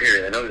time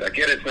period. I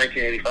get it. It's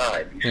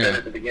 1985. You said it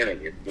at the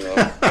beginning. It's,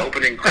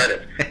 opening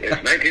credits.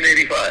 It's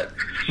 1985.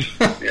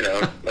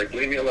 Like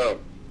leave me alone.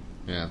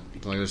 Yeah,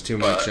 like there's too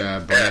much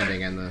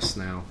branding in this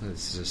now.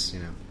 It's just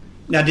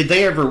Now, did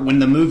they ever, when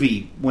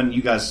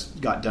you guys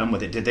got done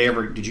with it,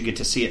 did you get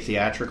to see it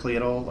theatrically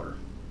at all, or?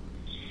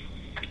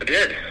 I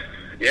did.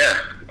 Yeah,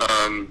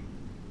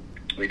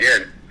 we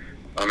did.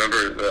 I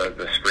remember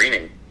the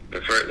screening.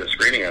 The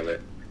screening of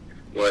it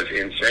was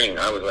insane.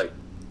 I was like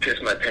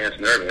pissed my pants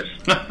nervous,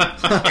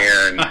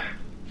 and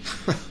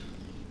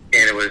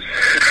it was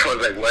I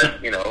was like,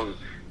 what?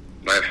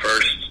 My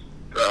first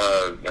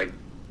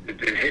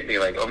it hit me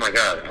like, oh my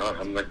god,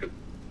 I'm like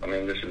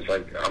this is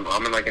like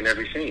I'm in like in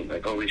every scene.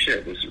 Like, holy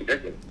shit, this is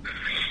ridiculous.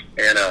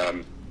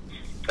 And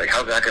like,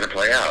 how's that going to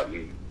play out?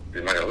 And,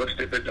 am I going to look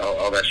stupid?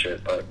 All that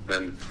shit. But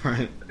then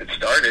it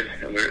started,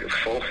 and we were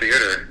full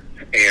theater,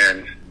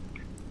 and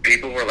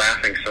people were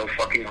laughing so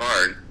fucking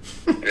hard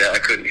that I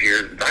couldn't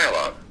hear the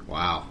dialogue.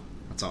 Wow,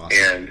 that's awesome.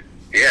 And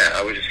yeah,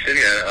 I was just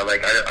sitting there. I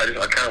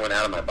kind of went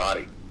out of my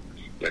body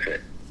with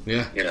it.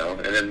 Yeah. And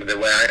then the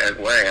way I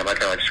am, I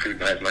kind of like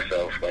scrutinize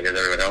myself like as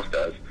everyone else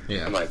does.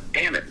 Yeah. I'm like,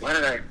 damn it, why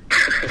did I?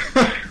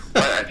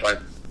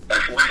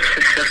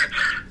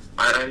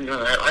 I didn't know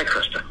that eye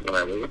crystal.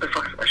 What the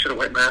fuck? I should have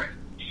went back.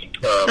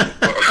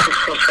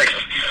 Like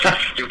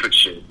stupid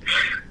shit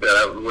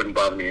that wouldn't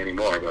bother me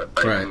anymore. But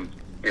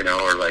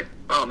or like,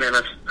 oh man,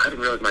 I didn't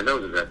realize my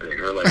nose is that big.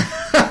 Or like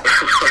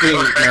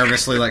being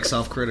nervously like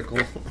self-critical.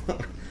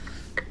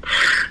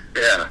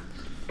 Yeah,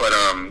 but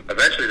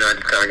eventually then I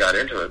just kind of got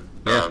into it.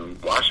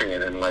 Watching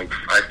it, and like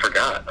I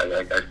forgot.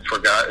 I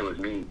forgot it was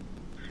me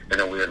in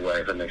a weird way.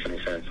 If that makes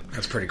any sense.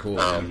 That's pretty cool.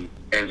 And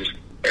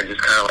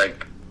just kind of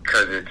like,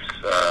 because it's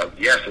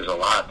yes, there's a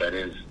lot that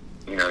is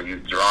you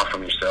draw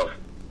from yourself,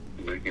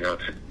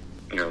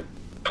 to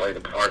play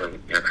the part of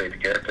create the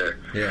character,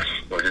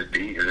 or just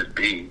be.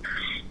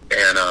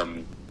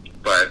 And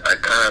but I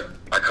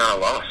kind of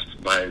lost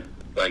my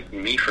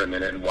me for a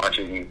minute and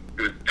watching.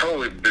 It was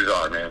totally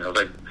bizarre, man. I was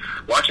like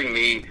watching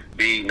me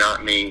be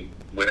not me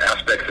with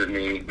aspects of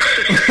me, and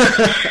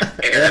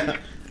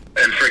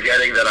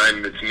forgetting that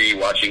it's me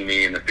watching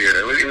me in the theater.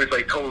 It was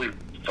like totally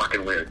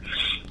fucking weird,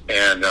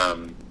 and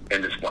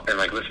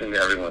like listening to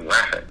everyone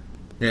laughing,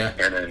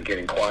 and then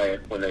getting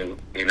quiet when they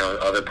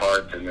other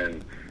parts, and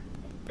then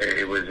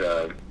it was.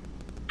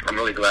 I'm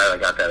really glad I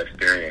got that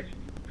experience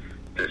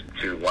to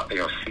see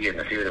it in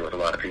the theater with a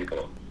lot of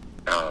people.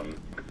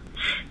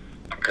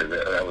 Because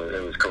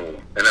it was cool,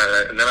 and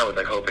then I was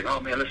like hoping, oh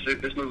man,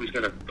 this movie's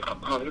gonna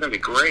be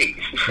great.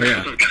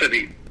 Yeah.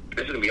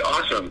 this is gonna be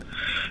awesome.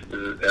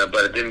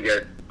 But it didn't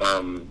get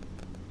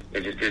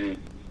it just didn't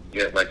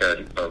get like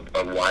a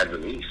wide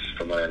release,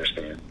 from what I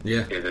understand.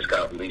 Yeah, it just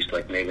got released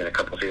like maybe in a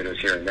couple theaters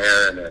here and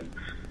there, and then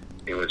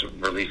it was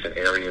released in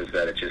areas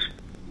that it just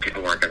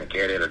people weren't going to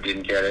get it or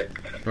didn't get it.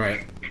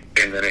 Right.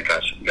 And then it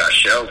got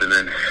shelved, and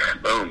then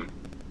boom,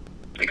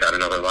 it got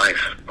another life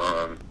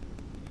on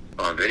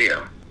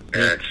video.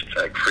 And it's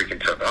like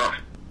freaking took off.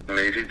 I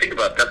mean, if you think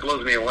about it, that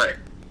blows me away.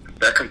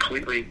 That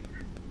completely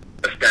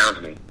astounds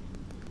me.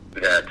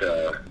 That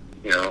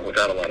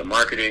without a lot of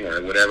marketing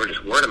or whatever,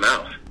 just word of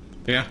mouth.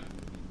 Yeah.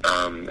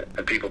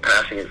 And people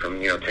passing it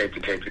from tape to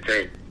tape to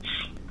tape.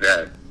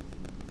 That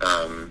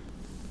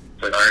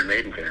it's like Iron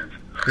Maiden fans.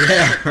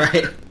 Yeah.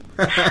 Right.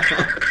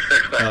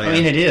 I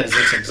mean, it is.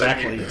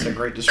 It's a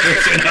great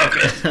description of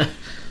it.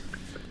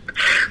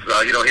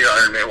 So you don't hear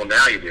Iron Maiden. Well,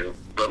 now you do.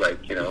 But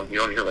like you don't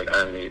hear like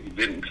Iron Maiden. You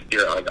didn't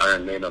hear like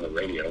Iron Maiden on the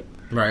radio,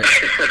 right?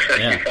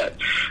 Yeah.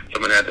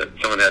 Someone had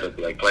to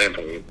like play them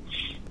for you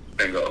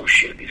and go, oh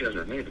shit, these guys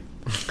are amazing.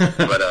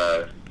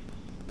 But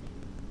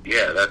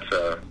yeah, that's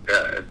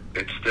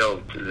it's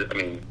still. I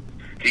mean,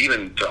 to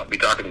even be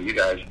talking to you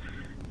guys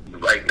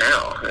right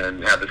now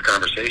and have this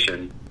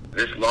conversation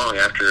this long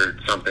after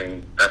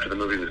the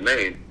movie was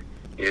made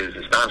is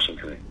astonishing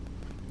to me.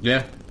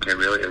 Yeah, it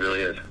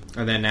really is.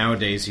 And then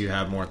nowadays you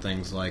have more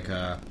things like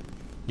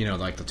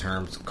like the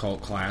term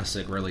cult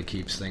classic really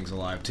keeps things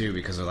alive too,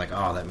 because they're like,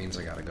 oh, that means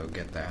I gotta go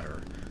get that,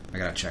 or I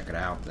gotta check it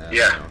out then.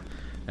 Yeah.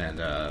 And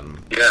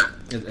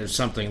it's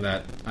something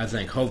that I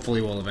think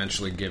hopefully will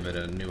eventually give it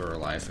a newer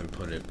life and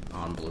put it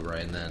on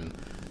Blu-ray, and then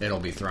it'll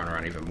be thrown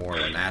around even more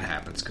when that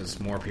happens, because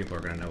more people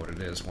are going to know what it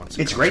is once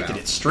it It's comes great out. that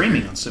it's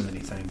streaming on so many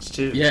things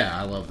too. Yeah,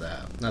 I love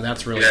that. Now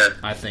that's really,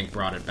 I think,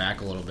 brought it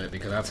back a little bit,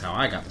 because that's how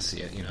I got to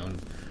see it.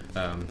 And,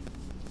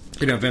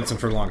 Vincent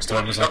for the longest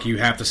time was like, you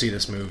have to see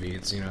this movie.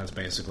 It's it's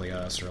basically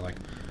us, or like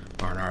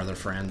our other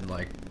friend,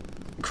 like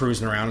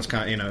cruising around. It's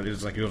kind of, it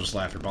was like you'll just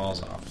laugh your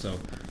balls off. So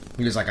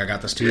he was like, I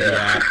got this TV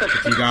app.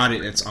 If you got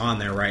it, it's on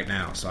there right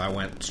now. So I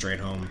went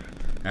straight home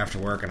after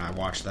work and I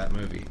watched that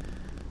movie.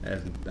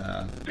 And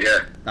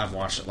I've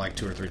watched it like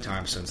 2 or 3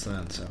 times since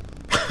then. So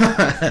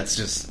it's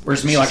just.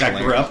 Whereas me, like,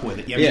 I grew up with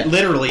it. Yeah, I mean,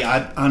 literally,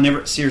 I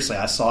never, seriously,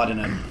 I saw it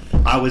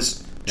I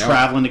was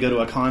traveling to go to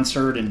a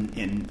concert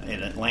in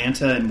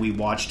Atlanta, and we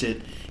watched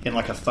it in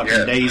like a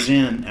fucking days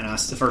in, and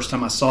the first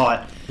time I saw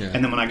it,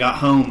 and then when I got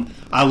home,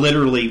 I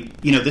literally,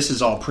 this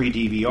is all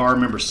pre-DVR, I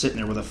remember sitting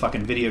there with a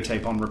fucking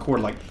videotape on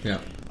record, like,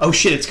 oh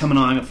shit, it's coming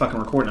on, I'm gonna fucking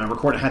record it, and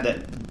I had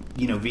that,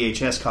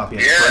 VHS copy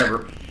of it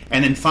forever,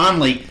 and then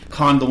finally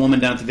conned the woman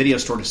down at the video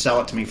store to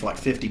sell it to me for like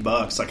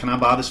 $50, like, can I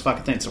buy this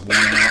fucking thing? It's a worn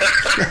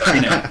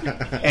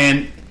out,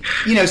 and,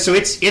 so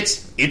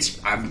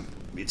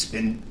it's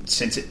been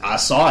since I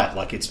saw it.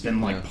 Like it's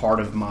been like part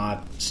of my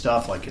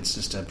stuff. Like it's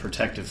just a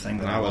protective thing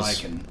that I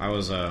like. And I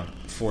was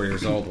 4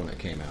 years old when it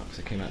came out because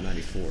it came out in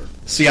 '94.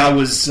 See, I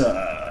was.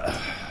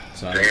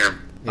 Damn.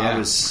 I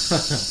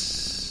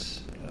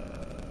was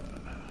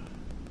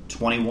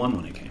 21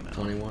 when it came out.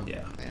 21.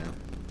 Yeah.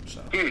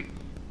 So.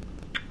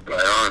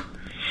 Right on.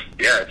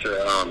 Yeah, it's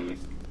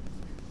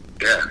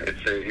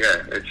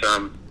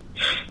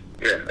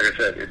like I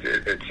said,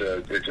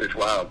 it's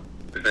wild.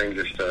 The thing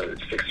just it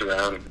sticks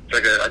around. It's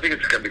like I think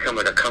it's become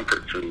like a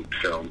comfort food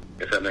film,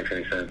 if that makes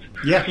any sense.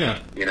 Yeah.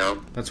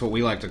 That's what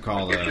we like to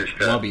call the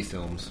blubby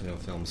films.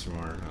 Films from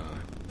our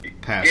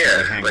past.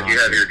 Yeah, like you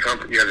have your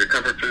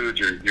comfort foods,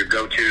 your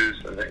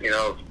go-tos, and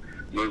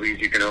movies.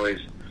 You can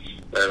always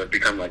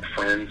become like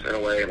friends in a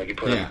way. Like you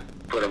put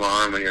them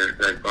on when you're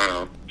like, I don't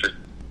know, just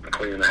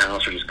cleaning the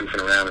house or just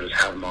goofing around and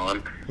just have them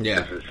on.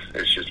 Yeah,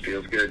 it just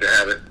feels good to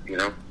have it.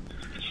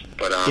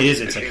 But it is.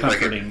 It's a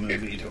comforting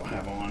movie to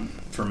have on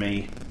for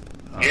me.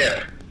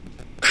 Yeah,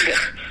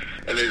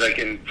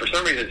 and for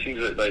some reason it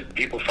seems that like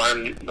people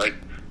find like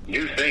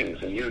new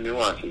things and new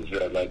nuances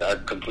that like I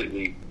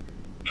completely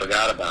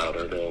forgot about,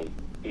 or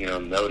they'll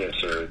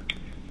notice or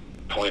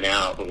point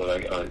out, or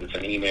like it's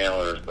an email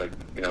or like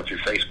through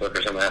Facebook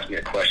or someone asks me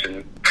a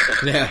question.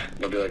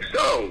 They'll be like,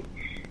 so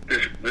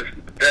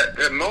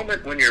that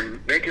moment when you're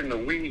making the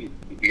weed,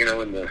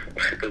 in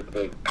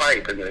the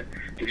pipe, and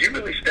did you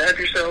really stab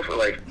yourself, or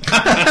like?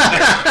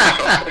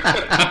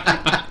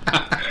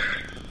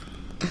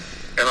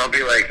 And I'll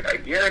be like,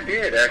 yeah, I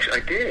did.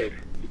 Actually,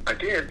 I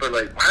did. But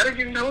like, how did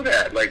you know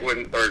that? Like or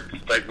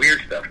like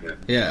weird stuff.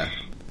 Yeah.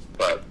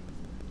 But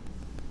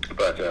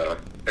yeah,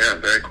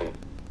 very cool.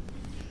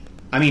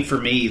 I mean, for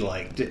me,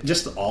 like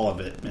just all of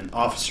it, and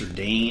Officer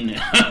Dean.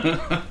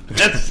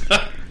 That's.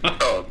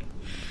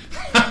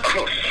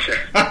 Oh shit.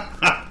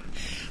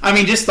 I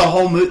mean, just the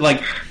whole movie.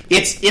 Like,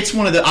 it's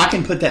one of the. I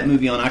can put that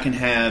movie on. I can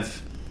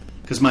have,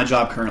 because my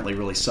job currently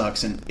really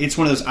sucks, and it's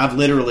one of those. I've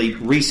literally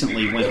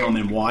recently went home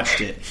and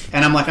watched it,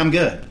 and I'm like, I'm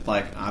good.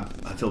 Like, I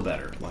feel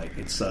better. Like,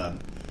 it's a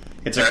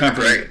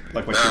comforting,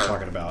 like what you're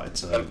talking about.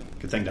 It's a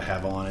good thing to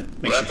have on.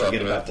 It makes you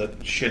forget about the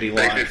shitty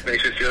life.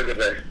 Makes you feel good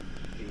that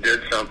you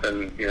did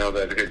something,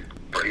 that could,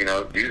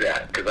 do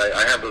that. Because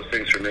I have those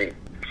things for me.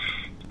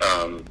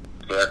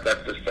 So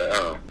that's just, I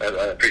don't know.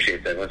 I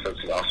appreciate that. That's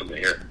awesome to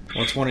hear.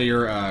 What's one of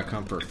your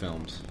comfort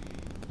films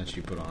that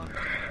you put on?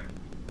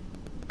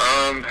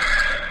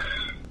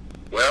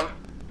 Well,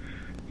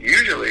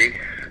 usually,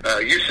 I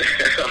usually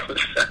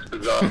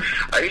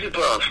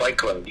put on Fight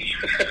Club.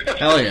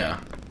 Hell yeah.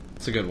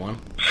 It's a good one.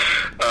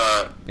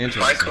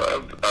 Fight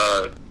Club,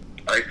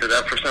 I stood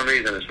up for some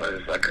reason. It's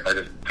like, I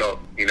just felt,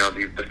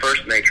 the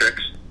first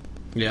Matrix.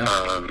 Yeah.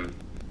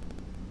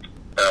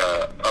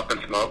 Up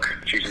in Smoke,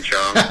 Cheech and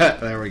Chong.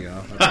 There we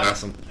go. That's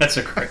awesome. That's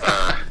a great.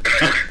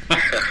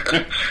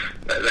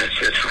 That's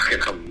just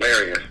fucking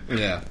hilarious.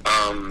 Yeah.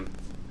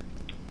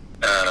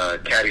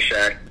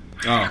 Caddyshack.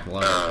 Oh,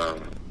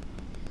 love it.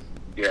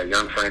 Yeah,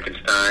 Young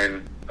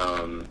Frankenstein.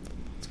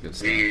 That's good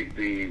stuff.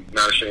 The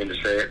not ashamed to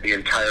say it, the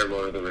entire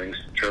Lord of the Rings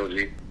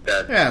trilogy.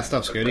 That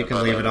stuff's good. You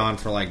can leave it on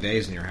for like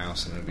days in your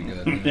house, and it'd be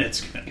good.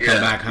 It's good.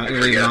 Come back home, you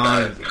leave it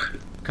on.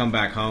 Come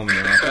back home, and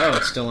you're like, oh,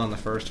 it's still on the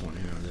first one.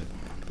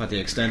 But the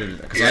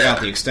extended, because I got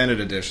the extended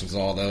editions,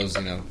 all those,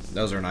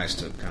 those are nice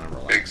to kind of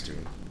relax to.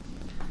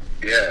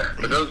 Yeah,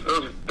 but those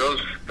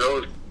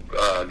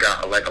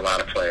got like a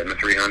lot of play in the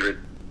 300.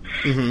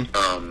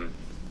 Mm-hmm.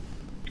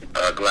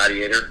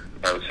 Gladiator,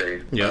 I would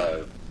say,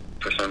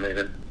 for some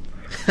reason.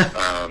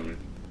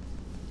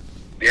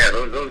 Yeah,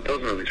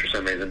 those movies for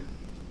some reason.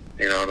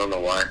 I don't know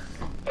why.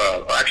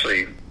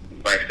 Actually,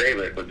 my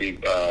favorite would be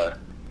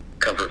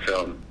comfort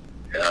film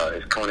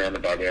is Conan the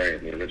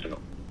Barbarian, the original.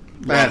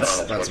 That's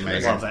amazing.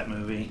 I love that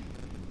movie.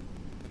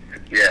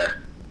 Yeah,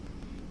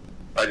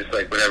 I just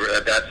like whatever.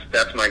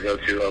 That's my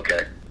go-to.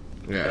 Okay.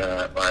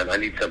 Yeah. I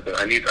need something.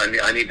 I need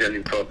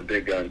to pull up the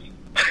big guns.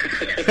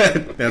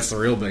 That's the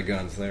real big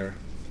guns there.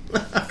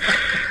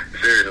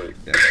 Seriously.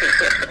 Yeah.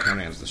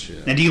 Conan's the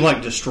shit. And do you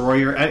like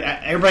Destroyer?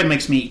 Everybody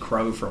makes me eat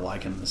crow for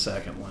liking the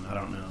second one. I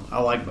don't know.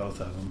 I like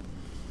both of them.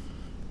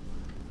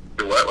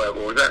 The what? What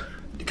was that?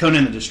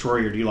 Conan the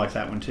Destroyer. Do you like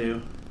that one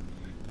too?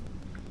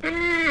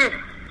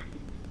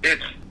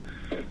 It's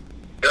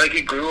like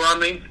it grew on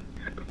me,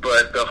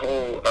 but the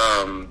whole,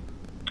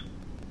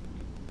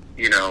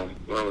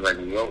 what was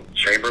Wilt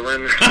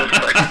Chamberlain?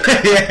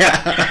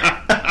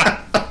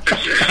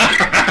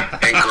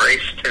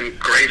 and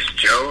Grace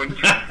Jones.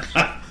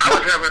 I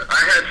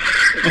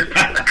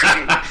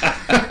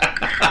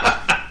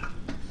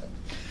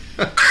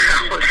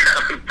was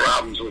having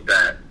problems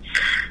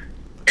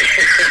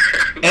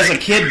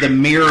kid, the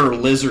mirror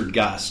lizard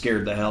guy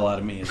scared the hell out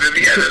of me. Yeah,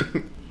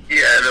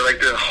 they're like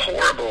the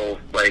horrible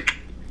like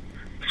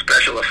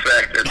special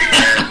effect at the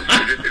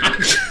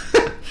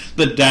end.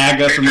 The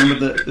Daggeth, remember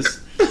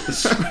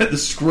the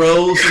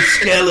scrolls of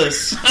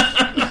Skelos.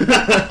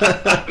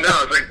 No,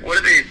 it's like, what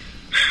are they,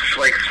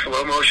 like,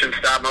 slow motion,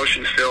 stop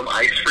motion film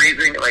ice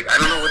freezing? Like, I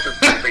don't know what the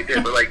fuck they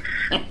did, but, like,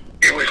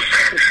 it was,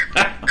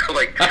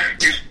 like,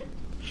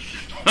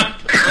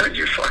 how did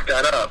you fuck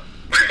that up?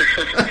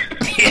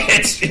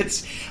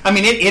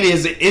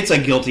 It's a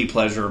guilty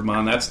pleasure of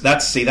mine.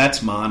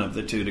 That's mine of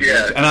the two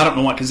together. Yeah. And I don't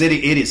know why, because it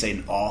is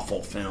an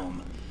awful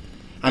film.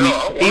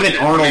 I'll watch even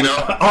it, Arnold. you know?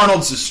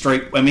 Arnold's a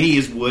straight. I mean, he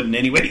is wooden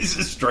anyway. He's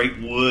a straight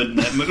wood in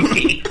that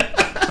movie.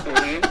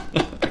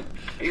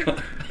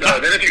 No,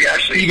 then if you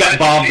actually you got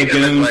Bob the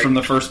Goon like, from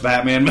the first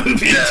Batman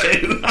movie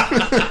too.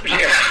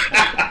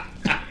 Yeah.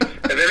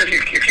 And then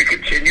if you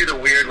continue the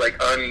weird like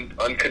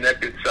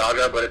unconnected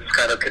saga, but it's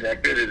kind of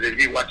connected, is if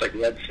you watch like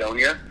Red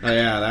Sonja. Oh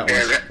yeah, that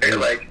was. And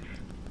like,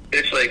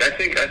 it's like I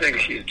think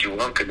he's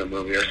drunk in the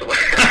movie or something.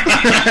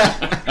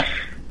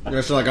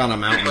 They're still like on a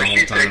mountain the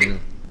whole time.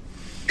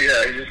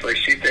 Yeah, he's just like,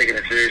 she's taking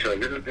it seriously. Like,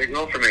 this is a big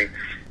role for me.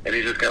 And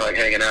he's just kind of like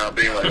hanging out,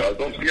 being like, oh,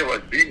 don't feel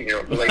like being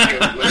here. But like, you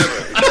know,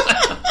 whatever.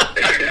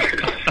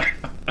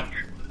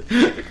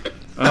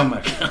 Oh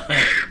my God.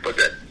 But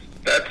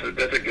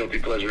that's a guilty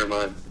pleasure of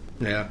mine.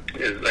 Yeah.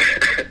 Is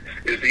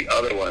the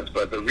other ones.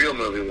 But the real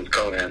movie was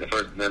Conan, the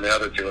first, and then the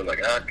other two was like,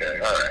 okay,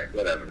 all right,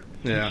 whatever.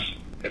 Yeah.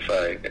 If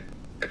I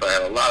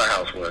have a lot of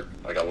housework,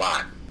 like a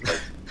lot,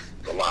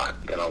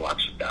 then I'll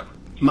watch that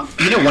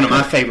one. One of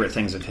my favorite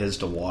things of his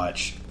to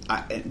watch,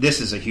 this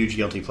is a huge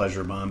guilty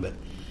pleasure of mine, but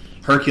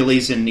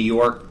Hercules in New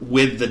York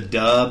with the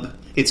dub.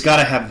 It's got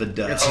to have the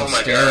dub. It's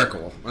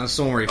hysterical. That's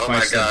the one where he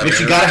fights them. But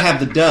you got to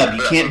have the dub.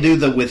 You can't do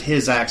with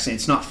his accent.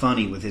 It's not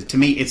funny with his. To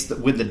me, it's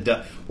with the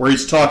dub where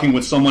he's talking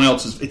with someone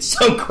else's. It's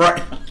so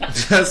crazy.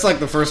 That's like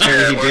the first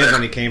movie he did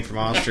when he came from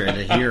Austria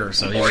to here.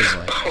 So he was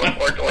like,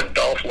 or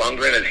Dolph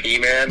Lundgren as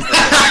He-Man.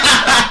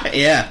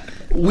 Yeah,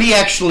 we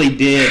actually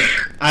did.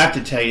 I have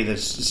to tell you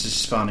this. This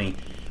is funny.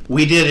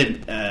 We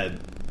did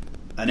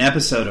an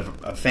episode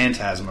of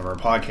Phantasm of our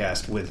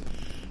podcast with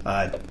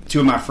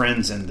two of my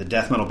friends and the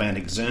death metal band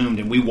Exhumed,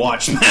 and we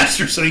watched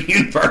Masters of the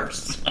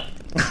Universe.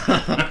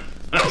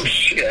 Oh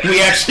shit!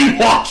 We actually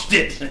watched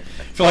it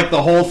for like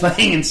the whole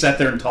thing and sat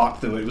there and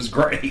talked through it. It was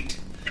great.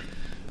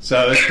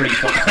 So it's pretty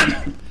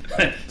fun.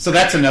 So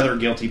that's another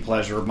guilty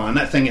pleasure of mine.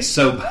 That thing is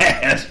so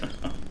bad.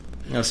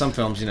 You know, some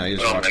films, you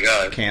just watch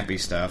campy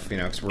stuff,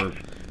 because we're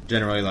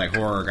generally like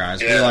horror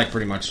guys. Yeah. We like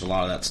pretty much a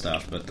lot of that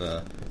stuff, but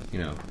the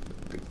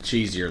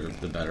cheesier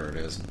the better it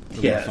is.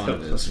 The more fun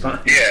it is. Fun.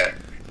 Yeah.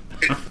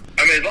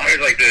 I mean, as long as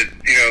like to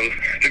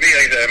me,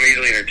 like I'm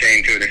easily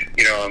entertained to it.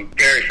 I'm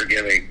very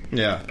forgiving.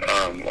 Yeah.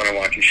 When I'm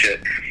watching shit,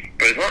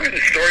 but as long as the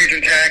story's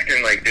intact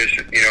and like this,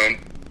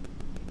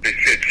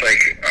 it's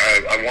like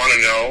I want to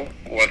know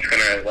what's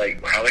gonna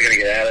how they're gonna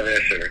get out of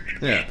this, or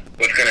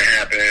what's gonna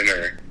happen,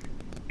 or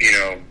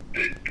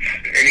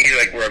any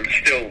like where I'm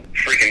still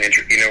freaking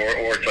interested,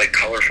 or it's like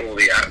colorful,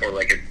 or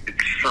like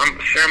it's some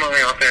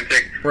semi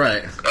authentic,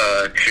 right?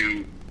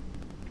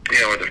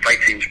 Or the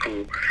fight seems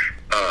cool.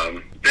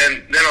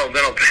 Then I'll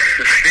then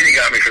he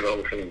got me for the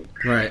whole thing,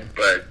 right?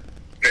 But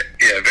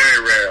yeah, very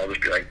rare. I'll just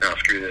be like, no,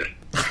 screw this,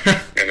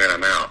 and then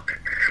I'm out.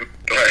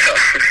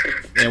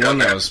 But one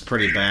that was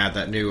pretty bad.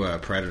 That new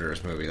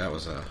Predators movie. That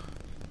was a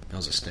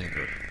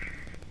stinker.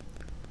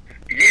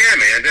 Yeah,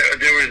 man.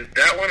 There was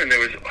that one, and there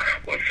was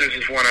there's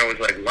this one. I was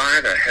like, why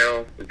the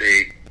hell did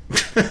they?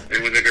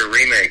 It was like a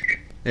remake.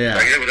 Yeah.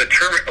 Like, it was the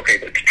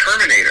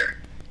Terminator.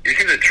 You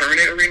see the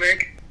Terminator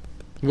remake?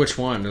 Which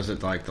one? Was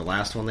it like the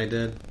last one they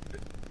did?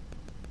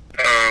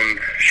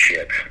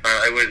 Shit.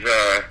 It was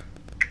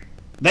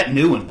that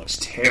new one looks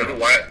terrible.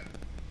 What?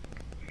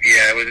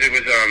 Yeah, it was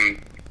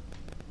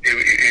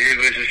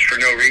just for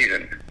no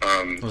reason.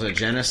 Was it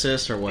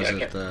Genesis or was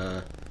it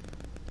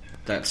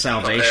that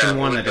Salvation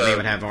one that didn't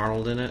even have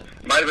Arnold in it?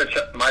 Might have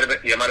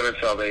been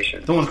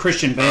Salvation. The one with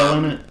Christian Bale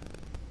in it.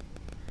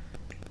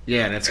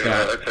 Yeah, and it's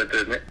got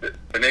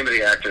the name of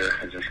the actor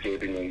is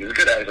escaping me. He's a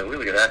good actor, he's a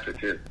really good actor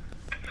too.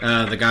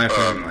 The guy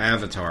from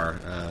Avatar,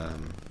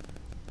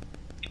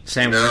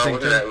 Sam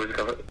Worthington. It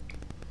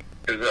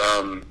was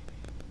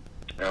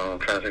I'm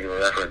trying to think of a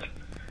reference.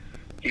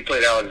 He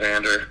played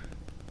Alexander.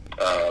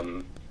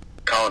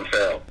 Colin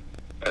Farrell,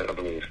 I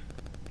believe.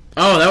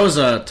 Oh, that was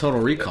a Total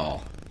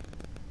Recall.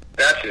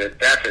 That's it.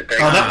 That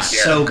was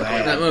so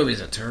bad. That movie's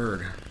a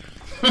turd.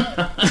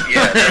 Yeah,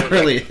 it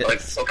really is.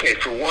 Like, okay,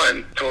 for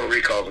one, Total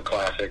Recall is a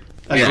classic.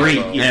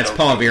 Agreed. Yeah, it's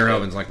Paul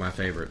Verhoeven's like my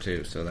favorite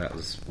too. So that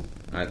was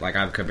I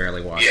could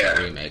barely watch that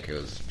remake. It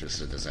was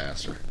just a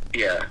disaster.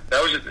 Yeah,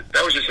 that was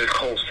just a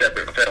whole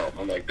separate film.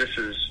 I'm like, this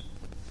is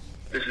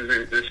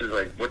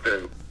like what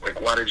the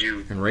why did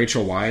you? And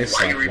Rachel Weisz,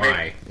 why? I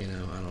don't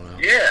know.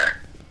 Yeah,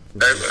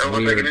 I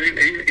was like,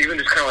 even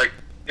just kind of like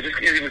it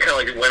even kind of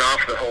like went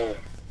off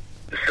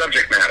the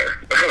subject matter.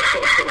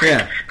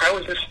 Yeah, how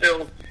is this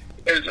still?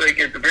 It's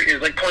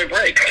like Point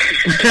Break.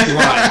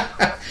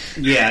 Right.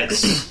 Yeah,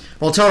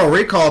 Well, Total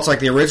Recall, it's like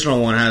the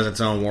original one has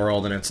its own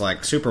world, and it's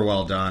like super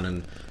well done,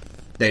 and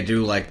they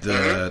do like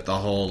the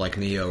whole like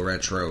neo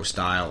retro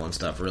style and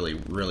stuff really,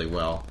 really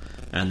well.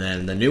 And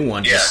then the new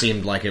one just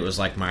seemed like it was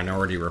like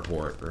Minority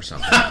Report or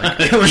something. Like,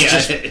 it was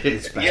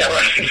it's bad.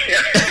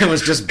 It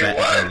was just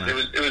bad. It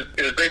was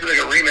basically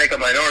like a remake of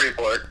Minority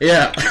Report.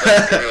 Yeah.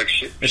 Like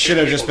It should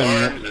have just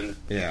been.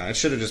 It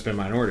should have just been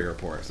Minority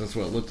Report. That's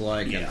what it looked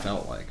like and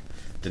felt like.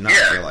 Did not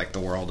feel like the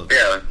world of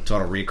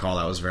Total Recall.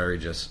 That was very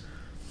just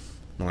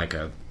like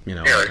a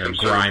like a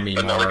grimy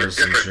Mars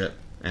and shit,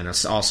 and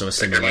also a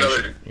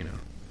simulation.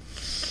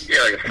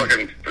 Yeah, like a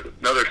fucking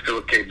another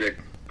Philip K. Dick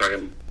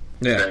fucking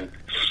thing.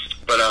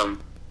 But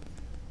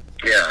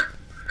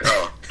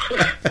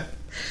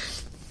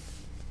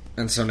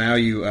and so now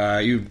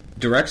you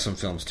direct some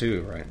films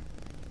too, right?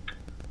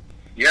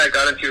 Yeah, I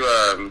got into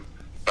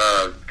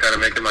kind of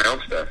making my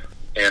own stuff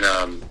and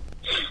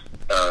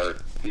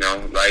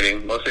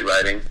writing, mostly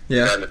writing.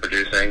 Yeah. Got into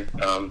producing.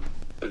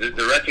 The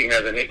directing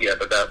hasn't hit yet,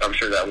 but I'm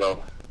sure that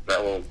will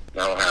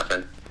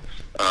happen.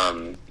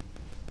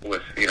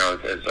 With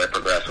as I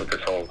progress with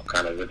this whole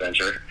kind of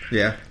adventure.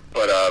 Yeah.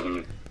 But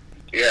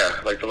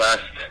like the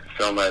last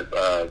film I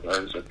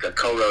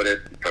co-wrote it,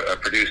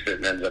 produced it,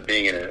 and ended up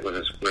being in it. It was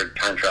this weird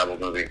time travel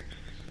movie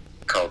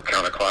called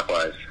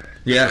Counterclockwise.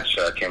 Yeah. Which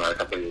came out a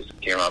couple of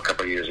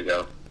years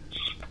ago.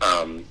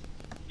 And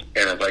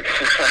it's like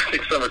I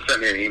think someone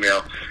sent me an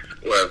email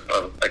where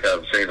like I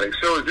was saying like,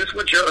 so is this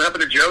what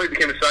happened to Joe? He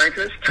became a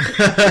scientist.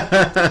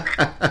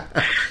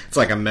 It's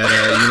like a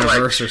meta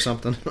universe or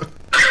something.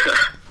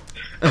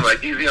 I'm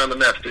like, easy on the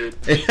meth, dude.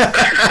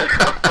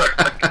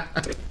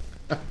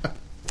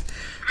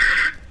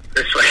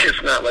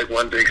 It's not like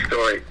one big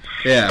story.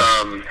 Yeah.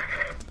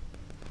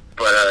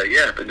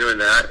 I've been doing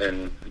that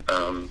and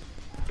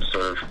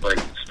sort of like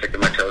sticking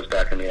my toes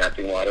back in the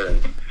acting water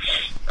and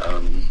I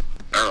don't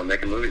know,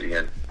 making movies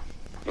again,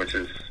 which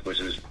is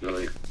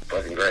really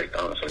fucking great,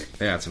 honestly.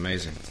 Yeah, it's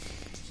amazing.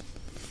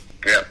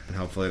 Yeah. And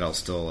hopefully it'll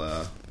still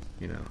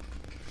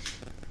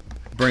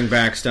bring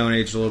back Stone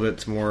Age a little bit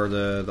to more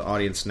the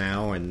audience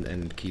now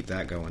and keep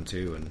that going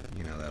too, and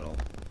that'll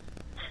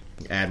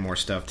add more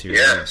stuff to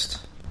your list.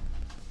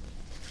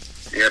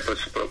 Yeah, put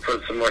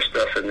some more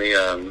stuff in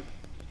the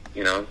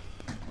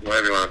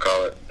whatever you want to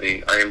call it,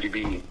 the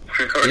IMDb.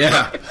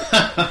 Yeah.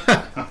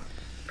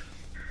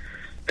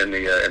 in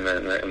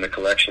the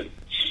collection.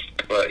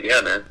 But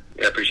yeah, man,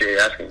 I appreciate you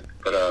asking.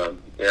 But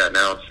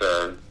now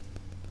it's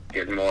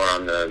getting more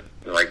on the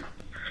like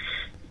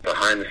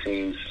behind the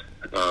scenes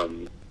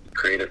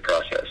creative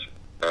process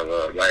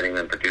of writing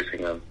them,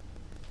 producing them,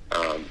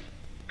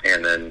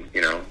 and then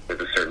with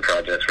the certain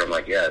projects where I'm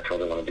like, I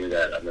totally want to do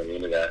that. I'm really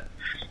into that.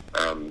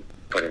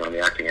 Putting on the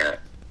acting hat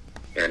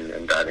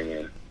and diving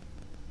in.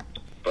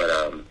 But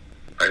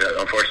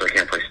unfortunately, I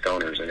can't play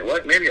stoners anymore.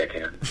 What? Maybe I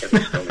can. I can't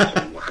play stoners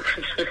anymore.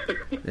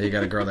 Yeah, you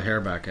got to grow the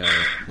hair back out.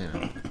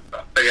 Yeah,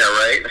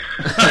 right.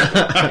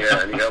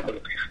 I need help.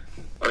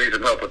 I need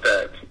some help with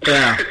that.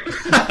 Yeah.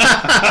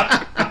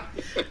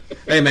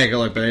 They make it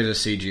look, but they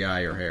just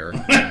CGI your hair.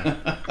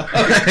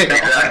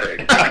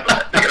 Exactly.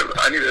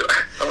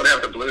 I want to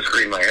have to blue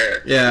screen my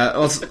hair. Yeah,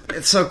 well,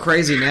 it's so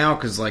crazy now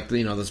because, like,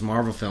 those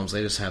Marvel films,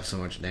 they just have so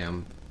much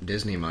damn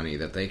Disney money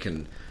that they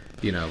can,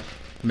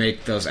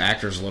 make those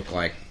actors look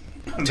like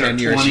 10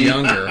 years 20.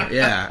 younger.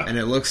 Yeah, and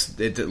it looks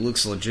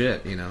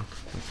legit, Well,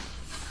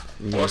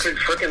 it's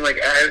freaking like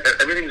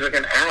everything's like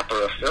an app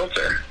or a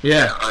filter.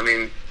 Yeah. I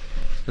mean,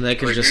 and they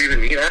can like, just. Do you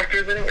even need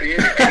actors anymore? Do you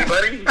need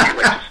anybody?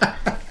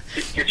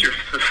 Just get your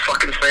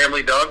fucking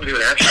family dog to do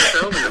an action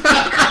film and then put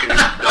the freaking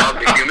dog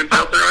the human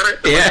filter on it?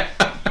 Yeah.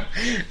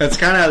 That's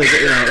kind of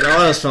how all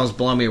those films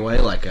blow me away.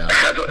 Like,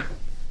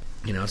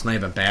 it's not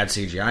even bad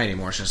CGI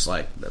anymore. It's just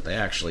like that they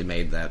actually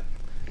made that,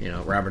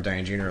 Robert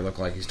Downey Jr. look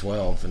like he's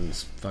 12 in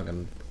this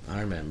fucking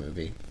Iron Man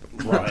movie.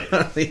 Right.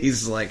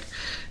 He's like,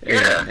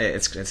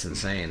 it's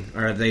insane.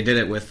 Or they did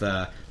it with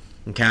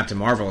Captain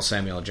Marvel,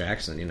 Samuel L.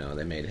 Jackson.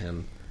 They made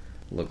him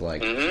look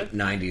like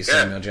 90s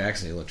Samuel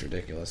Jackson. He looked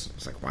ridiculous.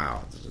 It's like,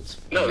 wow.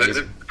 No,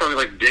 they probably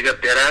like dig up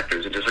dead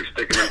actors and just like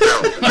stick them in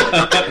films.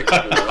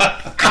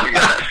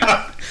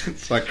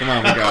 It's like, come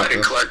on, we got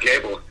this. Clark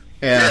Gable.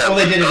 Yeah. Well,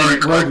 they did it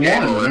in Clark Rogue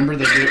Gable. One. Remember,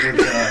 they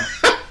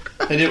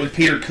did it with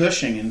Peter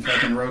Cushing in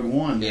fucking Rogue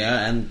One.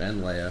 Yeah, and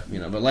Leia.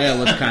 But Leia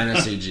looked kind of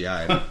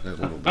CGI a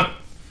little bit.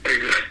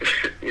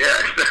 Yeah,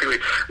 exactly.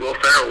 Will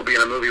Ferrell will be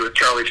in a movie with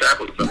Charlie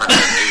Chaplin somehow.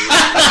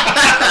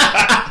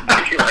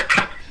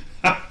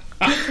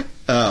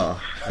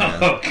 Oh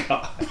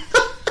God.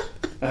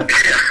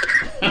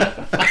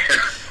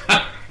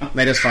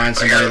 They just find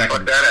somebody that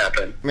can. That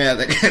happen. Yeah,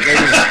 they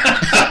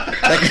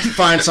can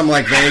find some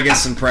like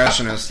Vegas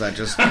impressionist that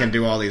just can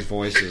do all these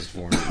voices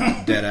for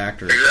dead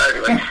actors.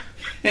 Exactly.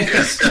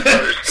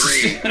 Stepbrothers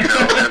 3,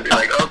 and be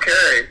like,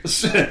 okay.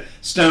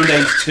 Stone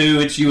Age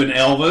 2, it's you and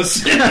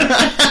Elvis. Yeah,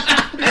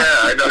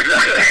 I know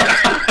exactly.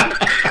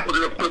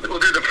 we'll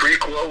do the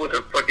prequel with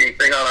a fucking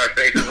thing on our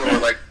faces where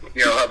we're like,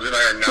 Hubs and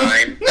I are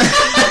 9.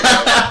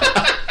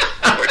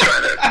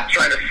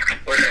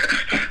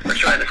 We're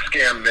trying to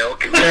scam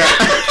milk. And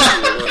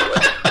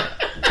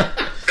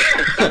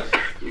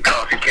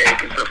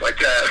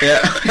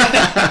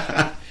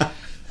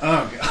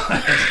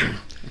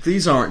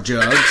These aren't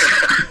jugs.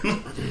 Yeah.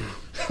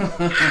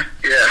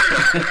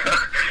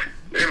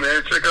 Hey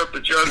man, check out the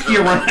jugs.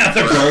 You run out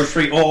the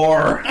grocery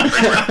or.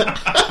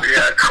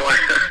 Yeah, quite.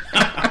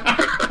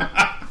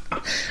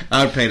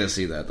 I would pay to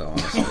see that, though,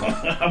 honestly.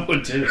 I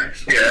would too,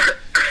 actually. Yeah.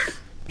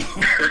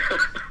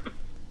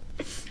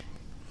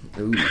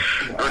 Ooh. Who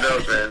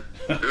knows, man?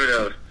 Who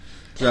knows?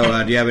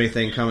 So, do you have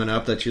anything coming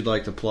up that you'd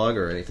like to plug,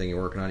 or anything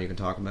you're working on you can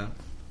talk about?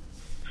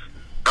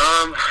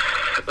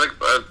 Like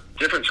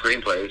different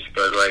screenplays,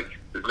 but like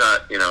it's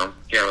not,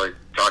 can't really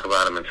talk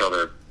about them until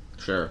they're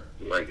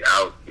like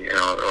out,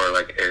 or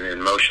like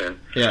in motion.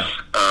 Yeah.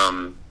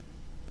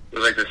 It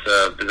was like this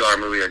bizarre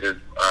movie I did,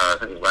 I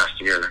think it was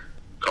last year,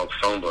 called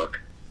Phone Book.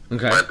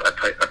 Okay. I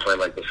play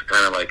like this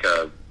kind of like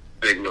a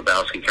Big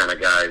Lebowski kind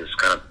of guy, this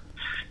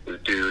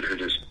dude who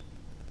just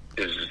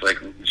is just like,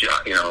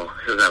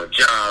 doesn't have a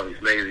job, he's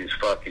lazy as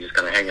fuck, he's just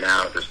kind of hanging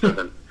out, just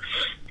doesn't,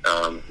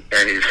 and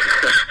he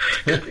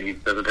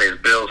doesn't pay his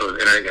bills, so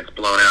his internet gets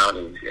blown out,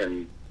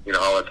 and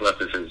all that's left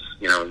is his,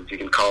 he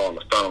can call on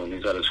the phone,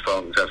 he's got his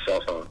phone, he's got a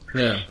cell phone.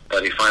 Yeah.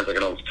 But he finds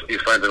an old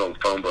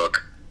phone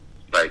book,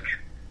 like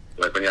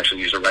when you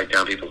actually used to write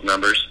down people's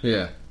numbers.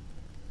 Yeah.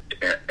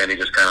 And he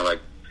just kind of like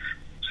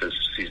says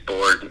he's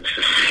bored and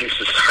he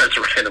just starts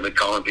randomly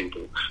calling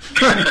people.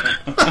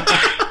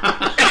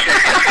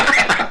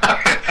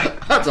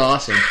 That's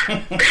awesome.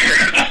 and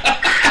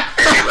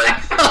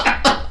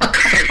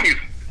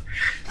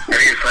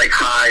he's like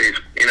high,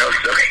 so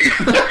he's,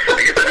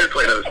 I guess I did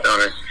play another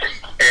stoner.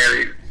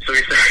 And so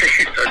he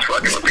starts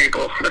fucking with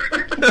people.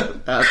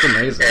 That's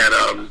amazing.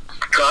 And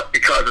he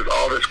causes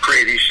all this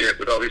crazy shit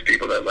with all these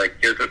people that like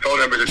his phone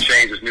numbers have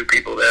changed, there's new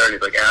people there, and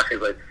he's like asking,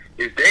 he's like,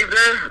 is Dave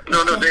there?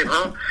 No, Dave,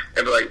 huh?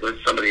 And be like,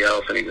 there's somebody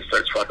else, and he just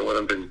starts fucking with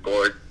him because he's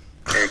bored,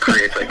 and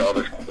creates like all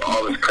this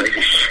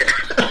crazy shit.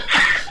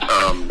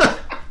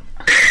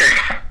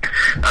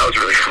 That was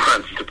really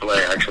fun to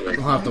play, actually.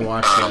 We'll have to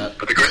watch that.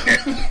 But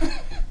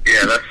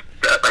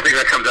I think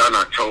that comes out in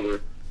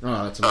October.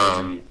 Oh, that's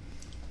amazing.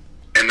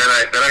 And then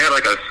I had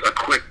like a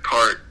quick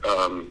part.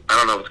 I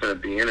don't know if it's going to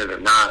be in it or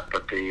not,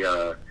 but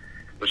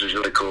which is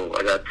really cool.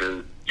 I got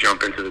to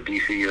jump into the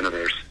DC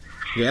universe.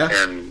 Yeah.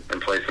 And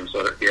play some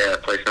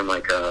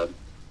like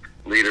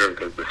leader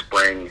of the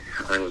Sprang.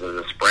 I think it was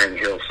the Sprang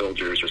Hill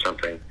Soldiers or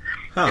something.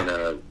 Huh. In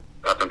a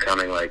up and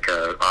coming like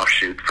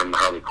offshoot from the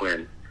Harley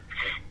Quinn.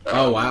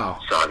 Oh wow.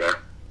 Saga.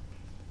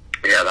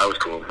 Yeah, that was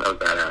cool. That was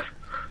badass.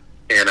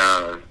 And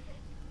I'll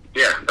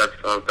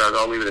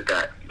leave it at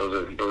that.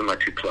 Those are my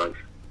two plugs.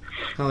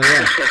 Oh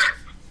yeah.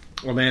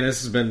 Well, man,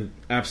 this has been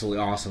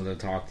absolutely awesome to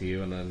talk to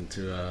you, and then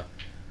to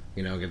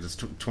get this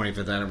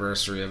 25th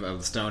anniversary of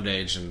the Stoned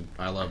Age, and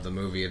I love the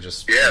movie. And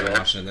just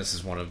watching it. This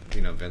is one of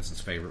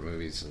Vincent's favorite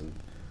movies, and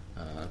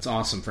it's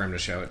awesome for him to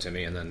show it to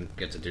me, and then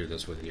get to do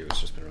this with you.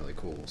 It's just been really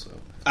cool. So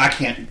I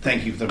can't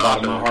thank you from the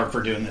bottom of my heart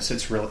for doing this.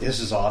 This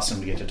is awesome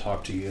to get to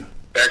talk to you.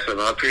 Excellent.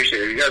 I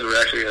appreciate it. You guys were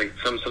actually like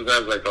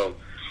sometimes like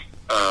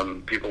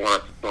people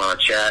want to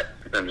chat.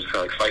 I'm just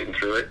kind of like fighting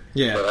through it.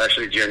 Yeah. But I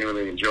actually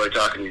genuinely enjoy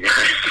talking to you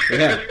guys.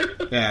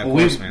 Yeah. Well,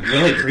 we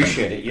really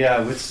appreciate it.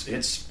 Yeah, it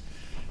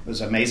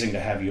was amazing to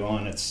have you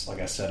on. It's like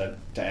I said,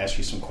 to ask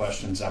you some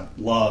questions. I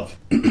love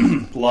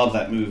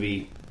that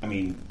movie. I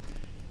mean,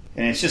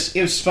 and it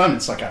was fun.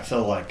 It's like I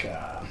feel like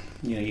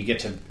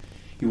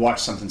you watch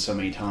something so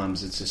many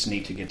times. It's just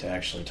neat to get to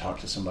actually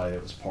talk to somebody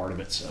that was part of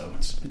it. So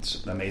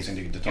it's amazing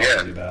to get to talk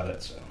to you about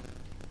it. So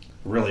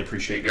really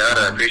appreciate your time.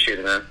 I appreciate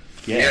it, man.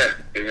 Yeah.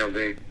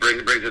 They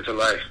brings it to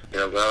life.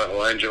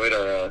 Well, I enjoyed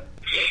our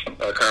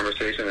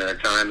conversation and our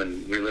time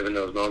and reliving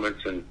those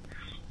moments and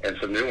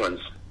some new ones.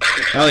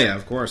 Hell yeah,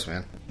 of course,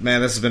 man. Man,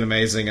 this has been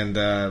amazing, and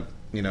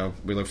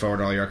we look forward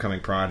to all your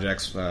upcoming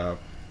projects.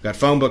 Got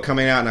Phone Book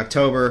coming out in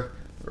October.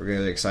 We're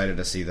really excited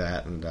to see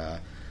that, and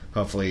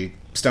hopefully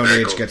Stoned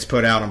Age gets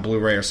put out on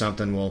Blu-ray or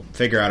something. We'll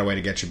figure out a way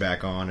to get you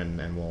back on,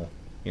 and we'll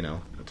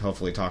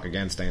hopefully talk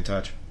again. Stay in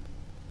touch.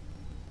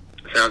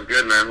 Sounds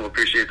good, man. We'll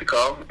appreciate the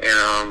call,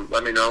 and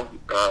let me know,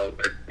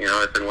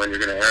 if and when you're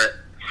going to air it,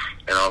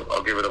 and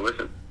I'll give it a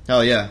listen.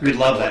 Hell yeah. We'd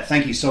love that.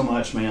 Thank you so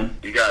much, man.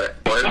 You got it.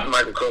 Well, this is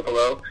Michael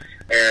Coppola,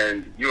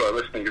 and you are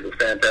listening to the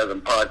Phantasm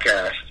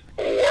Podcast,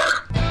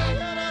 or...